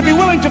 You got to be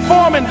willing to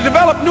form and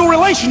develop new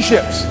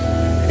relationships.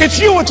 It's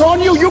you. It's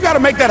on you. You got to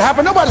make that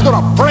happen. Nobody's going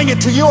to bring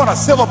it to you on a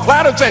silver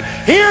platter and say,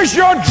 here's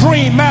your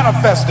dream,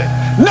 manifest it.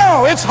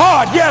 No, it's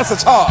hard. Yes,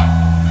 it's hard.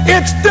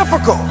 It's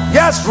difficult.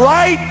 Yes,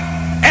 right.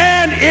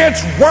 And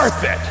it's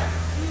worth it.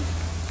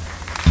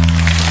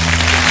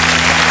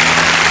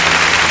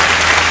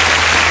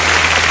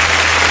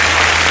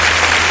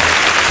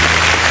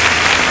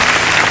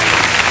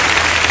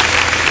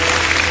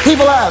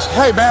 People ask,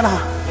 hey man,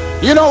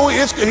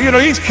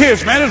 these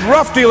kids, man, it's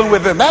rough dealing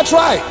with them. That's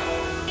right.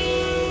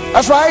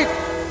 That's right.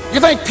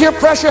 You think peer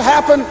pressure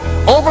happened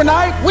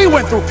overnight? We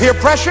went through peer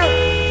pressure.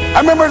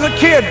 I remember as a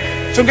kid,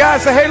 some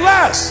guys said, hey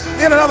Les,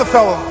 me and another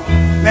fellow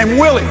named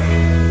Willie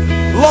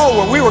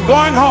Lower, we were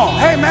going home.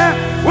 Hey man,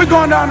 we're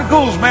going down to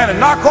Gould's, man, and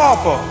knock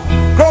off a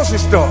grocery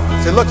store.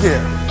 I said, look here,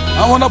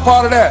 I don't want no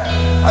part of that.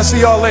 I'll see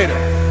y'all later.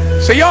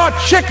 Say, y'all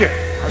chicken.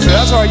 I said,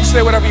 that's all right, you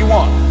say whatever you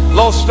want.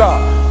 Low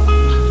star.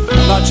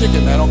 I'm not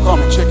chicken, man. Don't call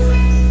me chicken.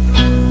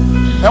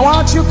 Then why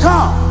don't you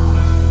come?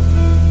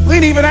 We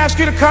didn't even ask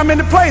you to come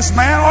into place,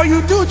 man. All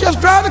you do is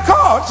just drive the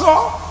car. That's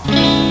all.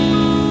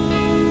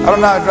 I don't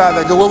know how to drive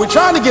that good. Well, we're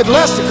trying to get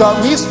Les to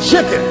come. He's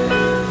chicken.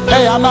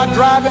 Hey, I'm not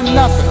driving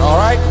nothing, all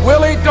right?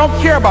 Willie, don't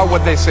care about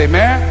what they say,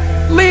 man.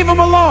 Leave him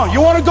alone.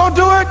 You want to go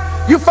do it?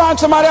 You find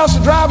somebody else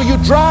to drive, or you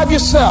drive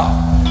yourself.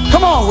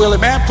 Come on, Willie,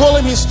 man. Pull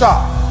him. He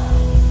stopped.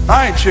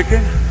 I ain't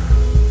chicken.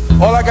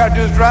 All I got to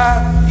do is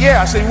drive?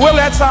 Yeah. I said, Willie,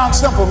 that sounds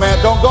simple, man.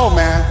 Don't go,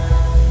 man.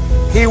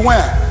 He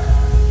went.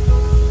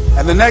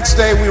 And the next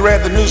day we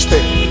read the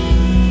newspaper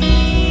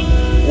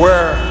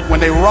where when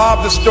they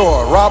robbed the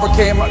store,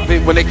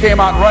 when they came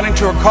out running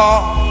to a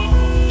car,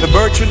 the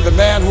merchant, the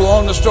man who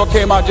owned the store,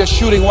 came out just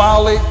shooting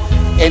wildly,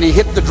 and he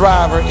hit the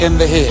driver in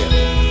the head.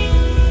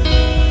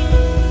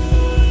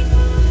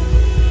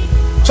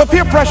 So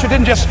peer pressure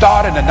didn't just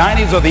start in the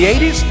 90s or the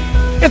 80s.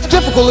 It's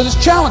difficult and it's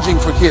challenging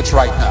for kids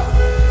right now.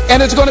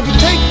 And it's going to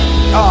take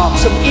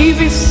some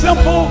easy,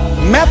 simple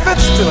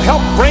methods to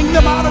help bring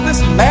them out of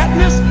this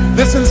madness,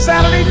 this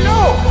insanity.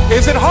 No.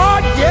 Is it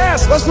hard?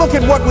 Yes. Let's look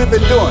at what we've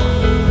been doing.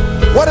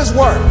 What has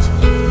worked?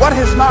 What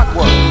has not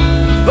worked?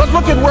 Let's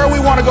look at where we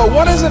want to go.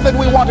 What is it that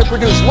we want to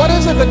produce? What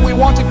is it that we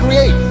want to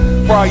create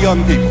for our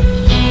young people?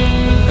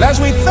 And as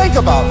we think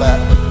about that,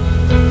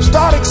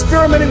 start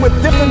experimenting with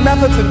different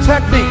methods and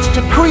techniques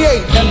to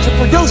create and to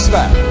produce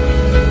that.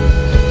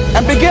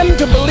 And begin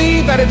to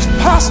believe that it's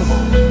possible.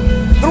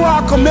 Through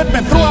our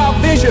commitment, through our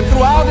vision,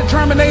 through our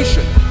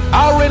determination,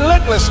 our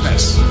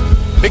relentlessness,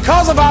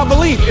 because of our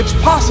belief, it's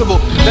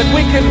possible that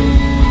we can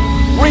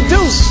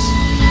reduce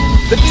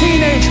the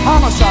teenage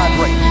homicide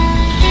rate,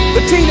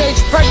 the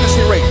teenage pregnancy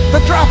rate, the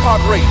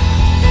dropout rate,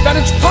 that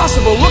it's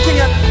possible,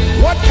 looking at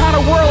what kind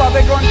of world are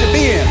they going to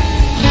be in.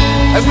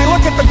 As we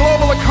look at the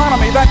global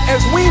economy, that as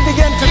we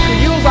begin to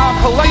use our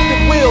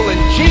collective will and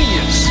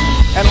genius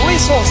and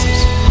resources.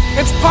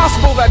 It's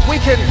possible that we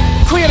can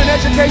create an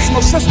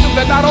educational system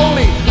that not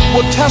only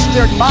will test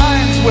their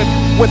minds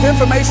with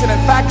information and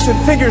facts and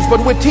figures,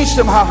 but would teach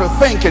them how to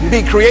think and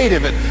be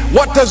creative. And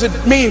what does it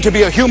mean to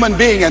be a human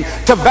being and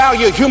to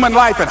value human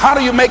life? And how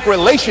do you make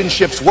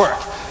relationships work?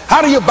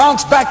 How do you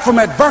bounce back from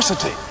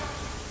adversity?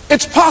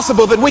 It's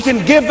possible that we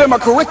can give them a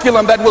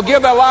curriculum that will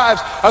give their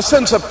lives a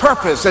sense of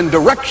purpose and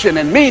direction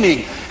and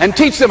meaning, and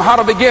teach them how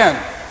to begin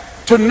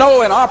to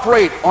know and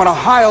operate on a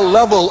higher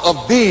level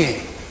of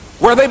being,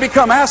 where they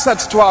become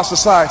assets to our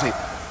society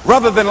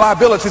rather than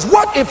liabilities.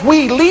 What if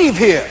we leave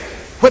here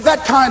with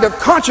that kind of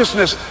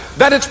consciousness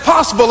that it's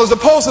possible, as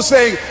opposed to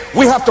saying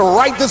we have to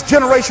write this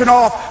generation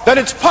off, that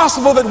it's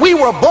possible that we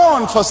were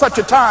born for such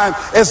a time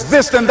as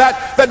this and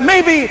that, that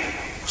maybe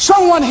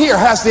someone here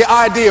has the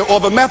idea or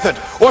the method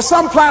or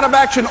some plan of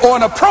action or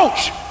an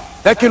approach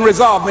that can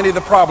resolve many of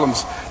the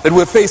problems that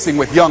we're facing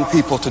with young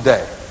people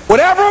today.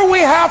 Whatever we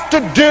have to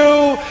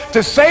do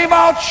to save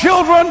our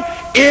children,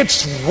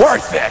 it's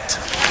worth it.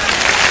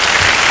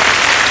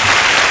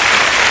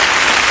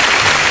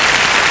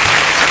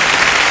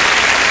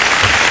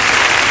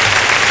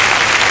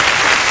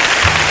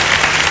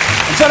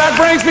 And so that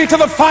brings me to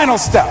the final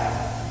step,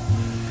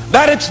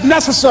 that it's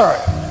necessary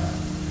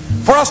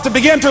for us to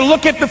begin to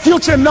look at the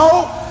future and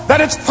know that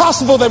it's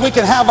possible that we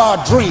can have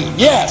our dream.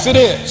 Yes, it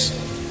is.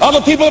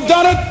 Other people have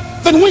done it,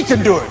 then we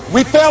can do it.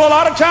 We fail a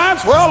lot of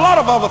times. Well, a lot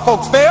of other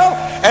folks fail,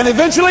 and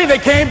eventually they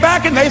came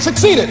back and they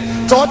succeeded.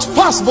 So it's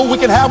possible we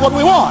can have what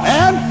we want.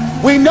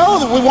 And we know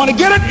that we want to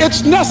get it.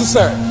 It's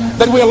necessary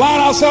that we align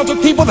ourselves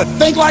with people that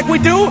think like we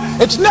do.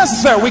 It's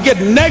necessary we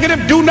get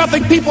negative,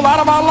 do-nothing people out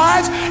of our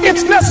lives.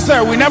 It's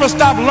necessary we never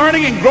stop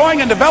learning and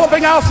growing and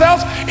developing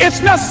ourselves.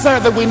 It's necessary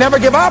that we never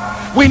give up.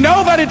 We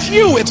know that it's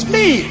you, it's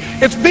me.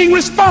 It's being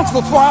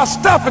responsible for our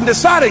stuff and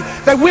deciding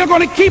that we're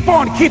going to keep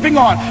on keeping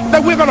on,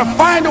 that we're going to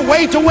find a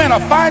way to win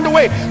or find a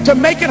way to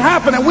make it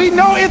happen. And we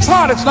know it's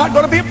hard. It's not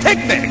going to be a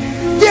picnic.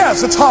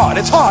 Yes, it's hard.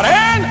 It's hard.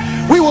 And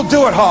we will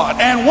do it hard.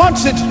 And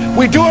once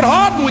we do it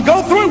hard and we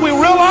go through it, we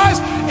realize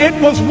it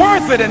was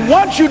worth it. And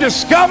once you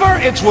discover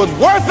it was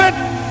worth it,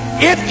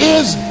 it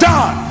is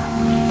done.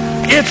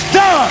 It's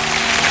done.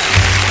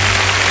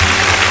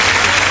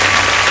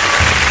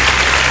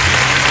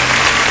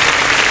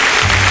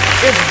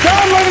 It's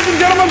done, ladies and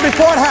gentlemen,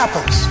 before it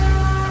happens.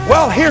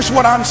 Well, here's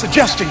what I'm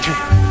suggesting to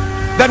you.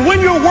 That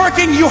when you're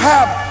working, you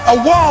have a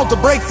wall to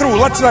break through.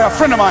 Let's say a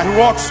friend of mine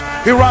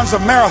who runs a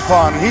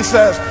marathon, and he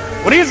says,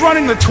 when he's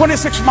running the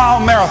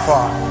 26-mile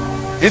marathon,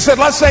 he said,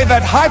 let's say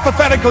that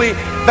hypothetically,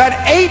 that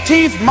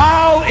 18th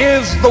mile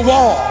is the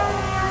wall.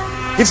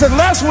 He said,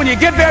 Les, when you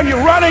get there and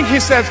you're running, he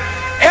says,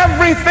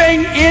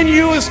 everything in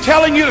you is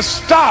telling you to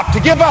stop, to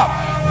give up.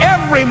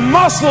 Every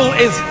muscle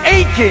is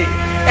aching.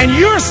 And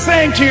you're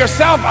saying to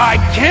yourself, I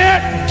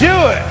can't do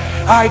it.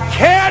 I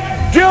can't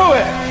do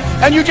it.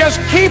 And you just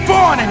keep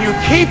on and you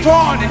keep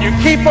on and you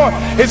keep on.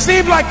 It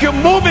seems like you're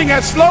moving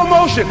at slow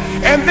motion.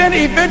 And then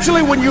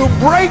eventually when you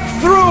break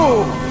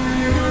through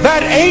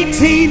that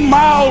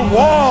 18-mile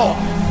wall,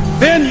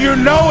 then you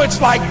know it's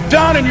like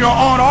done and you're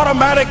on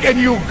automatic and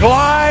you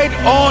glide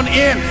on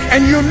in.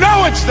 And you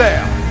know it's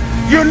there.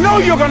 You know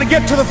you're going to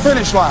get to the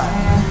finish line.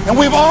 And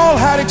we've all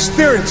had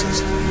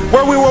experiences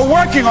where we were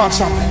working on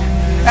something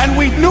and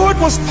we knew it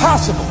was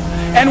possible.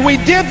 And we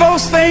did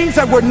those things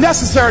that were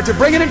necessary to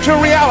bring it into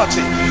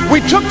reality.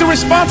 We took the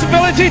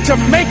responsibility to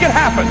make it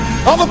happen.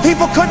 Other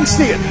people couldn't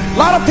see it. A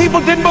lot of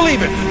people didn't believe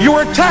it. You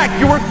were attacked.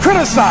 You were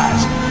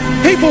criticized.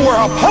 People were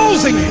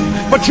opposing you,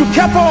 but you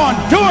kept on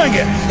doing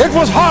it. It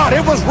was hard.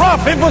 It was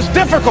rough. It was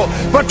difficult.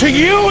 But to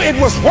you, it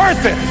was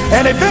worth it.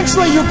 And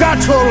eventually you got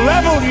to a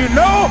level you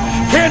know,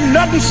 can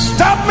nothing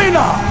stop me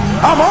now.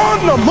 I'm on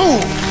the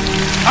move.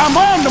 I'm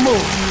on the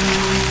move.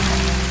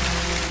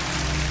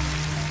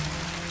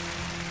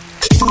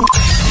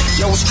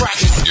 Yo, what's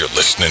cracking? You're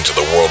listening to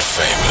the world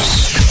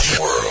famous.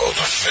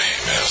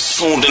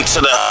 Tuned into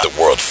the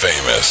world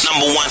famous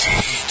number one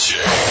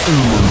DJ.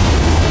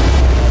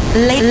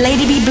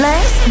 Lady be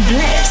blessed,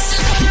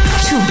 blessed.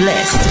 Too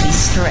blessed to be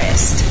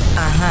stressed.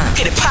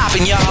 Get it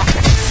poppin', y'all.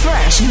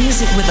 Fresh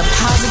music with a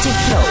positive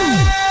flow.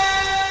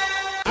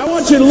 I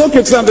want you to look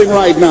at something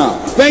right now.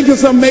 Think of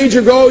some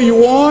major goal you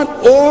want,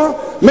 or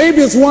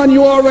maybe it's one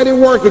you're already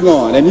working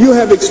on and you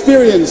have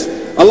experienced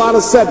a lot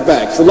of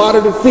setbacks, a lot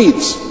of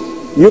defeats.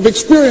 You've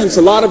experienced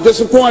a lot of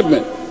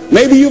disappointment.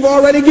 Maybe you've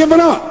already given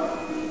up.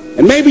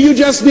 And maybe you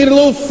just need a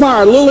little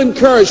fire, a little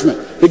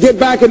encouragement to get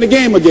back in the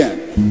game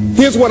again.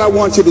 Here's what I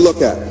want you to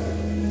look at.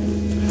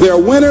 There are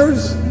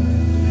winners,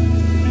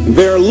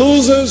 there are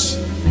losers,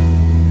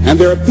 and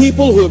there are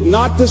people who have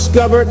not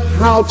discovered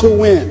how to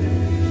win.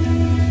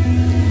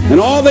 And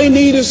all they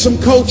need is some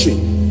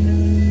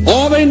coaching.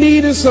 All they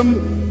need is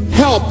some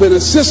help and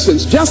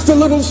assistance, just a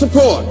little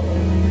support.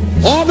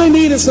 All they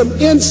need is some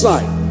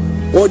insight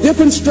or a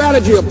different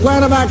strategy or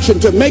plan of action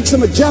to make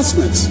some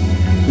adjustments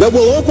that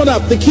will open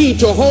up the key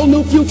to a whole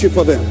new future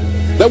for them,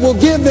 that will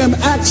give them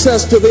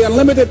access to the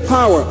unlimited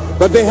power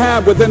that they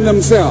have within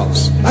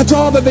themselves. That's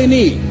all that they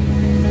need.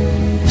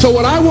 So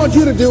what I want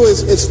you to do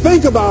is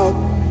think about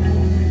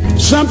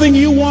Something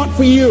you want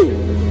for you,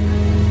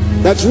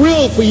 that's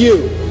real for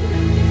you,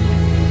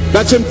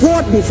 that's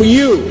important for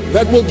you,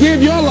 that will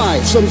give your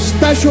life some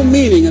special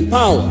meaning and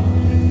power.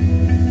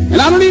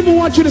 And I don't even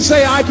want you to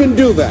say, I can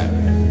do that.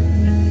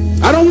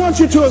 I don't want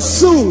you to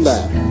assume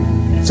that.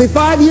 See,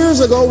 5 years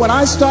ago when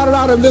I started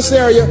out in this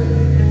area,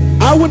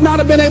 I would not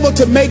have been able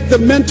to make the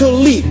mental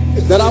leap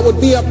that I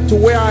would be up to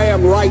where I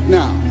am right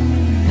now.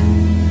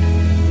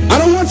 I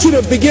don't want you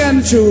to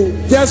begin to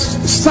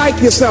just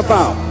psych yourself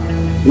out.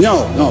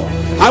 No.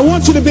 I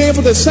want you to be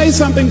able to say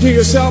something to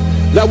yourself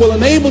that will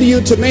enable you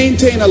to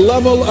maintain a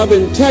level of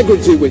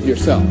integrity with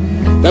yourself.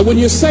 That when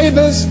you say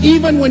this,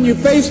 even when you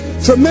face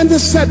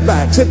tremendous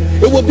setbacks,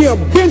 it will be a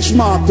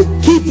benchmark to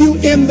keep you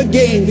in the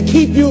game, to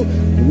keep you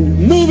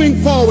moving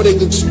forward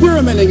and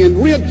experimenting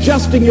and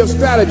readjusting your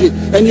strategy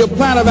and your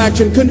plan of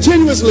action,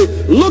 continuously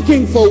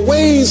looking for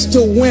ways to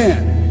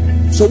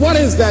win. So what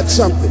is that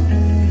something?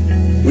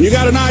 When you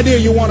got an idea,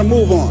 you want to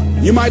move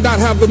on. You might not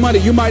have the money.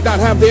 You might not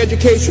have the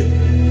education.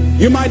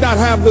 You might not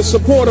have the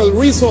support or the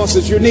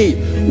resources you need.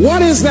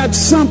 What is that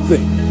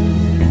something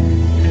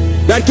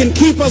that can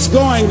keep us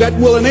going, that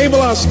will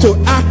enable us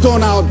to act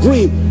on our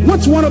dream?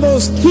 What's one of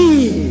those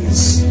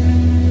keys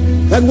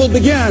that will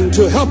begin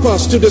to help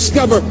us to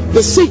discover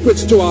the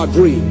secrets to our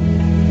dream?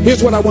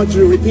 Here's what I want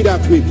you to repeat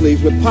after me,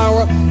 please, with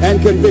power and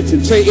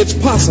conviction. Say, it's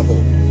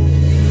possible.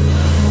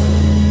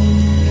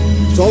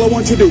 That's all I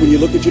want you to do when you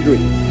look at your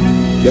dream.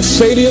 Just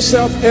say to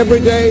yourself every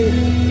day,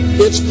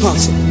 it's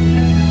possible.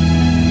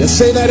 Just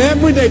say that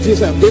every day to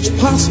yourself, it's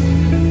possible.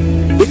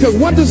 Because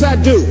what does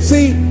that do?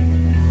 See,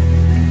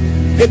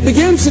 it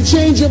begins to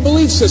change your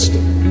belief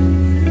system.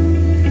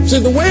 See,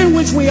 the way in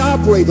which we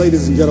operate,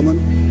 ladies and gentlemen,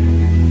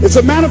 it's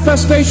a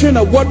manifestation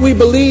of what we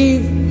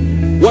believe,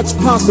 what's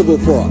possible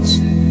for us.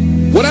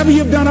 Whatever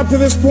you've done up to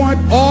this point,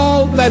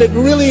 all that it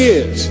really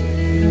is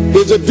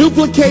a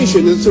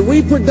duplication, it's a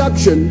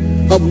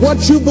reproduction of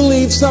what you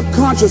believe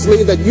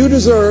subconsciously that you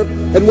deserve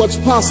and what's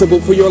possible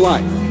for your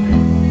life.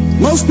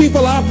 Most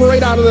people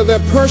operate out of their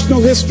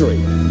personal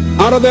history,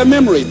 out of their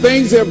memory,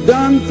 things they've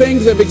done,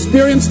 things they've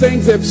experienced,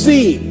 things they've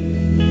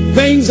seen,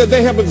 things that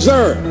they have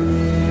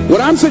observed.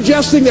 What I'm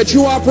suggesting that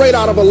you operate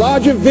out of a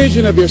larger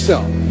vision of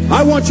yourself.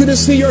 I want you to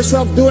see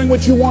yourself doing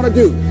what you want to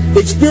do,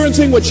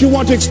 experiencing what you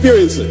want to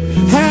experience,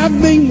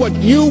 having what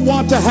you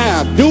want to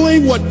have,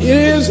 doing what it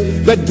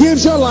is that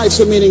gives your life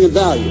some meaning and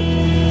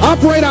value.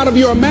 Operate out of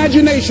your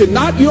imagination,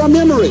 not your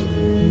memory.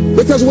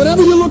 Because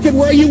whenever you look at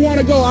where you want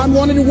to go, I'm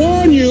wanting to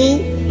warn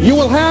you, you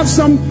will have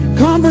some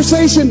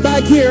conversation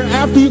back here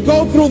after you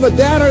go through the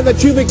data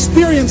that you've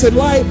experienced in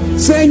life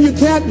saying you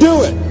can't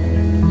do it.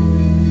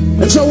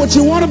 And so what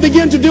you want to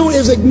begin to do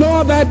is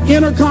ignore that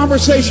inner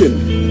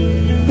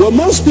conversation. Well,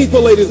 most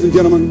people, ladies and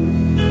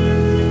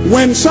gentlemen,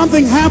 when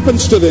something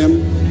happens to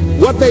them,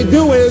 what they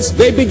do is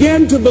they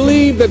begin to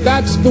believe that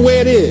that's the way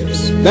it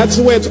is. That's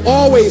the way it's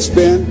always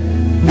been.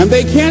 And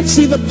they can't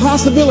see the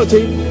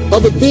possibility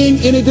of it being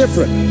any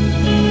different.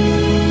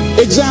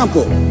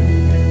 Example.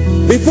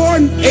 Before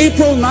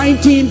April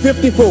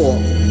 1954,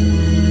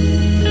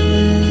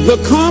 the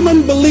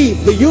common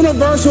belief, the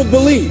universal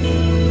belief,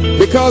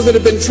 because it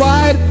had been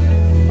tried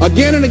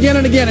again and again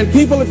and again and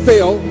people had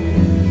failed,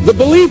 the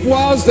belief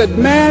was that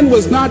man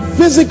was not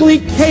physically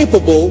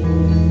capable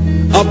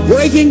of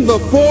breaking the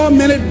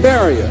 4-minute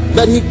barrier,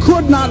 that he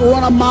could not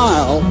run a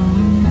mile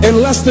in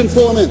less than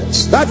 4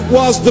 minutes. That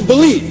was the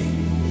belief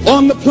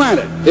on the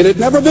planet. It had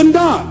never been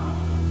done.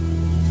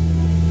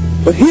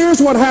 But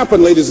here's what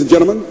happened, ladies and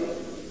gentlemen.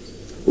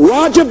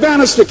 Roger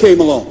Bannister came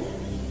along,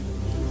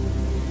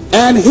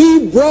 and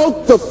he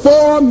broke the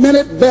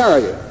 4-minute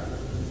barrier.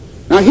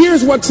 Now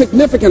here's what's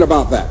significant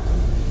about that.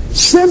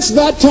 Since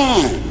that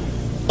time,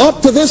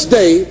 up to this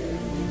day,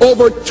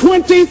 over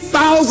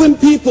 20,000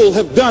 people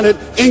have done it,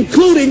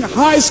 including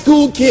high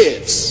school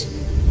kids.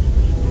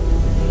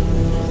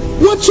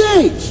 What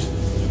changed?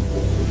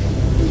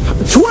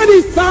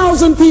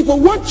 20,000 people,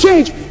 what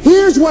changed?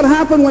 Here's what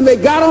happened when they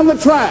got on the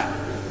track.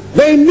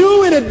 They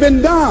knew it had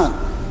been done.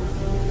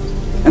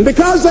 And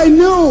because they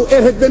knew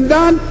it had been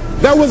done,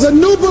 there was a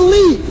new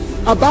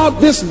belief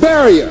about this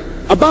barrier,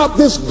 about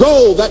this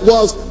goal that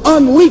was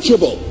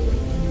unreachable.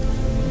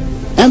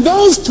 And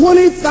those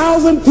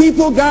 20,000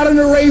 people got in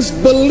a race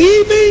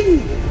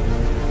believing,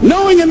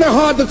 knowing in their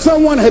heart that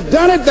someone had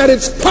done it, that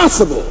it's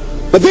possible,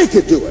 that they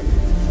could do it.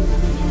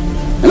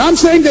 And I'm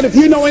saying that if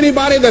you know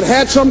anybody that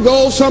had some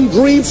goal, some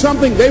dream,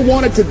 something they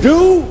wanted to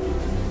do,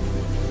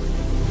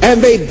 and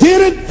they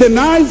did it, then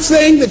I'm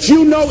saying that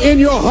you know in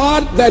your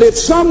heart that if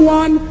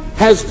someone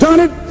has done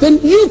it, then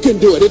you can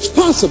do it. It's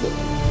possible.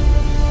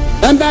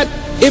 And that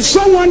if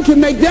someone can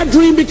make their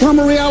dream become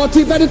a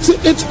reality, that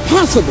it's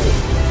possible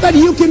that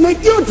you can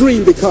make your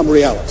dream become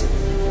reality.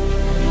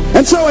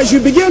 And so as you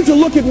begin to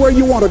look at where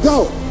you want to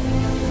go,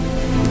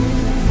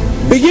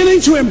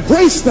 beginning to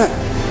embrace that,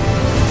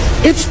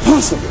 it's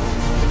possible.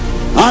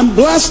 I'm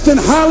blessed and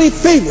highly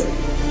favored.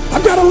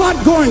 I've got a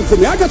lot going for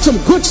me. I got some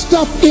good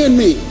stuff in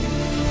me.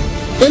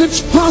 And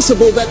it's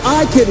possible that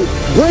I can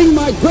bring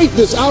my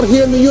greatness out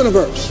here in the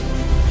universe.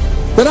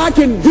 that I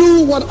can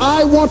do what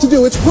I want to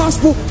do. It's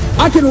possible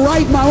I can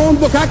write my own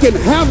book. I can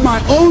have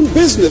my own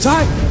business.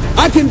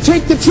 I can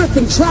take the trip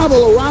and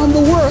travel around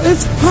the world.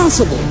 It's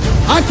possible.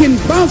 I can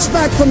bounce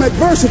back from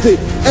adversity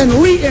and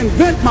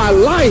reinvent my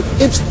life.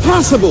 It's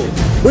possible.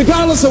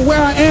 Regardless of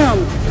where I am,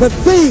 that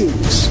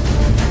things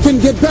can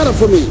get better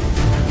for me.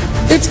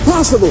 It's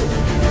possible.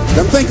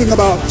 I'm thinking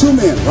about two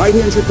men right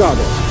here in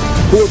Chicago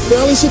who are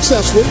fairly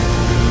successful,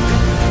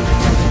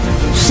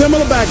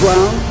 similar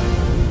background,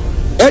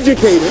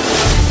 educated.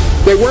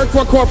 They worked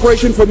for a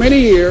corporation for many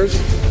years,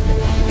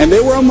 and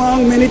they were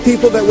among many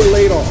people that were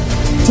laid off.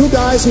 Two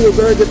guys who were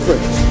very good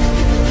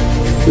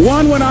friends.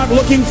 One went out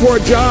looking for a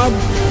job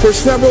for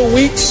several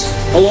weeks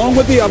along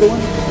with the other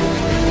one,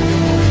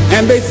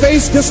 and they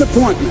faced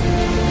disappointment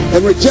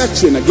and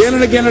rejection again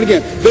and again and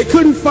again. They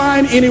couldn't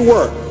find any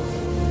work,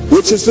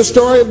 which is the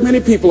story of many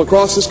people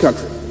across this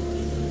country.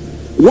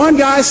 One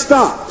guy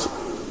stopped.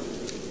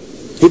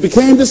 He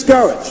became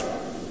discouraged.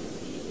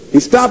 He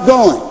stopped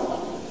going.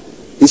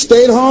 He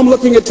stayed home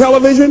looking at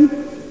television,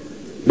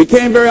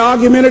 became very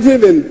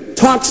argumentative and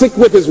toxic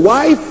with his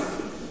wife,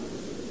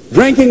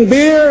 drinking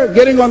beer,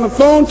 getting on the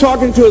phone,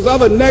 talking to his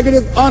other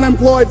negative,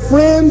 unemployed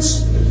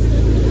friends.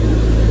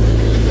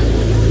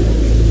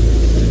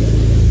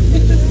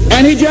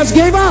 And he just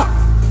gave up.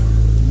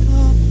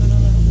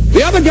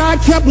 The other guy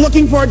kept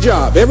looking for a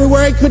job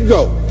everywhere he could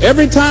go.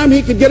 Every time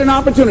he could get an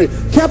opportunity,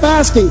 kept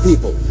asking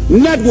people,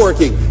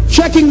 networking,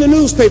 checking the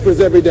newspapers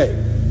every day.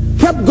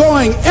 Kept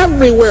going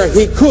everywhere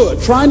he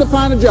could, trying to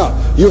find a job.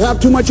 You have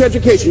too much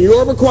education.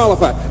 You're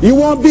overqualified. You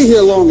won't be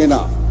here long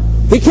enough.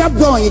 He kept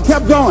going. He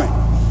kept going.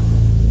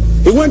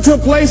 He went to a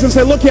place and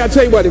said, look here, I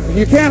tell you what, if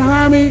you can't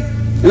hire me,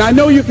 and I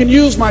know you can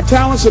use my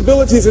talents,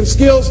 abilities, and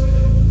skills,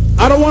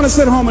 I don't want to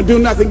sit home and do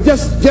nothing.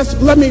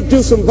 Just let me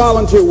do some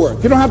volunteer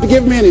work. You don't have to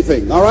give me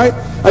anything, all right?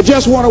 I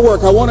just want to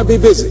work. I want to be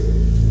busy.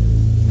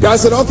 Guy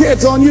said, okay,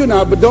 it's on you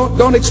now, but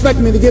don't expect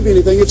me to give you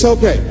anything. It's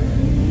okay.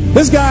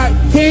 This guy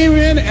came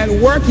in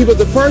and worked. He was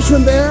the first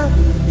one there.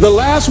 The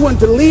last one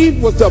to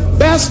leave was the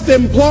best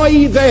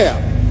employee there.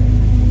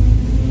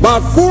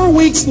 About 4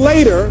 weeks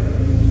later,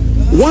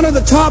 one of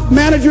the top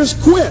managers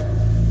quit.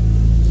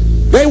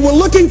 They were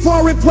looking for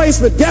a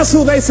replacement. Guess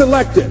who they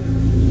selected?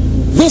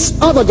 This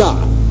other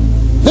guy.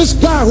 This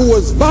guy who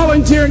was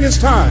volunteering his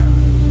time.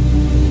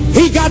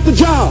 He got the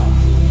job.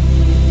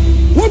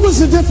 What was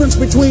the difference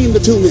between the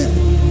two men?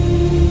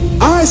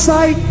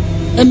 Eyesight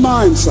and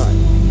mindsight.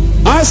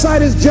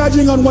 Eyesight is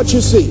judging on what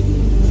you see,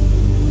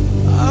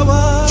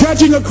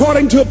 judging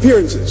according to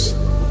appearances.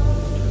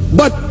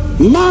 But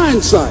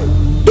mindsight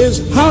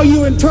is how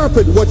you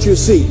interpret what you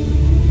see.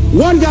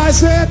 One guy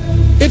said,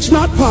 it's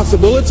not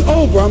possible, it's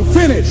over, I'm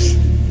finished.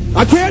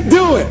 I can't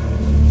do it.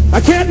 I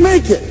can't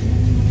make it.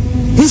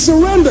 He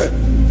surrendered.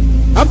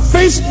 I've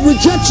faced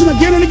rejection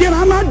again and again.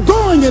 I'm not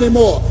going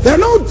anymore. There are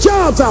no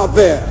jobs out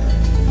there.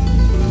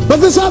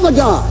 But this other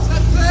guy,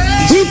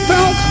 he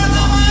felt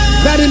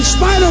that in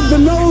spite of the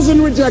no's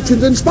and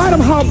rejections, in spite of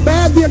how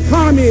bad the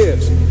economy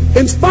is,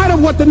 in spite of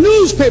what the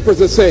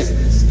newspapers are saying,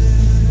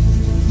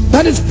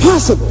 that it's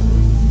possible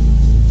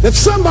that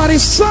somebody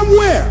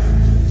somewhere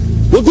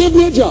will give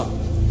me a job.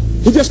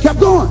 He just kept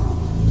going,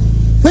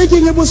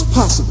 thinking it was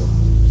possible.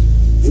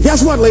 And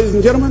guess what, ladies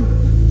and gentlemen?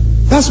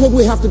 That's what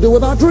we have to do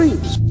with our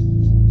dreams.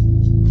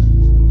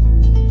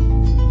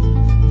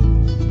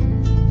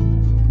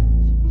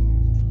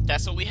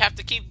 That's what we have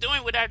to keep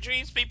doing with our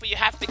dreams, people. You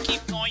have to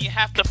keep going. You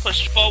have to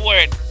push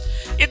forward.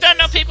 You don't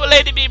know, people.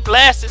 Lady Be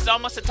Blessed. It's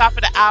almost the top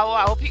of the hour.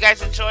 I hope you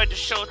guys enjoyed the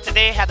show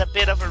today. Had a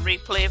bit of a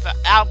replay of an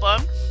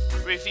album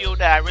review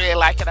that I really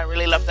like, and I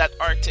really love that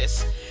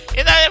artist.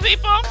 You know,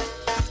 people,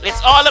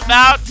 it's all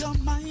about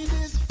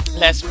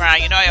Les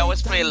Brown. You know, I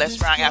always play Les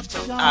Brown after.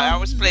 I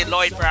always play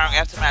Lloyd Brown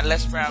after my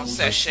Les Brown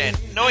session.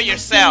 Know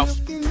yourself.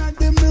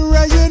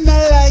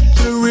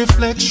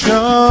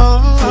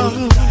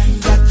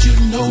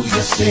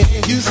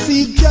 You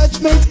see,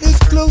 judgment is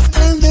close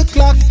and the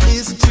clock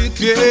is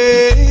ticking.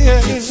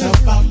 It's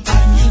about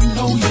time you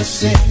know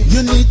yourself.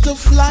 You need to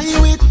fly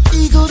with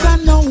eagles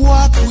and not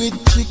walk with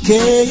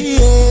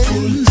chickens.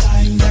 Full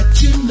time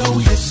that you know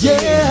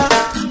yourself. Yeah,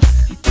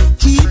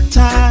 keep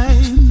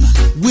time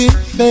with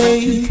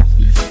faith.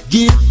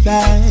 Give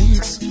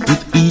thanks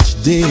with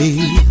each day.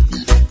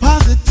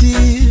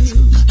 Positive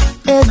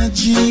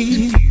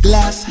energy,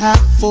 glass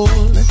half full,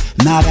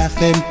 not half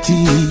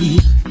empty.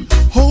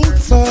 Hold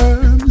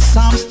firm,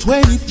 Psalms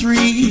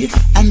 23,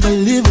 and the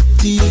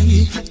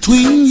liberty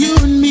between you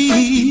and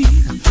me.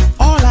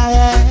 All I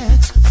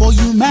ask for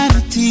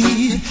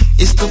humanity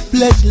is to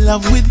pledge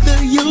love with the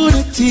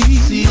unity.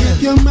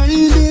 Your mind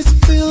is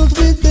filled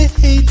with the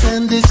hate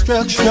and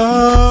destruction.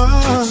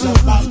 It's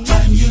about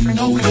time you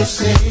know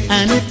yourself.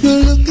 And if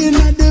you're looking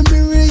at the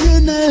mirror,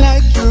 you not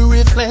like your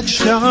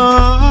reflection.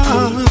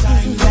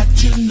 Time that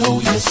you know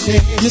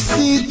yourself. You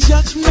see,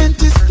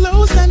 judgment is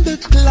close and the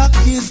clock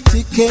is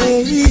ticking.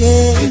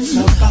 It's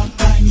about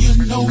time you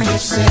know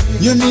yourself.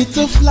 You need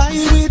to fly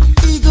with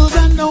eagles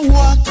and not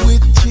walk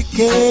with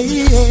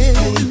chickens.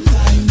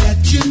 Time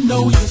that you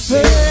know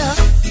yourself.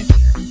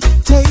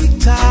 Take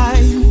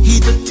time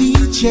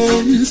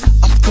chains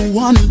of the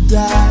one who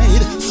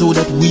died so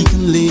that we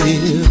can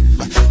live.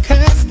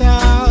 Cast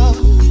out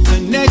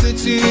the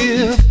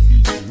negative,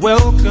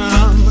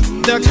 welcome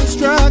the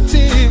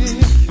constructive.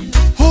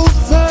 Hold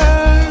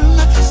firm,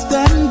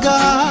 stand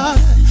guard,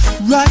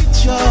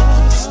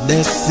 righteous,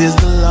 this is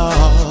the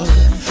Lord.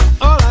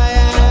 All I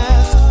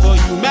ask for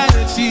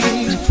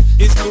humanity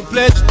is to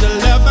pledge the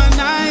love and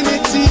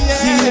unity.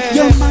 See if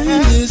your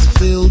mind is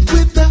filled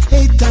with the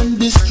hate and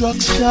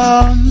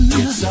destruction,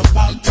 it's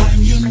about time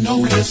you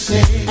know you're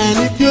saved. And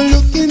if you're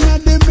looking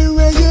at the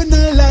mirror, you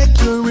know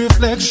like your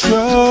reflection,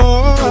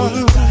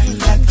 it's time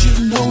that you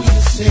know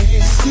you're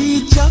saved.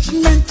 See,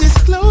 judgment is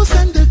close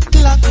and the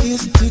clock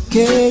is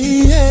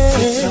ticking,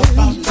 it's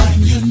about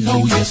time you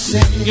know you're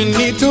saved. You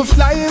need to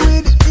fly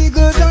with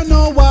eagles and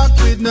no walk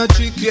with no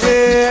chicken,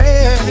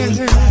 it's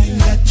time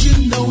that you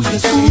know you're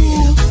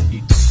saved.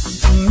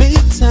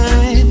 Make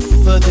time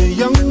for the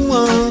young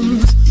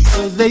ones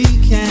so they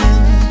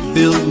can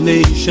build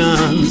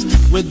nations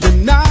with the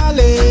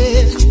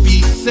knowledge.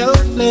 Be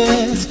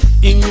selfless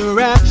in your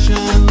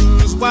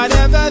actions,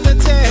 whatever the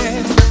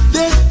test.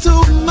 There's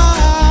too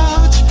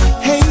much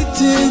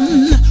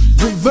hating,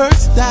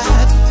 reverse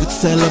that with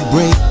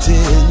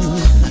celebrating.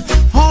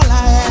 All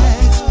I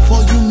ask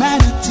for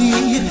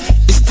humanity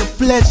is to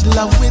pledge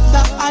love with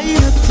the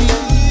unity.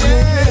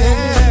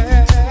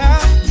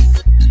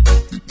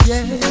 Yeah, yeah,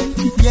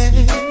 yeah.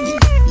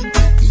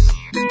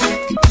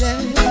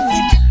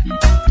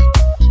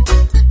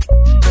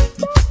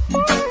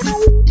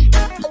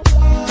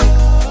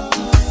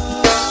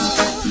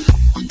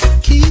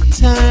 Keep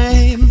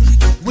time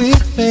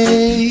with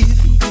faith,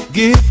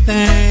 give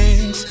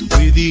thanks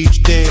with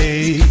each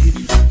day.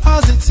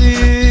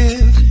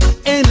 Positive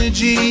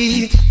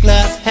energy,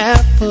 glass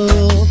half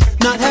full,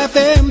 not half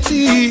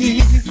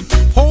empty.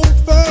 Hold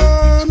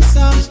firm,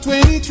 Psalms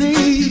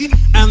 23,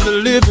 and the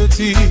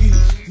liberty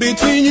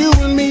between you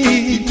and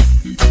me.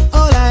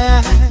 All I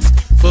ask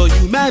for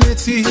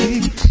humanity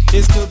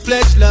is to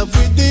pledge love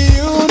with the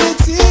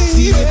unity.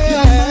 See if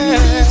your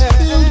mind is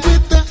filled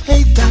with the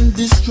hate and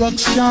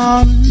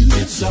destruction,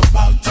 it's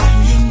about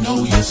time you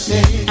know you're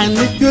saved. And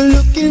if you're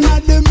looking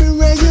at the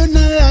mirror, you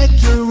know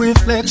like your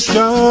reflection,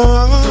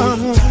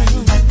 it's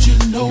time that you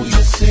know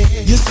you're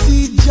saved. You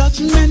see,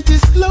 judgment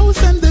is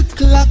close and the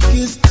clock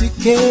is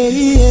ticking,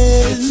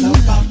 it's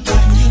about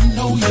time you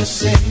know you're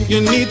saved.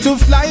 You need to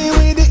fly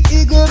with the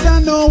eagles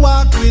and no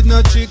walk with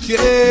no chicken,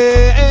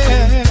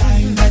 it's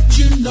time that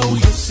you know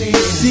you're saved.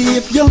 See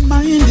if your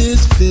mind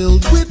is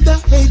filled with the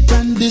hate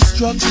and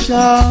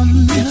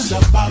destruction, it's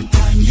about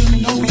time you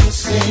know you're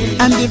saved.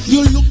 And if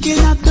you're looking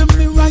at the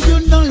mirror, you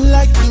know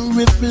like the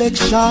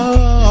reflection,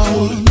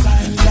 it's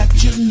time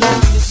that you know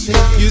you're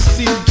saved. You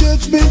see,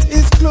 judgment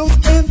is close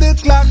and the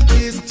clock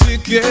is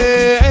ticking,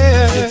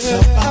 it's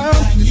about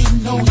time you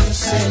know you're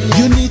saved.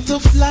 You need to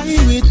fly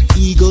with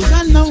eagles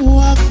and not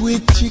walk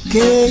with chickens,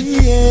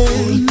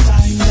 it's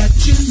time that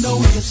you know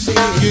you're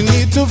saved. You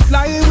need to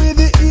fly with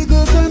the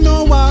eagles and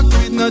not walk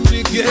with no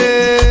chickens,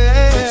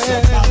 it's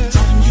about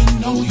time you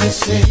know you're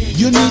saved.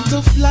 You need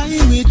to fly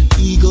with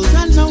eagles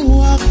and not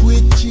walk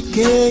with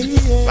chickens.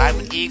 Fly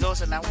with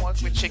eagles and not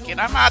walk with chicken.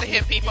 I'm out of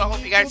here, people. I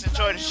hope you guys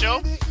enjoyed the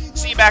show.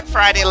 See you back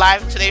Friday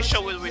live. Today's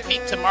show will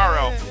repeat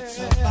tomorrow.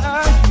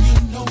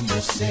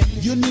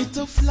 You need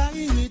to fly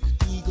with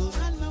eagles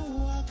and not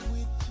walk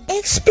with chickens.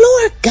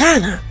 Explore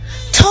Ghana,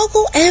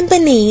 Togo, and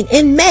Benin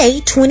in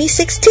May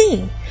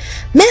 2016.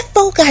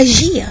 Mefo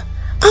Gajia,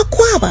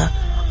 Akwaba,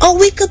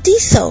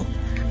 Owikodiso.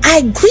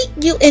 I greet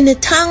you in the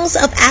tongues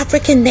of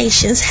African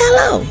nations.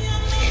 Hello.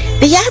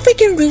 The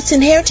African Roots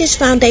and Heritage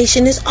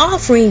Foundation is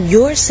offering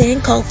your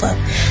Sankofa.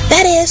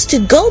 That is to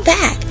go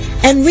back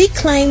and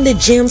reclaim the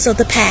gems of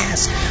the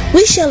past.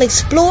 We shall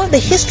explore the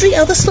history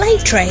of the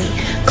slave trade,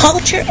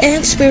 culture,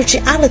 and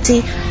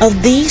spirituality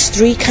of these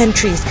three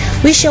countries.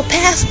 We shall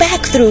pass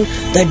back through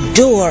the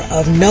door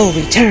of no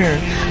return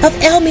of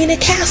Elmina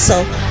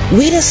Castle,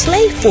 Ouidah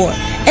Slave Fort,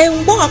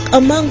 and walk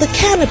among the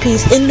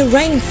canopies in the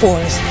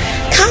rainforest.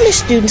 College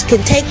students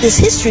can take this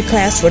history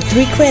class for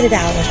 3 credit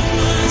hours.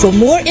 For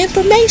more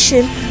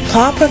information,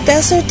 call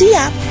Professor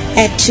Diop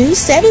at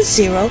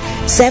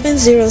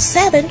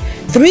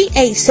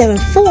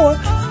 270-707-3874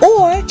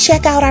 or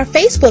check out our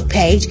Facebook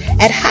page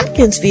at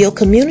Hopkinsville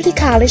Community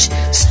College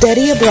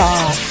Study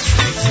Abroad.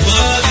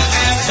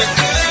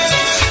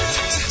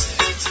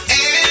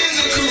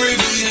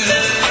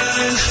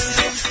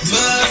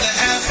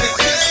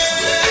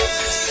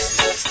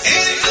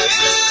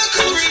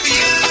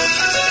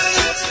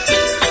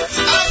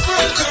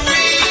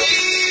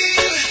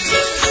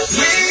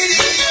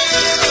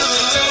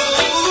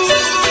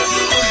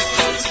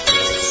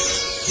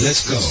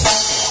 Let's go.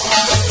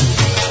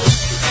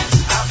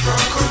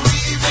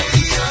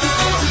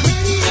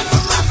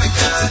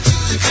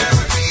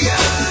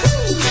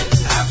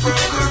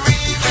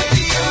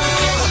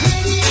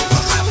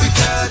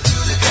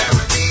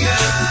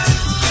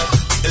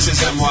 This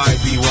is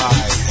MYBY,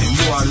 and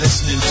you are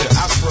listening to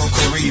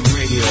Afro-Carib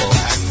Radio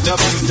at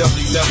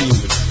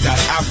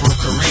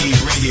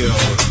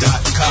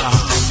www.afrocaribradio.com.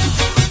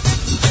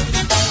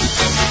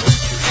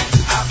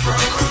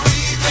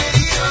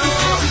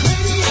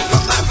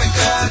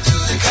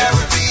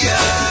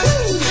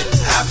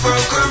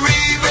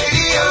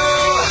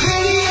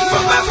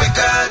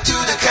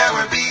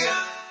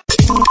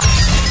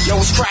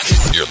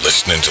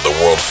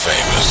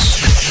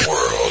 famous.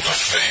 World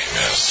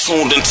famous.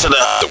 Tuned into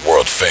the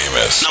world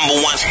famous. number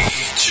one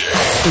DJ.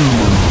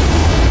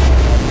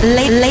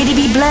 Lady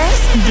be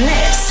blessed,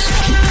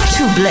 blessed.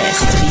 Too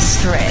blessed to be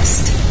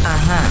stressed.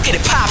 Get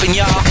it poppin',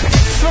 y'all.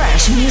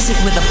 Fresh music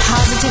with a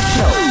positive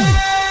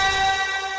flow.